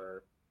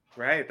power,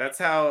 Right. That's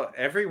how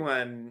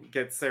everyone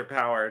gets their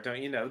power.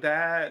 Don't you know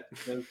that?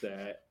 Does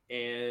that.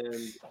 And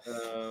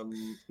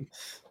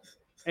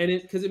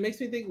it because it makes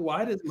me think,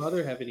 why does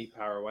Mother have any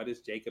power? Why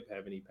does Jacob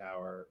have any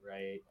power?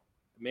 Right?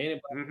 Man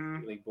in Black is Mm-hmm.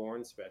 seemingly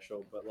born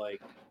special, but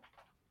like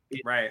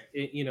it, Right.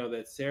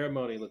 that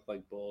ceremony looked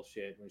like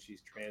bullshit when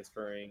she's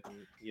transferring,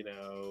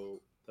 the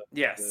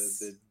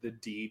Yes. the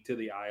deed to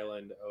the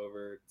island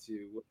over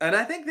to. And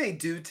I think they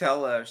do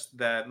tell us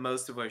that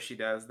most of what she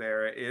does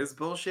there is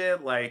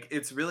bullshit. Like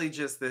it's really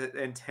just the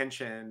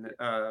intention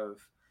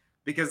of,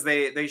 because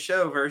they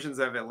show versions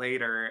of it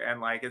later and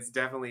like it's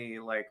definitely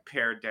like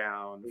pared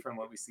down from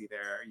what we see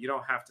there. You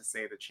don't have to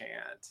say the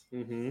chant,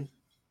 Mm-hmm.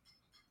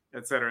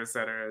 et cetera, et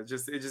cetera. It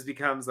just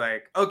becomes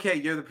like, okay,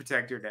 you're the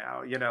protector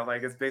now.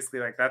 Like it's basically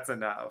like that's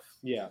enough.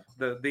 Yeah.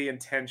 The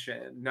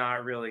intention,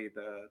 not really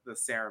the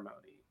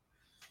ceremony.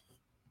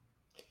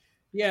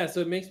 Yeah, so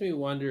it makes me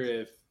wonder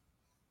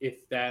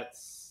if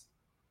that's,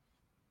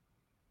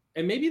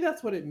 and maybe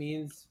that's what it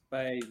means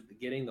by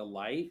getting the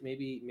light.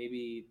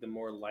 Maybe the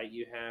more light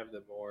you have,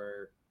 the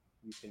more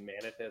you can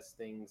manifest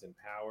things and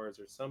powers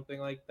or something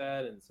like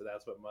that. And so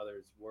that's what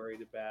Mother's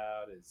worried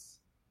about, is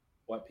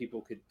what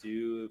people could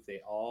do if they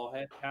all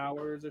had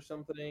powers or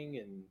something.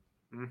 And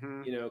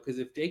Mm-hmm. because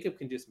if Jacob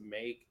can just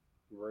make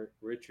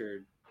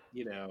Richard,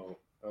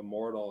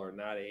 immortal or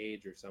not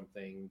age or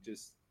something,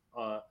 just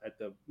at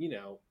the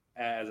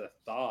as a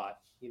thought,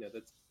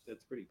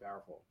 that's pretty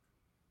powerful.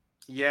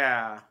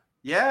 Yeah.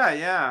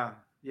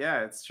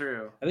 Yeah, it's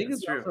true. I think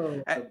It's it's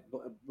true. also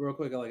real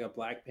quick, like a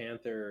Black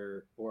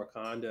Panther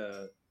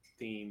Wakanda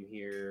theme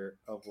here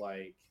of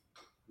like,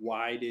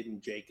 why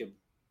didn't Jacob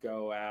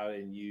go out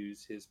and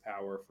use his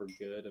power for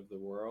good of the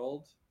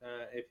world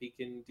if he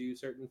can do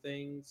certain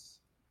things?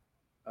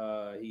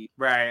 He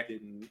Right.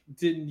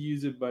 didn't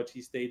use it much.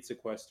 He stayed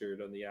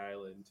sequestered on the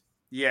island.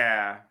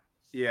 Yeah.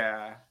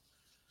 Yeah.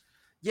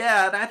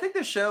 Yeah, and I think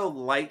the show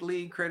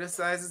lightly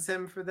criticizes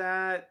him for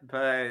that,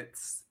 but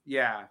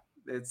yeah,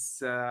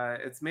 it's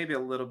maybe a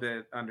little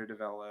bit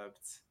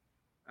underdeveloped.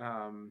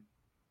 Um,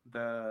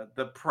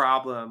 the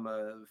problem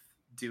of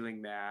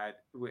doing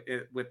that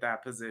with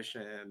that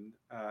position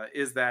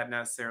is that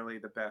necessarily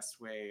the best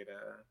way to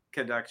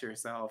conduct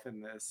yourself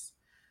in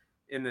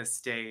this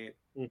state.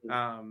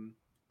 Mm-hmm.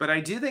 But I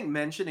do think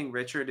mentioning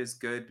Richard is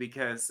good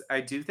because I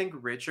do think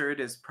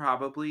Richard is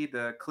probably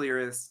the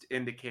clearest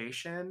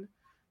indication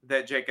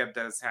that Jacob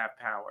does have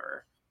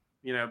power.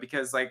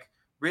 Because like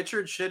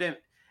Richard shouldn't.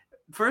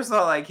 First of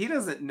all, like he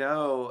doesn't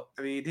know.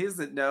 I mean, he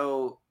doesn't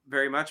know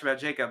very much about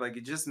Jacob. Like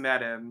he just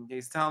met him.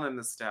 He's telling him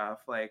the stuff.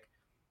 Like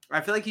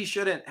I feel like he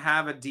shouldn't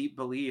have a deep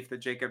belief that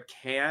Jacob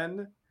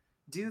can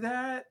do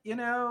that.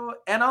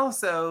 And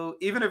also,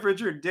 even if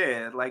Richard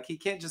did, like he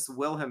can't just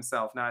will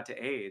himself not to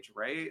age,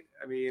 right?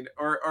 I mean,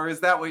 or is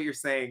that what you're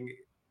saying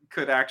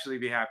could actually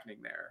be happening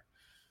there?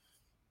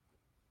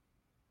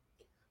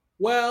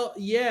 Well,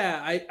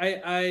 yeah,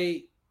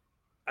 I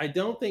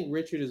don't think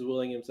Richard is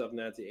willing himself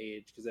not to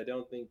age, because I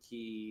don't think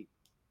he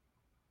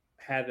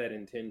had that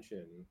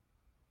intention.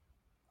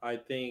 I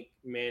think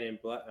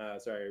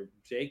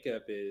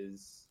Jacob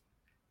is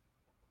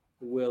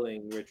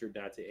willing Richard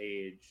not to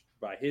age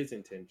by his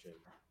intention.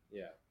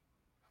 Yeah.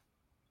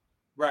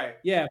 Right.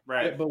 Yeah.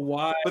 Right. But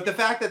why? But the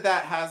fact that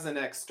that has an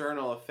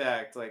external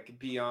effect, like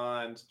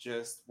beyond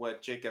just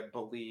what Jacob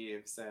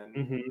believes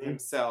and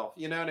himself,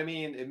 you know what I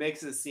mean? It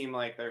makes it seem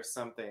like there's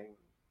something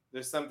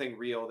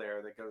real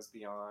there that goes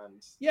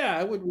beyond. Yeah,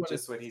 I would want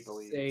just to what he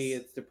believes. say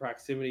it's the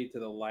proximity to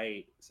the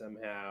light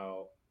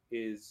somehow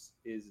is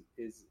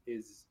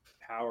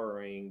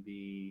powering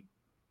the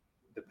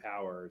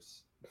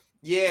powers.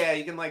 Yeah,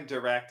 you can like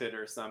direct it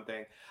or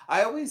something.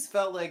 I always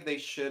felt like they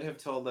should have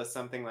told us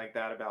something like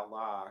that about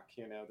Locke,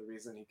 the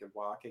reason he could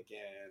walk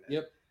again.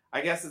 Yep. I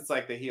guess it's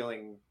like the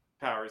healing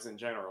powers in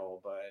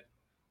general, but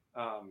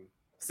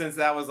since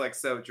that was like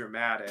so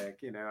dramatic,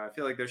 I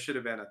feel like there should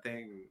have been a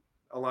thing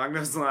along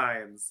those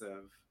lines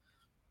of,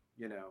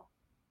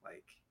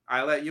 like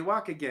I let you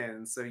walk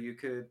again so you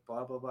could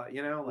blah blah blah,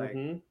 like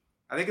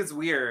I think it's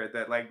weird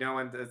that like no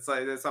one,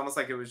 it's almost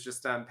like it was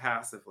just done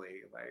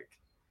passively, like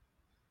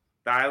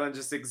the island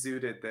just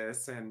exuded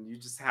this and you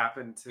just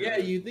happened to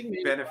you think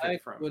maybe benefit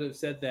Black from would have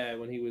said that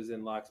when he was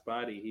in Locke's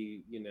body.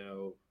 He he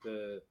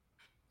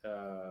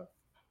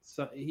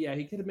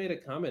could have made a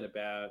comment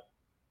about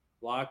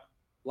Locke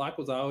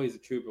was always a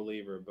true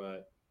believer,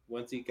 but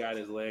once he got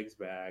his legs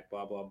back,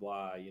 blah blah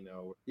blah,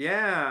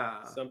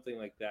 yeah, something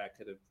like that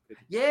could have.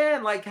 Yeah,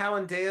 and like how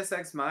in Deus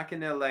Ex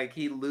Machina, like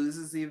he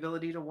loses the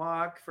ability to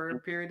walk for a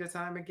period of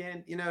time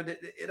again.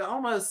 It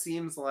almost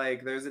seems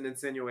like there's an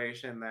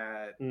insinuation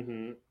that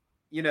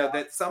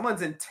that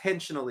someone's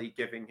intentionally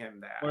giving him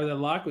that, or that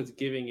Locke was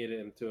giving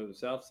it to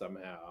himself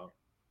somehow.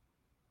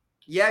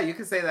 Yeah, you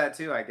could say that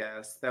too. I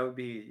guess that would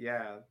be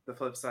the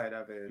flip side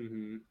of it.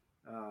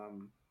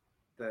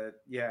 That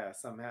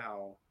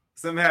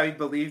somehow he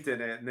believed in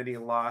it and then he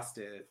lost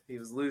it. He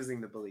was losing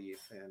the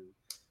belief,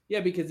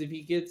 and because if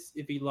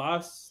he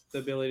lost the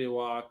ability to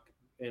walk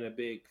in a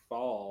big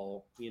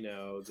fall,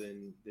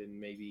 then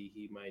maybe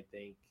he might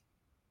think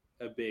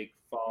a big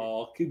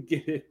fall could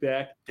get it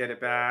back. Get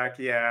it back.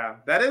 Yeah,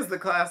 that is the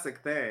classic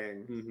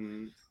thing.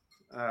 Mm-hmm.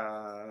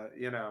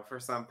 For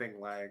something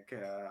like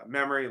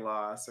memory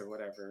loss or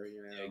whatever,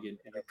 Yeah, you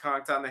get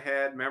conked on the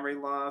head, memory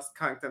loss,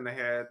 conked on the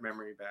head,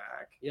 memory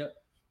back. Yep.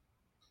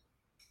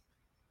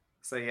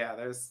 So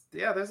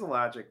there's a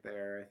logic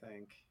there, I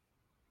think.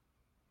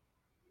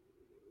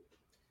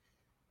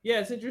 Yeah,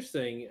 it's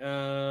interesting.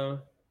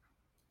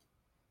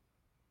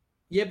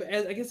 Yeah, but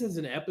I guess as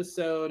an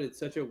episode, it's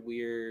such a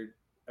weird.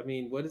 I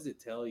mean, what does it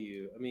tell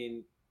you? I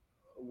mean,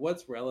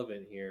 what's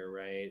relevant here,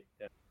 right?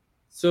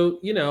 So,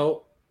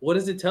 what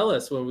does it tell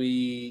us when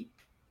we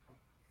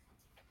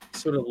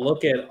sort of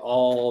look at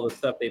all the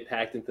stuff they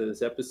packed into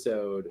this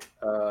episode?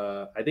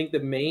 I think the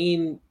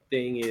main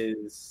thing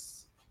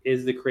is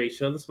the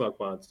creation of the smoke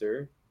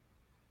monster.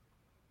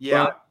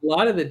 Yeah, but a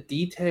lot of the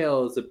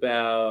details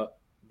about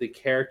the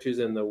characters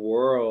in the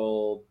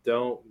world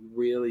don't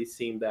really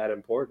seem that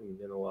important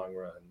in the long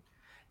run.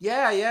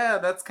 Yeah,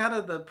 that's kind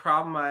of the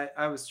problem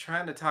I was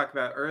trying to talk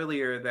about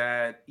earlier,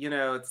 that,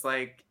 it's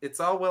like, it's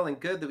all well and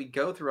good that we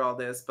go through all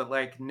this, but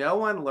like no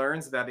one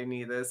learns about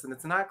any of this, and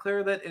it's not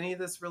clear that any of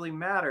this really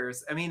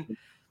matters. I mean,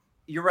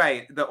 you're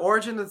right. The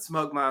origin of the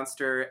smoke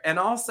monster, and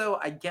also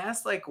I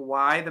guess like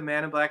why the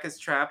Man in Black is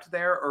trapped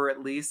there, or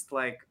at least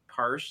like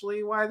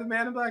partially why the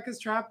Man in Black is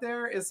trapped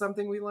there, is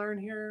something we learn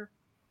here.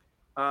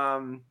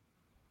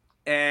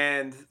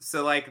 And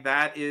so like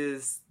that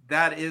is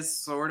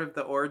sort of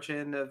the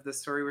origin of the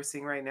story we're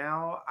seeing right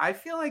now. I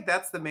feel like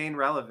that's the main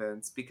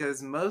relevance,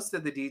 because most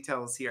of the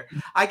details here,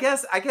 I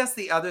guess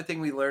the other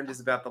thing we learned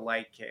is about the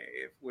light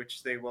cave,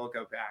 which they will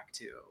go back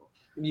to.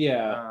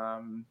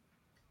 Yeah.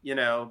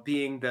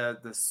 Being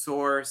the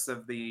source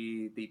of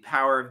the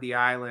power of the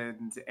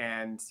island,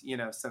 and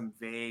some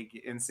vague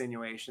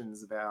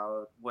insinuations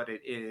about what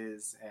it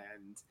is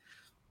and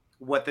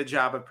what the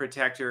job of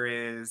protector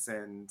is,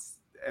 and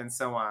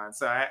so on.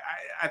 So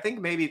I think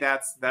maybe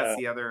that's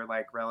the other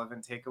like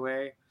relevant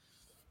takeaway.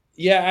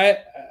 Yeah,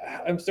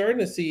 I'm starting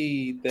to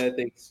see that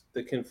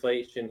the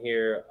conflation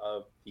here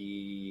of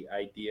the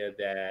idea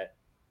that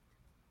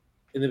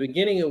in the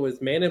beginning it was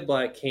Man in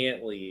Black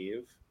can't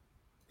leave.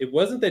 It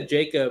wasn't that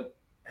Jacob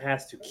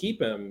has to keep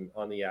him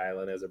on the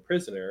island as a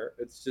prisoner.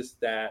 It's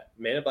just that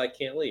Man in Black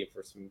can't leave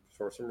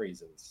for some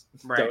reasons.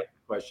 Right. Don't have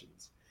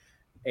questions.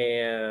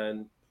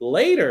 And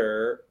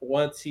later,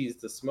 once he's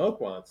the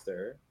smoke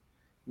monster,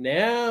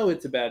 now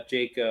it's about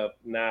Jacob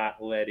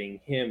not letting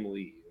him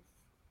leave.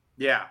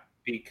 Yeah.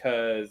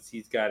 Because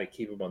he's got to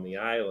keep him on the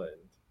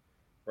island,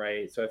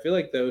 right? So I feel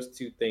like those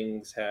two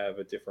things have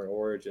a different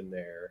origin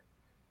there.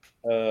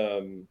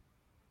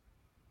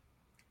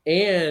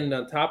 And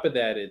on top of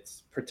that,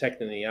 it's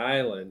protecting the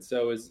island.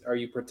 So are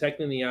you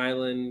protecting the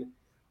island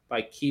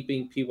by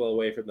keeping people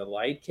away from the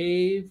light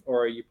cave,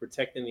 or are you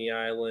protecting the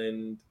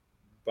island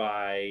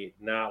by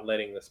not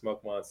letting the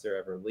smoke monster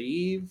ever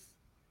leave?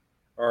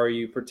 Or are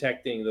you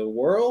protecting the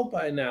world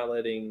by not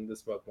letting the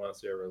smoke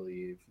monster ever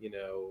leave?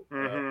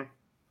 Mm-hmm.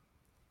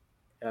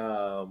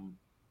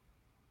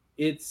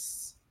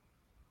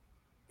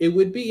 It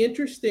would be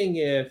interesting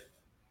if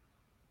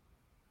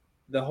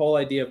the whole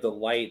idea of the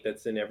light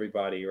that's in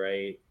everybody,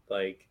 right?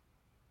 Like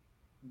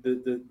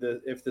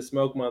the if the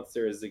smoke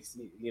monster is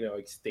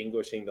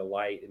extinguishing the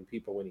light in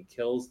people when he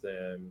kills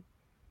them,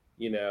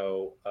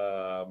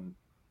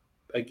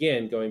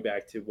 again going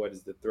back to what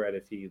is the threat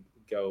if he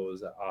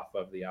goes off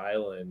of the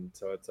island.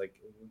 So it's like,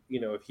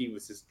 if he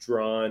was just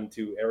drawn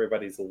to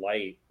everybody's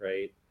light,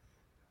 right,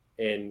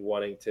 and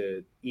wanting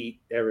to eat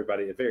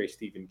everybody, very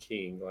Stephen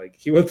King, like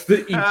he wants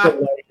to eat the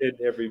light in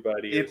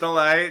everybody. Eat the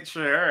light,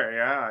 sure.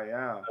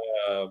 Yeah.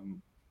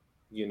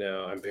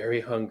 I'm very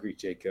hungry,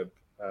 Jacob.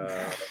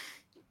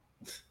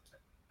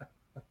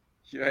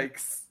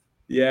 Yikes.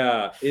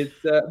 Yeah, it's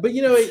but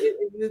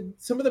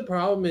some of the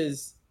problem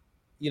is,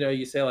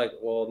 you say like,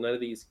 well, none of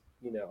these,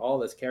 all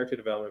this character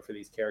development for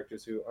these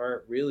characters who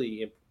aren't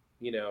really,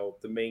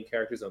 the main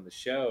characters on the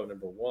show,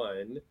 number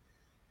one.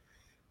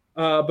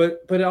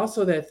 But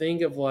also that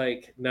thing of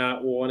like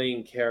not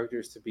wanting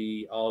characters to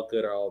be all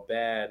good or all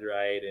bad,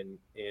 right? And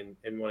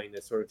wanting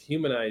to sort of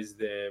humanize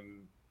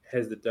them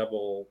has the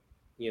double,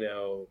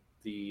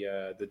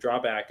 the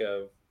drawback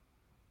of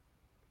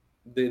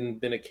then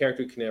a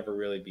character can never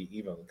really be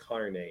evil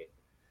incarnate.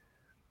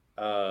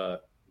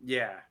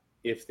 Yeah.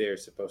 If they're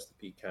supposed to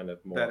be kind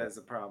of more, that is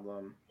a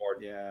problem. More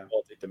yeah,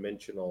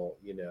 multidimensional,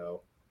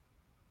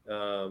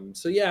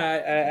 So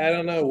yeah, I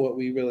don't know what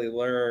we really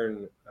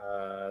learn.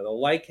 The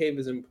light cave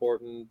is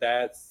important.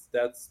 That's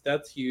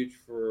huge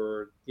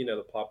for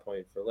the plot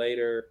point for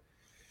later.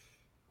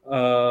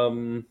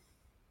 And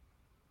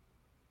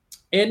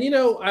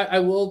I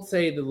will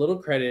say the little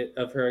credit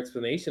of her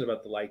explanation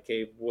about the light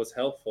cave was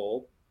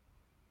helpful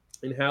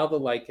in how the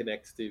light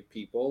connects to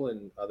people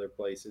and other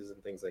places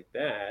and things like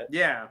that.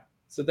 Yeah.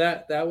 So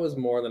that was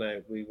more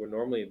than we would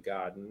normally have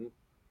gotten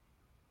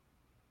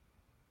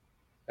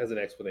as an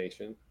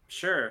explanation.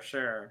 Sure.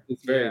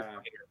 It's very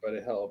clear, but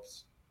it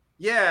helps.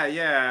 Yeah.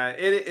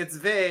 It's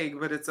vague,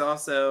 but it's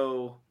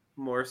also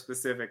more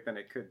specific than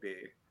it could be.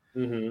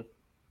 Mm-hmm.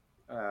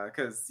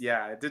 because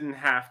it didn't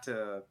have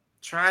to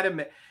try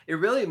to it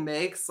really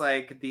makes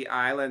like the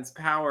island's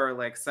power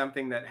like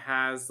something that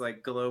has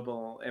like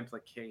global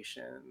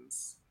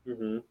implications.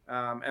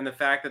 And the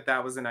fact that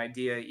that was an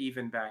idea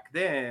even back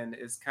then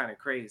is kind of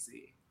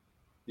crazy.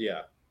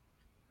 Yeah.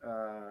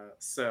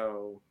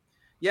 So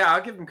yeah,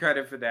 I'll give him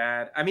credit for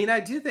that. I mean, I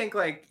do think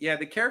like,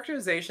 the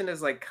characterization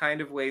is like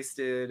kind of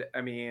wasted. I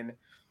mean,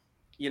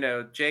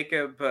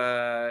 Jacob,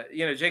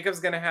 Jacob's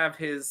going to have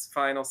his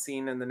final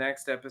scene in the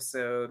next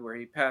episode where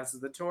he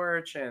passes the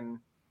torch. And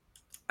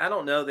I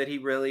don't know that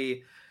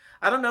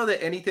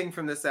anything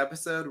from this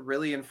episode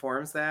really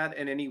informs that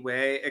in any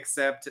way,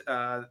 except,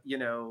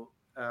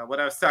 what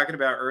I was talking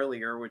about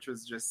earlier, which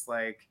was just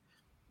like,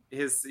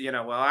 his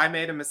well, I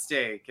made a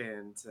mistake,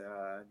 and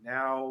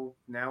now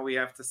we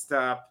have to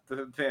stop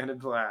the Band in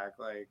Black,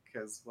 like,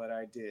 because what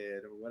I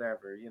did or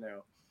whatever,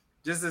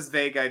 just this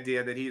vague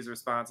idea that he's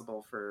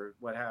responsible for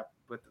what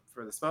happened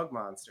for the smoke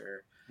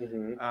monster.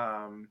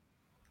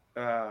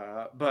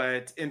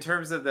 But in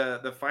terms of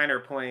the finer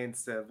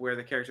points of where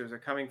the characters are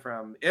coming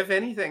from, if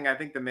anything, I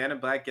think the Man in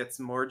Black gets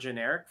more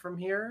generic from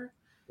here,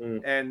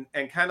 and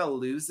kind of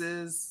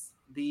loses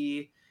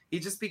he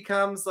just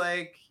becomes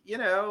like,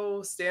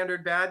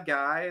 standard bad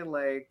guy.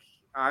 Like,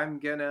 I'm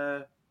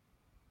gonna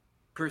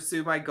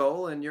pursue my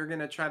goal and you're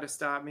gonna try to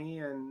stop me,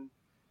 and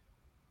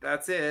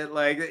that's it.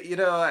 Like,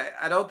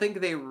 I don't think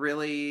they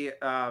really,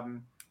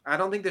 I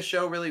don't think the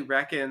show really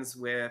reckons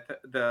with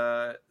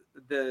the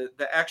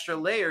extra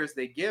layers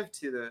they give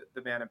to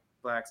the Man in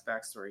Black's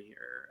backstory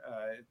here.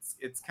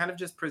 It's kind of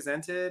just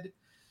presented,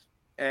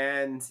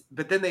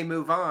 but then they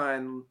move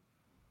on,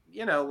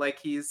 like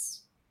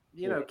he's,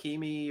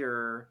 Keamy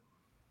or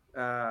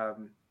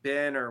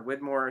Ben or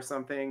Widmore or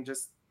something,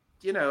 just,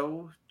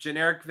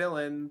 generic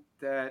villain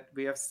that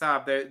we have to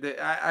stop.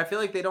 I feel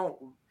like they don't.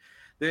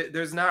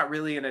 There's not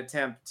really an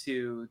attempt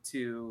to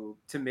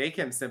make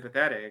him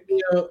sympathetic.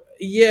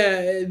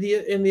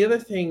 The other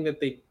thing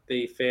that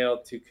they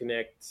failed to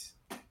connect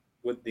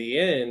with the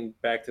end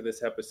back to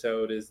this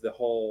episode is the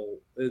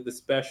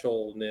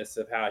specialness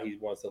of how he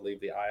wants to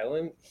leave the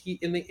island.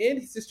 In the end,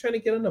 he's just trying to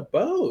get on a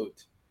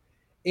boat.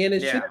 And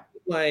it should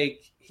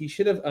he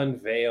should have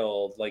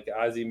unveiled, like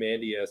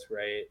Ozymandias,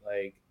 right?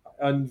 Like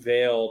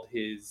unveiled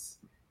his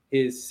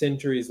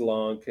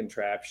centuries-long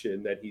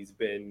contraption that he's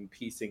been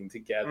piecing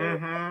together.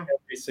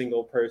 Every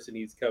single person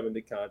he's come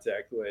into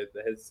contact with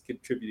has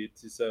contributed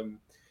to some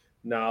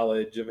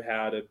knowledge of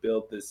how to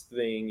build this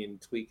thing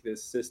and tweak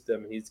this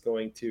system. He's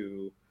going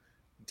to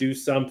do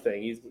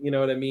something. You know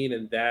what I mean?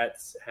 And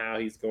that's how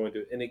he's going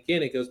to. And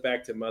again, it goes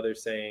back to Mother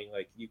saying,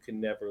 like, you can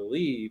never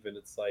leave. And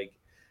it's like,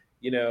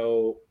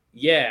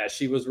 yeah,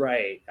 she was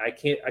right. I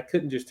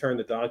couldn't just turn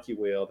the donkey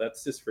wheel.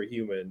 That's just for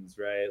humans,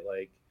 right?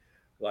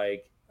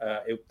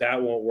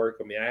 That won't work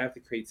for me. I have to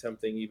create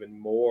something even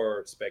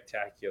more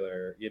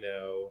spectacular, and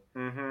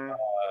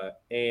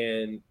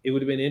it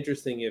would have been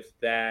interesting if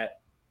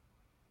that,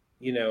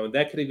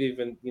 that could have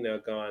even,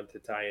 gone to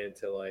tie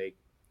into like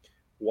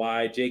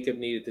why Jacob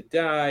needed to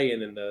die,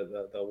 and then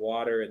the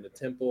water in the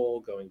temple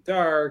going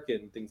dark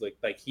and things like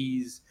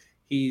he's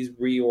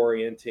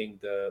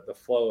reorienting the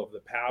flow of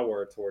the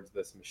power towards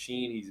this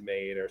machine he's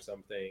made or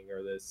something,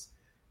 or this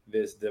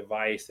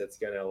device that's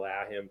going to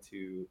allow him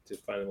to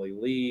finally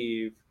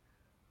leave.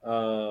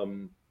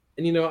 And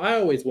I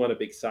always want a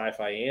big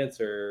sci-fi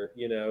answer,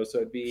 so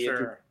it'd be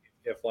interesting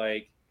if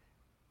like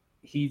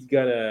he's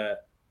gonna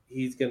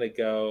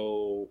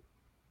go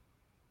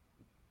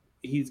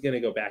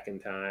back in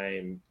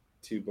time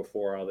to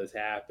before all this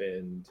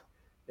happened,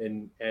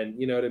 and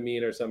you know what I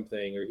mean, or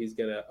something, or he's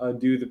gonna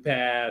undo the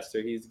past,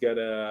 or he's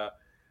gonna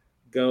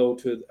go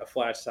to a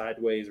flash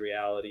sideways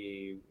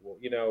reality,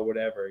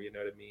 whatever, you know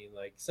what I mean,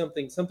 like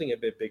something a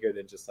bit bigger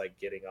than just like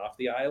getting off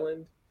the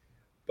island.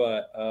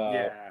 But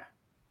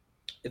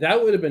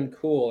that would have been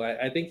cool.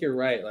 I think you're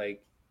right.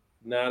 Like,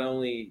 not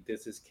only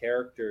does his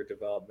character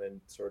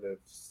development sort of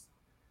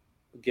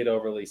get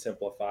overly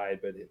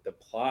simplified, but the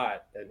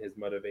plot and his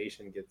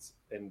motivation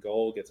and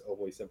goal gets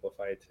overly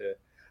simplified to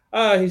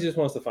he just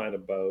wants to find a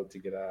boat to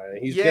get on.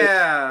 He's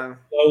gonna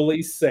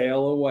slowly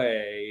sail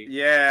away.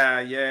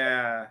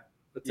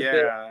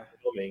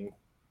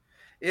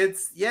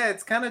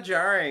 It's kind of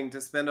jarring to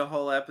spend a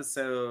whole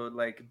episode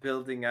like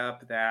building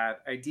up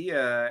that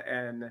idea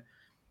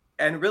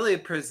and really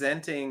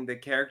presenting the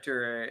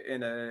character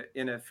in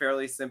a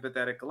fairly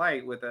sympathetic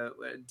light with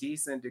a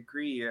decent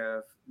degree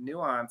of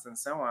nuance and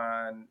so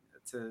on.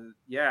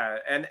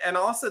 And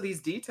also these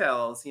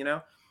details,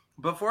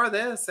 before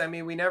this, I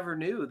mean, we never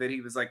knew that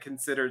he was like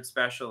considered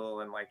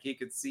special and like he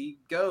could see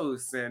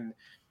ghosts, and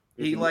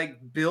he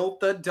like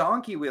built the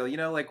donkey wheel,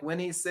 like when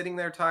he's sitting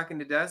there talking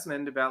to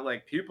Desmond about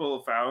like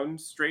people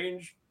found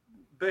strange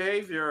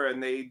behavior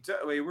and they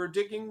were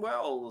digging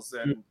wells,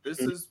 and this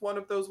is one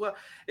of those wells.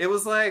 It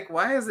was like,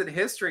 why is it a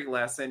history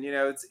lesson?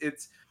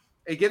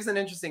 It gives an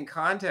interesting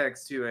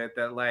context to it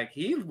that like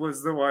he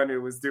was the one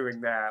who was doing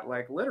that,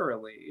 like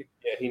literally.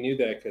 Yeah, he knew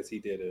that because he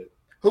did it.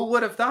 Who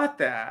would have thought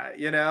that?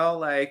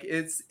 Like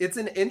it's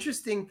an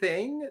interesting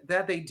thing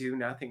that they do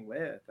nothing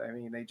with. I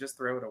mean, they just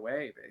throw it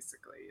away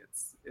basically.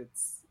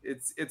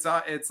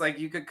 It's like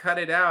you could cut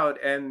it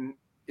out and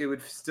it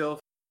would still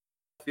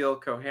feel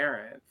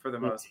coherent for the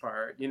most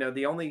part.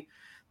 The only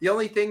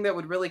thing that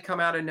would really come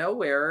out of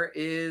nowhere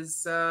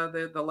is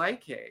the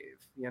light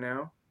cave.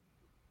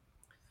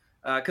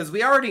 Because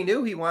we already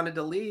knew he wanted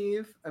to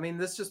leave. I mean,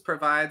 this just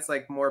provides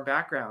like more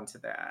background to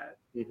that.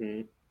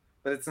 Mm-hmm.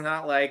 But it's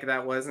not like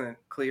that wasn't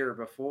clear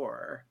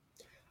before.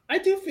 I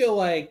do feel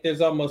like there's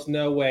almost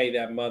no way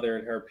that Mother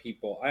and her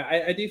people.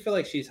 I do feel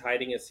like she's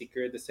hiding a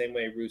secret the same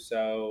way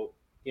Rousseau,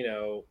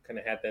 kind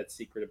of had that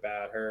secret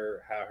about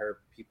how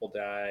her people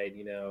died.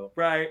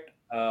 Right.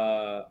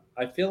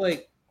 I feel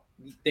like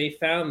they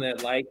found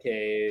that light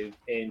cave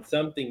and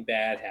something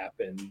bad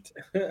happened,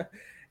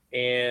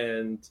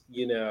 and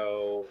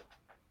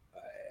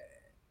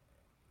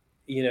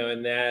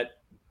and that.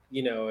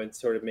 And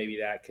sort of maybe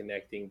that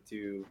connecting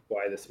to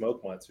why the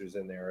smoke monster's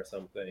in there or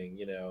something,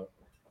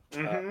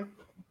 Mm-hmm.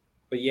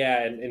 But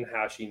yeah, and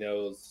how she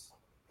knows,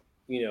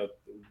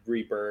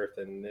 rebirth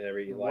and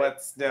every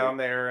what's down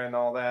there and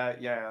all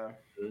that. Yeah.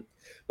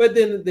 But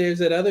then there's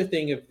that other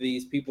thing of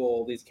these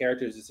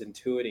characters just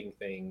intuiting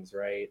things,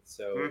 right?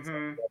 So it's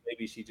like, well,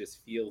 maybe she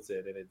just feels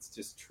it and it's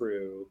just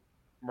true,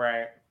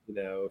 right? She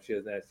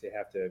doesn't actually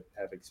have to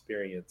have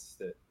experienced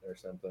it or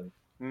something.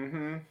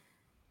 Mm-hmm.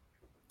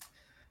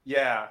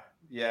 Yeah.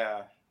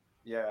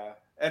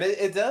 And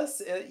it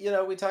does,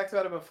 we talked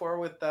about it before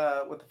with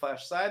the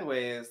Flash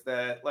Sideways,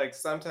 that like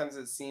sometimes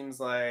it seems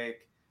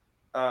like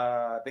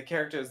the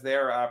characters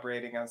there are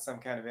operating on some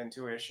kind of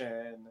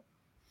intuition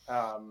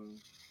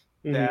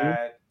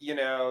that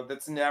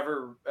that's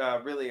never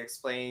really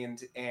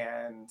explained.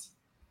 And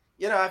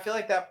I feel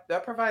like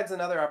that provides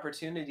another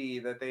opportunity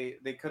that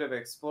they could have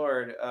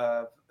explored,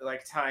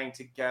 like tying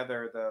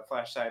together the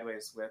Flash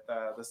Sideways with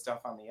the stuff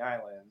on the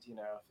island.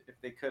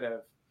 If they could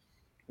have.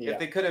 Yeah. If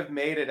they could have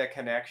made it a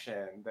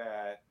connection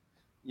that,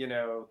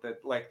 that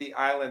like the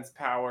island's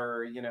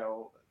power,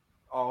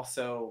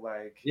 also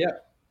like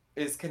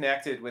is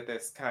connected with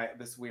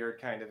this weird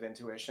kind of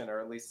intuition, or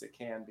at least it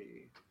can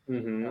be,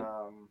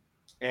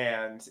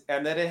 and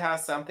that it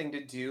has something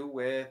to do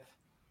with,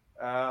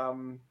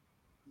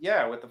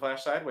 with the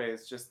Flash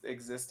Sideways just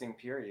existing.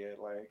 Period.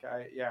 Like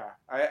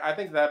I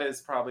think that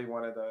is probably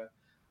one of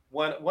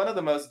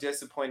the most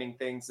disappointing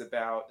things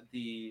about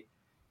the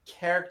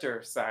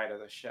character side of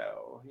the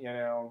show,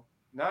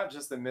 not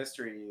just the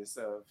mysteries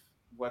of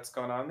what's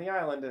going on the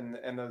island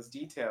and those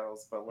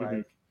details, but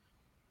like,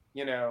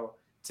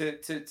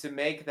 to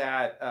make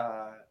that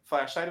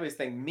Flash Sideways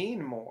thing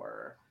mean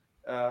more,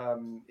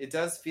 it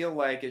does feel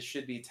like it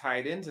should be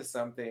tied into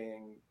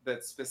something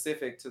that's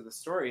specific to the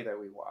story that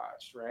we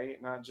watched, right?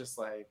 Not just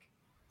like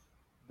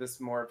this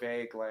more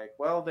vague, like,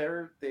 well,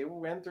 they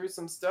went through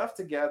some stuff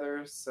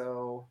together,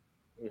 so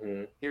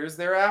here's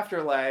their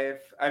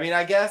afterlife. I mean,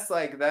 I guess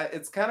like that,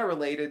 it's kind of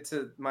related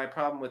to my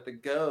problem with the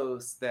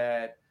ghost,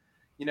 that,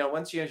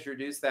 once you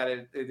introduce that,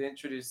 it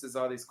introduces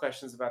all these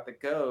questions about the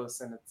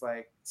ghosts. And it's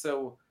like,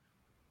 so,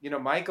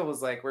 Michael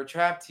was like, we're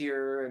trapped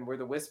here and we're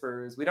the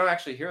Whisperers. We don't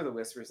actually hear the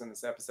Whispers in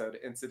this episode,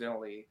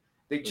 incidentally.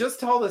 They just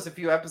told us a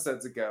few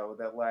episodes ago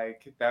that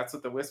like, that's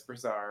what the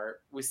Whispers are.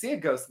 We see a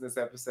ghost in this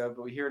episode,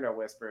 but we hear no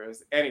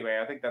Whispers. Anyway,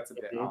 I think that's a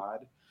bit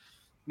odd.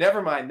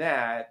 Never mind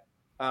that.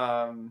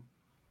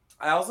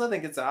 I also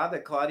think it's odd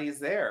that Claudia's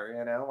there.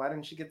 Why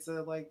didn't she get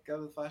to like go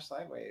to the Flash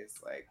Sideways?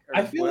 Like,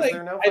 was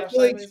there no Flash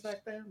Sideways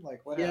back then?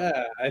 Like, what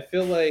happened? I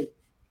feel like,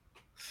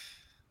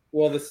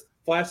 well, the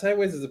Flash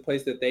Sideways is a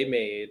place that they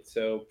made,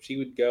 so she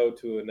would go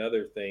to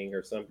another thing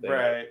or something,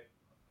 right?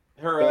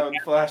 Her own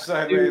Flash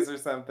Sideways or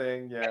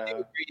something. Yeah, I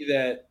agree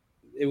that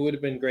it would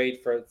have been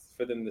great for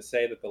them to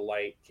say that the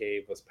light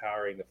cave was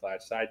powering the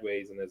Flash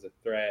Sideways and as a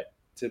threat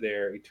to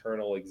their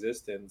eternal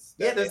existence.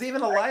 Yeah, there's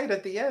even a light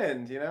at the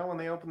end, when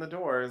they open the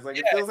doors. Like,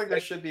 it feels like there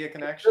should be a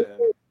connection.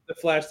 The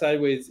Flash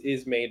Sideways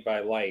is made by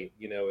light.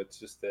 It's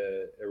just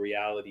a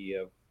reality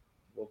of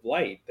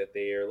light that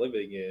they are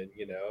living in,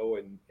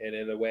 and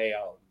in a way,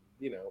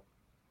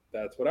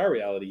 that's what our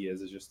reality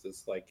is just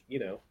this, like,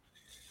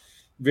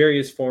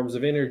 various forms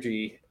of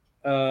energy.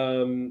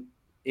 So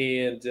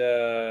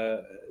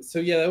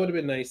yeah, that would have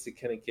been nice to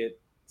kind of get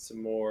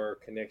some more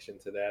connection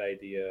to that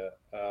idea.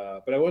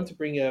 But I wanted to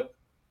bring up,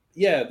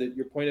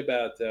 your point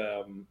about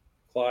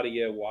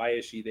Claudia. Why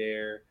is she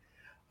there?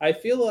 I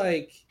feel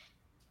like,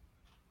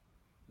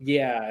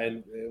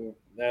 and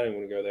I don't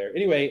want to go there.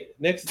 Anyway,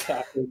 next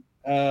topic.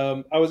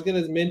 I was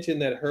going to mention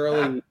that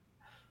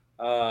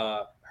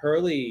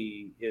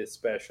Hurley is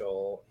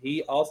special.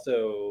 He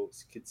also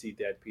could see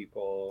dead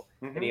people,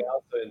 and he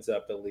also ends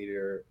up the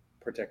leader,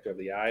 protector of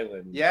the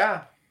island.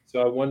 Yeah.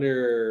 So I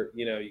wonder,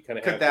 you kind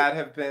of could that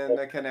have been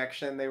a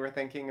connection they were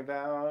thinking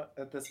about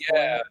at this point?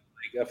 Yeah,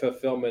 like a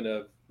fulfillment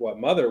of what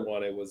Mother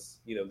wanted was,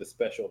 the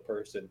special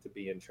person to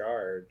be in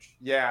charge.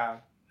 Yeah.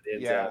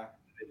 It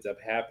ends up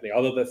happening.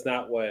 Although that's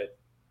not what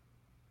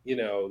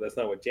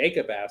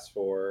Jacob asked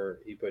for.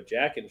 He put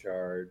Jack in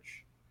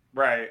charge.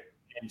 Right.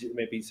 And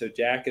maybe so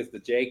Jack is the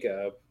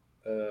Jacob.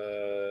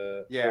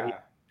 Where he's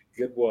a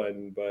good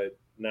one, but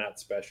not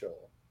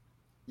special.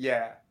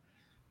 Yeah.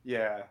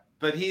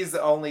 But he's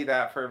only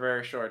that for a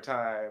very short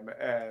time,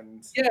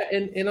 and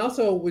and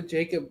also with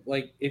Jacob,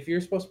 like if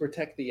you're supposed to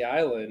protect the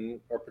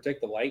island or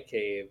protect the light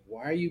cave,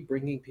 why are you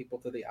bringing people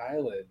to the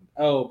island?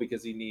 Oh,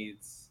 because he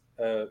needs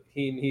a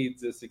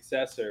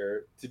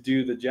successor to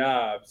do the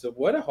job. So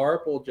what a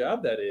horrible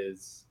job that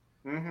is.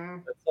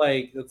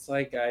 It's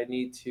like I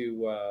need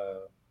to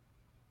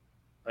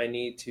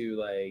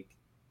like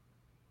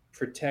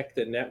protect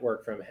the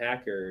network from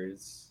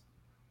hackers,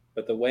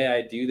 but the way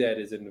I do that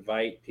is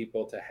invite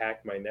people to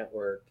hack my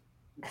network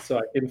so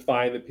I can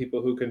find the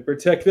people who can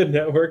protect the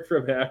network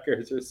from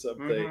hackers or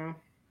something.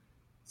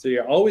 So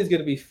you're always going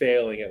to be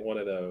failing at one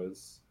of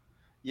those.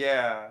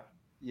 Yeah.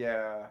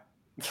 Yeah,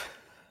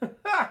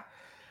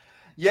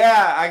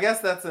 I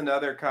guess that's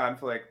another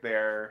conflict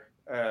there.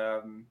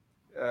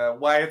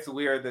 Why it's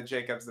weird that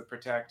Jacob's the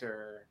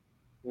protector.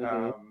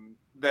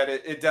 That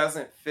it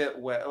doesn't fit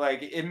well.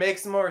 Like, it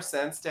makes more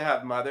sense to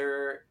have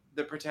Mother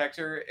the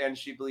protector, and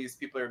she believes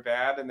people are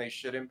bad and they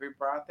shouldn't be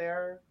brought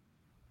there.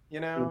 You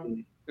know,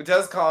 it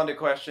does call into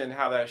question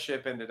how that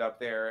ship ended up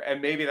there,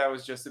 and maybe that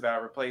was just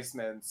about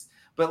replacements.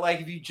 But like,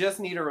 if you just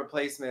need a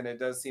replacement, it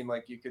does seem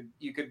like you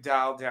could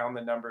dial down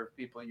the number of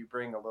people you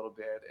bring a little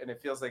bit, and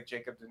it feels like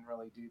Jacob didn't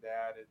really do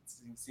that. It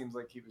seems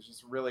like he was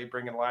just really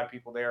bringing a lot of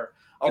people there,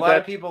 a lot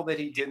of people that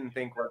he didn't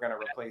think were going to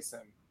replace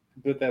him.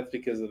 But that's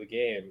because of the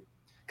game.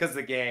 Because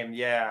the game,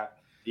 yeah.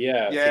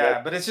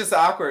 So but it's just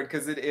awkward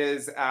because it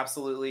is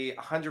absolutely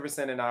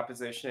 100% in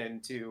opposition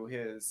to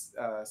his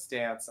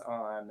stance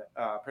on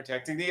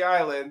protecting the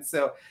island.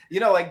 So,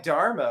 like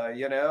Dharma,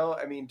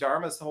 I mean,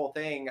 Dharma's whole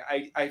thing,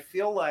 I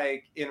feel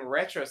like in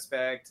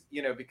retrospect,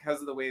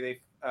 because of the way they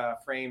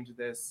framed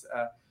this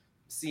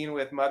scene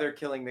with Mother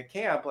killing the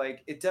camp,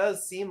 like it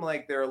does seem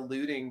like they're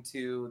alluding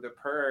to the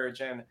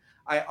Purge. And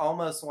I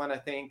almost want to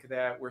think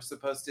that we're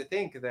supposed to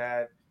think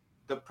that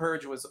the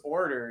Purge was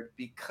ordered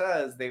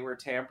because they were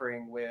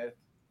tampering with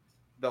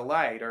the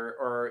light,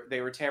 or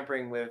they were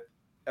tampering with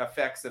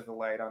effects of the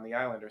light on the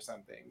island or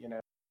something,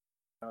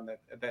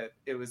 that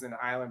it was an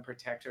island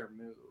protector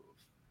move.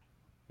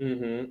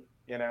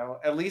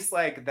 At least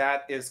like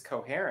that is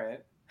coherent.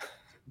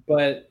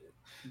 But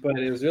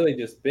it was really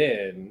just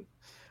Ben.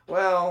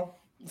 Well,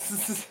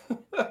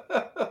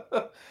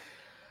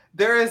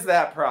 there is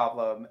that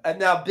problem.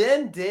 Now,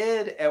 Ben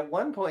did at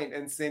one point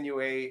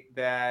insinuate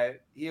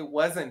that it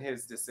wasn't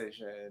his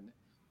decision.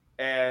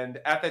 And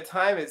at the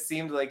time, it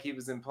seemed like he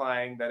was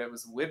implying that it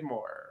was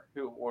Widmore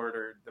who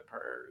ordered the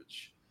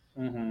Purge.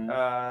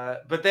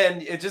 But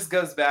then it just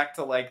goes back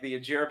to like the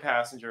Ajir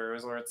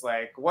passengers, where it's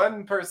like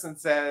one person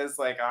says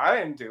like, I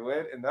didn't do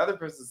it, and the other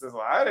person says,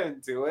 well, I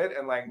didn't do it,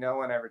 and like no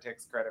one ever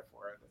takes credit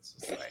for it. It's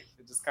just like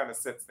it just kind of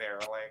sits there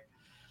like,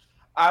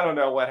 I don't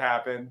know what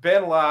happened.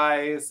 Ben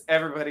lies.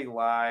 Everybody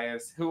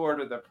lies. Who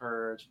ordered the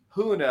Purge?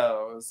 Who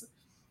knows?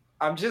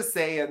 I'm just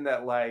saying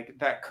that, like,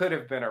 that could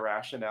have been a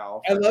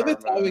rationale. I love it.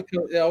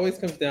 It always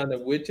comes down to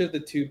which of the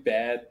two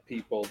bad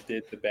people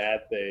did the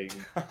bad thing.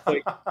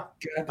 Like,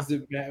 God, does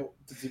it matter?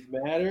 Does it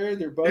matter?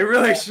 They're both. It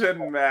really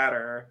shouldn't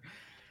matter.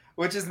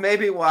 Which is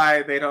maybe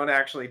why they don't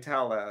actually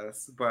tell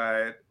us.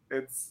 But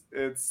but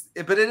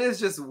it is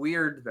just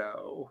weird,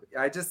 though.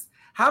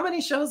 How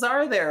many shows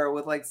are there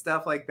with like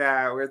stuff like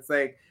that where it's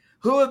like,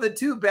 who of the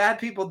two bad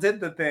people did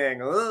the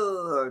thing?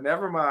 Ugh,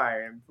 never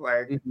mind.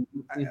 Like,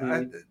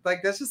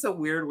 like that's just a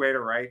weird way to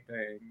write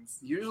things.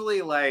 Usually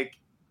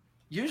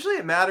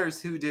it matters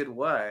who did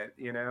what,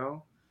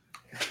 And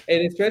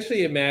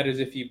especially it matters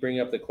if you bring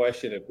up the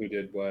question of who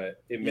did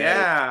what. It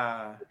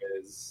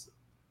matters.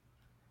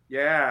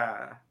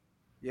 Yeah,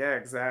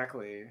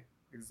 exactly.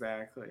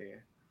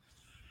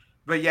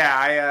 But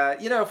yeah,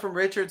 I from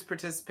Richard's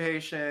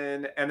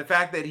participation and the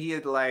fact that he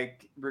had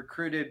like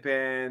recruited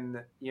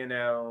Ben,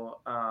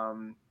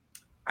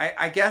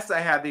 I guess I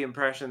had the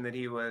impression that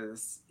he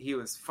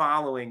was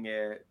following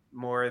it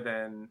more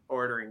than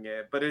ordering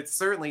it, but it's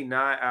certainly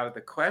not out of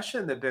the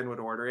question that Ben would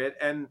order it.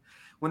 And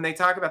when they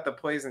talk about the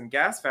poison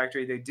gas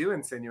factory, they do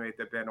insinuate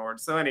that Ben ordered.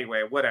 So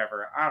anyway,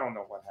 whatever. I don't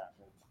know what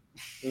happened.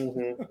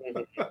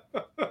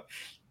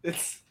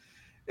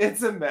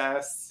 It's a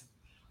mess.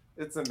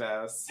 It's a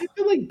mess. I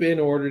feel like Ben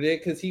ordered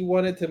it because he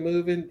wanted to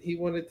move in. He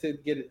wanted to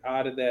get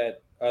out of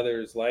that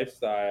other's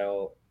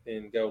lifestyle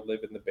and go live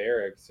in the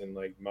barracks and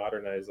like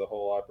modernize the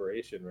whole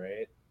operation,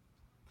 right?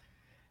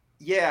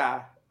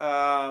 Yeah.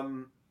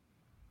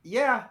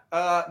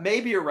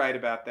 Maybe you're right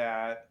about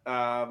that.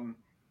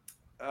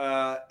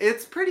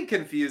 It's pretty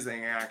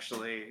confusing,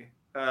 actually,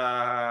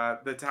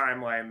 the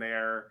timeline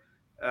there.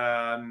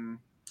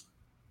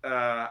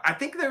 I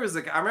think I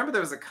remember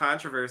there was a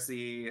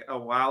controversy a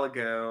while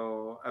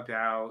ago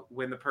about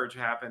when the Purge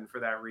happened for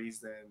that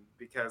reason,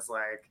 because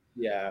like,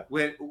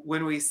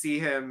 when we see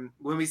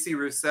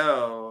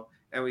Rousseau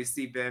and we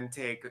see Ben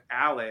take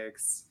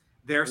Alex,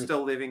 they're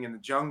still living in the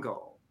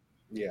jungle.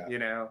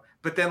 Yeah.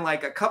 But then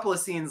like a couple of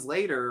scenes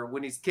later,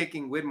 when he's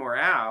kicking Widmore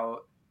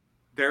out,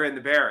 they're in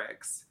the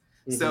barracks.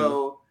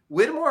 So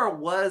Whitmore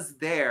was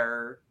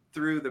there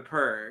through the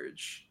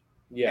purge.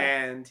 Yeah.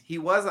 And he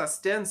was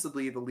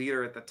ostensibly the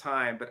leader at the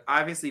time, but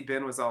obviously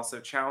Ben was also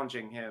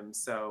challenging him.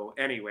 So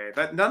anyway,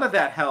 but none of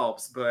that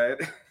helps,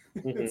 but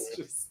it's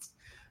just,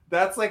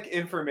 that's like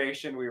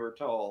information we were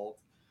told.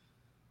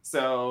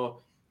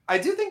 So I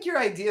do think your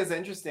idea is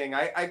interesting.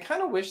 I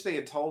kind of wish they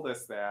had told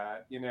us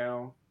that, you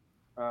know.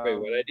 Wait,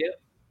 what idea?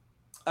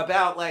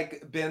 About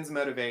like Ben's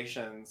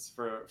motivations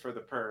for the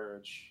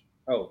purge.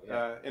 Oh,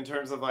 yeah. In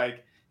terms of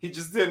like, he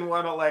just didn't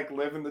want to like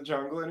live in the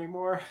jungle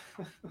anymore.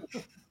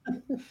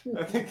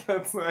 I think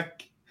that's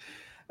like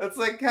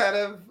kind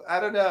of, I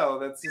don't know.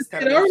 That's just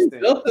kind of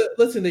interesting.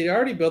 Listen, they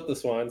already built the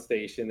Swan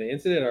Station. The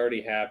incident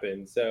already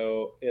happened.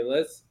 So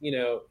unless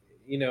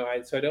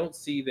I don't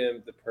see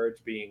the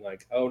purge being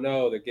like, oh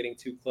no, they're getting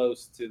too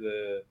close to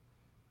the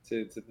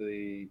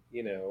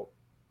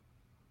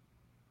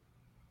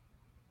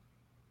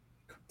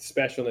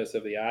specialness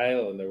of the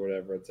island or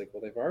whatever. It's like,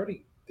 well, they've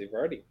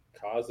already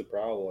caused the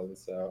problem.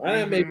 So I don't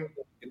know, maybe you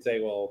could say,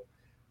 well,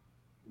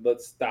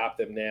 let's stop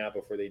them now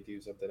before they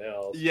do something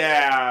else.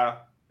 Yeah,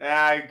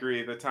 I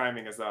agree. The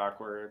timing is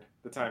awkward.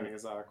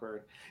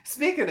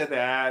 Speaking of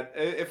that,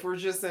 if we're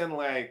just in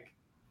like,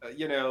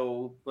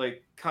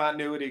 like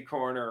continuity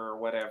corner or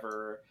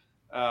whatever,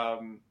 I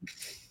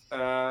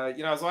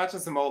was watching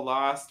some old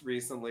Lost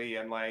recently,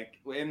 and like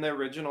in the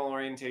original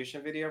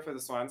orientation video for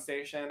the Swan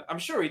Station, I'm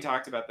sure we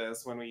talked about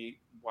this when we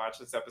watched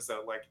this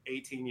episode like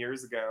 18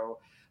 years ago,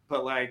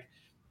 but like,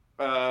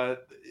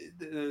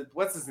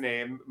 what's his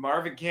name?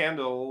 Marvin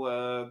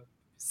Candle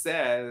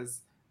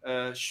says,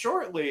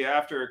 shortly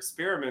after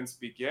experiments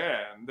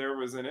began, there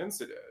was an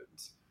incident.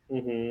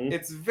 Mm-hmm.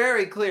 It's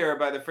very clear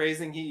by the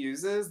phrasing he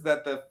uses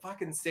that the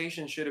fucking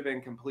station should have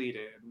been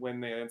completed when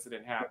the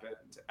incident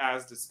happened,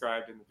 as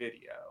described in the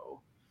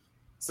video.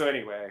 So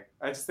anyway,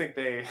 I think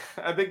they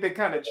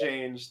kind of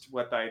changed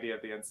what the idea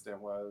of the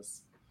incident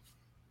was.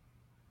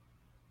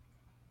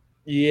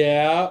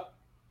 Yeah.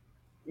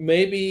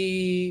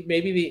 Maybe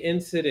the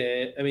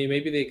incident,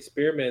 maybe the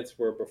experiments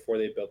were before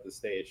they built the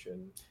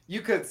station. You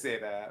could say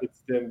that.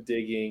 It's them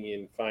digging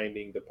and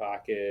finding the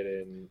pocket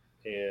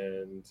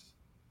and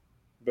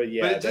but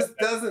yeah. But it just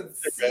doesn't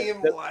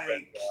seem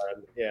like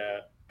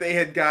they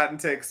had gotten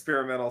to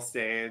experimental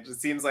stage. It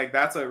seems like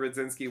that's what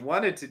Radzinski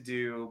wanted to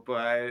do,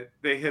 but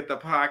they hit the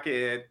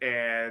pocket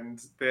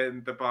and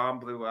then the bomb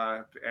blew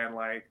up and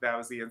like that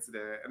was the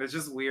incident. And it's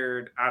just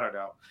weird. I don't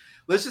know.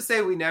 Let's just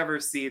say we never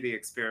see the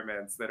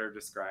experiments that are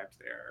described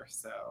there.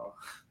 So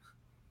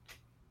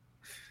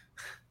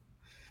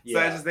yeah.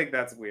 So I just think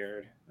that's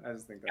weird. I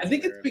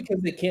think it's because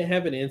they can't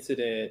have an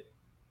incident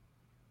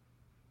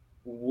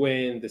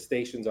when the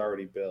station's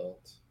already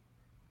built,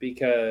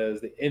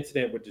 because the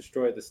incident would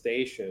destroy the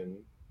station.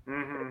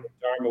 Mm-hmm.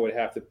 Dharma would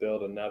have to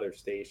build another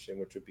station,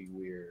 which would be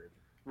weird.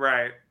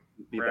 Right.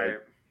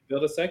 Like,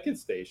 build a second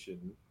station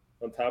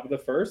on top of the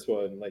first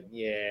one. Like,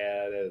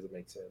 yeah, that doesn't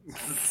make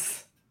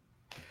sense.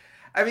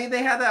 I mean,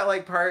 they had that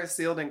like part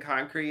sealed in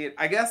concrete.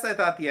 I guess I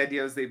thought the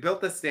idea was they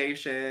built the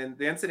station,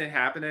 the incident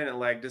happened and it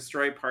like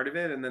destroyed part of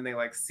it, and then they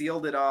like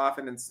sealed it off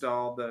and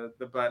installed the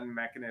button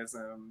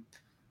mechanism.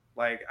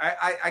 Like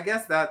I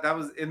guess that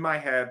was in my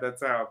head.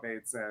 That's how it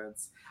made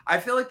sense. I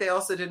feel like they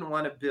also didn't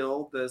want to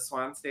build the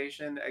Swan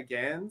Station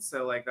again,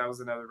 so like that was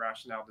another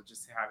rationale to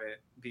just have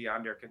it be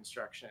under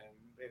construction.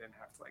 They didn't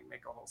have to like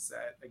make a whole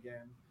set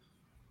again.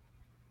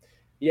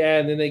 Yeah,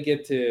 and then they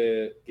get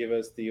to give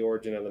us the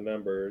origin of the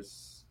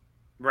numbers.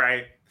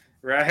 Right.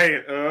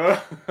 Or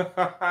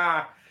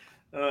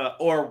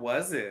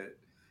was it?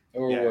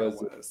 Or yeah,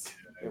 was it?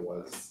 It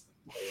was.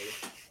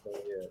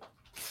 Yeah.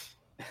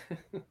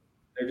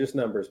 They're just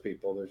numbers,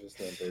 people. They're just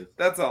numbers.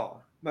 That's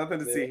all. Nothing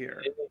to see here.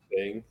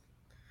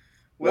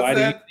 Why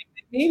do you think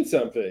they mean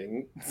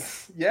something?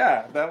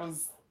 Yeah, that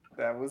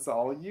was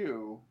all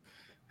you.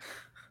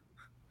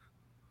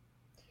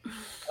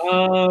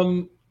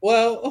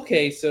 Well,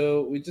 okay,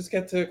 so we just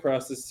got to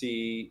Across the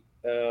Sea.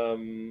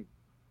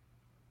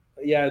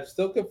 Yeah, I'm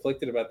still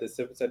conflicted about this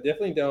episode. I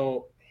definitely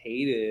don't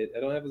hate it.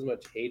 I don't have as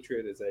much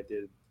hatred as I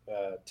did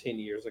 10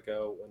 years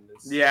ago when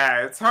this.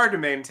 Yeah, it's hard to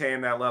maintain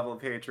that level of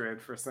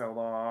hatred for so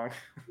long.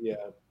 Yeah.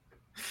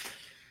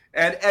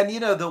 And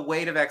the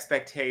weight of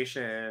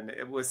expectation,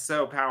 it was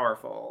so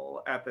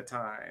powerful at the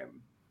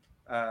time.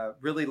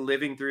 Really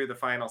living through the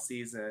final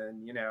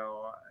season,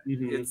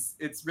 Mm-hmm.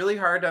 it's really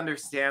hard to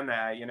understand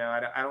that.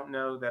 I don't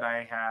know that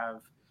I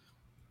have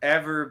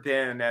ever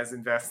been as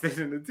invested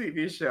in a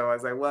TV show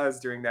as I was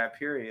during that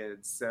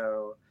period.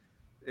 So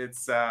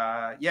it's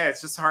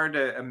just hard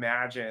to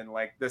imagine.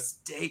 Like the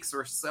stakes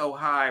were so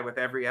high with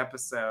every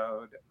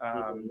episode,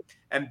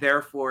 and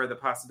therefore the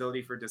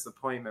possibility for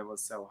disappointment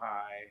was so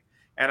high.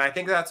 And I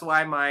think that's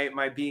why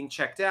my being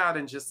checked out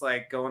and just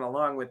like going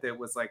along with it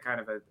was like kind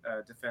of a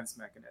defense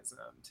mechanism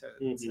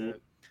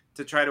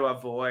to try to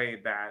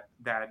avoid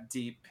that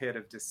deep pit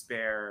of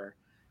despair.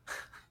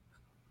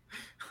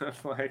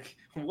 Like,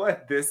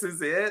 what? This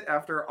is it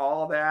after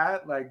all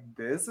that? Like,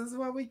 this is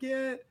what we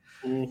get?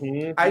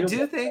 Mm-hmm. I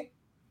do think.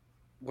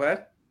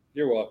 What?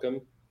 You're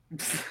welcome.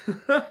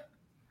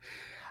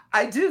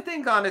 I do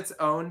think on its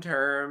own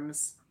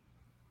terms,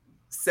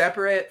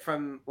 separate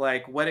from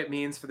like what it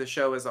means for the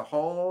show as a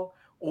whole,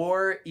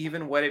 or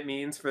even what it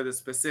means for the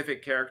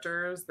specific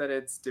characters that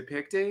it's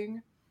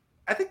depicting,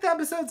 I think the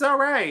episode's all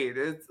right.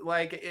 It's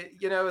like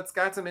it's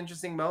got some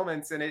interesting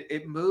moments and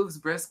it moves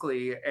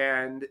briskly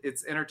and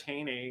it's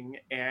entertaining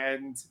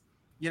and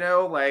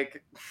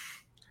like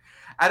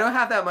I don't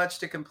have that much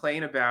to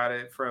complain about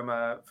it from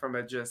a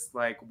just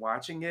like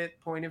watching it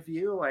point of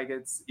view. Like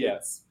it's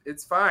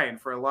fine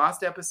for a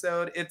Lost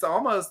episode. It's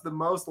almost the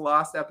most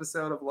Lost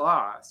episode of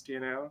Lost,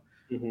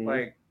 Mm-hmm.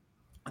 Like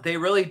they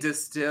really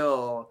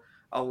distill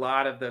a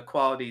lot of the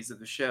qualities of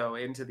the show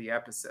into the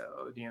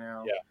episode,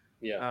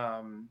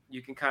 Yeah.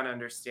 You can kind of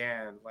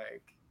understand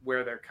like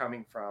where they're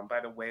coming from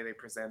by the way they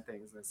present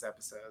things in this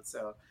episode.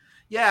 So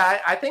yeah,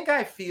 I think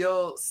I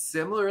feel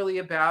similarly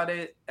about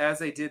it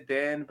as I did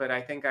then, but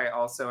I think I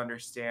also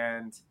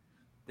understand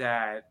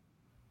that,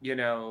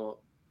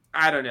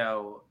 I don't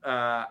know.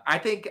 I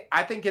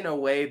think in a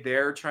way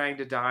they're trying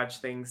to dodge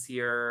things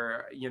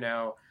here.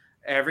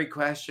 Every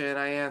question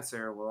I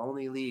answer will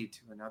only lead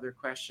to another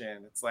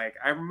question. It's like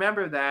I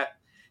remember that.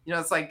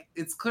 It's like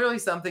it's clearly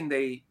something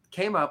they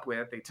came up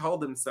with. They told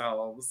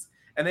themselves,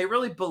 and they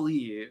really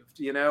believed,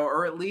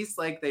 or at least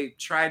like they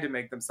tried to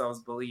make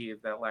themselves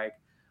believe that like,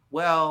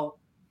 well,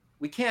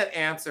 we can't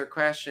answer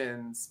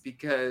questions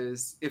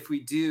because if we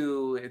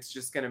do, it's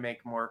just going to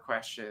make more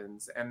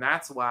questions, and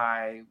that's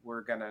why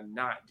we're going to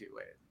not do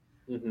it.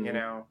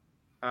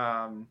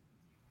 Mm-hmm.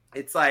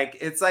 It's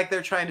like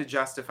they're trying to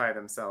justify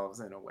themselves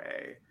in a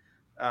way,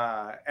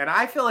 and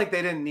I feel like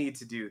they didn't need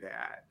to do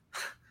that.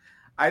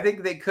 I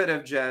think they could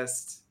have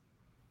just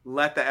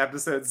let the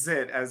episode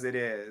sit as it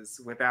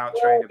is without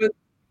trying to.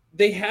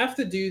 They have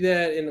to do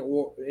that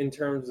in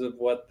terms of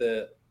what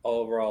the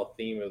overall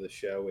theme of the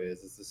show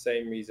is. It's the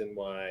same reason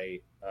why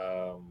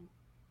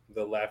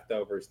the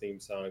Leftovers theme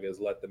song is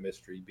 "Let the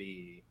Mystery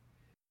Be."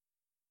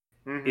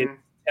 Mm-hmm.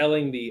 It's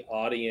telling the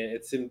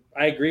audience.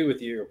 I agree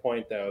with your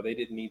point, though. They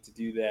didn't need to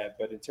do that,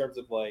 but in terms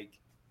of like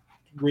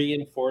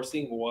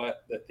reinforcing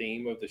what the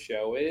theme of the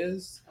show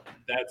is,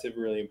 that's a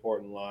really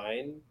important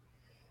line.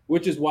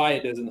 Which is why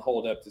it doesn't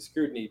hold up to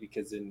scrutiny,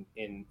 because in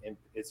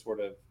it's sort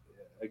of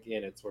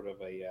it's sort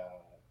of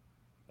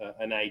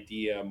an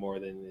idea more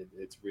than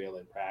it's real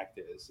in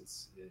practice.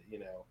 It's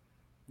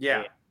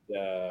Yeah.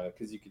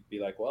 Because you could be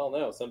like, well,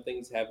 no, some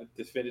things have a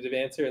definitive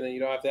answer, and then you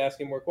don't have to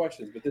ask any more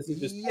questions. But this is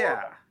just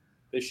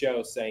the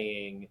show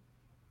saying,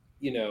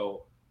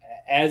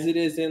 as it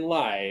is in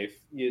life,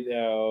 there's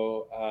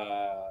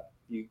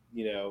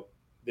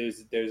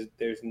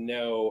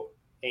no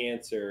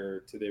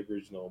answer to the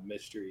original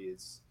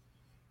mysteries,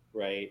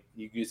 right?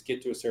 You just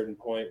get to a certain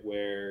point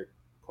where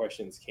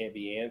questions can't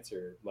be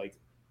answered. Like,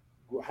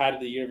 how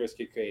did the universe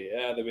get created?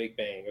 The Big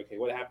Bang. Okay,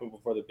 what happened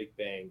before the Big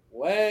Bang?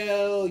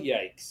 Well,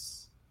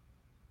 yikes.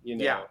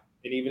 Yeah.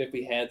 And even if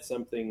we had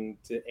something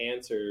to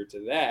answer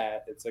to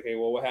that, it's like, okay,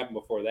 well, what happened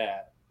before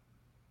that?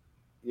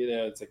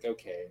 It's like,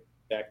 okay,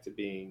 back to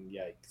being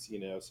yikes.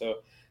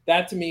 So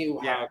that to me,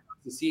 how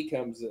the sea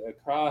comes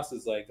across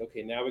is like,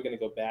 okay, now we're going to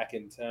go back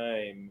in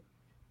time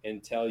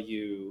and tell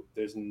you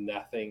there's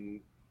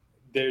nothing,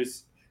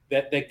 there's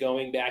that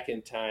going back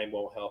in time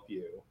won't help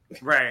you.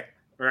 Right.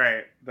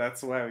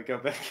 That's why we go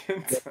back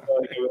in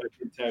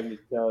time to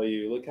tell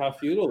you, look how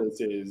futile this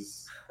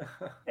is.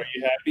 Are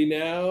you happy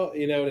now?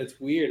 And it's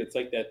weird. It's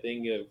like that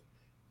thing of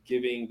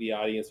giving the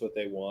audience what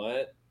they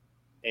want,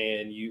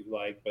 and you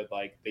but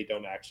they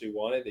don't actually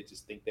want it. They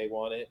just think they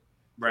want it.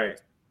 Right.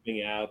 So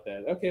figuring out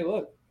that, okay,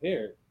 look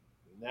here,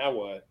 now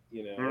what?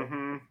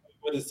 Mm-hmm.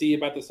 Want to see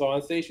about the Swan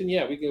Station?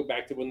 Yeah, we can go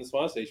back to when the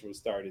Swan Station was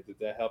started. Did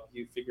that help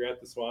you figure out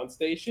the Swan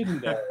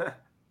Station? No.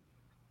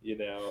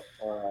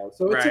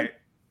 So it's right.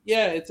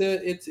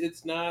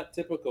 It's not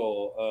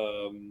typical.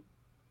 I'm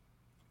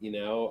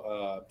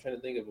trying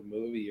to think of a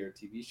movie or a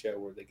TV show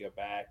where they go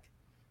back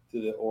to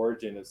the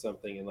origin of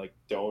something and like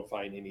don't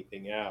find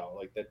anything out.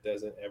 Like that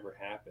doesn't ever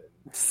happen.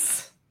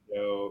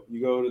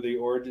 You go to the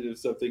origin of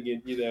something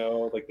and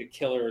like the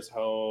killer's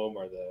home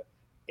or the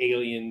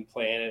alien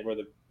planet where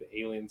the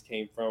aliens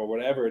came from or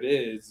whatever it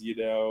is, you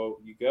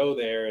go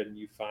there and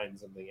you find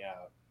something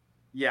out.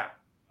 Yeah.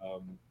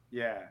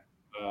 Yeah.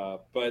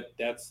 But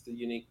that's the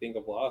unique thing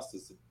of Lost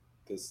is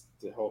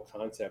the whole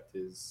concept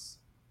is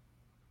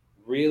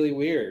really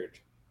weird.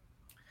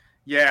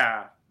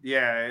 Yeah,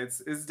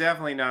 it's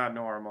definitely not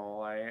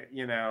normal.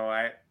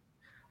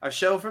 A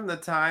show from the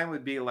time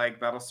would be like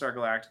Battlestar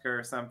Galactica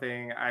or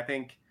something. I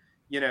think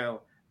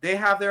they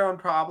have their own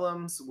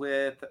problems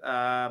with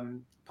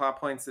plot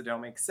points that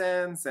don't make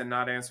sense and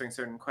not answering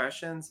certain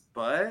questions,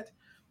 but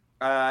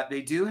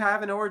they do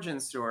have an origin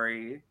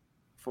story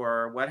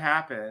for what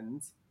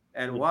happened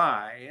and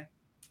why,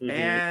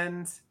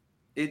 and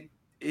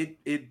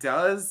it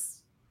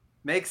does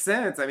make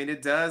sense. I mean,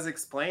 it does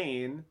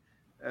explain,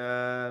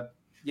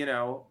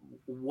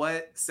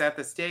 what set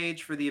the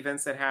stage for the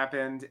events that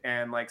happened,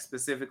 and like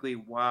specifically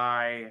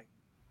why,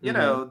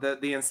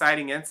 the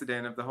inciting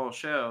incident of the whole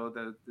show,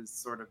 the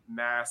sort of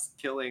mass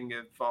killing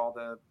of all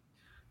the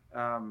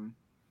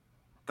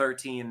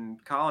 13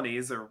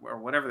 colonies or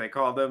whatever they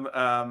called them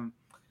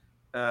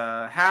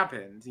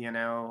happened,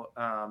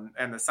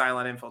 and the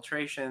silent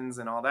infiltrations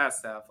and all that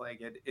stuff.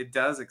 Like it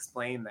does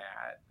explain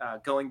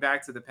that. Going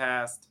back to the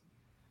past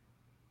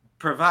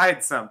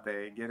provides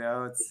something,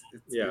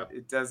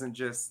 it doesn't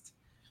just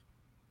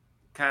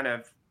kind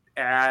of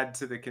add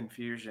to the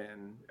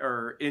confusion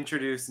or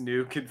introduce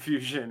new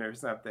confusion or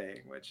something,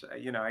 which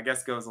I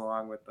guess goes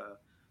along with the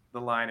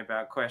line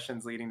about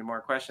questions leading to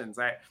more questions.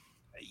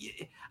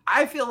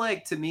 I feel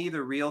like, to me,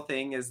 the real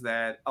thing is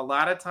that a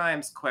lot of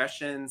times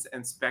questions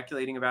and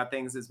speculating about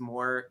things is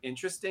more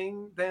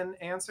interesting than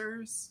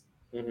answers.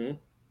 Mm-hmm.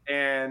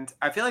 And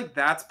I feel like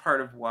that's part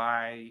of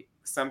why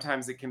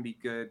sometimes it can be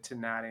good to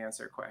not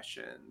answer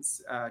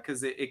questions,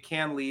 because it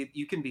can lead,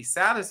 you can be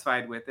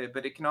satisfied with it,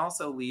 but it can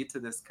also lead to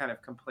this kind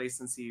of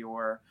complacency,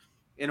 or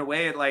in a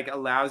way it like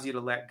allows you to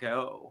let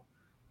go,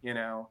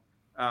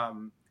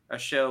 a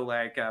show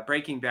like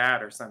Breaking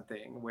Bad or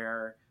something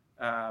where,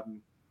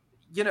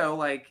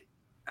 like,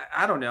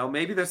 I don't know,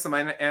 maybe there's some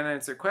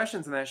unanswered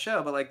questions in that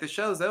show, but like the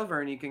show's over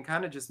and you can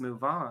kind of just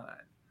move on.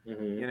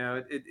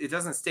 Mm-hmm. It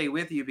doesn't stay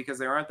with you because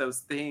there aren't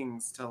those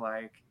things to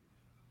like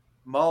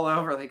mull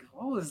over, like,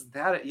 what was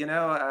that?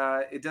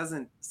 It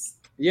doesn't.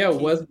 Yeah,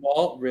 was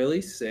Walt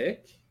really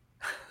sick?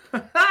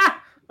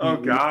 Oh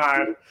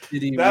God,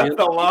 did he that's really...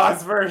 the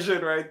lost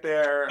version right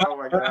there. Oh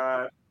my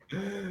God,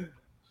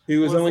 he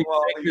was only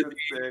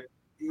sick.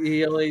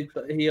 He only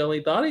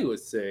thought he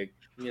was sick.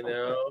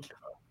 Yeah,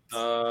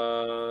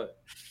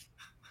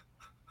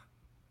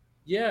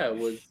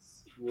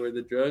 were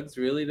the drugs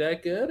really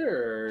that good,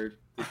 or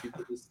did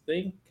people just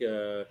think?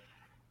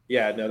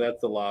 Yeah, no,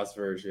 that's the lost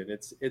version.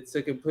 It's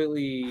a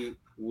completely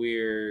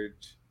weird.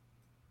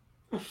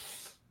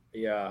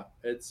 Yeah,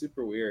 it's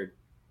super weird.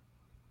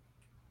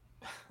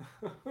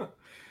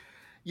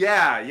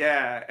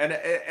 Yeah, and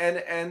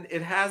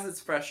it has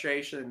its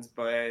frustrations,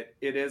 but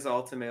it is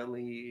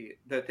ultimately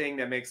the thing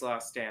that makes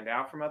Lost stand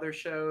out from other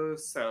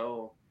shows.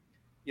 So,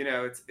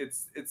 it's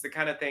the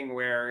kind of thing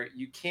where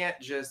you can't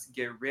just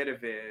get rid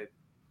of it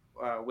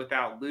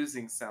without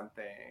losing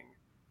something.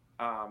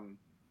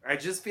 I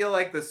just feel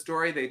like the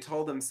story they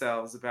told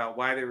themselves about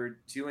why they were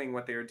doing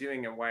what they were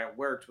doing and why it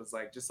worked was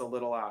like just a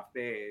little off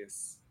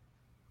base.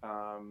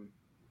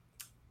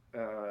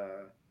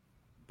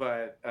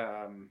 But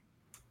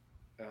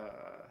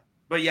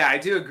yeah, I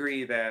do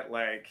agree that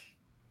like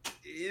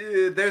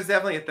there's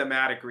definitely a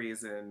thematic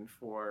reason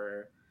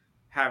for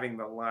having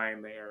the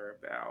line there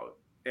about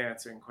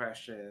answering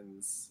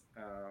questions.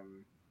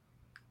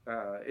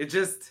 It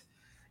just,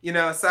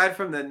 aside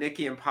from the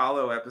Nikki and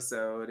Paulo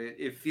episode,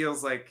 it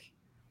feels like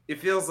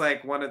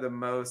one of the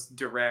most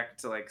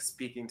direct, like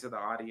speaking to the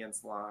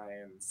audience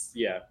lines.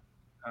 Yeah.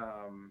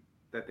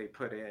 That they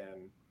put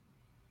in.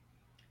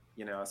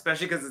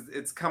 Especially because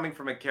it's coming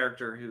from a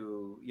character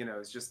who,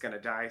 is just going to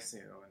die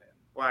soon.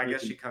 Well, I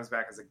guess she comes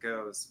back as a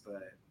ghost,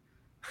 but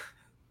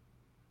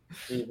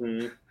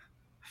mm-hmm.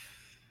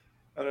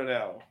 I don't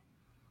know.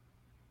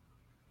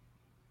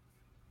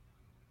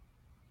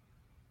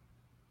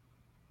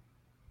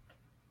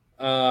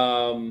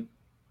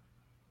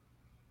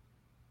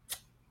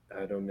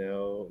 I don't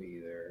know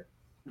either.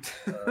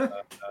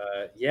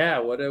 Yeah,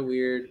 what a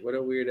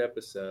weird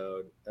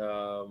episode.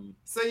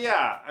 So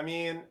yeah, I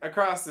mean,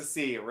 across the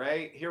sea,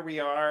 right? Here we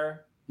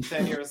are,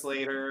 10 years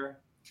later.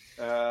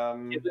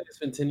 It's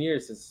been 10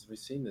 years since we've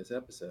seen this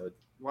episode.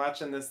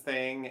 Watching this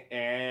thing,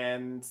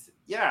 and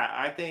yeah,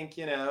 I think,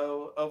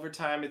 over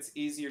time it's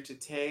easier to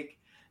take,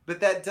 but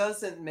that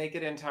doesn't make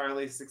it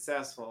entirely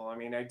successful. I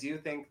mean, I do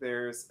think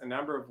there's a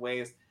number of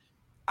ways.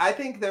 I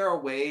think there are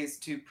ways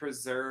to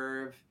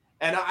preserve,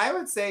 and I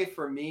would say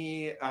for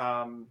me,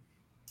 I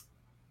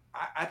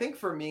think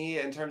for me,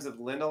 in terms of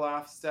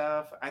Lindelof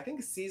stuff, I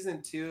think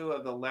season 2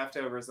 of The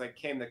Leftovers like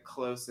came the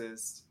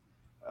closest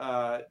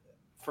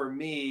for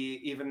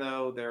me, even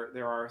though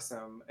there are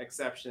some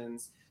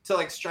exceptions, to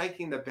like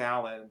striking the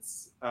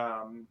balance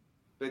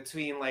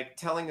between like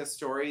telling a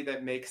story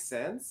that makes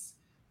sense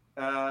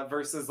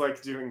versus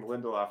like doing the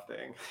Lindelof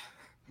thing.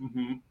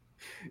 Mm-hmm.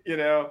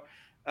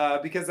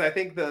 Because I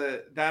think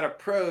that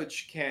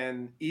approach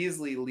can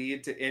easily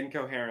lead to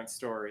incoherent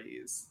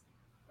stories.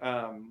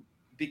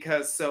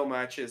 Because so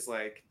much is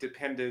like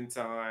dependent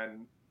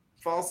on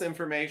false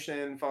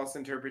information, false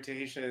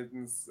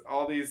interpretations,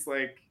 all these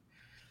like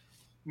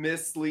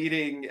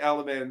misleading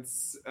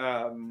elements,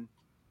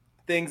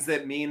 things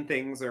that mean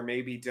things or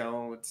maybe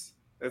don't,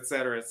 et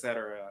cetera, et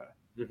cetera.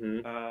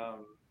 Mm-hmm.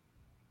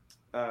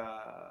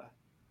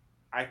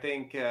 I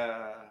think,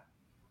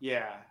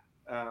 yeah.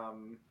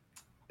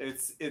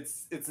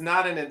 It's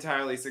not an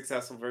entirely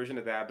successful version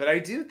of that, but I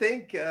do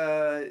think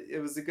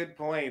it was a good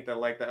point that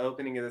like the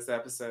opening of this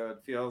episode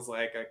feels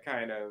like a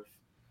kind of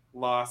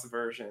lost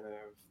version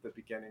of the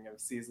beginning of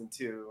season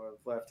 2 of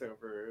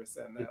Leftovers,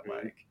 and that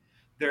like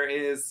there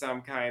is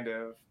some kind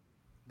of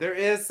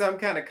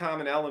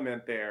common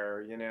element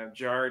there.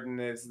 Jarden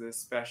is this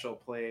special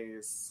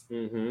place.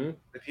 Mm-hmm.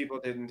 The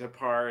people didn't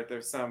depart.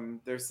 There's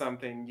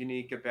something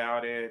unique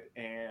about it,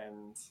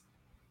 and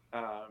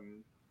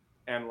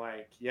and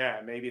like,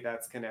 yeah, maybe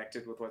that's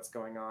connected with what's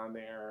going on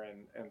there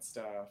and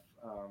stuff.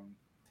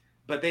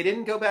 But they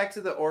didn't go back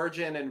to the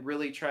origin and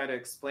really try to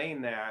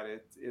explain that.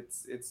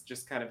 It's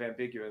just kind of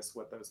ambiguous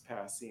what those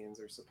past scenes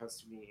are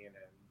supposed to mean.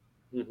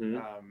 Mm-hmm.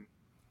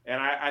 And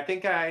I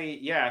think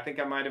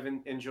I might have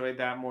enjoyed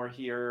that more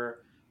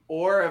here,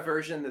 or a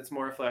version that's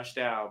more fleshed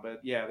out. But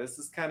yeah, this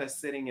is kind of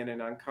sitting in an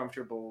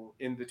uncomfortable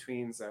in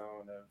between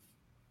zone of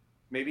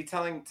maybe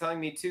telling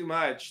me too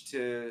much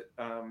to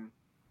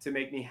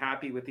make me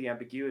happy with the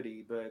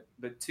ambiguity,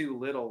 but too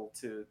little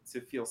to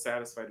feel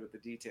satisfied with the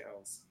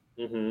details.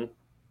 Mm-hmm.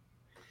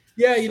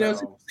 Yeah, you know,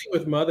 it's So, interesting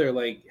with Mother,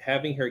 like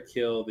having her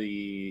kill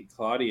the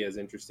Claudia is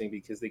interesting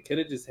because they could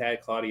have just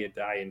had Claudia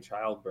die in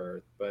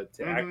childbirth, but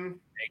to actually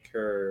make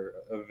her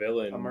a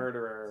villain, a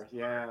murderer,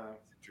 yeah,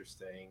 it's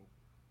interesting.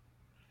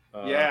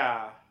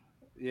 Yeah.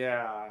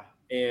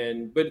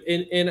 And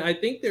I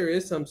think there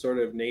is some sort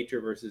of nature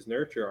versus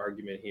nurture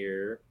argument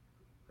here,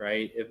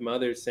 right? If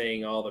Mother's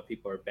saying all the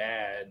people are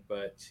bad,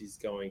 but she's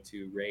going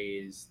to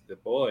raise the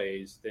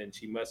boys, then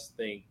she must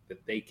think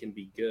that they can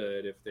be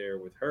good if they're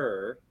with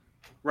her.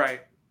 Right.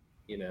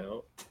 You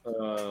know,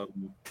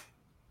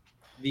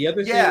 the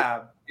other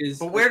thing is,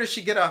 but where does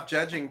she get off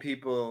judging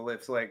people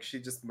if like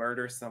she just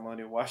murders someone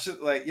who washes,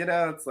 like, you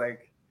know, it's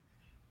like,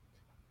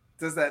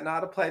 does that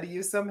not apply to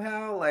you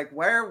somehow? Like,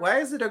 why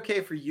is it okay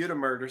for you to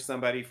murder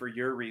somebody for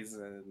your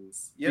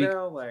reasons? You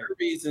know, like, her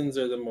reasons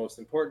are the most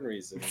important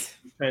reasons.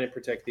 She's trying to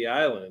protect the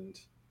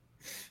island.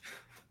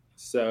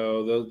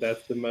 So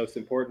that's the most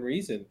important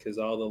reason because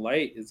all the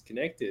light is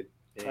connected.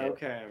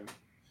 Okay.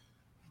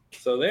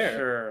 So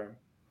there.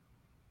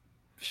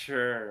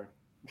 Sure.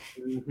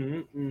 Mm-hmm,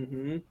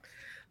 mm-hmm.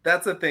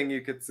 That's a thing you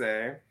could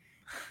say.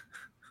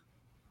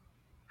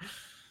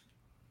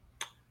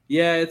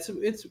 Yeah, it's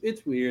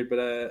weird,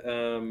 but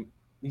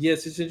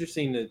yes, it's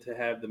interesting to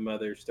have the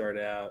mother start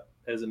out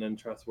as an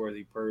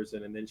untrustworthy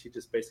person, and then she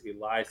just basically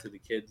lies to the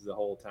kids the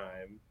whole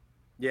time.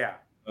 Yeah.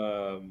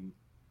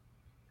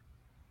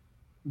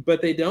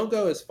 But they don't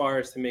go as far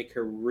as to make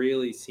her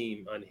really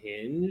seem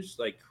unhinged,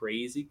 like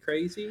crazy.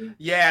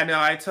 Yeah, no,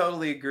 I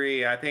totally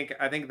agree. I think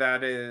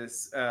that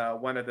is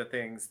one of the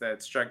things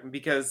that struck me,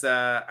 because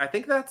I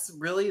think that's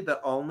really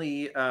the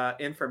only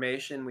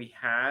information we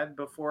had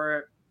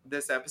before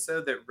this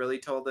episode that really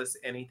told us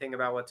anything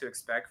about what to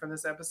expect from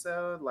this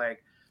episode.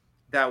 Like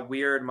that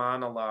weird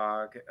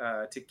monologue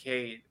to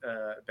Kate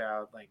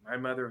about like, my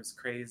mother was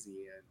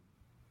crazy and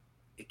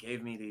it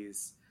gave me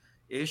these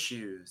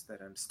issues that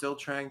I'm still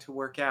trying to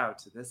work out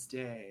to this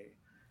day.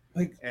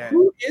 Like,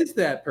 who is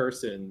that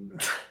person?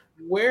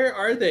 Where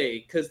are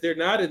they? Because they're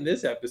not in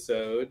this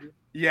episode.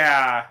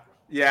 Yeah,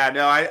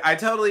 no, I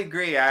totally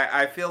agree.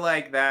 I feel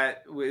like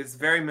that was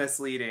very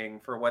misleading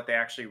for what they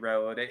actually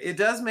wrote. It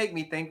does make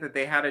me think that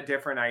they had a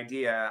different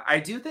idea. I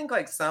do think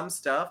like some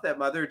stuff that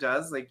Mother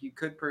does, like, you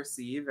could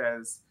perceive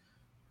as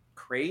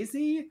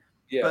crazy.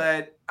 Yeah.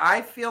 But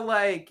I feel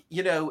like,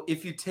 you know,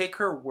 if you take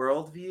her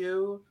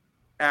worldview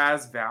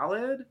as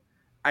valid,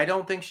 I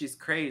don't think she's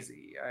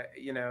crazy.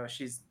 You know,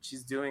 she's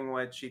doing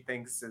what she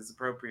thinks is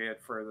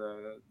appropriate for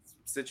the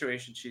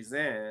situation she's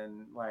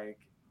in. Like,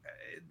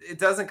 it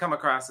doesn't come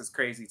across as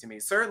crazy to me.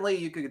 Certainly,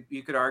 you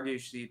could argue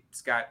she's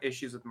got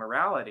issues with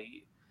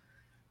morality,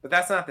 but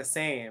that's not the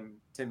same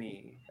to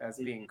me as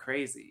being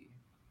crazy.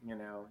 You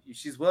know,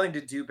 she's willing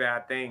to do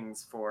bad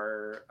things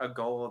for a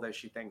goal that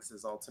she thinks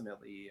is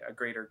ultimately a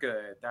greater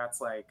good. That's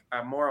like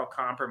a moral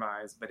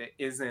compromise, but it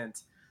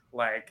isn't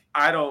like,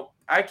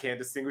 I can't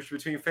distinguish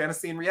between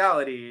fantasy and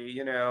reality.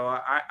 You know,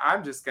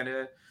 I'm just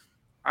gonna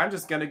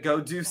go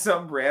do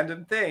some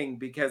random thing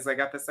because I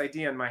got this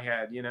idea in my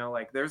head. You know,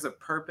 like, there's a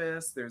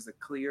purpose, there's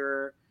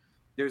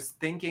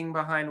thinking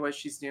behind what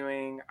she's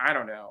doing. I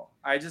don't know.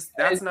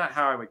 That's not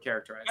how I would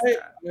characterize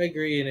that. I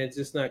agree, and it's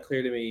just not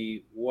clear to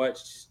me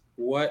what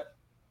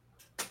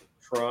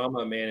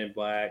trauma Man in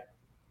Black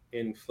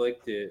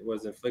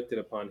was inflicted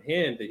upon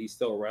him that he's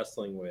still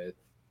wrestling with,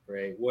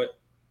 right? What,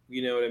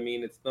 you know what I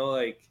mean? It's not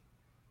like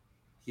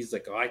he's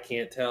like, oh, I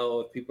can't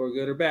tell if people are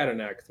good or bad or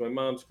not because my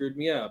mom screwed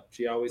me up.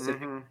 She always said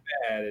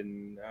bad,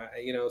 and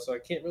you know, so I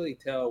can't really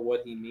tell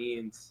what he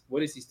means.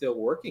 What is he still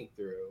working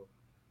through?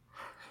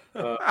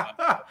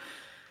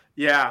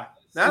 Yeah,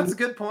 that's a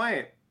good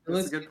point.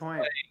 That's a good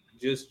point.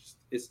 Just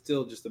it's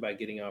still just about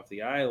getting off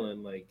the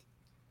island. Like,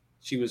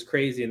 she was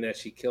crazy in that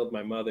she killed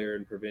my mother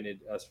and prevented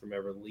us from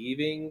ever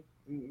leaving,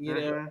 you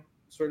know,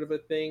 sort of a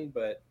thing.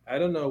 But I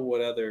don't know what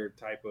other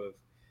type of.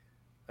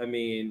 I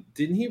mean,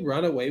 didn't he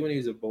run away when he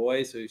was a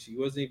boy? So she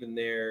wasn't even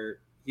there.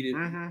 He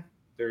didn't.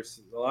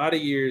 There's a lot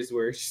of years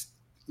where,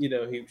 you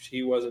know,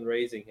 he wasn't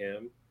raising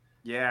him.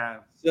 Yeah.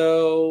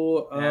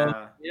 So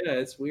yeah,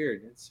 it's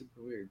weird. It's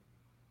super weird.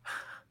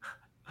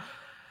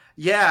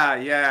 Yeah.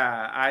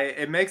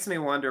 It makes me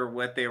wonder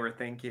what they were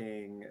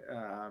thinking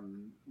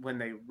when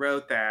they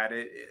wrote that.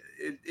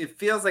 It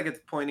feels like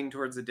it's pointing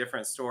towards a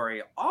different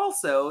story.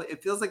 Also,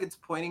 it feels like it's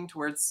pointing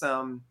towards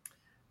some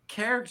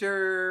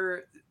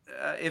character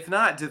if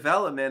not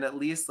development, at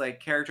least like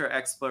character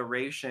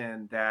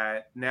exploration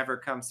that never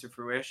comes to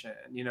fruition,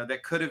 you know,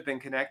 that could have been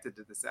connected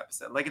to this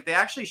episode. Like if they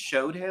actually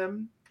showed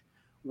him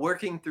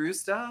working through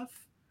stuff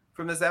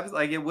from this episode,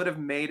 like it would have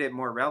made it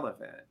more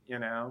relevant, you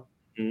know.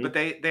 Mhm. But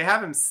they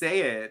have him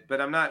say it,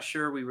 but I'm not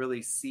sure we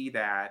really see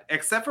that,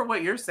 except for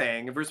what you're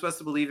saying. If we're supposed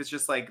to believe it's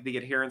just like the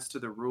adherence to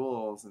the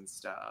rules and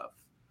stuff,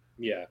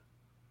 Yeah.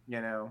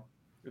 you know,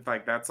 if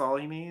like that's all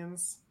he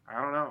means,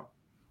 I don't know.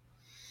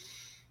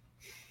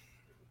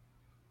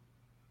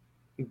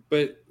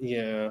 But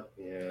yeah.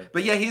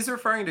 But yeah, he's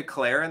referring to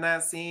Claire in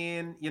that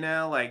scene, you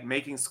know, like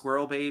making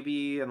squirrel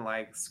baby and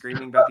like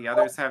screaming about the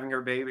others having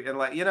her baby and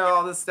like, you know,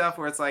 all this stuff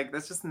where it's like,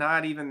 that's just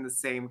not even the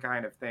same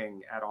kind of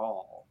thing at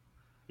all.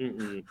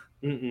 Mm-mm.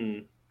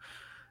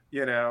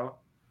 You know,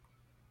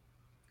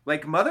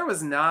 like Mother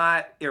was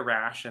not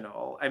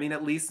irrational. I mean,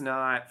 at least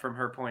not from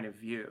her point of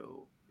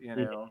view, you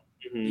know.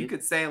 Mhm. You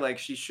could say like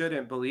she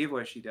shouldn't believe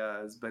what she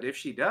does, but if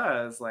she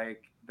does,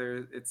 like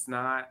it's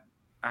not,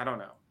 I don't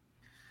know.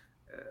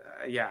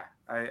 Yeah,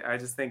 I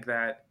just think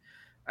that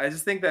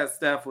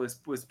stuff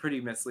was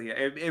pretty misleading.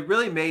 It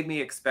really made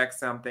me expect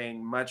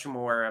something much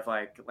more of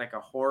like a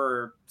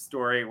horror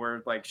story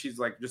where like she's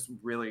like just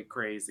really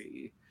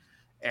crazy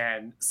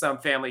and some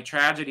family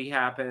tragedy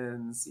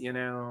happens, you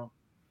know,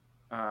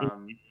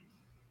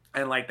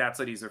 and like that's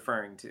what he's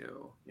referring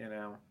to, you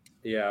know.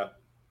 Yeah.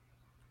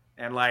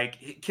 And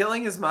like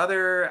killing his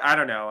mother, I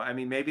don't know. I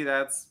mean, maybe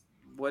that's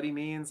what he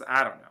means.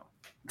 I don't know.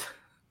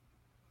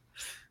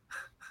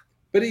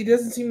 But he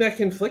doesn't seem that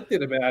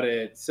conflicted about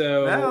it.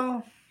 So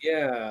No.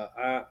 yeah,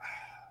 I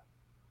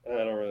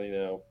don't really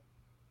know.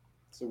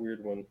 It's a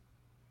weird one.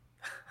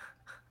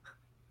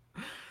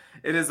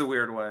 It is a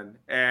weird one,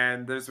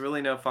 and there's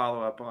really no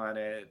follow up on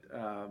it.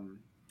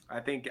 I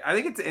think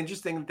it's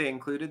interesting that they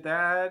included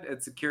that.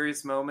 It's a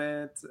curious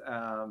moment,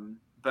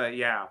 but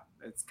yeah,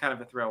 it's kind of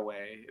a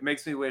throwaway. It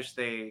makes me wish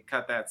they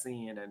cut that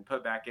scene and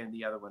put back in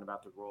the other one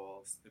about the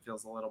rules. It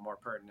feels a little more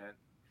pertinent.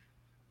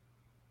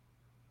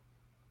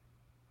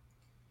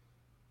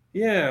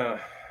 Yeah.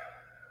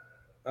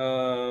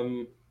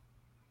 I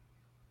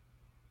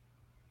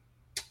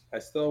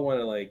still want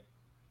to like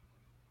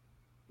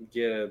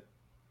get a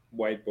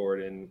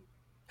whiteboard and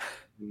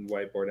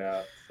whiteboard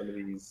out some of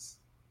these.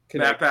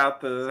 Map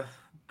out the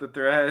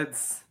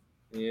threads.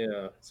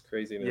 Yeah, it's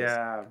craziness.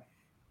 Yeah,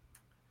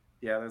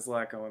 there's a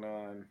lot going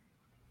on.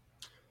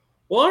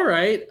 Well, all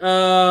right.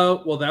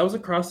 Well, that was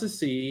Across the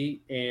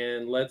Sea,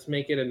 and let's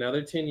make it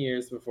another 10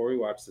 years before we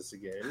watch this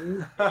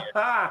again.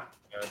 I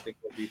think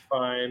we'll be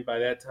fine. By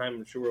that time,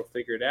 I'm sure we'll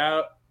figure it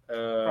out.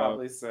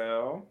 Probably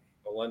so.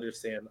 We'll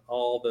understand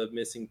all the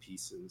missing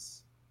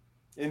pieces.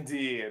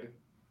 Indeed.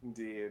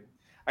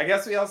 I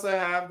guess we also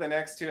have the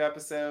next 2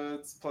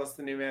 episodes plus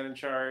the new man in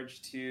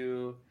charge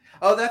to.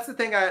 Oh, that's the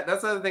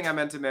other thing I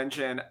meant to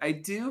mention. I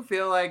do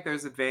feel like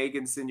there's a vague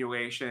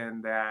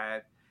insinuation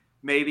that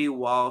maybe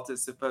Walt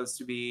is supposed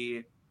to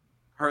be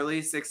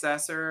Hurley's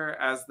successor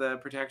as the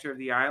protector of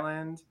the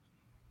island,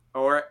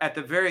 or at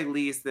the very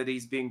least that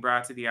he's being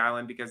brought to the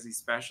island because he's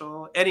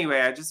special. Anyway,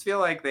 I just feel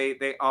like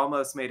they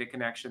almost made a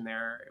connection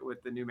there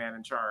with the new man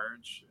in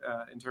charge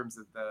in terms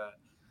of the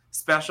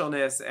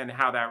specialness and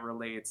how that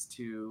relates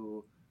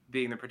to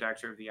being the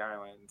protector of the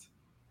island.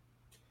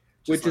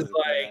 Which is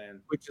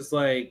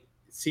like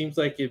seems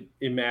like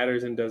it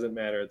matters and doesn't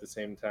matter at the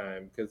same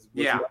time, because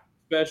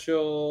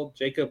special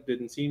Jacob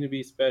didn't seem to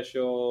be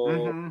special.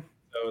 So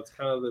it's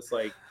kind of this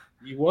like,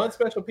 you want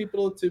special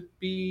people to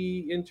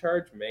be in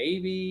charge,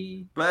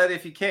 maybe, but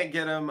if you can't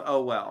get them,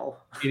 oh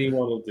well,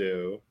 anyone will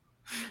do.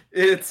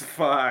 It's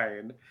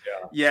fine.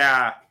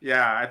 Yeah.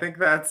 I think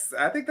that's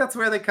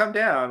where they come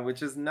down,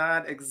 which is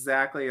not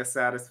exactly a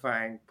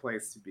satisfying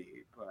place to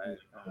be,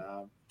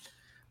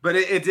 but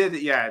it did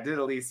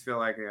at least feel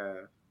like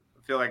a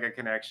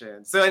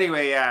connection. So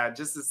anyway,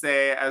 just to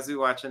say, as we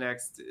watch the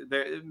next,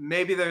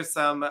 there's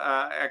some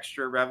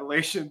extra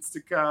revelations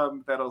to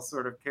come that'll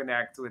sort of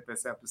connect with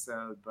this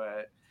episode,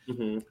 but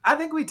I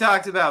think we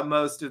talked about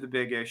most of the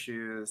big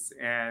issues,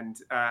 and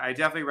I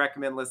definitely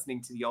recommend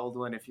listening to the old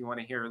one if you want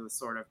to hear the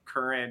sort of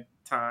current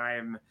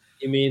time.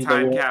 You mean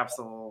time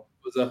capsule?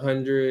 Was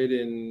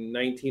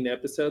 119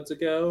 episodes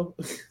ago?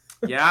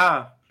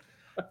 Yeah,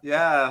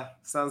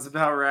 sounds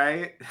about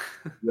right.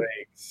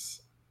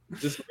 Thanks.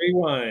 Just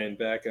rewind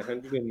back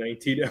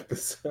 119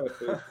 episodes.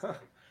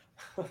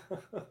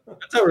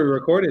 That's how we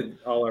recorded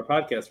all our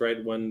podcasts,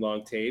 right? One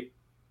long tape.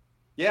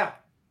 Yeah.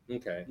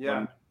 Okay.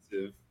 Yeah.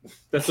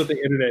 That's what the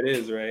internet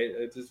is, right?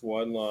 It's just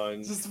one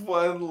long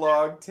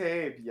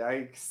tape.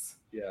 Yikes.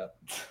 Yeah.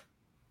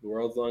 The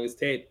world's longest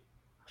tape.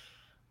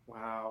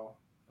 Wow.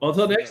 Well,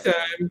 until next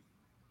time,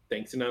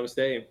 thanks and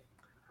namaste.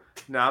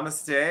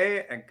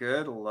 Namaste and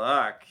good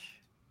luck.